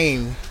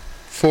became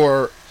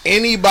for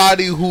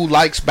anybody who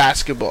likes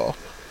basketball.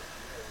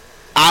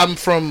 I'm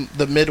from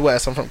the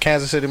Midwest. I'm from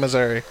Kansas City,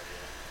 Missouri.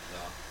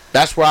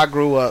 That's where I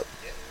grew up.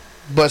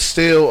 But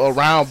still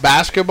around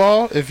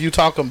basketball, if you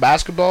talking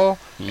basketball,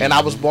 and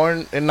I was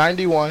born in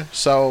 91,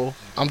 so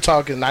I'm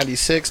talking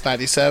 96,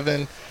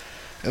 97,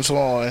 and so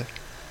on.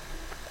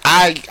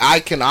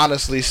 I can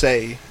honestly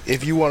say,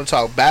 if you want to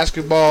talk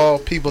basketball,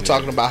 people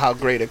talking about how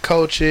great a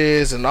coach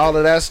is and all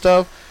of that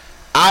stuff,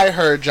 I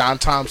heard John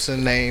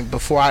Thompson's name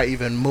before I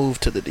even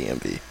moved to the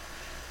DMV.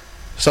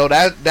 So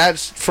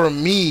that's for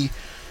me,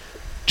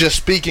 just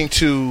speaking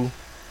to,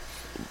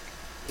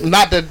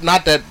 not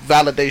that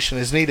validation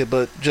is needed,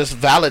 but just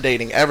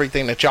validating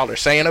everything that y'all are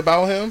saying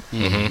about him.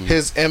 Mm-hmm.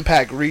 His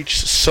impact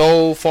reached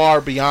so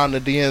far beyond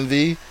the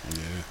DMV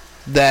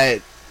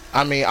that,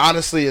 I mean,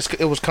 honestly,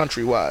 it was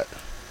countrywide.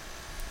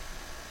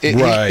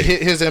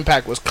 His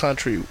impact was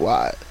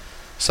countrywide.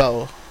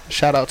 So,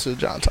 shout out to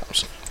John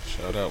Thompson.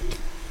 Shout out.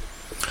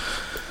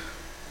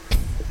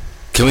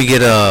 Can we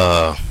get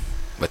a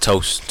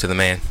toast to the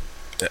man?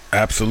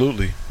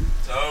 Absolutely.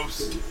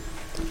 Toast.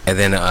 And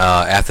then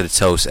after the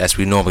toast, as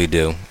we normally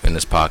do in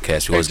this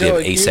podcast, we always give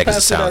 8 seconds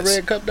of silence.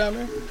 That red cup down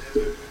there?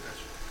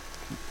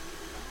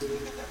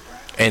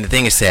 And the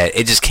thing is that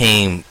it just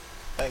came.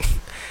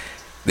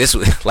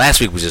 Last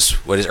week was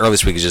just, this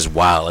earliest week is just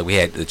wild. Like we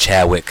had the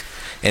Chadwick,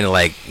 and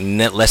like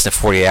less than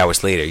 48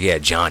 hours later, you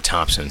had John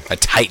Thompson, a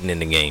titan in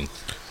the game.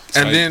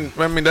 And then,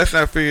 I mean, that's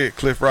not forget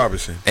Cliff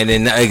Robinson. And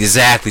then,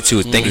 exactly,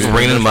 too. Thank you for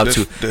bringing him up,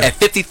 too. At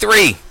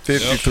 53.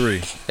 53.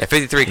 At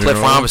 53,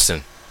 Cliff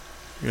Robinson.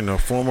 You know,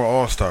 former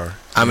All-Star.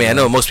 I mean, I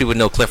know most people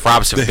know Cliff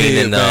Robinson for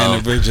being in the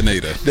headband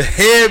originator. The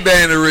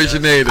headband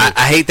originator.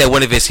 I hate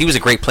that he was a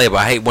great player, but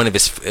I hate one of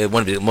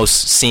the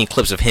most seen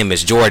clips of him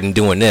is Jordan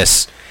doing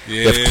this.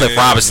 With Cliff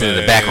Robinson in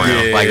the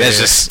background. Like, that's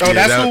just... Oh,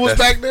 that's who was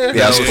back there?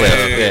 Yeah, that was Cliff.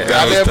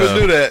 I never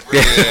knew that.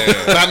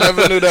 I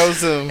never knew that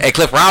was him. Hey,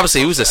 Cliff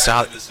Robinson, he was a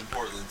solid...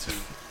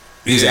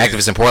 He's an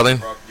activist in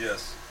Portland?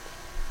 Yes.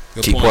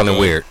 Keep Portland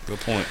weird.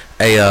 Good point.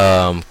 Hey,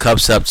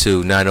 Cups up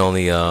to not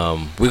only...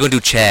 we're going to do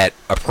Chad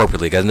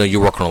appropriately, because I know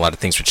you're working on a lot of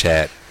things for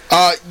Chad.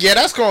 Yeah,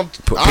 that's going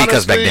to... Pete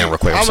cuts back down real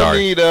quick. I'm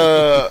sorry.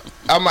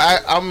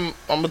 I'm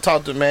going to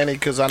talk to Manny,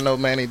 because I know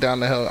Manny down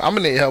the hill. I'm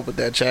going to need help with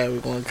that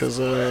Chadwick one, because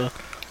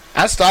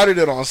I started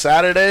it on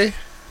Saturday,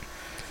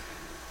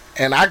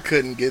 and I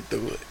couldn't get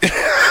through it.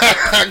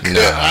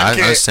 I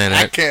understand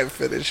that. I can't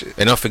finish it.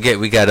 And don't forget,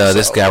 we got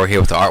this guy right here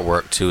with the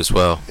artwork too as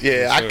well.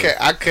 Yeah,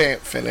 I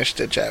can't finish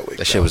the Chadwick.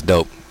 That shit was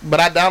dope. But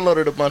I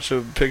downloaded a bunch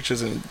of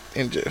pictures and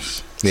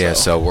GIFs. Yeah,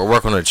 so we're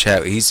working on a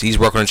Chad. He's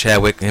working on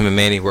Chadwick. Him and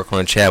Manny working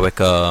on Chadwick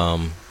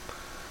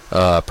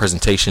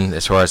presentation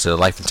as far as the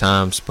life and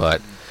times.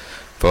 But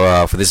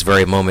for this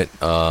very moment,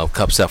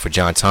 cups up for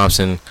John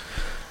Thompson.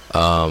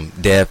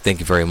 Dev,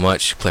 thank you very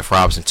much. Cliff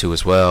Robinson too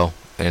as well.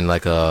 And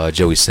like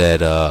Joey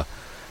said, the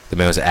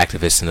man was an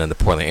activist in the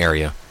Portland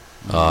area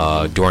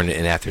during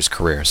and after his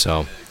career.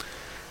 So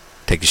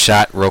take a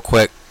shot real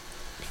quick.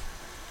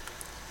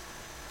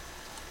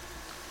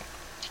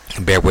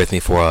 Bear with me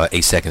for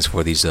 8 seconds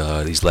for these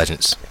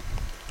legends.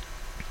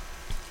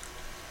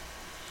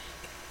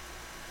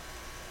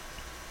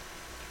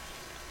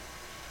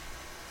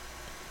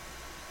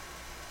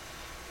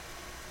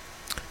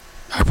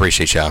 I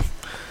appreciate y'all.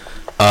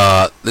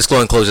 Let's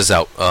go and close this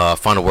out.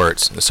 Final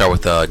words. Let's start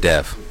with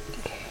Dev.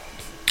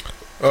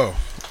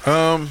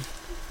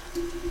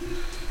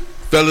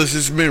 Fellas,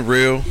 it's been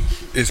real.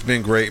 It's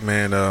been great,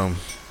 man.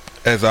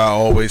 As I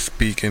always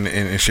speak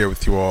and share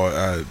with you all,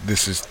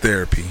 this is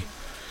therapy.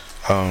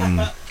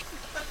 I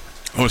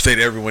want to say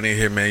to everyone in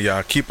here, man,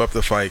 y'all keep up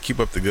the fight, keep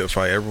up the good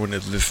fight. Everyone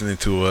that's listening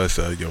to us,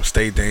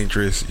 stay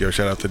dangerous.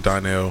 Shout out to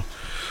Donnell.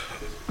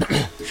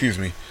 Excuse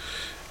me.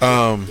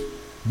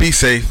 Be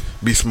safe,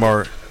 be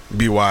smart,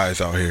 be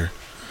wise out here.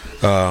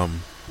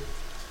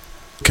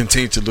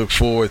 Continue to look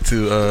forward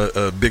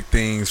to big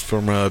things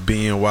from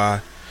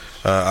BNY.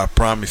 I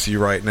promise you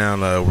right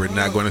now, we're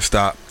not going to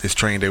stop this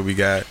train that we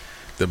got.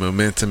 The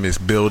momentum is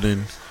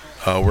building.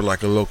 We're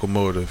like a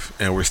locomotive,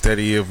 and we're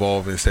steady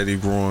evolving, steady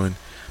growing,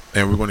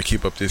 and we're going to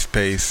keep up this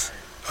pace.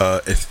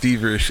 As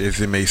feverish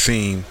as it may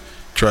seem,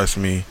 trust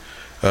me,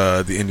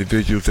 the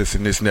individuals that's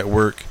in this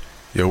network,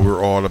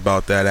 we're all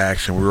about that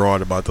action. We're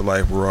all about the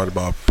life. We're all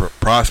about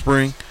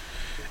prospering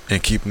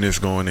and keeping this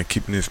going and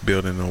keeping this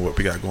building on what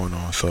we got going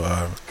on.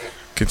 So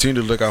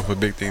continue to look out for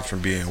big things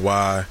from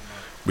BNY.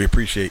 We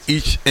appreciate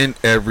each and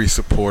every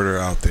supporter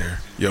out there.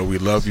 We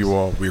love you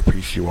all. We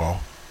appreciate you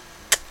all.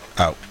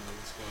 Out.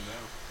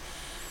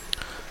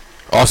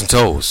 Austin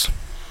Toes.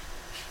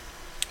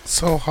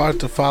 So hard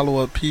to follow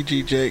up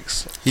PG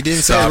Jakes. He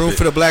didn't say room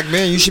for the black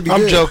man. You should be.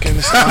 I'm good. joking.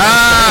 It's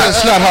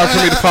not hard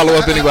for me to follow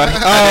up anybody.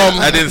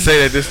 I didn't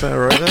say that this time,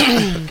 right?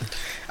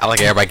 I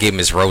like everybody gave him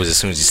his rose as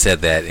soon as he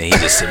said that, and he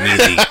just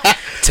immediately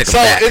took him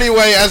back. So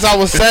anyway, as I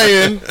was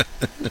saying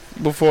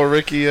before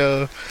Ricky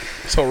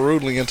so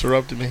rudely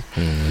interrupted me,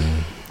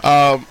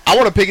 I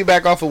want to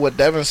piggyback off of what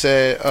Devin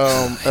said.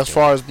 As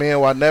far as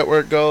BNY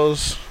Network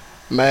goes,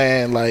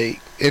 man, like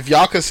if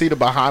y'all could see the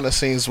behind the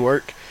scenes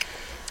work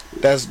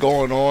that's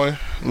going on,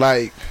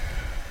 like,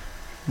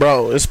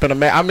 bro, it's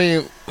been I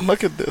mean,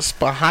 look at this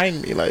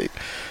behind me. Like,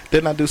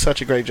 didn't I do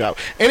such a great job?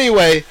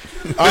 Anyway,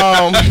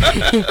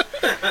 I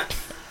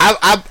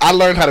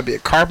learned how to be a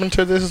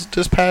carpenter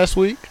this past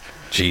week.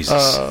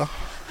 Jesus.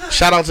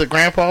 Shout out to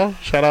Grandpa.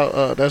 Shout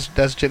out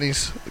that's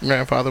Jenny's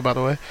grandfather, by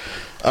the way,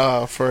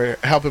 for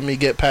helping me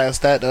get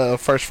past that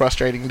first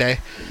frustrating day.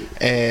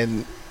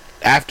 And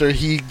after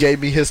he gave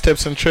me his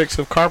tips and tricks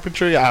of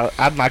carpentry, I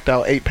knocked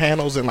out 8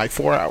 panels in like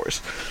 4 hours.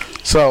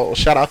 So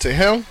shout out to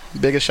him.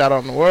 Biggest shout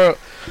out in the world.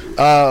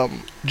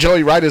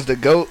 Joey Wright is the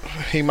GOAT.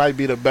 He might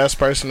be the best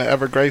person to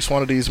ever grace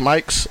one of these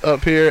mics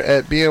up here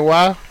at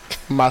BNY,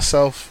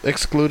 myself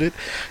excluded.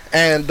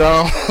 And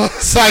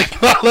it's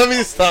like, let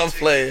me stop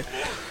playing.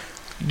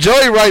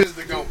 Joey Wright is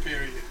the GOAT,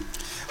 period.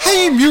 How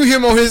you mute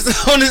him on his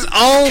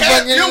own?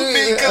 Can't mute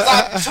me because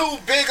I'm too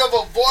big of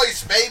a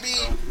voice, baby.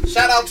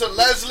 Shout out to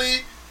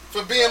Leslie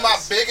for being my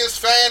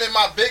biggest fan and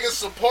my biggest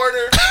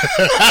supporter.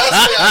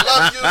 Leslie, I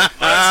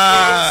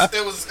love you.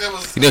 It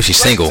was You know she's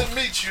great single. to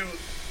meet you.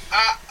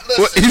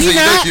 He said you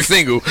know she's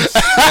single.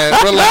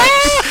 Relax.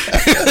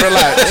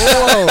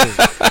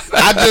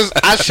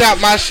 I shot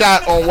my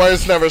shot on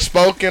Words Never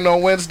Spoken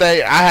on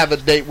Wednesday. I have a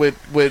date with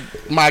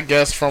my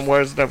guest from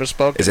Words Never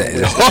Spoken. Is that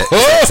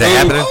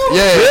happening?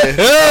 Yeah.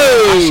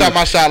 I shot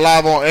my shot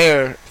live on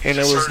air, and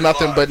it was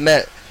nothing but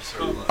net.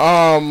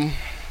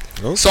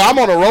 So I'm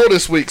on a roll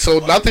this week, so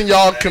nothing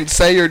y'all can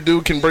say or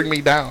do can bring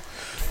me down.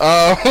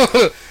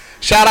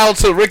 Shout out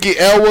to Ricky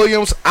L.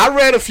 Williams. I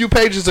read a few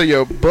pages of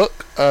your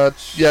book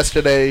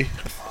yesterday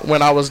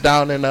when I was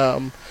down in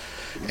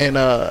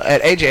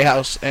at AJ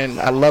House, and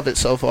I love it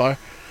so far.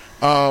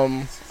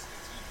 I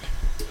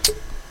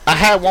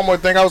had one more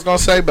thing I was gonna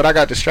say, but I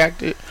got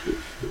distracted.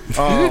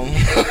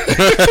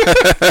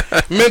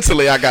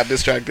 Mentally, I got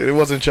distracted. It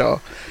wasn't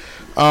y'all.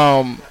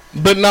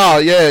 But no,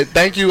 yeah.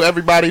 Thank you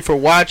everybody for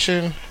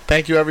watching.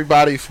 Thank you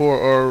everybody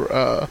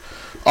for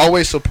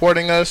always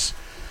supporting us.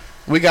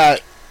 We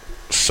got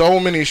so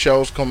many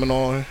shows coming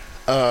on.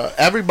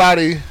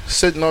 Everybody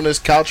sitting on this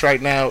couch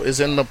right now is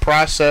in the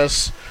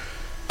process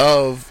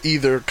of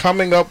either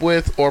coming up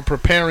with or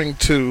preparing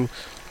to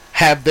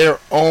have their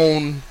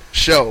own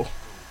show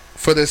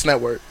for this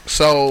network.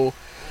 So,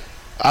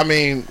 I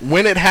mean,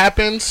 when it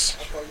happens,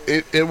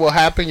 it will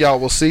happen. Y'all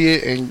will see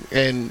it,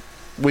 and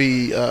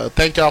we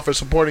thank y'all for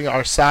supporting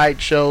our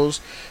side shows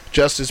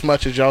just as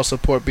much as y'all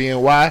support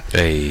BNY.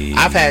 Hey.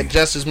 I've had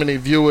just as many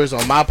viewers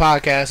on my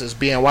podcast as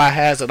BNY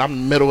has, and I'm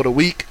in the middle of the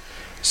week.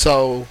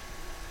 So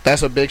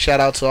that's a big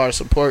shout out to our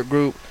support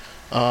group.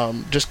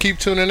 Just keep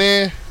tuning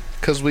in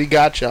because we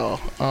got y'all.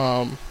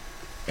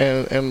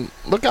 And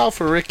look out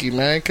for Ricky,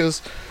 man,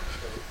 because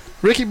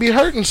Ricky be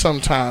hurting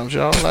sometimes,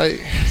 y'all. Like,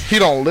 he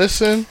don't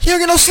listen. He don't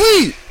get no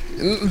sleep.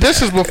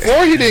 This is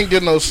before he didn't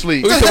get no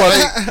sleep. You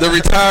talking about the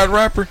retired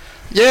rapper?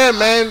 Yeah,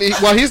 man.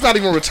 Well, he's not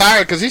even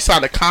retired because he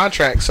signed a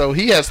contract, so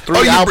he has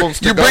 3 albums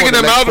to you're go bringing in the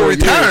him next out of 4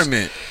 years.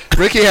 retirement.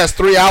 Ricky has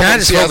 3 albums. Can I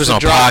just he has focus to on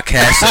drop.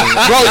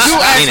 podcasting? Bro, you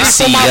Being a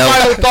asked me for my CEO.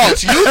 final thoughts.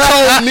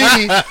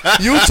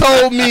 You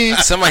told me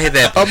Somebody hit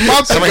that. a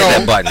month Somebody ago.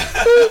 hit that button.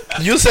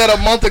 You said a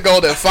month ago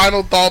that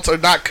final thoughts are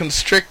not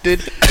constricted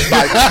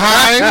by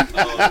time.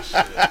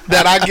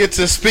 That I get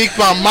to speak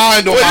my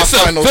mind on my It's a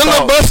final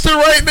thoughts. filibuster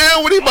right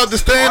now. What, he about to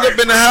stand up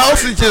in the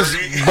house and just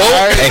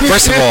vote? Hey,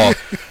 first of all,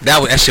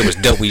 that shit was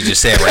dope. What you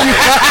just said right there.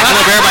 I don't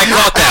know if everybody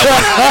caught that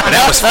one, but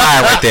that was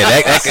fire right there.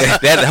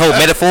 That whole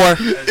metaphor.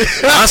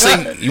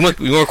 Honestly, you You want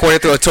to record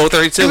it through a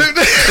 1232?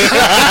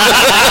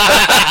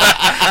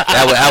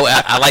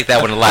 I like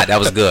that one a lot. That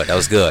was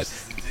good.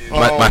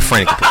 My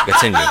friend,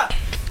 continue.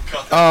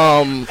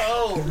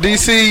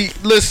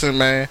 DC, listen,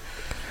 man.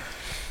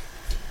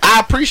 I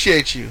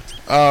appreciate you.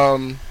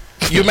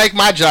 You make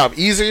my job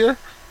easier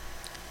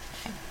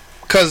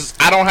because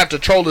I don't have to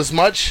troll as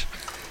much,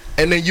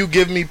 and then you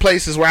give me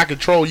places where I can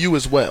troll you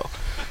as well.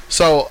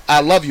 So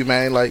I love you,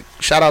 man. Like,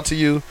 shout out to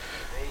you.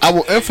 I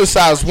will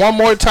emphasize one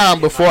more time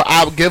before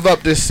I give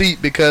up this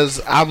seat because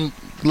I'm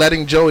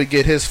letting Joey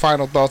get his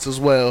final thoughts as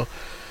well.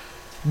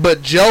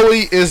 But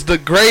Joey is the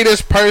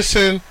greatest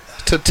person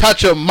to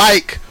touch a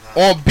mic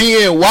on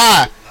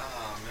BNY.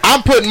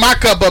 I'm putting my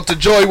cup up to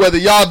Joey whether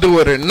y'all do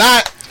it or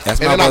not.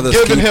 That's and my then I'm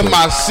brother's giving him keeper.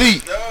 my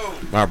seat.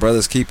 My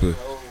brother's keeper.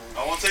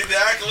 I want to take the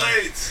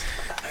accolades.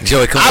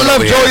 Joey, come I on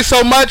love over Joey here.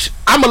 so much,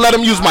 I'm going to let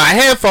him use my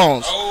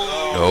headphones.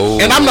 Oh.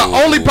 And I'm the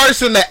only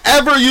person that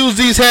ever used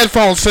these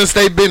headphones since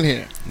they've been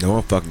here. No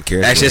one fucking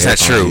cares. Actually, what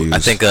that's not headphones true. you I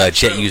use. think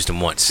Jet used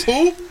them once.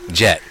 Who?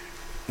 Jet.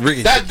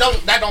 That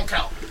don't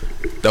count.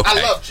 Okay.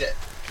 I love Jet.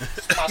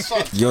 My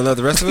son. You don't love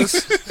the rest of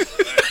us?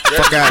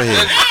 Fuck out of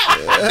here.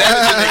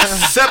 That is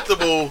an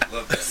acceptable.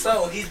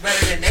 So he's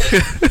better than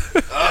Nate.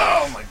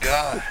 Oh my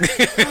god.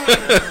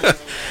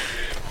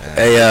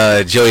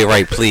 Hey, Joey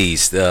Wright,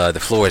 please. The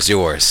floor is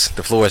yours.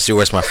 The floor is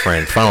yours, my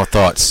friend. Final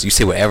thoughts. You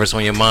say whatever's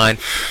on your mind,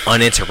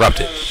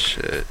 uninterrupted.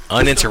 Shit.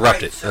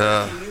 Uninterrupted.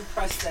 Can you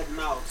press that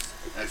mouse?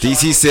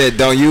 DC said,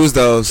 "Don't use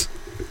those.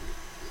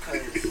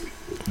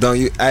 Don't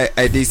you? Hey,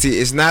 DC,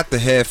 it's not the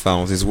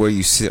headphones. It's where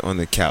you sit on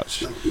the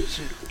couch.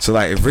 So,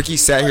 like, if Ricky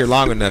sat here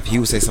long enough, he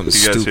would say something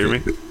You guys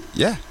stupid. hear me?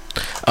 Yeah.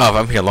 Oh, if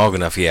I'm here long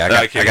enough, yeah.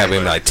 I can't got hear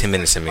maybe like 10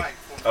 minutes in me.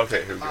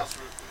 Okay, here we go.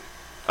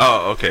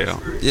 Oh, okay.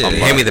 Yeah.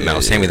 Hand me the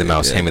mouse. Hand me the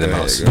mouse. Hand me the go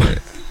mouse. ahead, go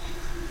ahead.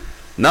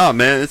 Nah,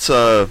 man, it's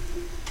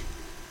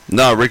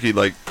nah, Ricky,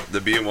 like the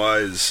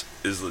BNY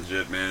is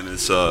legit, man.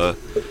 It's the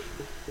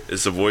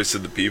voice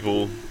of the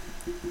people.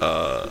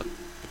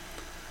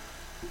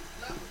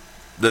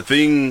 The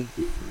thing,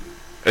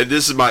 and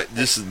this is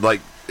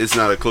like, it's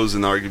not a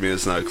closing argument.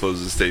 It's not a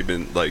closing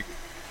statement. Like,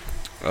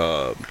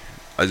 I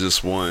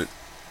just want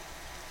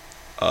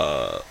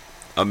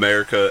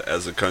America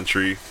as a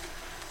country,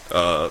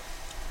 us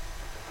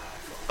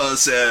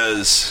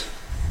as,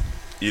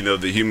 you know,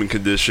 the human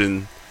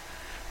condition,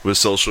 with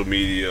social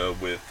media,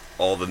 with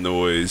all the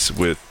noise,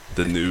 with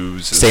the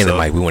news. And Stay in the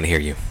stuff. mic. We want to hear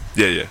you.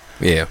 Yeah.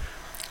 Yeah.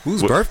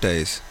 Whose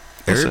birthdays?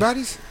 What's that?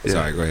 Everybody's? Yeah.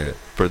 Sorry, go ahead.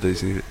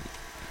 Birthdays needed.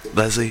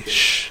 Leslie,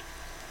 shh.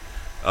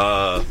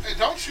 Hey,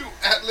 don't you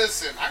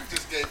listen? I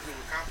just gave you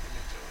a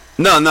compliment,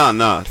 Joey.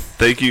 No.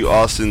 Thank you,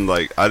 Austin.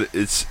 Like, I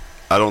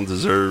don't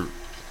deserve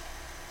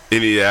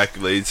any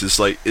accolades. It's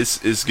like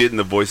it's getting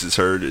the voices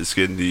heard. It's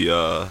getting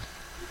the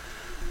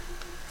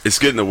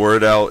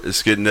word out.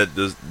 It's getting that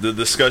the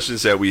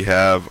discussions that we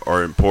have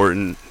are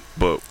important.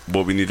 But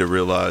what we need to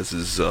realize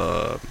is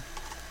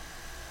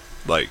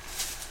like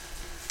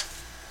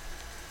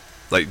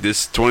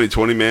this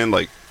 2020, man.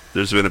 Like,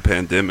 there's been a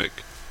pandemic.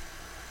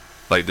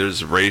 Like,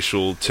 there's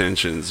racial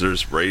tensions.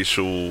 There's a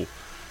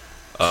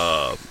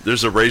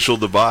racial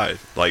divide.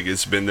 Like,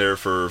 it's been there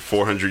for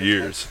 400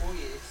 years.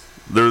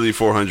 Literally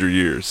 400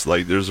 years.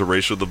 Like, there's a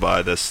racial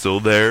divide that's still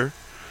there.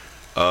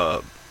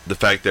 The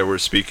fact that we're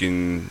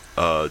speaking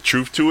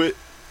truth to it.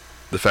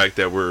 The fact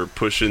that we're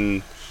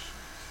pushing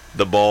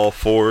the ball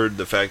forward.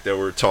 The fact that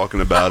we're talking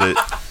about it.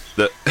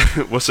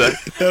 What's that?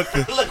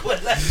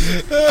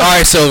 All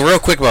right, so real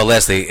quick about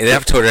Leslie. And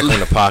after directly in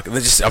the pocket.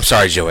 I'm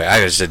sorry, Joey. I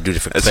just do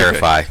to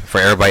clarify for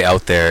everybody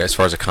out there as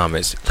far as the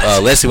comments.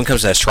 Leslie, when it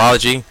comes to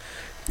astrology,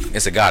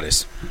 it's a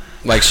goddess.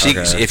 Like, she,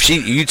 Okay. if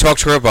you talk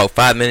to her about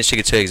 5 minutes, she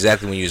can tell you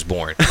exactly when you was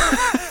born.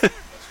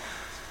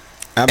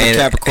 I'm a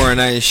Capricorn.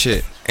 I ain't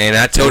shit. And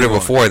I told her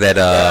before that.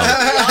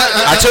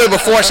 I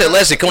said,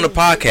 Leslie, come to the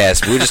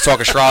podcast. We were just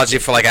talking astrology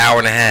for like an hour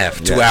and a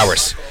half, 2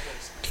 hours.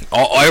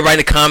 Everybody in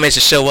the comments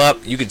to show up.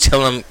 You can tell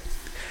them.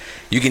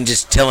 You can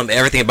just tell them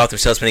everything about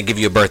themselves when they give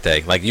you a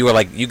birthday. Like, you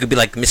could be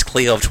like Miss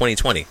Cleo of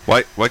 2020.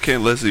 Why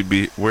can't Leslie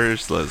be?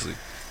 Where's Leslie?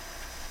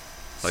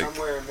 Like,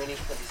 somewhere in many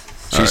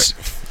places.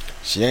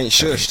 She ain't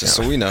shush, just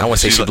so we know. I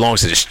want to say she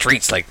belongs to the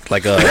streets, like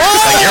your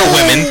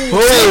women.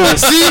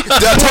 See,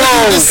 that's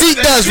what the seat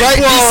does, right?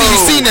 DC, you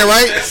seen that,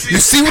 right? You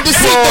see what the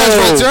seat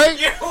does, right?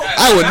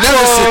 I would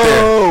never sit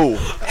there.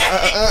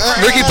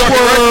 Ricky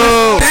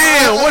Parker.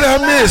 Damn, what did I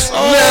miss?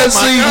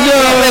 Leslie, no,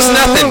 that's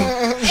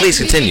nothing. Please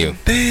continue.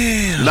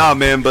 Damn. Nah,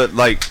 man, but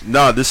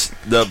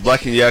the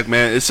Black and Yak,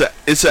 man,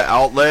 it's an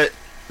outlet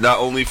not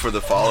only for the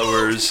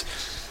followers,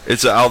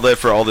 it's an outlet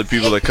for all the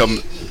people that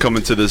come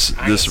into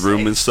this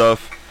room and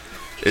stuff.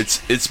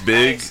 It's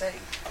big,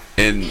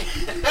 and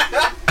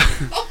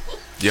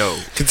yo,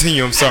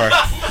 continue. I'm sorry.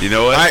 You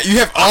know what? You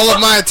have all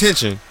of my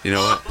attention. You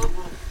know what?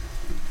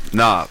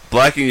 Nah,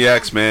 Black and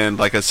Yaks, man.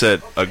 Like I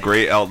said, a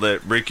great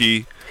outlet.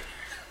 Ricky,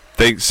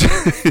 thanks.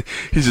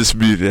 He's just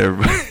muted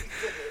everybody.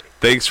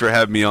 Thanks for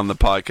having me on the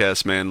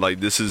podcast, man. Like,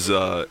 this is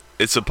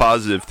it's a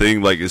positive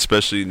thing. Like,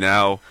 especially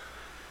now,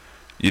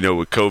 you know,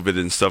 with COVID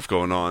and stuff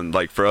going on.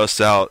 Like, for us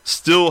to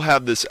still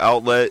have this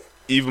outlet,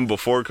 even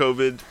before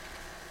COVID,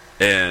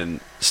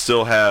 and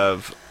still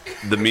have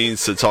the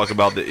means to talk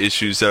about the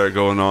issues that are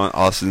going on.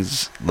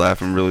 Austin's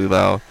laughing really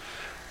loud.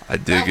 I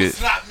dig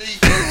it. Not me.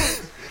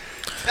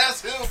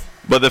 That's him.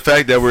 But the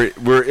fact that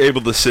we're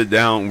able to sit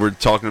down, we're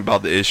talking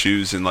about the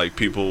issues, and like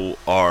people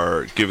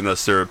are giving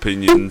us their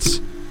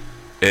opinions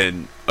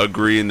and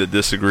agreeing to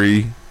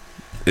disagree,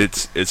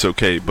 it's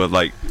okay. But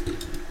like,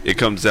 it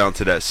comes down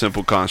to that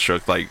simple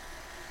construct. Like,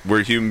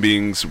 we're human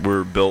beings.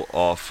 We're built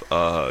off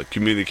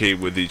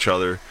communicating with each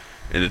other,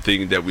 and the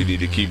thing that we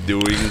need to keep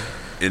doing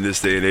in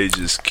this day and age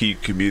is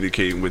keep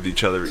communicating with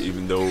each other,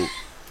 even though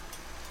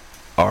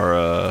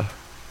our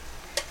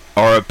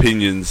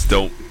opinions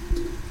don't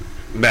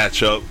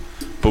match up.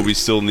 But we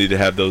still need to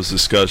have those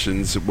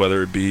discussions,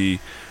 whether it be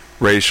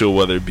racial,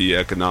 whether it be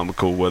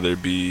economical, whether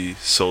it be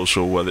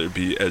social, whether it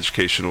be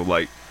educational.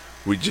 Like,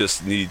 we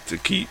just need to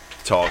keep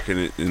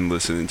talking and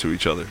listening to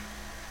each other.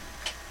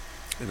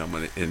 And I'm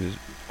going to end it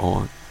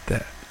on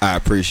that. I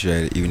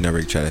appreciate it. Even though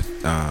Rick tried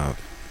to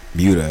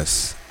mute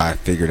us, I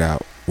figured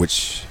out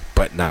which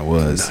button I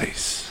was.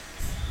 Nice.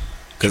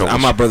 Because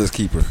I'm my brother's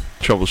keeper.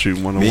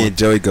 Troubleshooting 101. Me and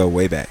Joey go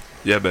way back.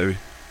 Yeah, baby.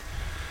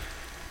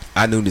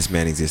 I knew this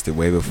man existed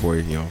way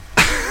before,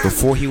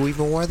 before he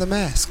even wore the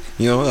mask.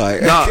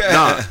 Like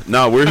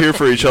nah, we're here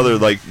for each other.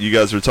 Like, you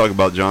guys were talking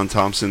about John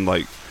Thompson.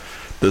 Like,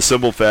 the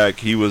simple fact,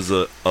 he was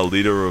a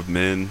leader of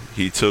men.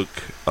 He took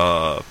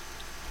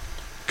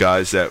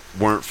guys that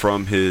weren't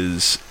from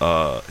his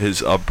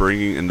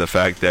upbringing, and the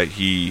fact that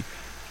he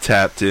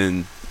tapped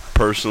in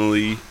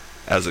personally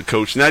as a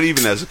coach, not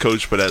even as a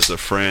coach, but as a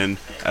friend,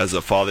 as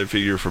a father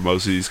figure for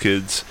most of these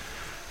kids.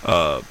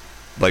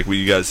 Like when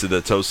you guys did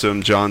that toast to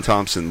him, John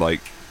Thompson,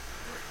 like,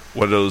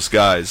 one of those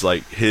guys,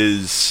 like,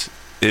 his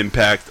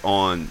impact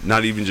on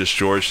not even just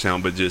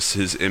Georgetown, but just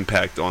his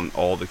impact on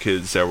all the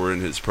kids that were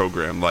in his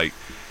program. Like,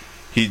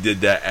 he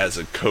did that as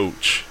a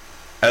coach.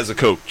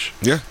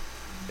 Yeah.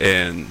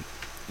 And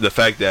the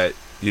fact that,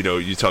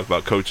 you talk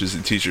about coaches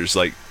and teachers,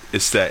 like,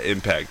 it's that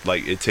impact.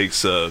 Like, it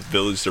takes a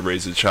village to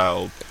raise a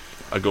child.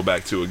 I go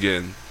back to,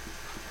 again,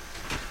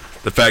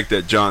 the fact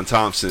that John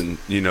Thompson,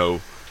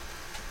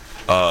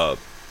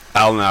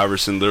 Allen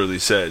Iverson literally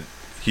said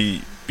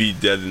he'd be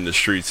dead in the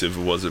streets if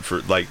it wasn't for,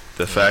 like,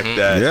 the fact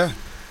that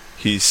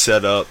he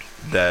set up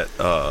that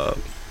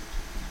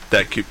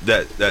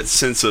that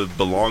sense of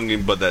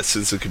belonging, but that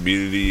sense of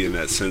community, and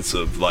that sense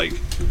of, like,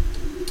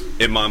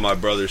 am I my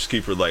brother's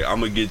keeper? Like, I'm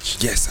gonna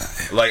get you. Yes,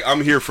 I am. Like,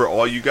 I'm here for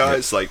all you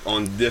guys, like,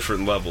 on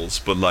different levels,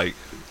 but, like,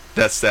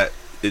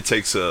 it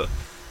takes a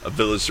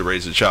village to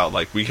raise a child.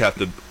 Like, we have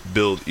to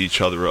build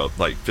each other up,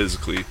 like,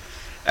 physically.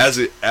 As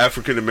an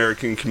African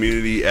American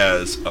community,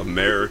 as an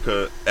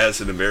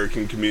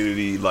American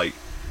community, like,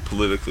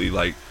 politically,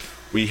 like,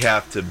 we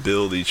have to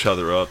build each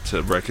other up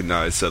to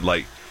recognize that,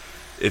 like,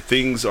 if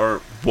things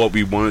aren't what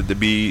we want it to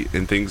be,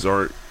 and things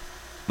aren't,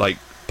 like,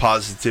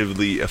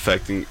 positively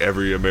affecting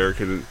every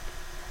American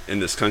in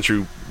this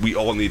country, we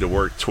all need to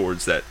work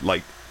towards that,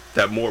 like,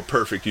 that more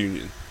perfect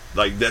union.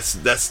 Like,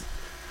 that's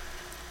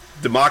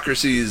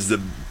democracy is the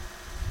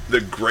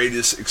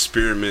greatest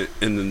experiment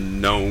in the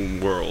known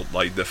world.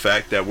 Like, the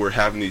fact that we're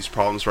having these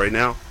problems right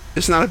now,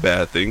 it's not a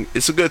bad thing,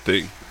 it's a good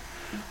thing.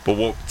 But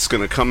what's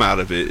going to come out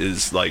of it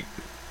is, like,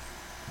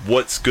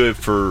 what's good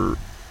for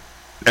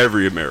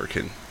every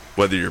American,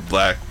 whether you're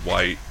black,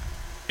 white,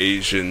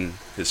 Asian,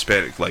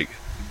 Hispanic. Like,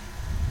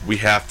 we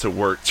have to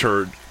work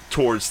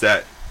towards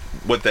that,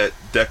 what that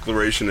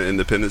Declaration of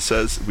Independence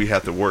says. We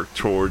have to work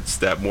towards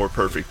that more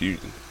perfect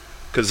union,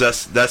 because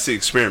that's the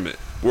experiment.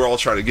 We're all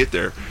trying to get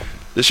there.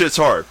 This shit's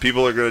hard.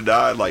 People are gonna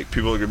die. Like,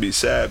 people are gonna be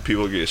sad.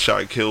 People are gonna get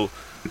shot and killed.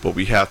 But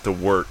we have to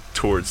work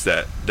towards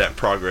that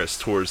progress,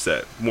 towards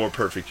that more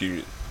perfect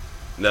union.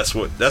 And that's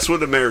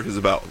what America's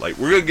about. Like,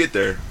 we're gonna get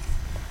there.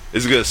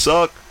 Is it gonna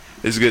suck?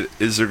 Is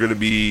there gonna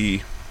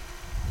be,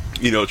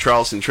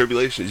 trials and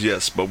tribulations?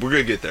 Yes, but we're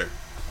gonna get there.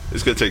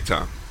 It's gonna take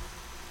time.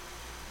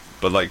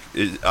 But, like,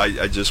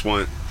 I just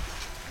want,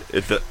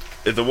 if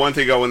the one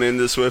thing I want to end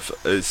this with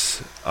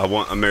is, I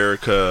want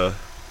America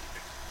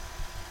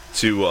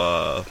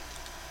to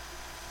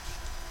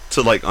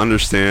like,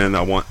 understand.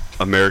 I want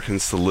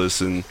Americans to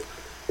listen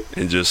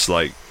and just,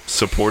 like,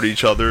 support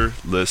each other,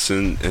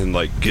 listen, and,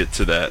 like, get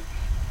to that,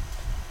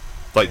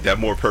 like, that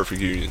more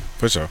perfect union.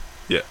 For sure.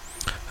 Yeah.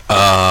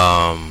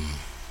 I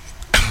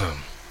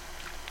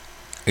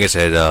guess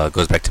it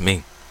goes back to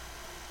me.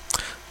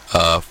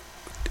 A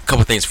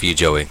couple things for you,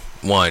 Joey.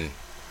 One,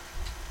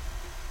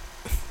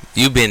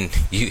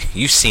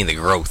 you've seen the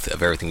growth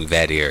of everything we've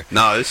had here.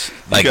 No, you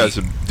guys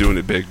are doing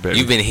it big, baby.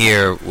 You've been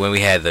here when we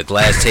had the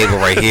glass table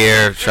right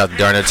here. Shout out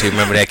to Darno too.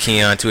 Remember that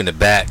Keon too in the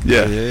back?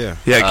 Yeah.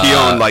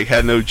 Keon, like,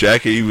 had no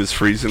jacket. He was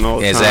freezing all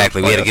the time.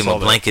 Exactly. We had to give him a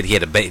blanket. He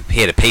had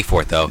to pay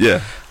for it though.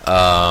 Yeah.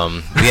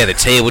 We had a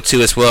table too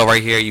as well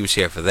right here. You was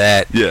here for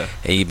that. Yeah.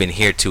 And you've been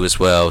here too as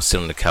well,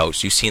 sitting on the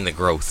couch. You've seen the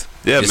growth.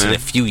 Yeah, just man. in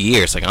a few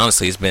years. Like,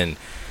 honestly, it's been,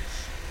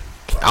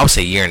 I would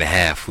say, a year and a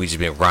half. We just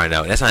been grinding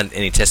out. And that's not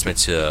any testament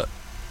to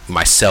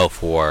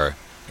myself or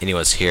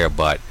anyone's here,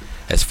 but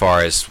as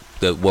far as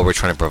what we're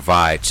trying to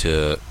provide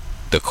to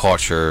the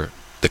culture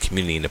the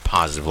community in a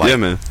positive light. Yeah,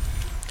 man.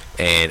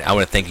 And I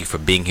want to thank you for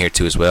being here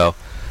too as well.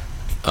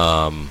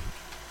 I'll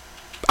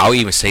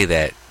even say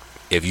that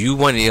if you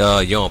want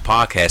your own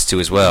podcast too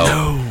as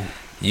well,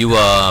 you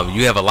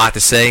have a lot to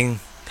say.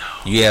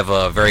 You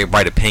have very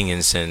bright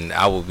opinions, and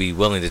I will be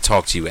willing to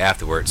talk to you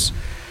afterwards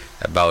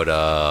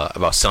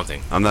about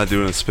something. I'm not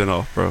doing a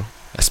spinoff, bro.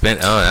 A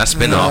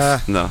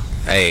spinoff? No.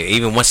 Hey,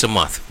 even once a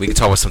month, we can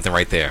talk about something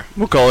right there.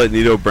 We'll call it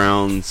Nito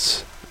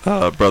Brown's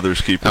Brothers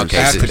Keepers.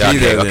 Okay, hold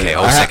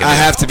a second. I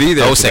have to be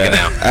there. Hold a second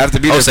now. I have to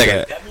be there. Hold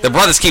a second. The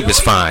Brothers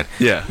Keepers fine.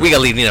 Yeah. We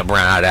gotta leave Nito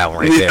Brown out of that one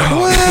right there.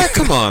 What?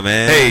 Come on,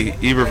 man. Hey,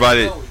 he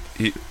provided.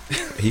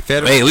 He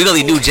fed him. Hey, we gonna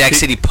leave New Jack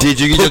City. Did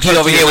you get your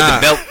over here with the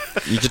belt?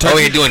 Over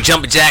here doing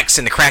jumping jacks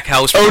in the crack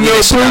house. Oh no,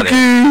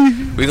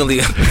 Pookie! We're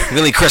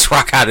gonna leave Chris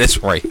Rock out of this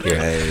right here.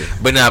 Hey.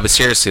 But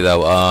seriously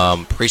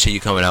though, appreciate you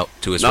coming out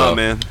too as well. No,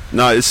 man.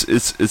 No,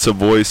 it's a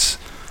voice.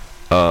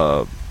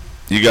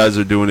 You guys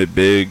are doing it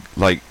big.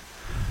 Like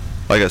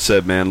I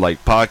said, man.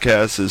 Like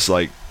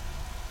podcasts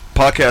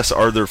podcasts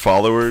are their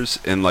followers,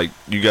 and like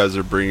you guys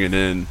are bringing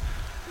in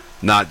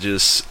not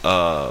just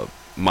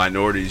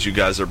minorities. You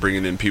guys are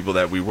bringing in people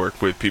that we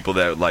work with, people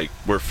that like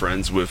we're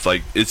friends with.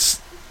 Like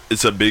it's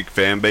a big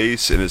fan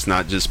base, and it's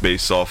not just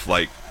based off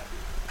like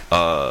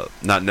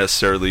not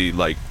necessarily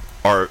like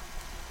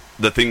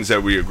the things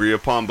that we agree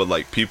upon, but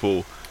like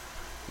people,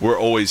 we're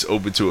always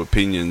open to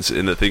opinions.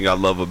 And the thing I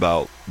love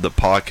about the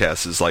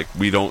podcast is like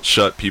we don't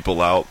shut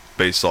people out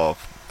based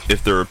off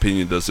if their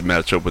opinion doesn't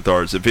match up with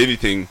ours. If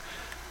anything,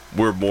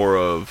 we're more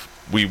of,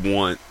 we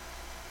want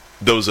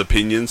those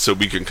opinions so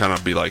we can kind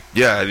of be like,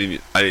 yeah, I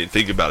didn't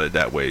think about it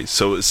that way.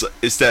 So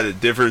it's that a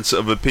difference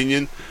of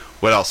opinion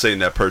without saying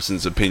that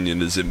person's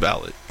opinion is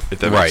invalid, if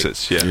that makes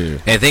sense. Yeah.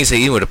 And things that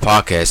even with the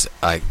podcast,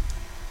 like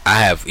I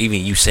have,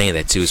 even you saying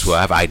that too as well,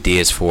 I have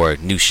ideas for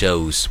new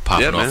shows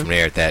popping off from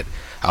there that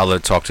I'll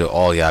let talk to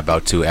all y'all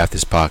about too after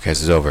this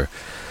podcast is over.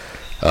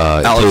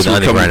 Alex,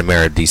 Underground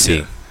America DC.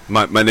 Yeah.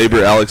 My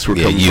neighbor Alex, we're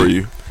coming for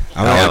you.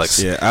 Alex.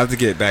 Yeah, I have to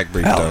get back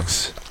brief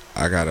Alex.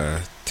 though. I got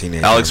a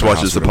teenager. Alex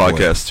watches the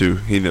podcast too.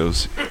 He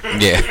knows.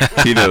 Yeah,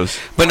 he knows.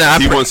 But no,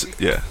 he wants.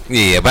 Yeah.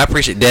 Yeah, but I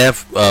appreciate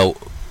Dev.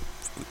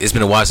 It's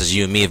been a while since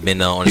you and me have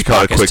been on this podcast too.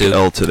 He caught a quick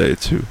L today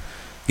too.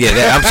 Yeah,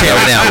 I'm saying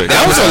right now.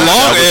 That was a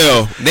long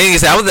L.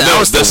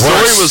 The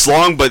story was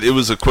long, but it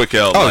was a quick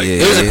L. Oh, yeah.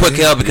 It was a quick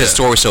L because the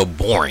story was so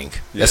boring.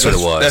 That's what it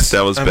was.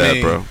 That was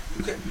bad, bro.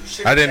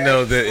 I didn't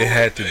know that it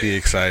had to be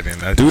exciting.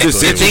 The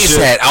thing is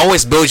that I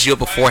always build you up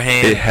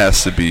beforehand. It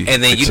has to be.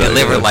 And then you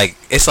deliver like,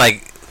 it's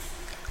like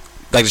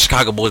the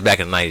Chicago Bulls back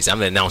in the 90s. I'm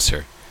the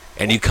announcer.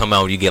 And you come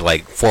out, you get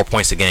like 4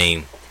 points a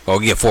game.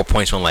 Or you get 4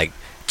 points from like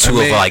 2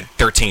 of like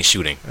 13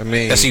 shooting. I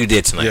mean, that's what you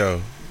did tonight.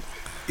 Yo,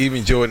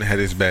 even Jordan had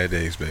his bad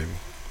days, baby.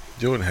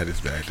 Jordan had his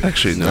bad days.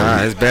 Actually, no. Nah,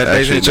 his bad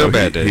days ain't your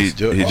bad days.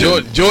 Jordan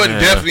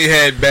definitely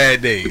had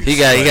bad days. He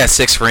got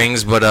 6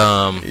 rings, but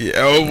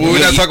we're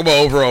not talking about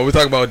overall. We're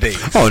talking about days.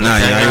 Oh, nah,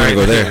 you ain't gonna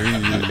go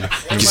there.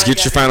 Just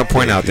get your final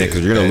point out there,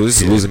 because you're gonna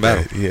lose. Losing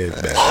battle. Yeah, you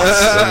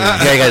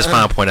got his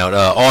final point out.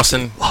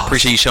 Austin,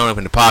 appreciate you showing up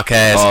in the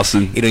podcast.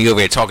 Austin, you know, you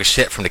over here talking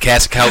shit from the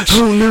castle couch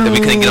that we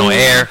couldn't get on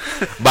air,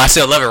 but I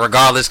still love it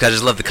regardless, because I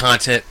just love the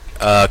content.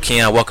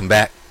 Keon, welcome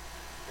back.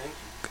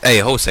 Hey,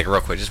 hold a second,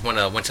 real quick. Just one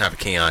time for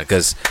Keon,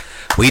 because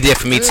what he did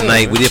for me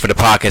tonight, we did for the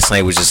podcast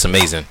tonight, was just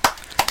amazing.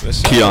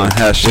 Keon,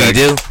 hashtag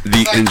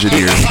the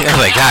engineer. I'm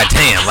like, god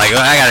damn, like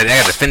I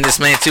gotta defend this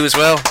man too as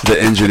well.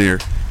 The engineer.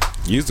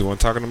 You's the one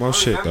talking the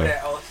most shit though.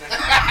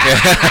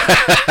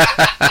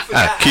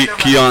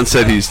 Keon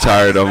said he's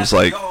tired. I was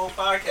like,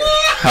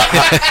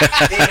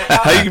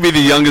 how you can be the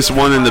youngest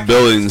one in the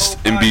buildings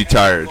and be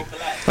tired?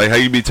 Like, how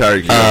you be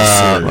tired?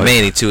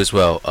 Manny too as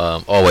well.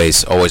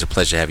 Always a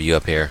pleasure to have you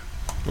up here.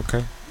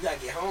 Okay. You gotta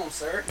get home,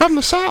 sir. From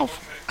the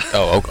south.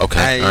 Oh,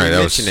 okay. All right,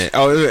 that was it.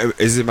 Oh,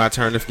 is it my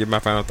turn to give my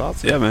final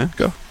thoughts? Yeah, man.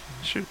 Go.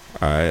 Shoot.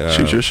 All right.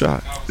 Shoot your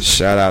shot.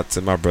 Shout out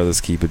to my brothers,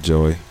 Keep It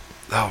Joy.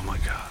 Oh my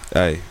God.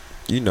 Hey,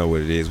 you know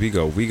what it is. We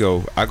go.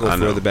 I go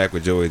further back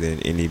with Joey than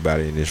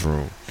anybody in this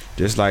room.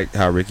 Just like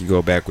how Ricky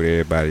go back with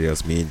everybody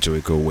else, me and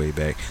Joey go way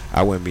back.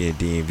 I wouldn't be in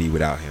DMV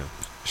without him.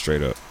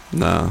 Straight up.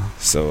 Nah.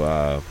 So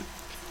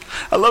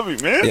I love you,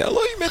 man. Yeah, I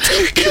love you, man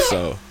too.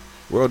 So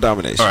world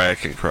domination. All right, I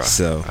can cry.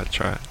 So I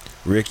tried.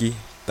 Ricky,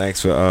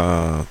 thanks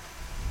for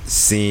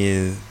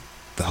seeing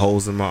the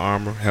holes in my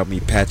armor, help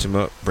me patch them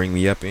up, bring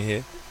me up in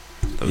here.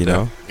 You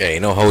know? Yeah,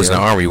 ain't no holes in the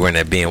armor. You wearing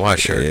that BNY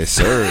shirt. Yes,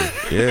 sir.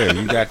 Yeah,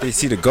 you got this.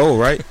 See the goal,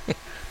 right?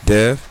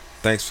 Dev,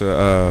 thanks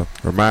for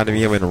reminding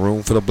me I'm in a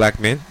room full of black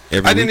men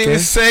every I didn't weekend.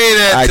 even say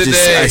that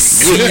today. I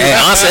see hey,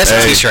 honestly, that's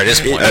a t-shirt at this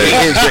point.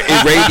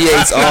 It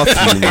radiates off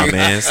you, my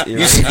man.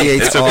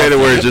 It's okay to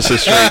wear just a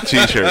straight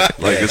t-shirt.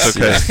 Like, it's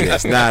okay.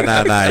 Yes. Nah.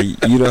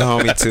 You the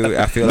homie, too.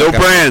 I feel no like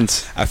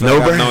brands. I feel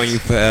like I've known you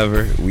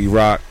forever. We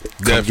rock.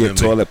 Come get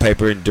toilet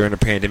paper during the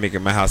pandemic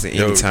in my house at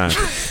any time.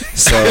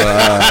 So,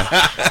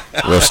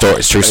 real story.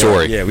 It's true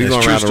story. Yeah, we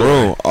going around the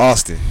room.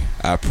 Austin,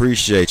 I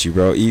appreciate you,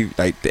 bro. You,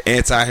 like the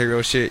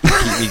anti-hero shit, you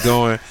keep me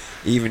going.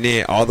 even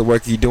then, all the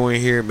work you're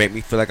doing here make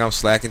me feel like I'm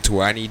slacking to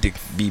where I need to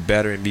be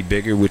better and be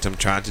bigger, which I'm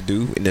trying to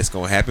do, and that's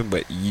gonna happen.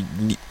 But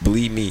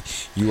believe me,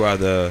 you are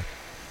the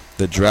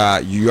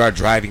drive. You are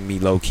driving me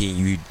low key.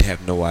 You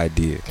have no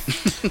idea.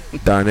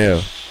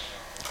 Darnell,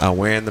 I'm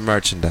wearing the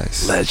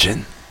merchandise.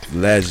 Legend.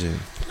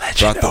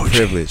 Brought the OG.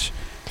 privilege.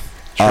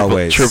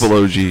 Always. Triple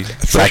OG.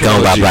 Black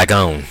owned by black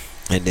owned.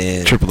 And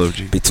then Triple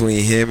OG.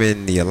 between him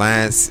and the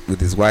alliance with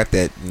his wife,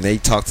 that they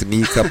talked to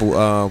me a couple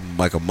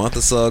like a month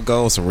or so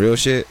ago, some real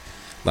shit.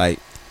 Like,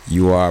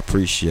 you are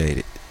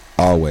appreciated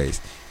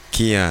always.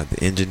 Keon,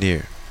 the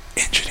engineer.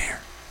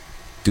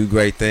 Do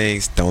great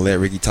things. Don't let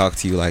Ricky talk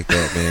to you like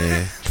that,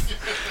 man.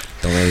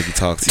 Don't let Ricky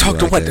talk to you. Talk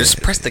to like what? that.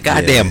 Just press the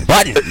goddamn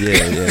button.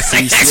 Yeah.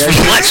 See Thanks that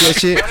for much.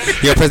 shit?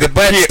 You gotta press the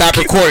button. Stop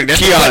recording.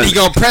 That's the button. You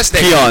gonna press that?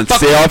 Keon, Fuck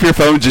stay off your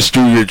phone. Just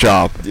do your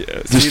job. Yeah,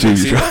 Just do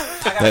your job.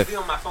 I gotta be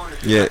on my phone.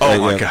 Yeah. Oh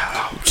my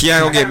God. Keon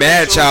gonna get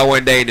mad at y'all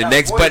one day. And the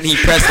next button he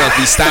pressed on,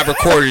 he stop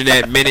recording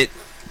at minute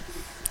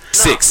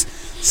 6.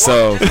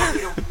 So.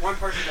 One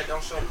person that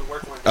don't show up to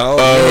work one day.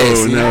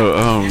 Oh yeah,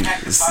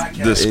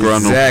 no!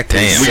 Disgruntled. Exactly.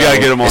 Damn. We gotta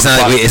get him on.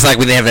 It's like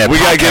we didn't have that. We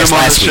gotta get him on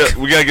the last show. week.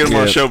 We gotta get him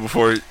on the Yeah. show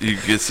before he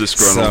gets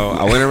disgruntled. So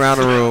I went around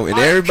the room, and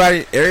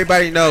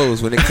everybody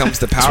knows when it comes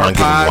to why power I'm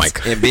giving him pods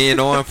mic. and being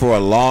on for a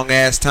long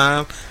ass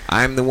time.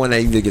 I'm the one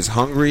that either gets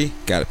hungry,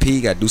 gotta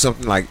pee, gotta do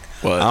something. Like,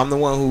 What? I'm the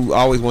one who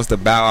always wants to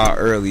bow out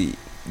early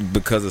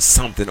because of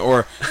something,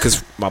 or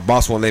because my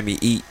boss won't let me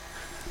eat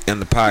in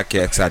the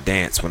podcast 'cause I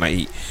dance when I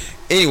eat.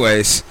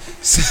 Anyways,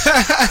 This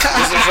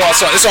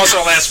also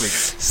last week.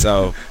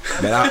 so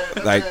man,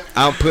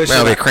 I'm pushing.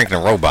 Man, they cranking a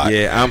robot.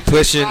 Yeah, I'm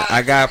pushing.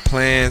 I got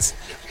plans.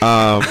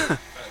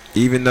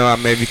 Even though I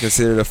may be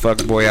considered a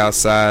fuck boy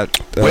outside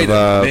of, Wait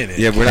a minute.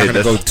 yeah, we're not Hey,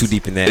 gonna go that's- too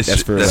deep in that.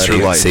 That's for that's like,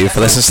 your life. Save it for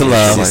lessons to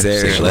love. It's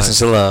Save it for lessons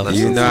to love.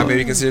 Even though I may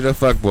be considered a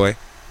fuck boy,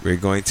 we're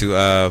going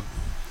to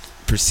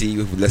proceed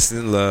with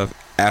lessons in love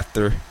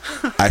after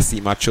I see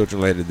my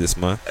children later this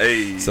month.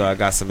 Hey. So I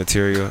got some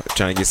material,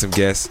 trying to get some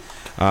guests.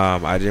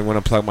 I didn't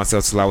want to plug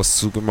myself till I was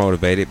super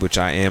motivated, which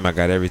I am. I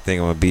got everything.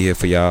 I'm gonna be here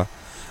for y'all.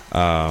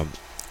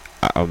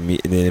 I'll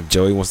meet, and then if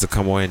Joey wants to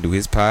come on and do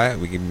his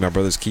pod, we can be my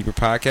brother's keeper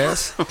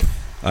podcast.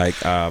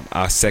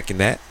 I'll second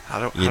that.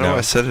 How do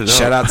I set it up?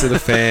 Shout out to the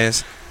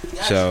fans.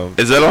 So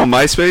Is that on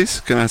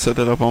MySpace? Can I set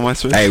that up on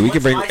MySpace? hey, we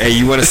can bring. Hey,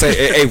 you want to say?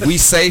 Hey, we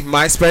save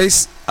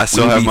MySpace. I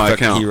still we have be my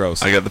fucking account.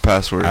 Heroes. I got the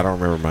password. I don't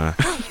remember mine,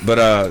 but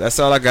that's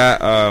all I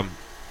got.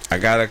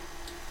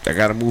 I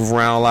gotta move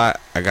around a lot.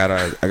 I got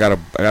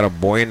a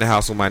boy in the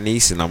house with my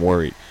niece, and I'm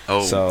worried.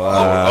 Oh, So,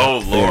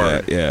 oh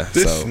Lord. yeah.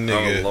 This So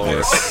nigga. All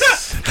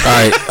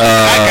right.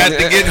 I got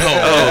to get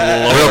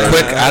home. Real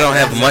quick, I don't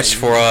have much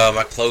for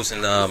my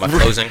closing.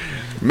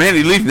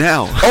 Manny, leave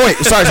now. oh wait,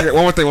 sorry.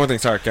 One more thing.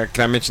 Sorry, can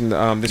I mention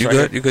this? You right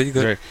good? here? You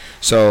good? Right.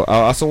 So I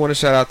also want to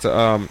shout out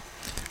to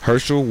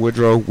Herschel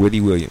Woodrow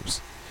Woody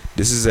Williams.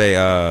 This is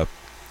a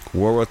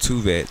World War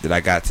II vet that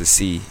I got to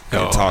see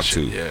and talk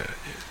to. Yeah.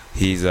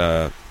 He's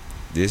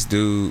this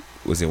dude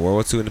was in World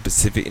War II in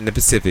the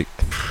Pacific.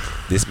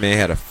 This man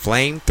had a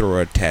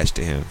flamethrower attached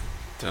to him.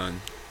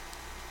 Done.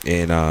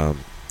 And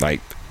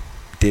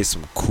did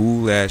some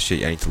cool ass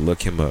shit. I need to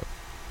look him up.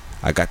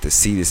 I got to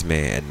see this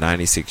man at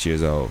 96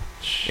 years old.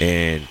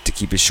 And to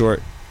keep it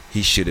short,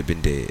 he should have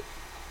been dead.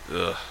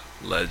 Ugh,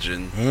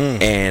 legend.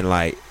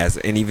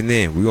 And even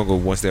then, we're gonna go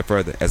one step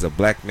further. As a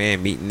black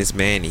man meeting this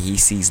man, and he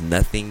sees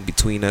nothing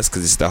between us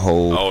because it's the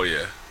whole. Oh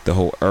yeah. The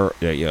whole earth.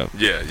 Yeah.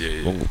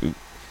 Yeah.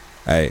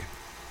 Hey,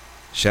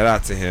 shout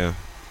out to him,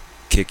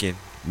 kicking,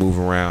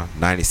 moving around,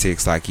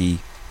 96 like he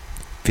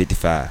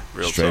 55,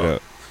 Real straight talk.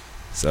 up.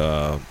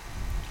 So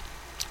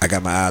I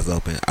got my eyes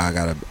open. I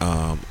got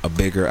a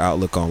bigger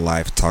outlook on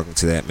life talking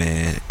to that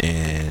man,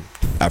 and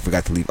I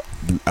forgot to leave.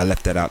 I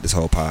left that out this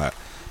whole pod,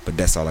 but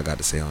that's all I got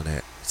to say on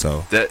that.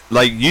 So That you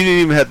didn't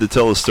even have to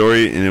tell a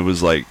story, and it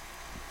was like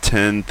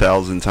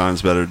 10,000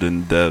 times better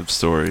than Dev's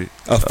story.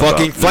 a fucking about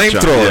the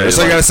flamethrower. Yeah, That's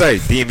all you like- gotta say.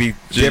 DMV.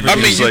 I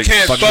mean, you like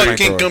can't fucking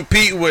fucking flamethrower.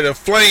 compete with a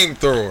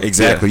flamethrower.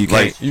 Exactly. Yeah, You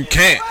can't. like- You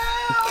can't.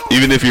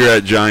 Even if you're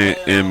at Giant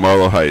in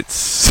Marlow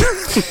Heights.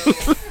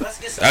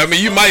 I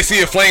mean, you might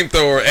see a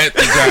flamethrower at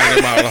the Giant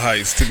in Marlow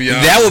Heights, to be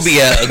honest. That would be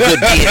a good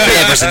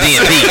DNP versus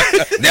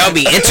DNP. That would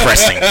be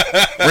interesting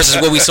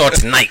versus what we saw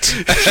tonight.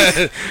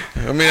 I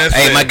mean, that's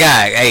Hey, fair. my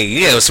guy. Hey,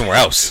 you gotta go somewhere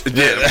else.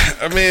 Yeah,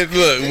 I mean,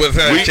 look, with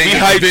we changing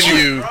the hyped venue.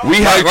 you. We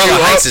hyped Marlow you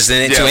up. Heights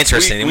isn't too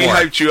interesting we anymore.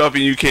 hyped you up,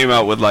 and you came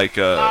out with like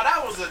Nah,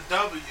 that was a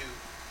W.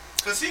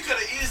 Because he could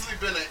have easily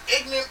been an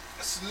ignorant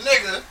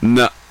nigga.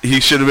 no. He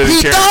should have been. He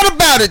a Karen. thought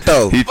about it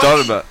though. He But thought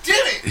he about.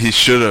 didn't. He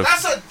should have.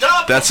 That's a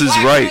dub. That's for his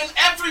black right. men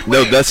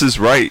everywhere. No, that's his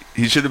right.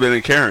 He should have been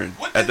a Karen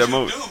What at did that you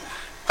moment. do?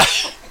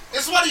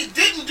 It's what he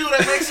didn't do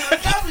that makes it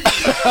a W.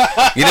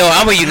 You know,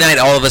 I'm gonna unite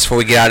all of us before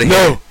we get out of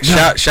here.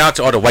 Shout out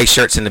to all the white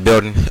shirts in the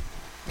building.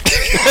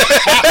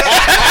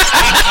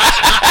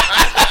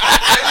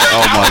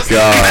 Oh my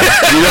God!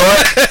 You know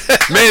what?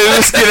 Man,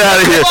 let's get out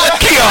of here.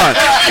 Keon.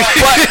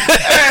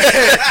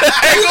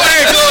 Hey,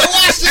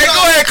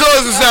 go ahead,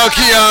 close this out. on,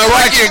 Keon.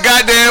 Rock your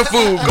goddamn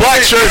food.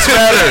 Black shirts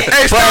matter.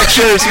 Hey, Black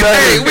shirts matter.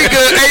 Hey, we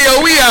good. Hey,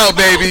 yo, we out,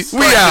 baby.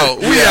 We out.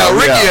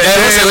 Ricky,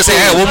 Let's say,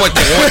 one more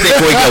thing. One thing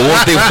before we go.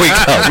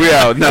 We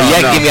out. No,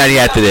 y'all can give me out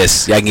after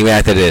this.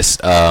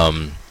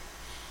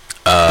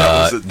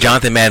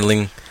 Jonathan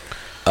Manling,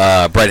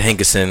 Brett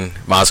Hankerson,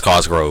 Miles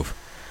Cosgrove.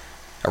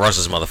 Arrest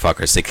those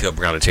motherfuckers. They killed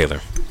Breonna Taylor.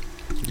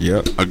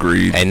 Yep.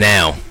 Agreed. And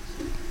now,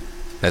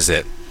 that's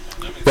it.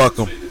 Fuck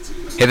them.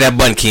 Hit that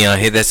button, Keon.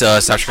 Hit that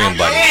stop stream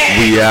button.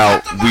 We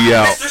out.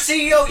 Mr.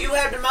 CEO, you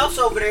have the mouse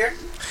over there.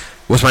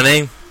 What's my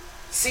name?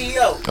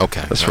 CEO.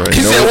 Okay. That's right.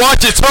 He said,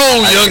 watch your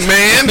tone, young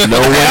man. No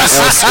one else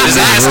is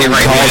asking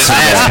right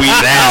now. We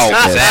out.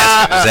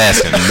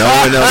 Asking. No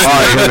one else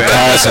is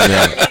calling.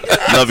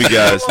 Love you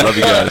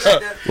guys.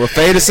 Well,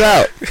 fade us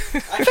out.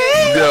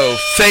 Yo,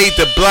 fade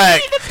to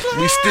black.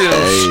 We still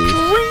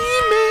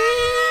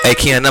Hey,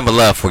 Keon, number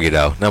love for you,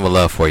 though. Number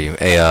love for you.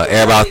 Hey,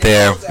 everybody out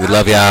there, we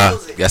love y'all.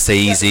 Y'all stay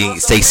easy.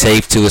 Stay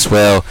safe, too, as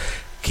well.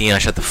 Keon,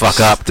 shut the fuck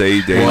up.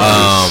 Stay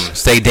dangerous.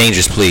 Stay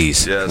dangerous,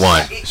 please. Yes.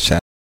 One. Shout